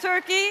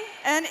 Turkey.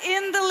 And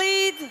in the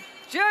lead,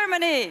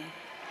 Germany.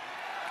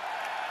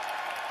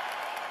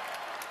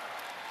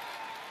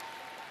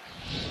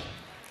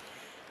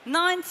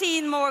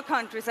 19 more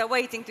countries are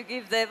waiting to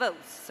give their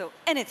votes, so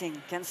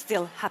anything can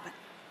still happen.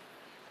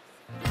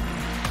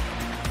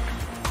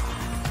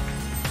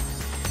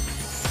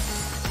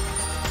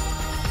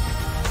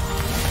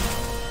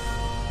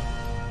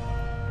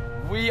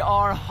 We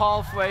are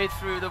halfway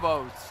through the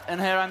votes,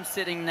 and here I'm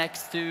sitting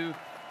next to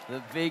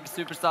the big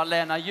superstar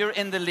Lena. You're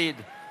in the lead.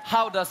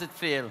 How does it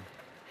feel?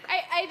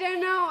 I don't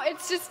know.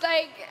 It's just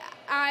like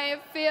I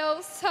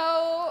feel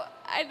so,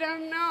 I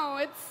don't know.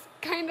 It's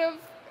kind of...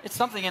 It's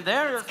something in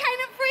there? It's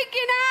kind of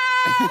freaking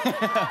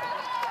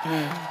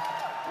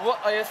out! What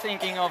are you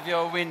thinking of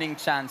your winning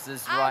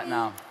chances right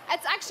now?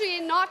 It's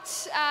actually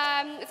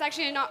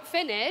not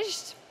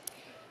finished.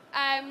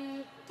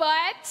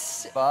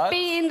 But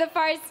being the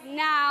first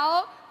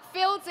now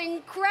feels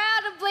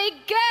incredibly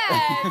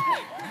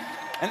good.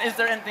 And is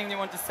there anything you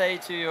want to say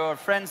to your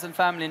friends and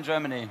family in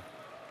Germany?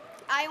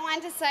 I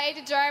want to say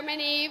to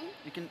Germany,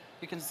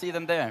 you can see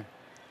them there.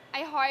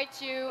 I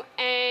heart you,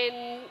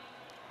 and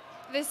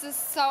this is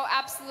so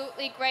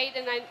absolutely great.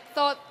 And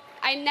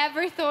I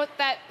never thought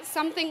that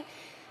something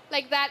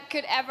like that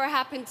could ever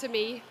happen to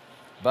me.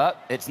 But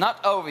it's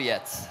not over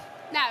yet.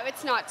 No,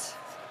 it's not.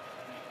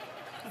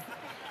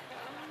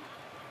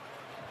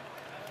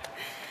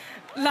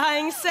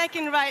 Lying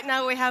second right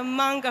now, we have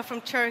Manga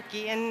from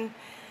Turkey. And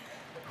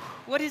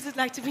what is it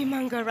like to be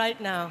Manga right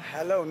now?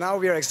 Hello, now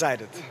we are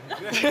excited.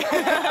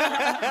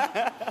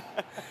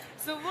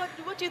 So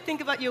what do you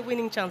think about your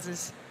winning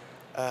chances?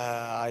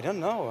 I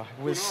don't know.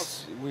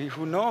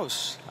 Who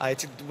knows?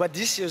 But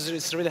this year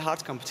it's a really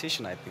hard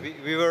competition, I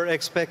think. We were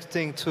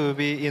expecting to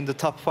be in the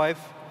top 5,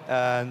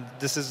 and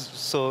this is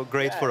so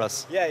great for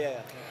us.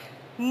 Yeah.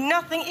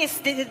 Nothing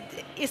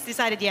is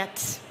decided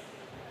yet.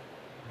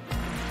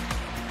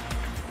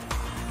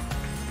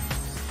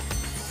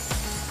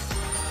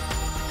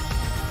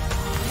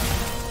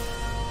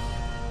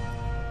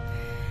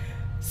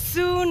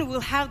 Soon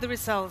we'll have the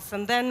results,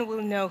 and then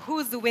we'll know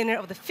who's the winner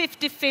of the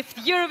 55th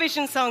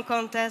Eurovision Song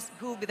Contest,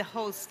 who will be the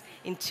host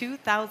in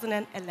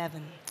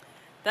 2011.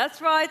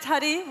 That's right,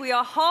 Hadi. We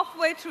are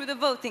halfway through the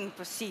voting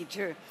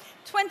procedure.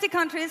 20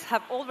 countries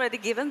have already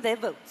given their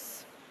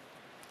votes.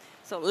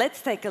 So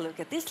let's take a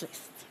look at this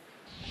list.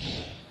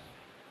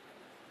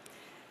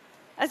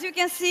 As you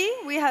can see,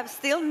 we have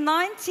still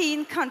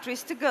 19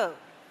 countries to go.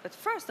 But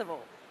first of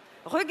all,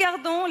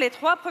 regardons les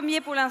 3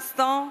 premiers pour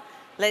l'instant.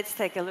 Let's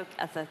take a look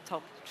at the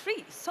top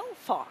 3 so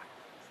far.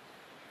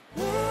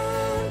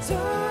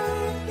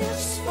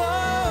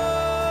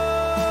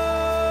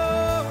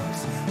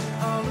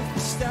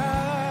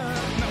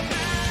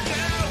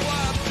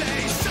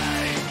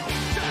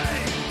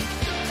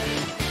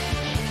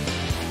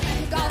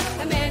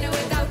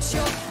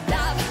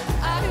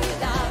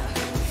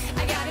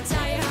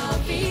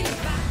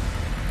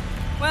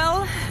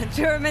 Well,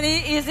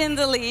 Germany is in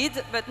the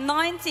lead, but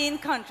 19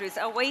 countries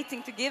are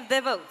waiting to give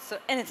their votes, so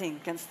anything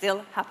can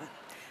still happen.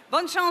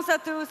 Bonne chance à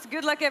tous.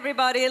 Good luck,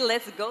 everybody.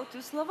 Let's go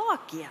to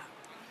Slovakia.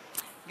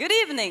 Good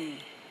evening.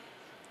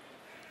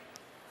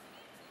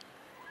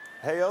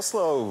 Hey,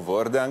 Oslo.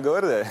 Vordan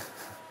Gorde.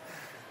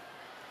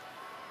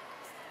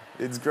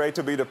 It's great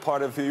to be the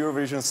part of the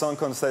Eurovision Song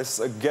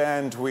Contest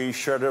again. We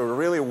shared a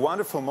really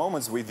wonderful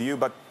moments with you,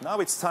 but now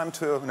it's time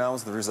to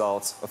announce the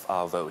results of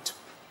our vote.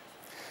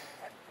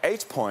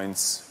 8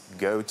 points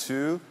go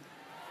to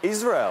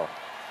Israel.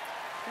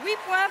 8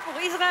 points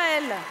pour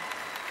Israël.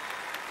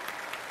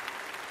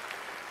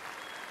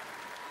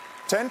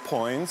 10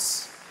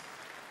 points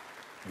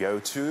go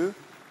to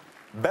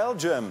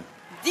Belgium.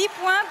 10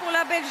 points pour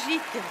la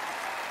Belgique.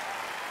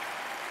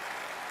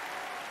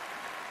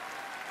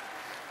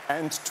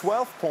 And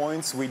 12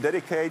 points we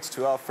dedicate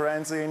to our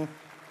friends in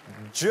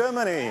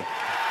Germany.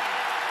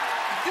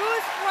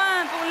 12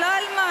 points pour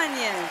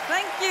l'Allemagne.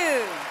 Thank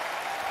you.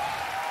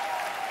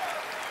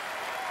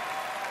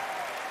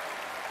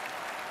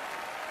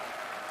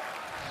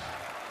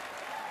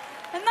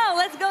 And now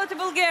let's go to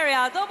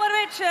Bulgaria. Dobar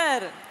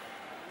večer.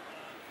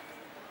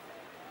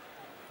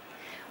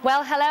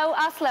 Well, hello,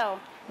 Oslo.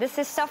 This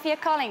is Sofia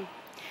calling.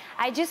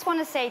 I just want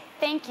to say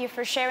thank you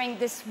for sharing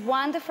this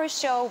wonderful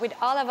show with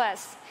all of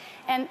us.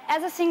 And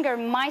as a singer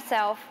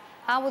myself,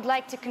 I would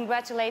like to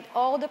congratulate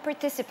all the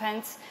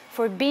participants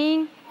for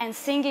being and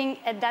singing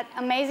at that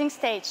amazing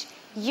stage.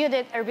 You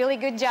did a really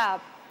good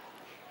job.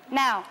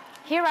 Now,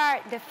 here are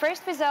the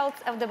first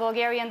results of the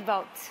Bulgarian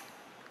vote.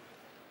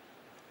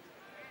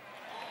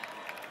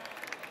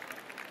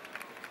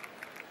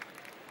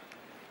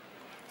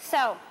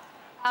 So,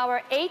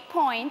 our 8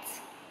 points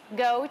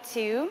go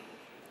to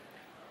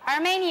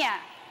Armenia.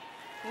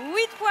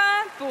 8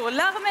 points pour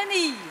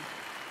l'Arménie.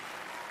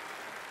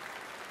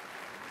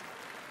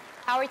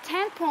 Our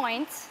 10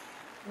 points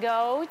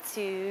go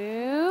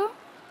to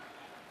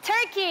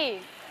Turkey.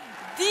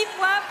 10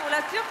 points pour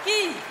la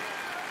Turquie.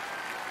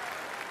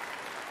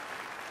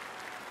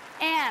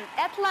 And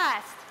at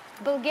last,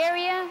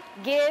 Bulgaria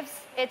gives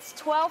its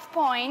 12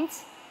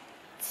 points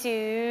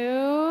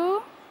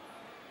to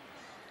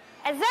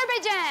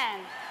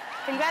Azerbaijan.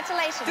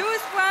 Congratulations.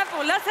 12 points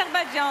pour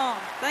l'Azerbaïdjan.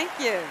 Thank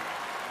you.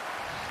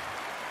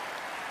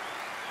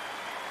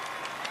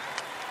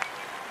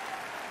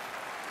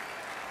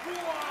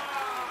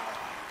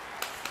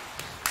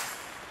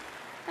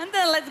 And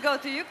then let's go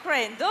to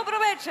Ukraine. Добрый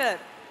вечер.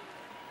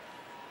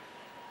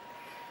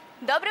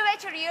 Добрый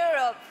вечер,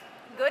 Europe.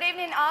 Good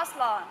evening,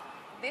 Oslo.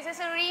 This is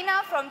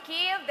Irina from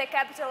Kiev, the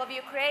capital of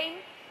Ukraine.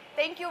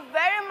 Thank you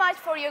very much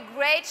for your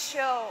great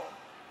show.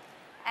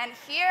 And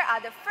here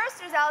are the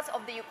first results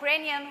of the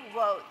Ukrainian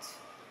vote.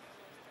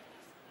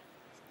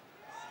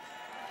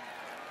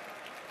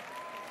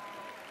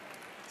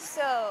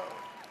 So,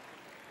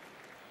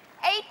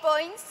 8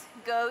 points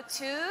go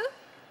to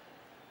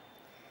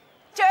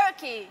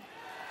Turkey.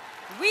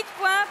 8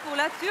 points pour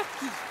la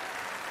Turquie.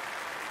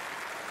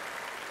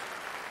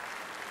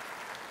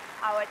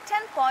 Our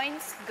 10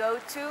 points go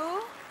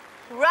to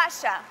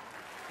Russia.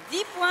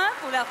 10 points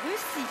pour la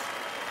Russie.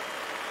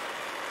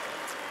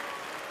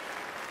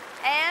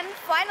 And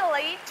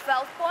finally,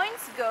 12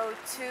 points go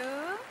to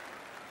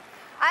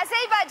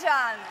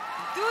Azerbaijan.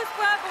 12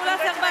 points pour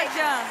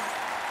l'Azerbaïdjan.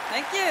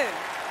 Thank you.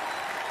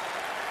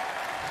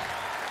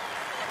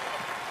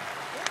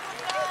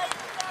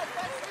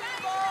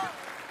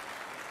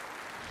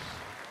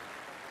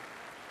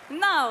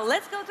 Now,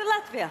 let's go to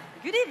Latvia.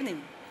 Good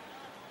evening.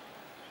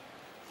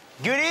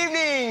 Good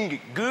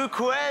evening,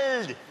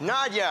 Gukweld,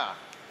 Nadia.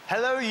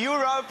 Hello,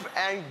 Europe,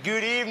 and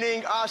good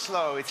evening,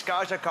 Oslo. It's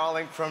Kaja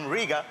calling from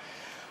Riga.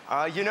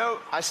 You know,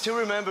 I still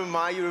remember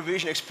my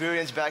Eurovision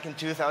experience back in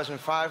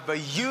 2005, but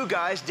you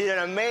guys did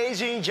an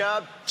amazing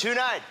job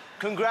tonight.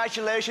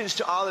 Congratulations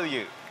to all of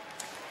you.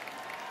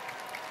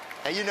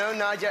 And you know,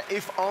 Nadia,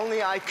 if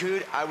only I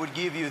could, I would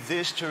give you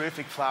this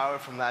terrific flower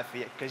from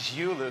Latvia, because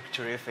you look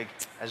terrific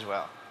as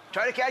well.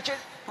 Try to catch it?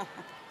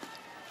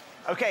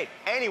 Okay,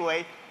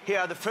 anyway, here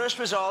are the first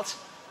results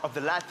of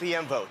the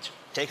Latvian vote.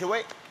 Take it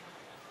away.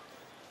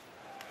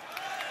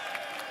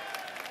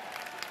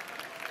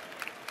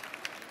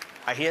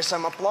 I hear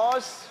some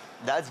applause.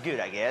 That's good,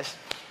 I guess.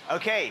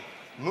 Okay,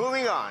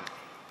 moving on.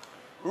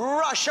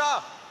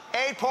 Russia,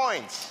 8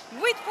 points.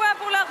 8 points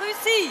pour la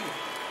Russie.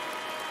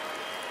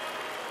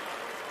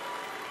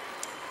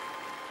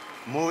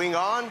 Moving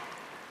on.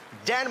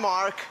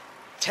 Denmark,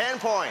 10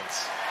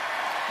 points.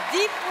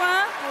 10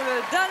 points pour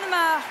le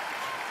Danemark.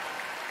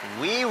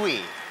 Oui,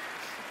 oui.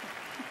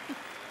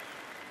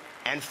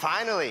 And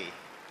finally,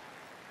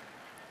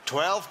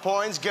 12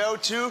 points go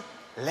to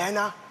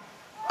Lena.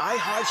 I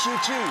heart you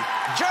too.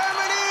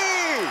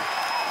 Germany!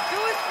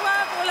 12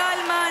 points pour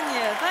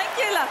l'Allemagne. Thank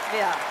you,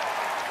 Latvia.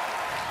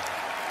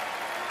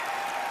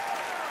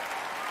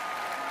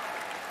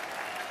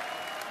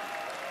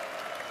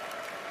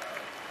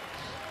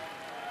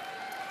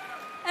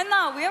 And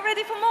now we are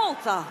ready for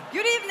Malta.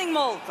 Good evening,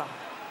 Malta.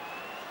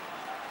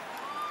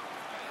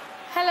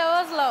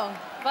 Hello, Oslo.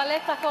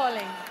 Valletta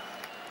calling.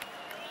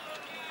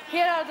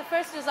 Here are the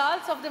first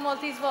results of the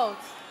Maltese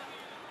votes.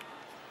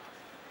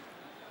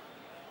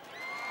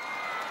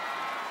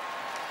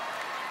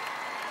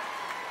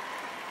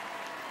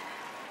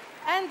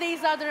 And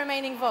these are the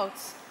remaining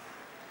votes.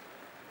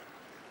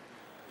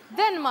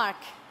 Denmark,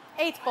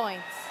 8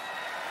 points.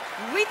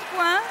 8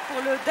 points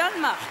pour le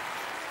Danemark.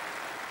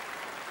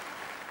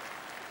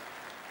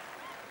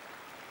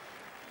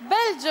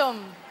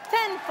 Belgium,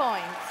 10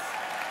 points.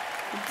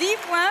 10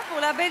 points pour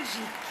la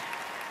Belgique.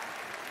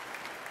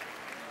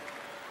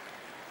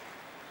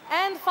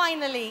 And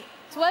finally,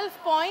 12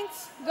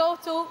 points go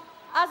to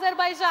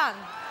Azerbaijan.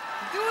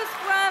 12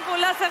 points pour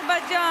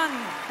l'Azerbaïdjan.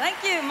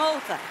 Thank you,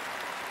 Malta.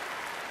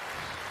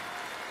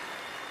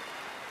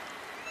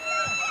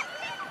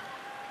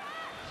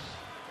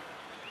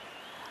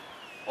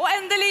 Og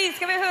endelig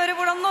skal vi høre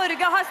hvordan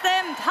Norge har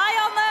stemt. Hei,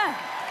 Anne!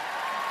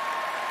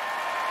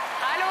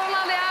 Hallo,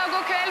 Nadia.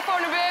 God kveld,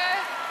 Fornebu.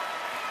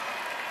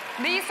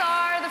 These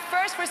are the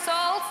first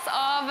results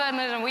of the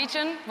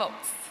Norwegian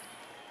votes.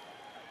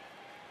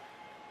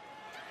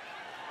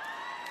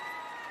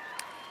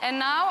 And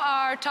now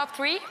our top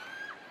 3.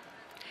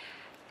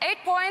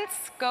 8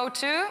 points go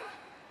to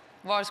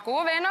våre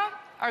gode venner,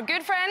 our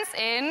good friends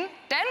in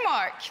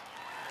Denmark.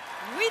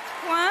 8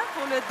 points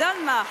pour le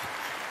Danemark.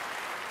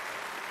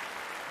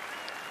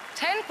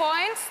 10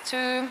 points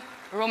to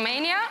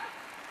Romania.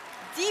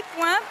 10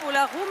 points pour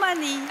la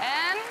Roumanie.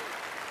 And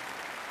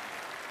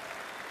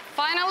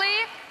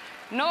finally,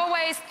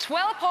 Norway's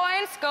 12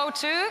 points go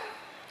to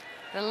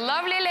the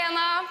lovely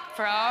Lena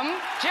from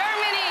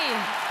Germany.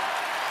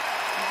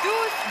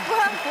 12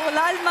 points pour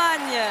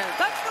l'Allemagne.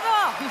 Tack ska du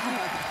ha.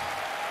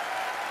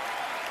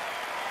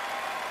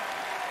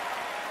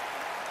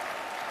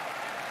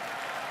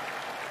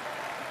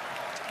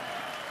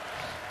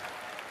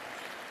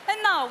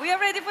 And now we are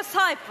ready for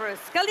Cyprus.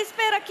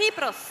 Kalispera,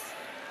 Kypros.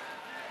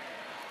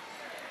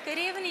 Good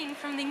evening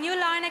from the New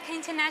Larnaca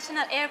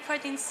International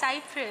Airport in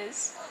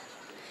Cyprus.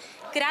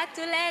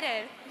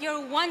 Gratulator,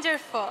 you're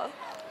wonderful.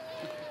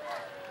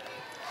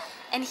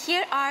 And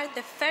here are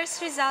the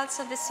first results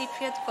of the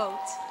Cypriot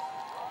vote.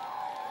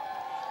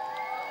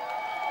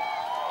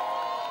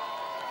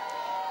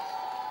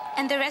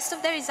 And the rest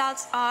of the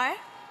results are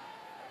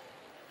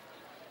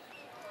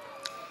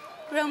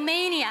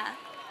Romania,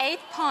 8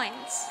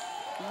 points.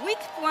 8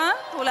 points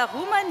pour la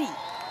Roumanie.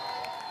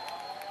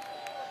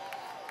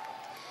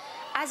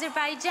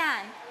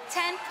 Azerbaijan,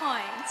 10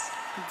 points.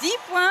 10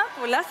 points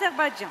pour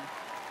l'Azerbaïdjan.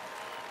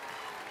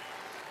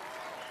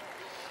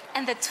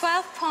 And the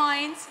 12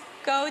 points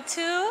go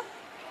to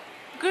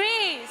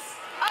Greece.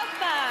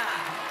 Opa!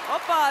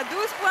 Opa,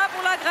 12 points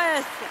pour la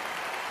Grèce.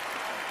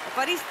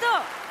 Opa,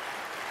 listo.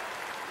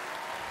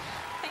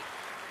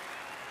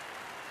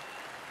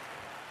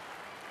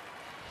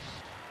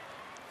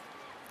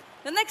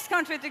 The next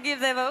country to give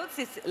their votes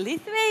is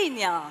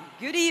Lithuania.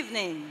 Good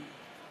evening.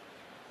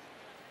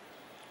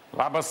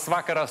 Labas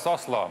vakaras,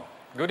 Oslo.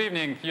 Good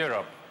evening,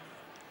 Europe.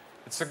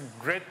 It's a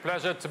great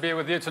pleasure to be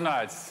with you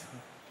tonight.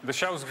 The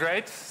show's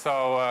great,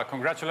 so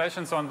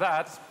congratulations on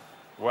that.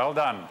 Well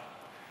done.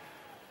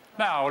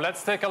 Now,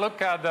 let's take a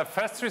look at the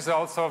first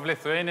results of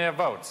Lithuania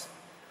votes.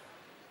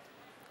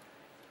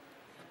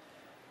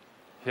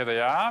 Here they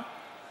are.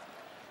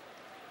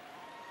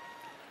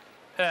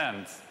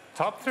 And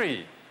top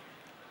 3.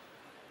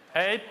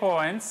 8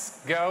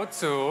 points go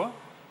to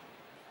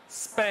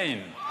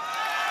Spain.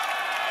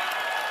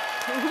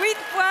 8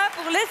 points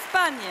pour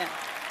l'Espagne.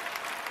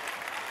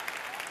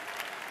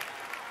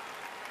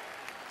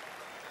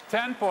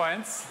 10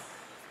 points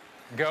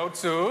go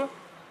to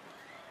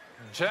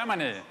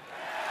Germany.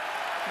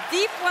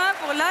 10 points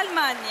pour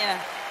l'Allemagne.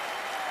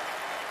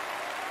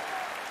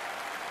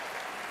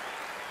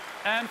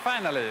 And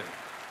finally,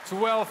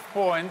 12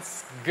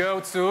 points go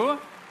to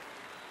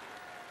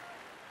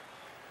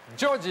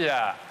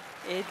Georgia.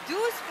 Et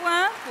 12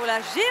 points pour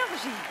la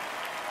Géorgie.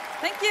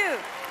 Thank you.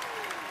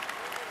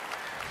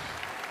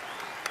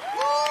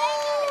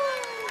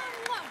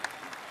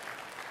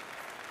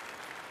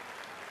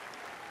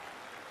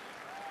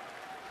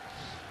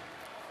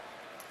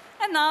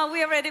 And now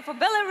we are ready for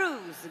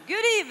Belarus.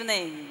 Good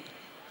evening.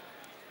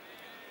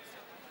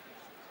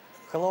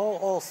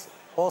 Hello,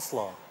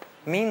 Oslo.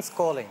 Means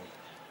calling.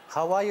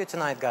 How are you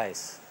tonight,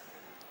 guys?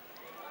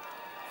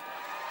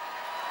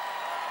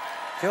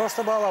 First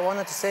of all, I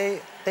wanted to say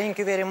thank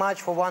you very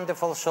much for a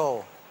wonderful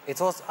show. It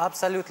was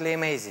absolutely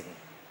amazing.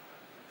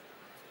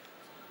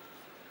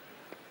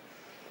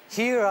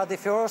 Here are the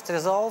first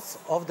results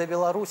of the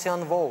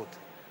Belarusian vote.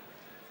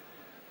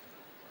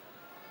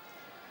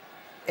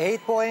 8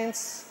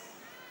 points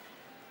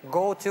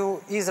go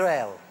to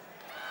Israel.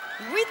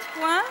 8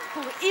 points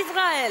pour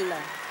Israël.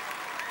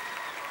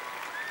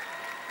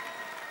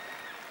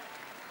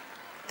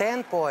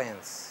 10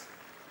 points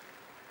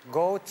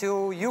go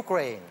to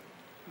Ukraine.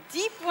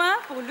 10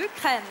 points pour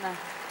l'Ukraine.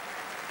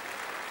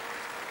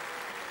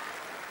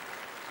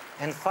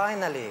 And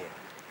finally,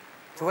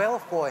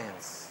 12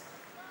 points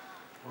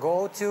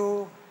go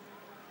to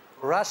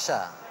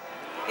Russia.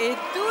 Et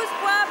 12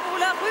 points pour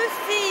la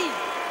Russie.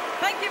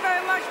 Thank you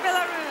very much,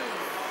 Belarus.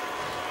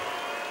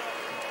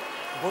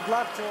 Good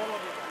luck to all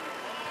of you.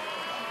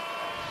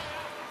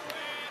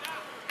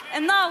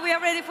 And now we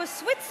are ready for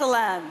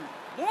Switzerland.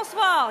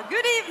 Bonsoir,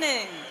 good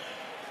evening.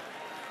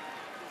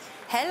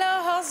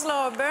 Hello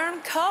Oslo,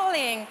 Bern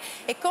calling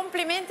e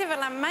complimenti per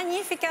la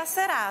magnifica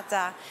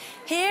serata.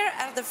 Here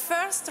are the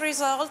first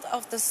results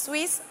of the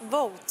Swiss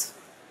vote.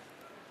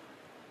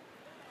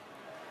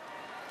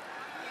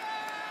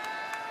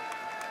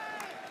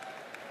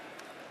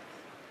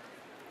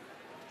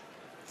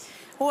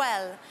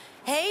 Well,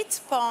 8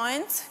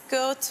 points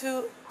go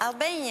to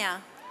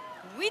Albania.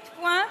 8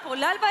 points pour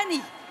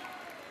l'Albanie.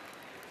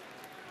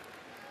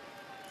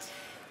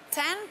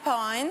 10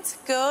 points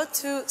go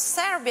to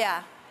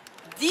Serbia.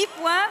 10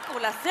 points pour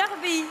la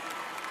Serbie.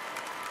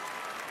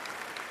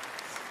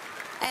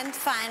 And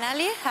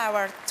finally,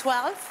 our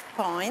 12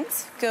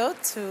 points go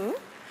to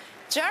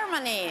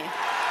Germany.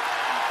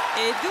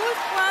 Et 12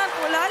 points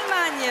pour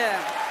l'Allemagne.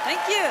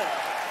 Thank you.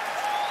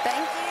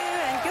 Thank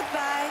you and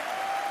goodbye.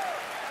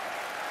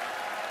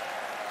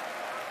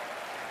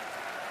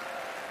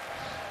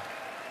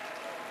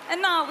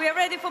 And now we are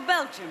ready for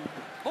Belgium.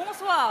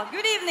 Bonsoir,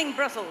 good evening,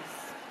 Brussels.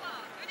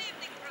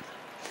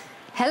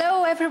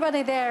 Hello,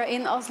 everybody there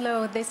in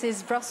Oslo. This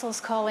is Brussels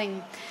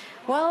calling.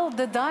 Well,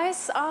 the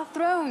dice are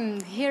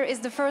thrown. Here is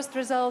the first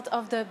result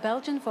of the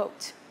Belgian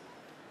vote.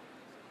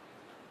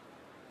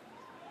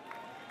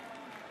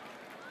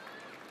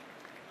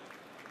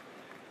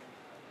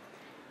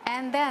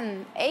 And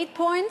then 8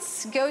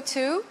 points go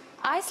to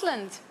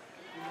Iceland.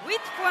 8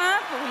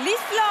 points pour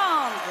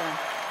l'Islande.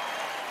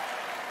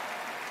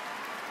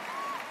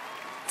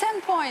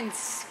 10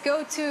 points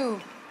go to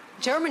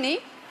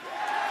Germany.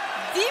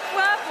 10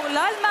 points pour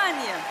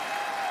l'Allemagne.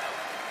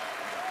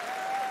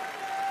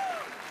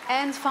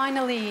 And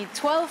finally,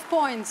 12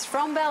 points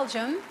from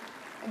Belgium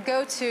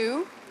go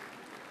to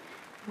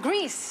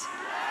Greece.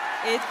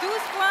 Et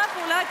 12 points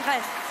pour la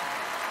Grèce.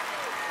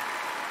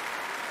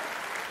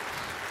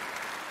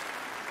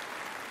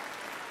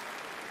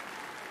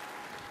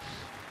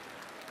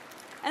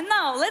 And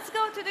now let's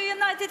go to the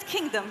United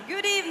Kingdom.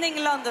 Good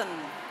evening, London.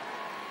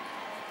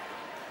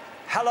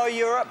 Hello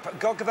Europe,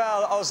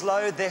 Gogabel,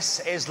 Oslo, this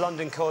is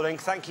London calling.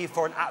 Thank you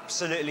for an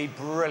absolutely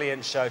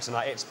brilliant show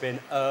tonight. It's been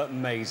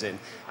amazing.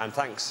 And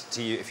thanks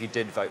to you if you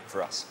did vote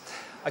for us.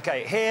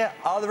 Okay, here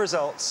are the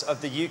results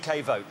of the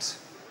UK vote.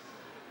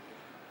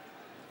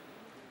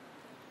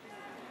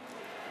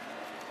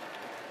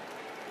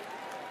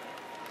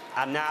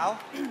 And now,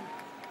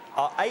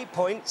 our 8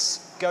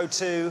 points go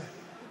to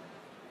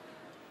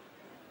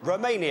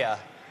Romania.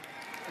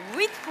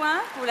 8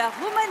 points pour la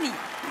Roumanie.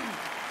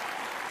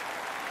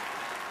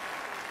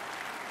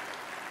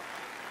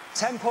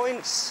 10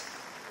 points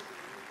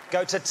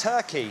go to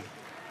Turkey.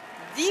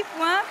 10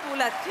 points pour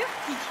la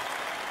Turquie.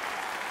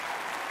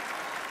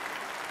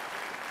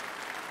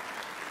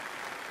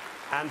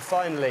 And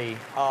finally,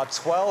 our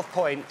 12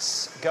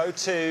 points go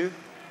to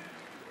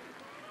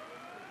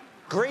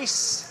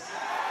Greece.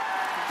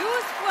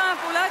 12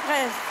 points pour la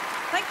Grèce.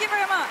 Thank you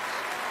very much.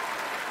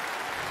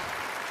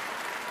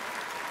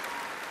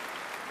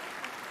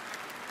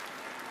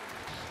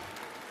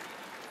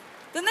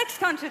 The next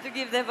country to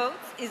give their votes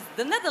is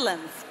the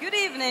Netherlands. Good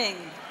evening.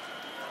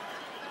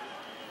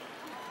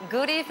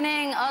 Good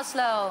evening,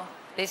 Oslo.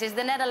 This is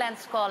the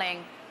Netherlands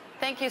calling.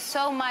 Thank you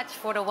so much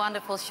for the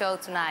wonderful show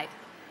tonight.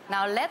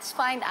 Now let's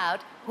find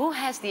out who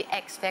has the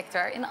X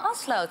Factor in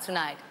Oslo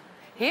tonight.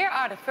 Here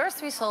are the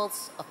first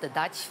results of the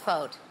Dutch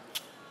vote.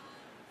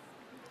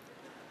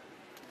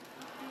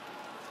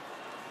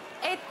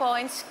 8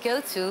 points go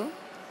to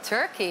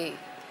Turkey.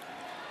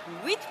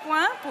 8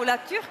 points pour la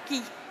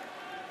Turquie.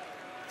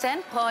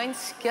 10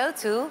 points go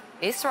to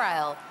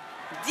Israel.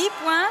 10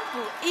 points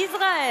pour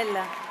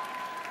Israël.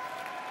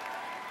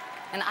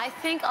 And I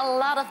think a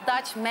lot of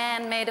Dutch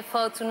men made a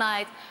vote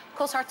tonight,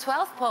 because our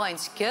 12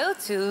 points go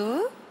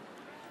to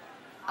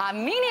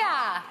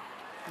Armenia.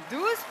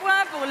 12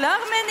 points pour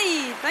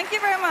l'Arménie. Thank you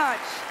very much.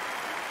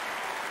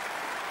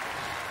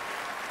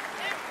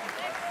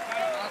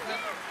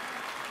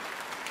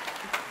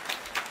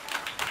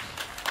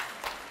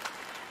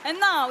 And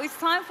now it's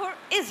time for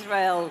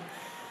Israel.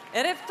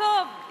 Erev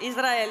Tov,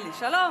 Israel.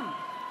 Shalom.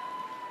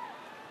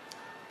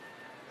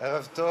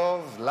 Erev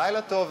Tov,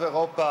 Laila Tov,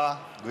 Europa.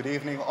 Good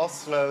evening,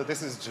 Oslo.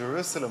 This is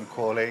Jerusalem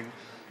calling.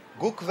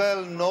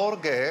 Gukvel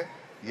Norge,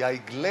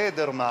 jeg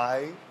gleder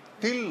meg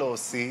til å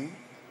si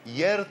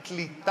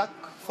hjertelig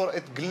takk for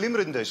et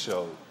glimrende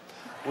show.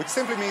 Which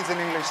simply means in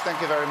English, thank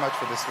you very much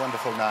for this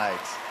wonderful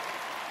night.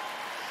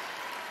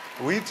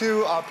 We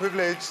too are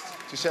privileged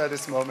to share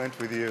this moment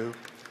with you.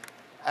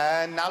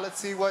 And now let's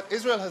see what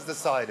Israel has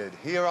decided.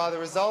 Here are the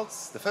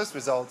results, the first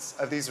results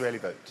of the Israeli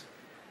vote.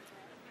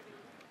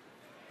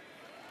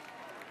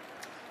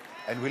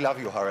 And we love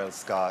you, Harel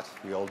Scott.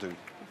 We all do.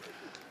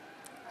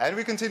 And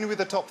we continue with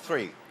the top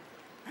 3.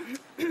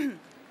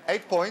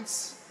 8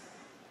 points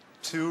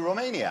to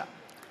Romania.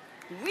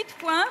 8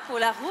 points pour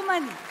la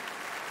Roumanie.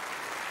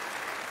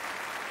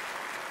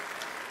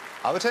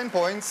 Our 10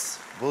 points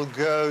will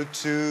go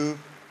to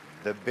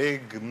the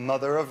big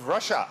mother of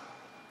Russia.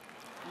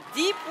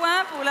 10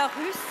 points pour la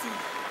Russie.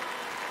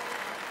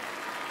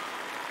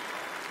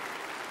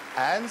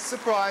 And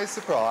surprise,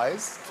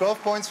 surprise,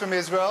 12 points from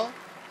Israel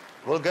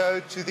will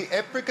go to the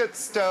apricot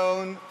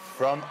stone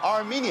from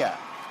Armenia.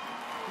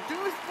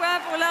 12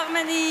 points pour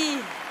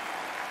l'Arménie.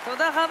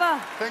 Toda raba.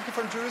 Thank you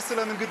from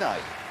Jerusalem and good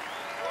night.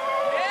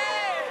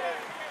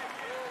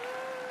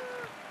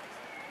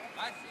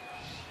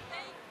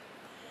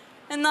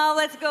 And now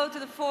let's go to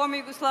the former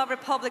Yugoslav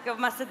Republic of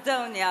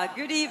Macedonia.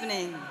 Good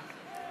evening.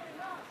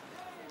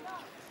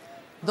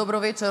 Dobro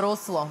večer,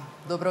 Oslo.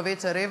 Dobro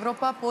večer,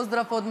 Evropa.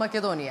 Pozdrav od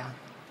Makedonija.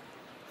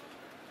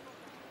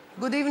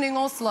 Good evening,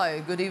 Oslo.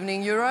 Good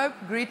evening, Europe.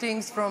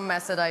 Greetings from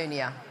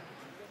Macedonia.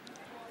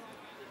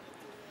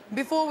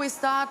 Before we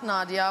start,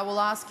 Nadia, I will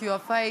ask you a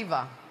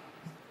favor.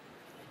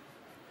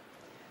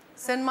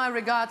 Send my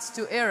regards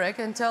to Eric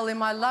and tell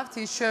him I loved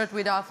his shirt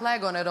with our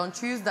flag on it on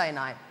Tuesday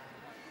night.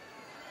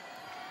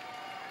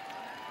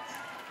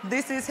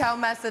 This is how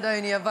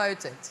Macedonia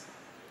voted.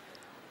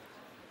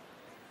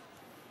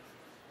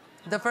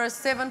 The first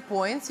 7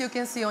 points you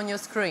can see on your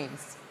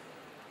screens.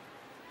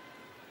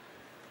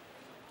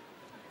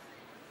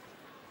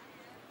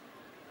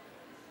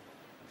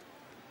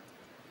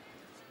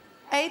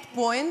 Eight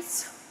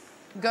points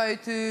go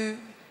to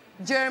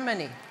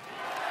Germany.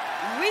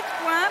 8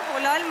 points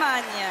pour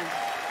l'Allemagne.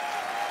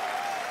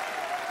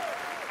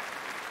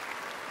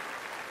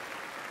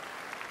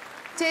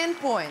 Ten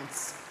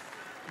points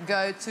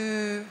go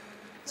to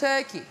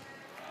Turkey.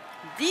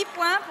 10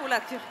 points pour la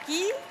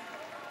Turquie.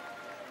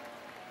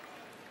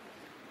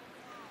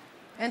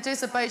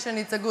 Anticipation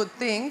is a good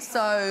thing,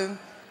 so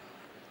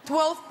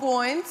 12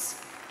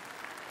 points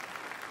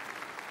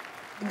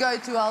go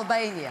to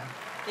Albania.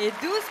 Et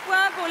 12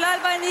 points pour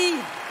l'Albanie.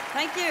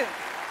 Thank you.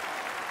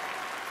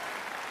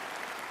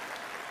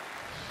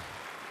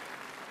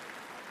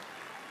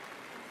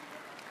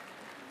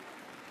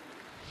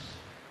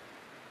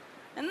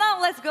 And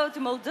now let's go to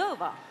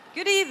Moldova.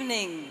 Good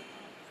evening.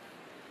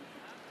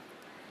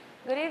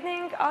 Good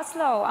evening,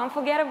 Oslo.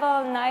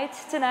 Unforgettable night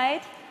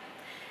tonight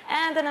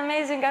and an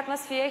amazing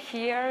atmosphere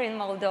here in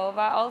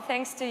Moldova, all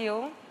thanks to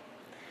you.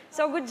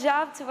 So good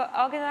job to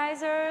the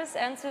organizers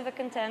and to the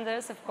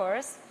contenders, of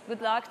course.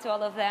 Good luck to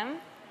all of them.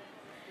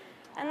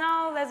 And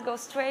now let's go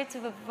straight to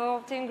the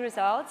voting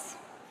results,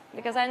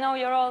 because I know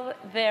you're all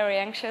very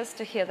anxious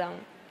to hear them.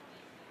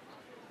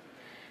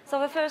 So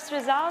the first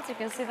results, you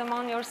can see them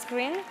on your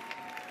screen.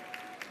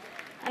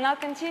 And I'll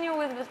continue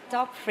with the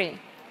top 3.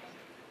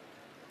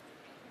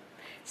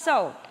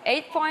 So,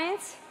 8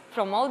 points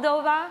from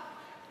Moldova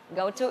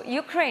go to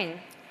Ukraine.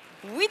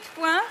 8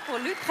 points pour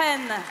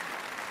l'Ukraine.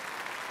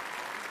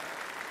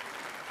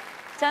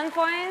 10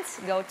 points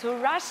go to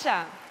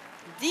Russia.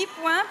 10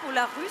 points pour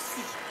la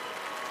Russie.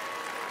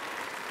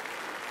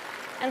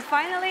 And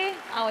finally,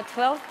 our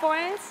 12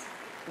 points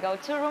go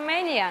to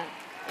Romania.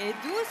 Et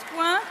 12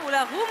 points pour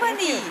la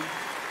Roumanie.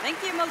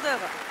 Thank you,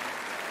 Moldova.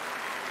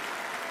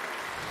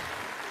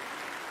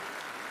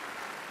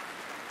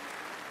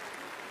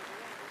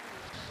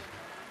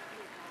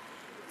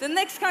 The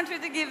next country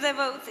to give their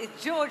votes is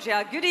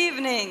Georgia. Good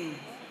evening.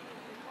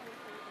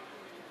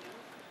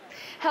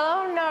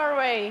 Hello,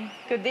 Norway.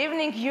 Good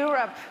evening,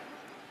 Europe.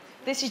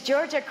 This is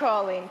Georgia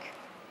calling.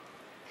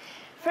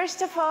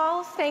 First of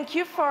all, thank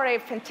you for a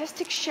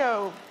fantastic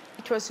show.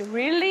 It was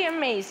really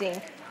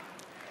amazing.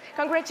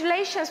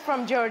 Congratulations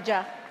from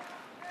Georgia,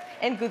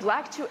 and good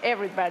luck to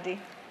everybody.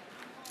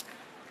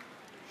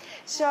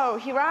 So,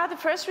 here are the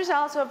first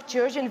results of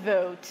Georgian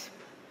vote.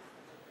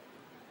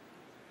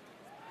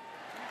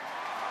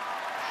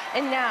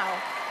 And now,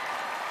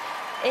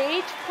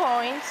 8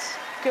 points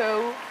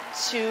go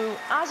to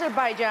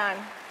Azerbaijan.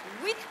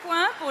 8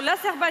 points pour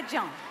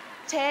l'Azerbaïdjan.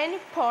 10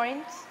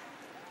 points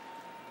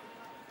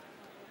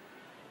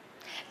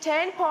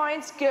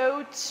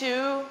go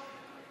to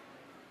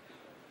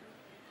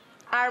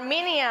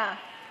Armenia.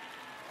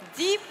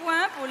 10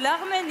 points pour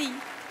l'Arménie.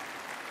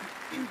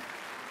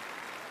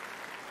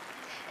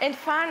 And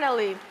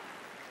finally,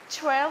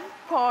 12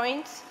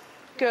 points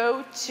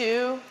go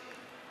to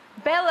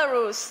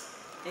Belarus.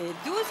 Et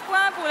 12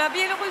 points pour la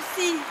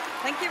Biélorussie.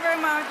 Thank you very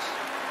much.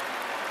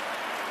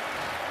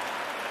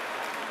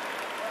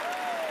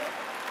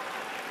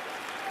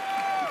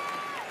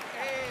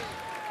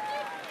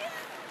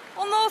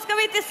 Och nu ska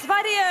vi till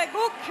Sverige.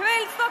 God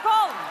kväll,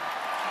 Stockholm!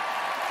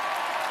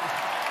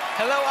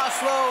 Hello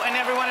Oslo and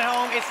everyone at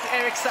home, it's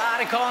Erik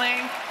Saade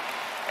calling.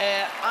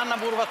 Anna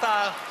borde varit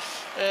där,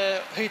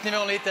 höjt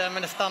nivån lite,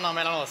 men det stannar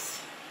mellan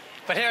oss.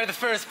 But here are the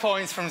first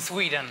points from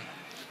Sweden.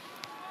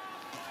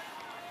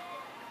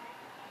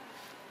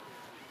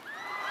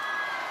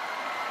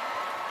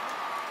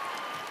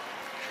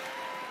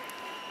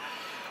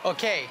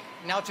 Okay,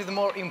 now to the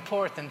more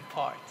important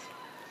part.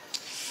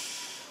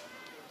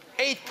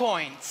 8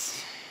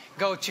 points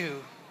go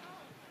to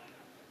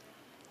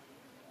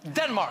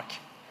Denmark.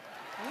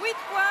 8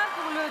 points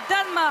pour le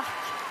Danemark.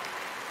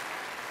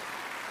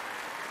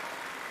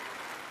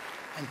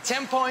 And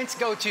 10 points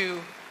go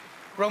to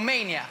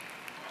Romania.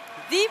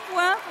 10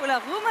 points pour la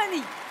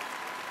Roumanie.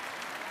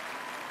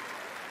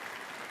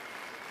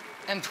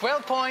 And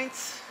 12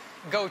 points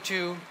go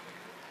to,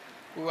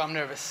 ooh, I'm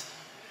nervous.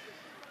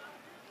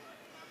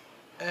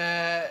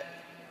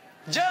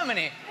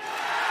 Germany.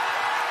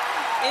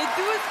 Et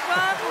 12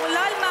 points pour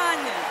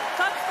l'Allemagne.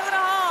 Tack ska ni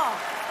ha,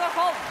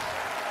 Stockholm.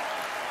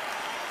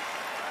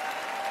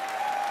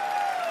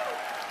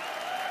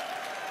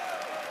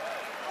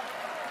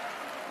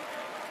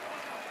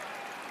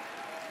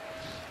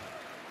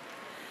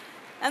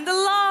 And the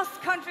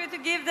last country to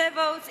give their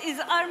votes is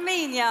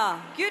Armenia.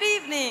 Good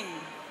evening.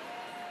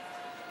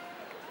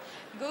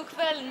 God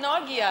kväll,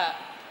 Norge.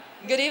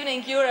 Good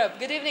evening, Europe.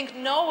 Good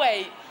evening,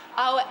 Norway.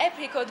 Our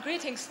apricot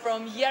greetings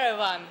from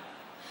Yerevan.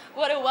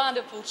 What a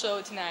wonderful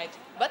show tonight.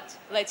 But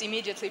let's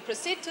immediately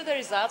proceed to the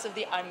results of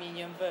the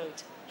Armenian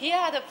vote. Here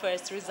are the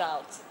first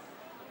results.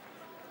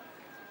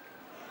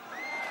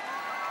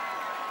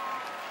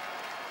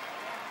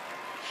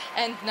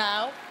 And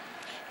now,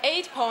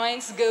 8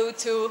 points go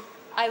to,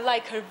 I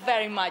like her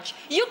very much,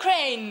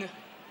 Ukraine. 8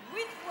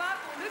 points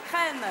pour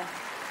l'Ukraine.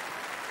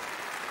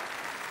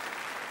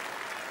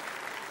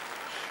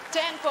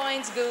 10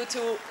 points go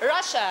to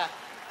Russia.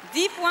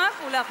 10 points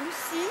pour la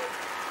Russie.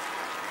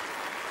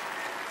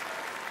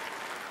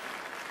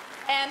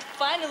 And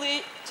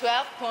finally,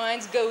 12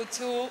 points go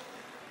to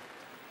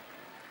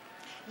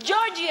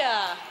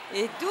Georgia.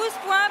 Et 12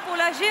 points pour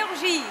la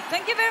Géorgie.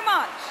 Thank you very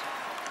much.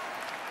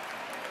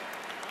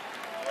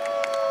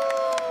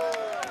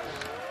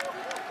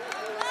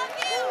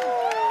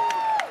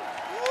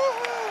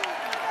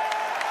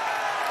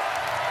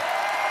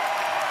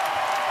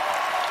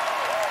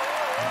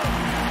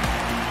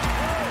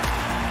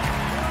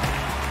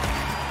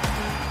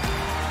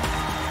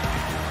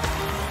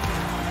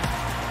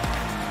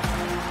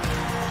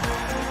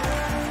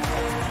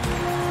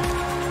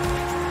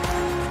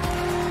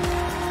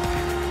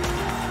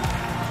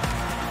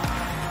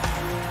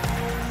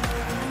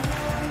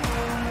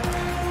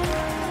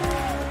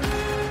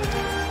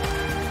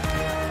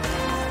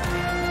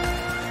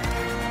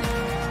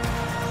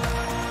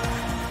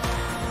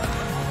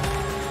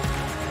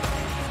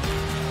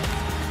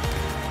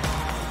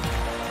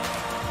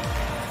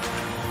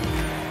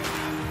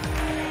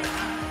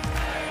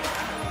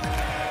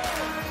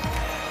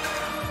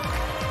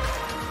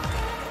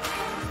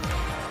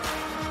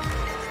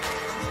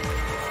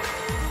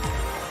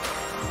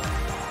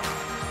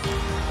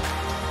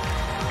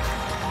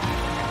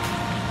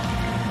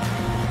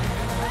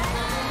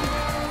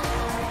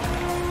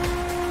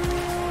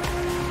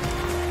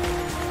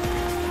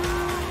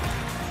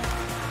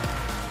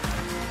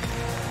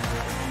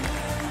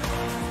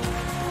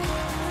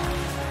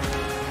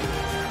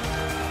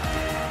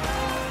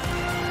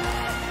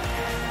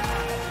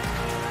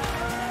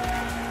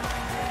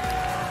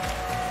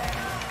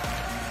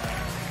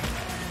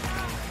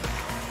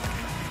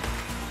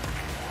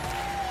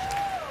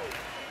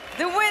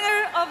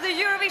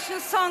 Eurovision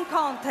Song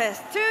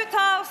Contest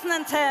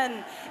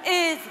 2010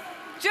 is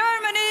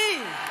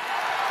Germany!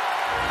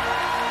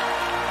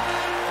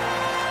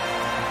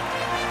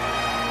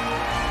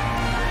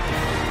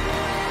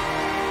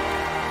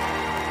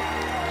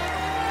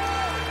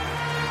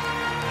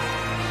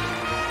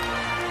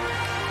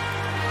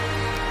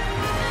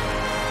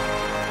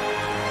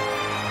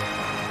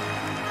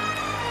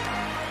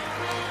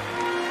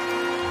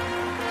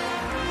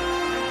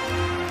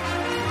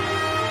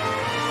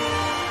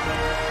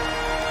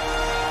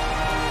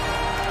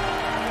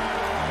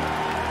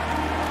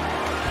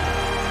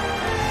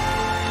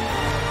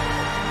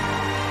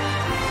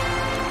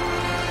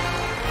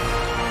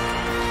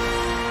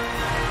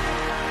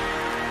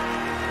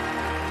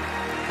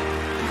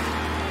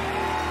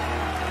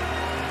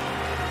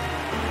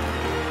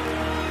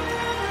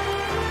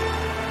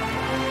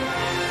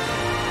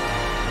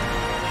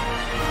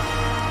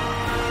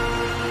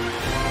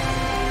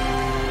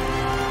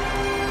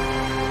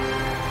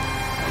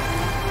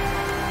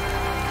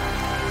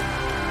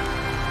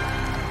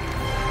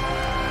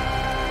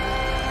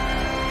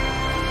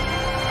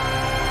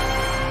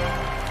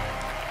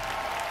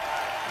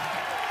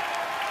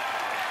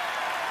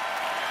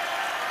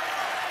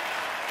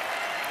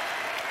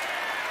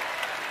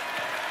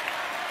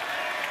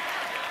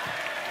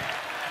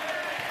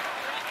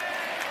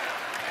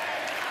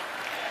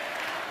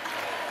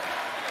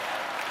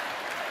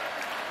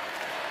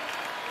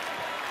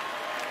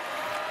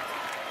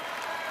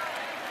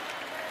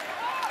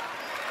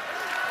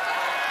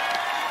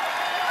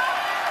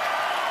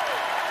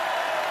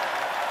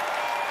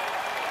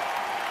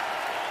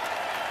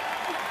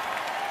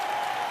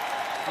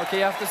 Okay,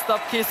 you have to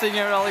stop kissing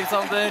here,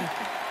 Alexander.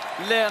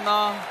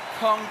 Lena,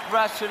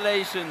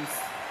 congratulations.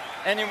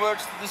 Any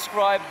words to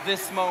describe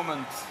this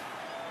moment?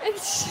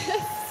 It's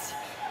just,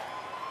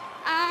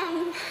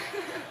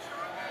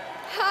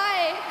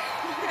 hi.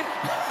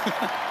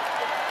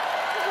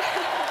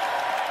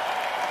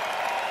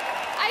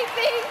 I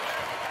think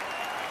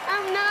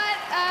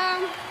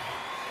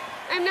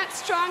I'm not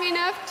strong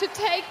enough to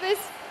take this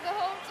the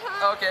whole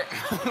time. Okay,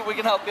 we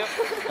can help you.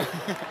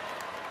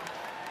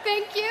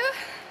 Thank you.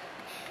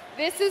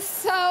 This is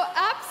so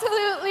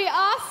absolutely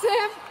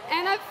awesome,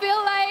 and I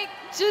feel like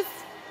this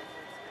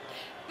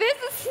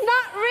is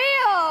not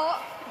real.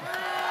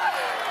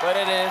 But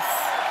it is.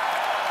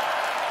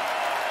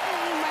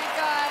 Oh my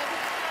God.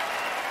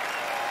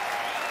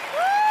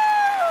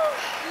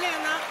 Woo!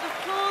 Lena, the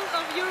whole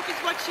of Europe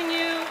is watching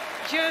you,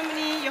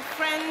 Germany, your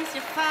friends,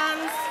 your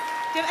fans.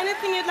 Do you have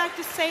anything you'd like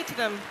to say to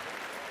them?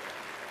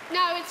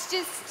 No, it's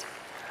just,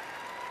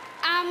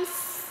 I'm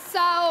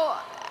so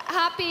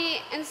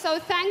happy and so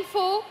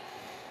thankful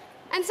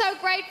and so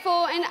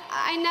grateful, and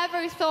I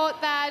never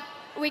thought that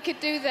we could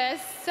do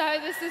this. So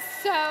this is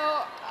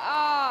so,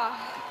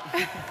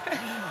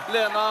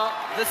 Lena,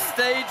 the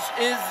stage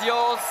is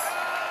yours.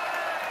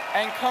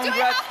 And Do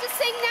I have to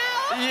sing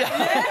now? Yeah,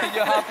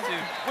 you have to.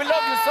 We love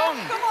your song.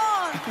 Come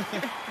on.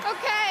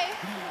 Okay.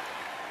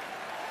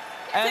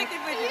 And, Take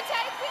it with you.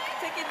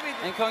 Take it with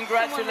you. and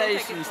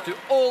congratulations to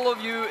all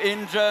of you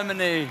in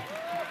Germany.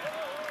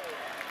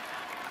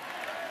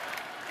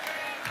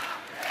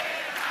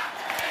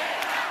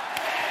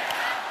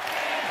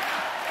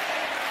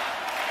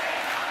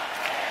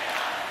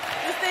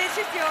 The stage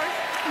is yours.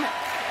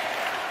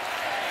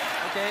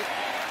 Okay.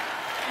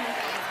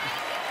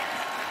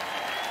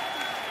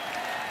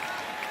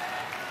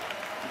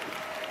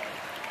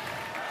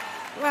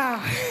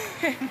 Wow.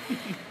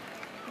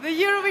 The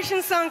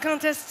Eurovision Song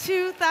Contest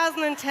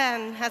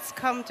 2010 has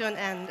come to an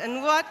end,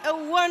 and what a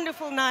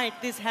wonderful night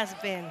this has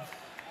been.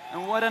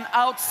 And what an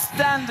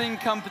outstanding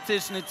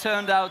competition it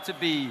turned out to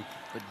be.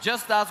 But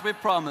just as we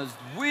promised,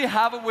 we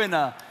have a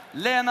winner.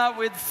 Lena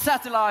with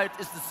Satellite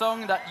is the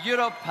song that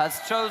Europe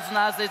has chosen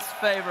as its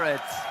favorite.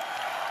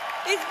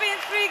 It's been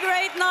 3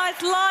 great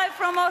nights live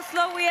from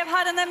Oslo. We have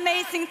had an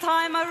amazing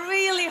time. I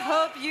really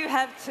hope you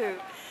have too.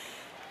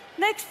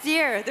 Next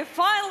year, the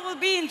final will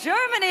be in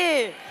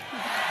Germany.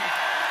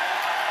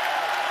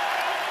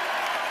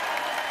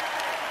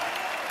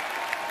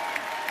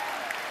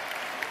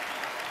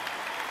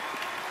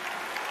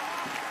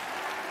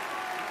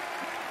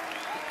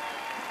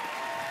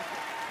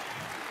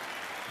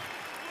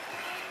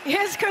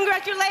 Yes,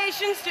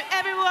 congratulations to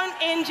everyone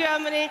in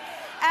Germany.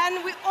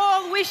 And we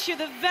all wish you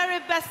the very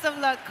best of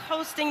luck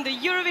hosting the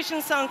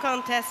Eurovision Song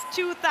Contest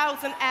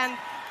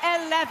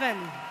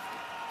 2011.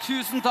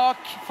 Tusen takk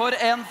for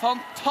en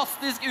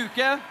fantastisk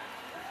uke.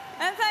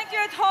 And thank you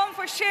at home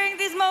for sharing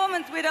this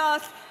moment with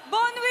us.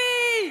 Bon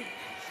nuit!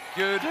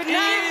 Good Good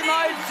evening,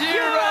 night,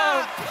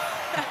 Europe!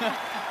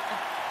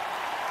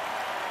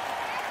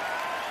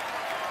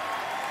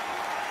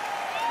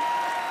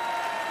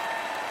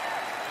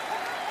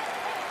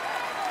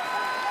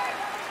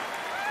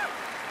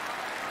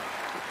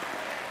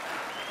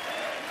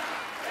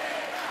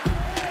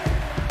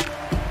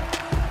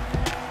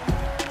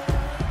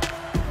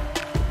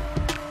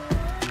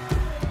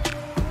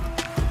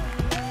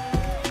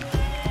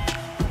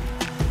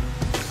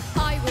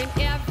 I went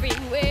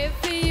everywhere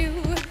for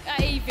you.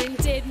 I even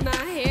did my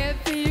hair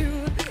for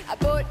you.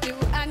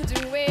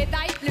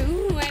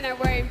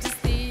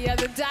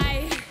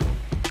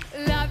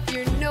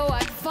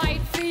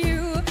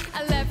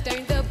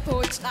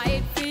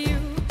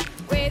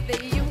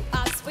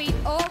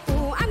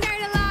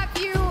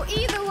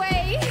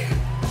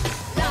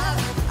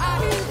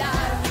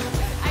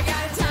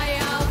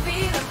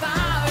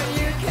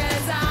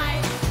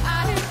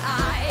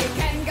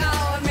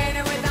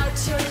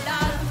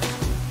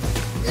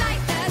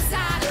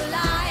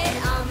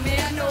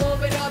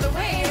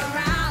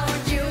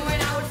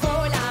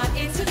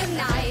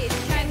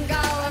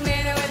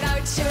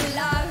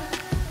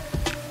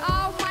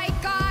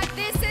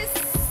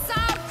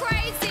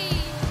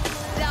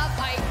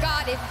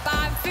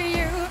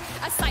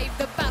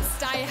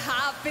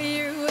 heart for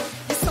you.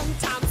 You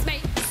sometimes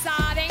make me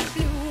sad and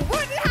blue.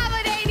 Wouldn't have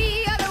it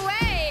any other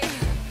way.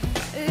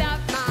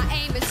 Love, my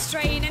aim is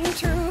straight and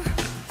true.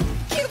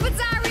 Cupid's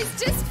arrow is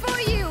just for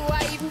you.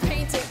 I even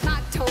painted my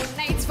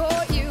toenails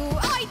for you.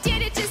 I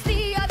did it just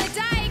the other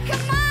day.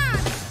 Come on,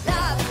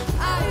 love,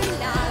 oh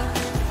love.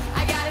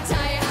 I gotta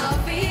tell you how I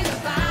feel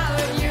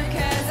about you,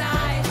 'cause I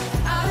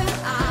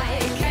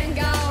can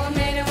go a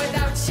minute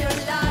without your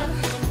love.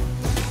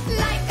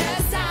 Like a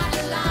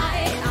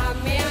satellite,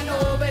 I'm in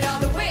orbit all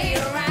the way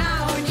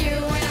around you,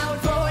 and I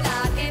would roll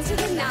out into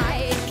the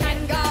night.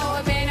 Can't go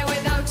a minute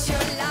without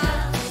your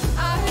love.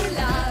 Oh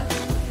love,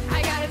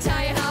 I gotta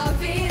tell you how I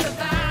feel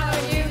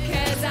about you,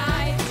 'cause I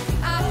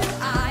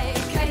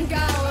can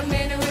go a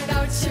minute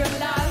without your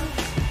love.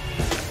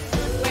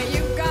 Where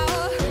you go,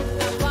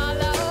 I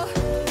follow.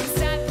 You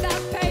set the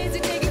pace,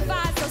 you take it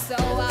fast, so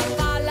I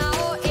follow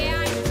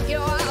in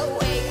your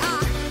way.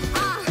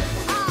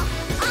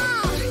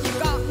 You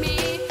got me,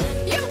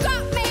 you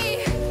got me.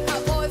 A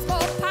voice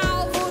more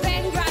powerful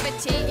than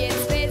gravity.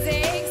 It's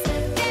physics,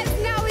 there's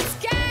no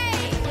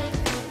escape.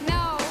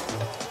 No,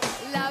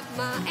 love,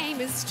 my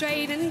aim is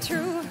straight and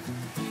true.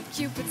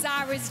 Cupid's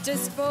arrow is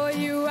just for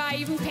you. I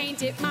even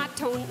painted my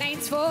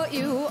toenails for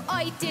you.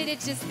 I did it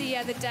just the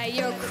other day.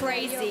 You're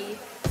crazy.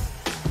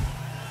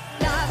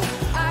 Love,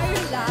 oh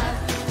love,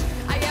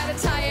 I gotta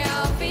tell you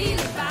how I feel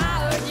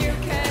about you,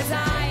 'cause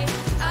I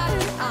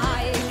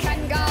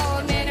can go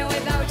a minute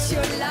without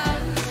your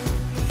love.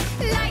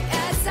 Like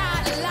a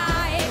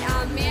satellite,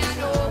 I'm in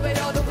orbit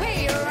all the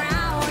way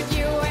around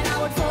you, and I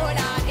would fall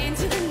out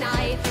into the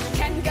night.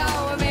 Can go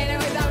a minute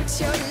without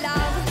your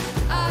love.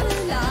 Oh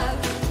love,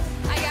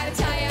 I gotta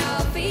tell you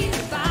how I feel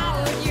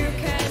about you,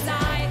 'cause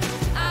I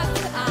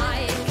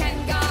can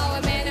go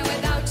a minute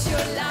without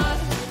your love.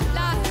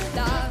 Love,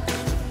 love,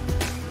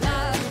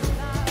 love.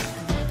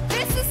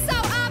 This is so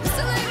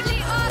absolutely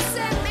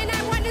awesome, and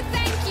I want to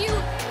thank you.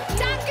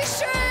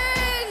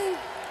 Dankeschön.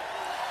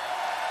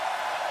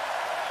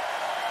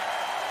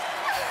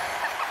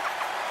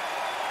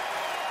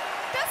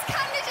 Das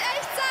kann nicht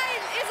echt sein.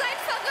 Ihr seid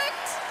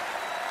verrückt.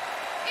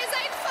 Ihr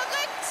seid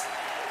verrückt.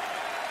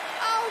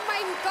 Oh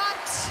mein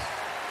Gott.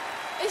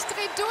 Ich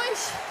dreh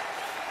durch.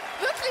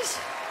 Wirklich.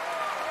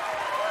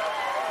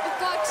 Oh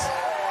Gott.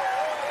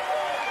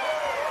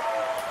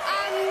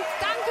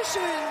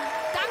 Dankeschön.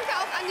 Danke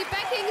auch an die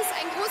Backings.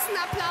 Einen großen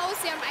Applaus.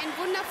 Sie haben einen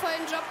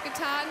wundervollen Job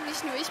getan.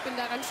 Nicht nur ich bin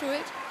daran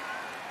schuld.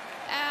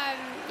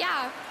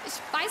 Ja, ich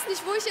weiß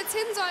nicht, wo ich jetzt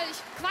hin soll.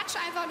 Ich quatsch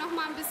einfach noch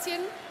mal ein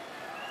bisschen.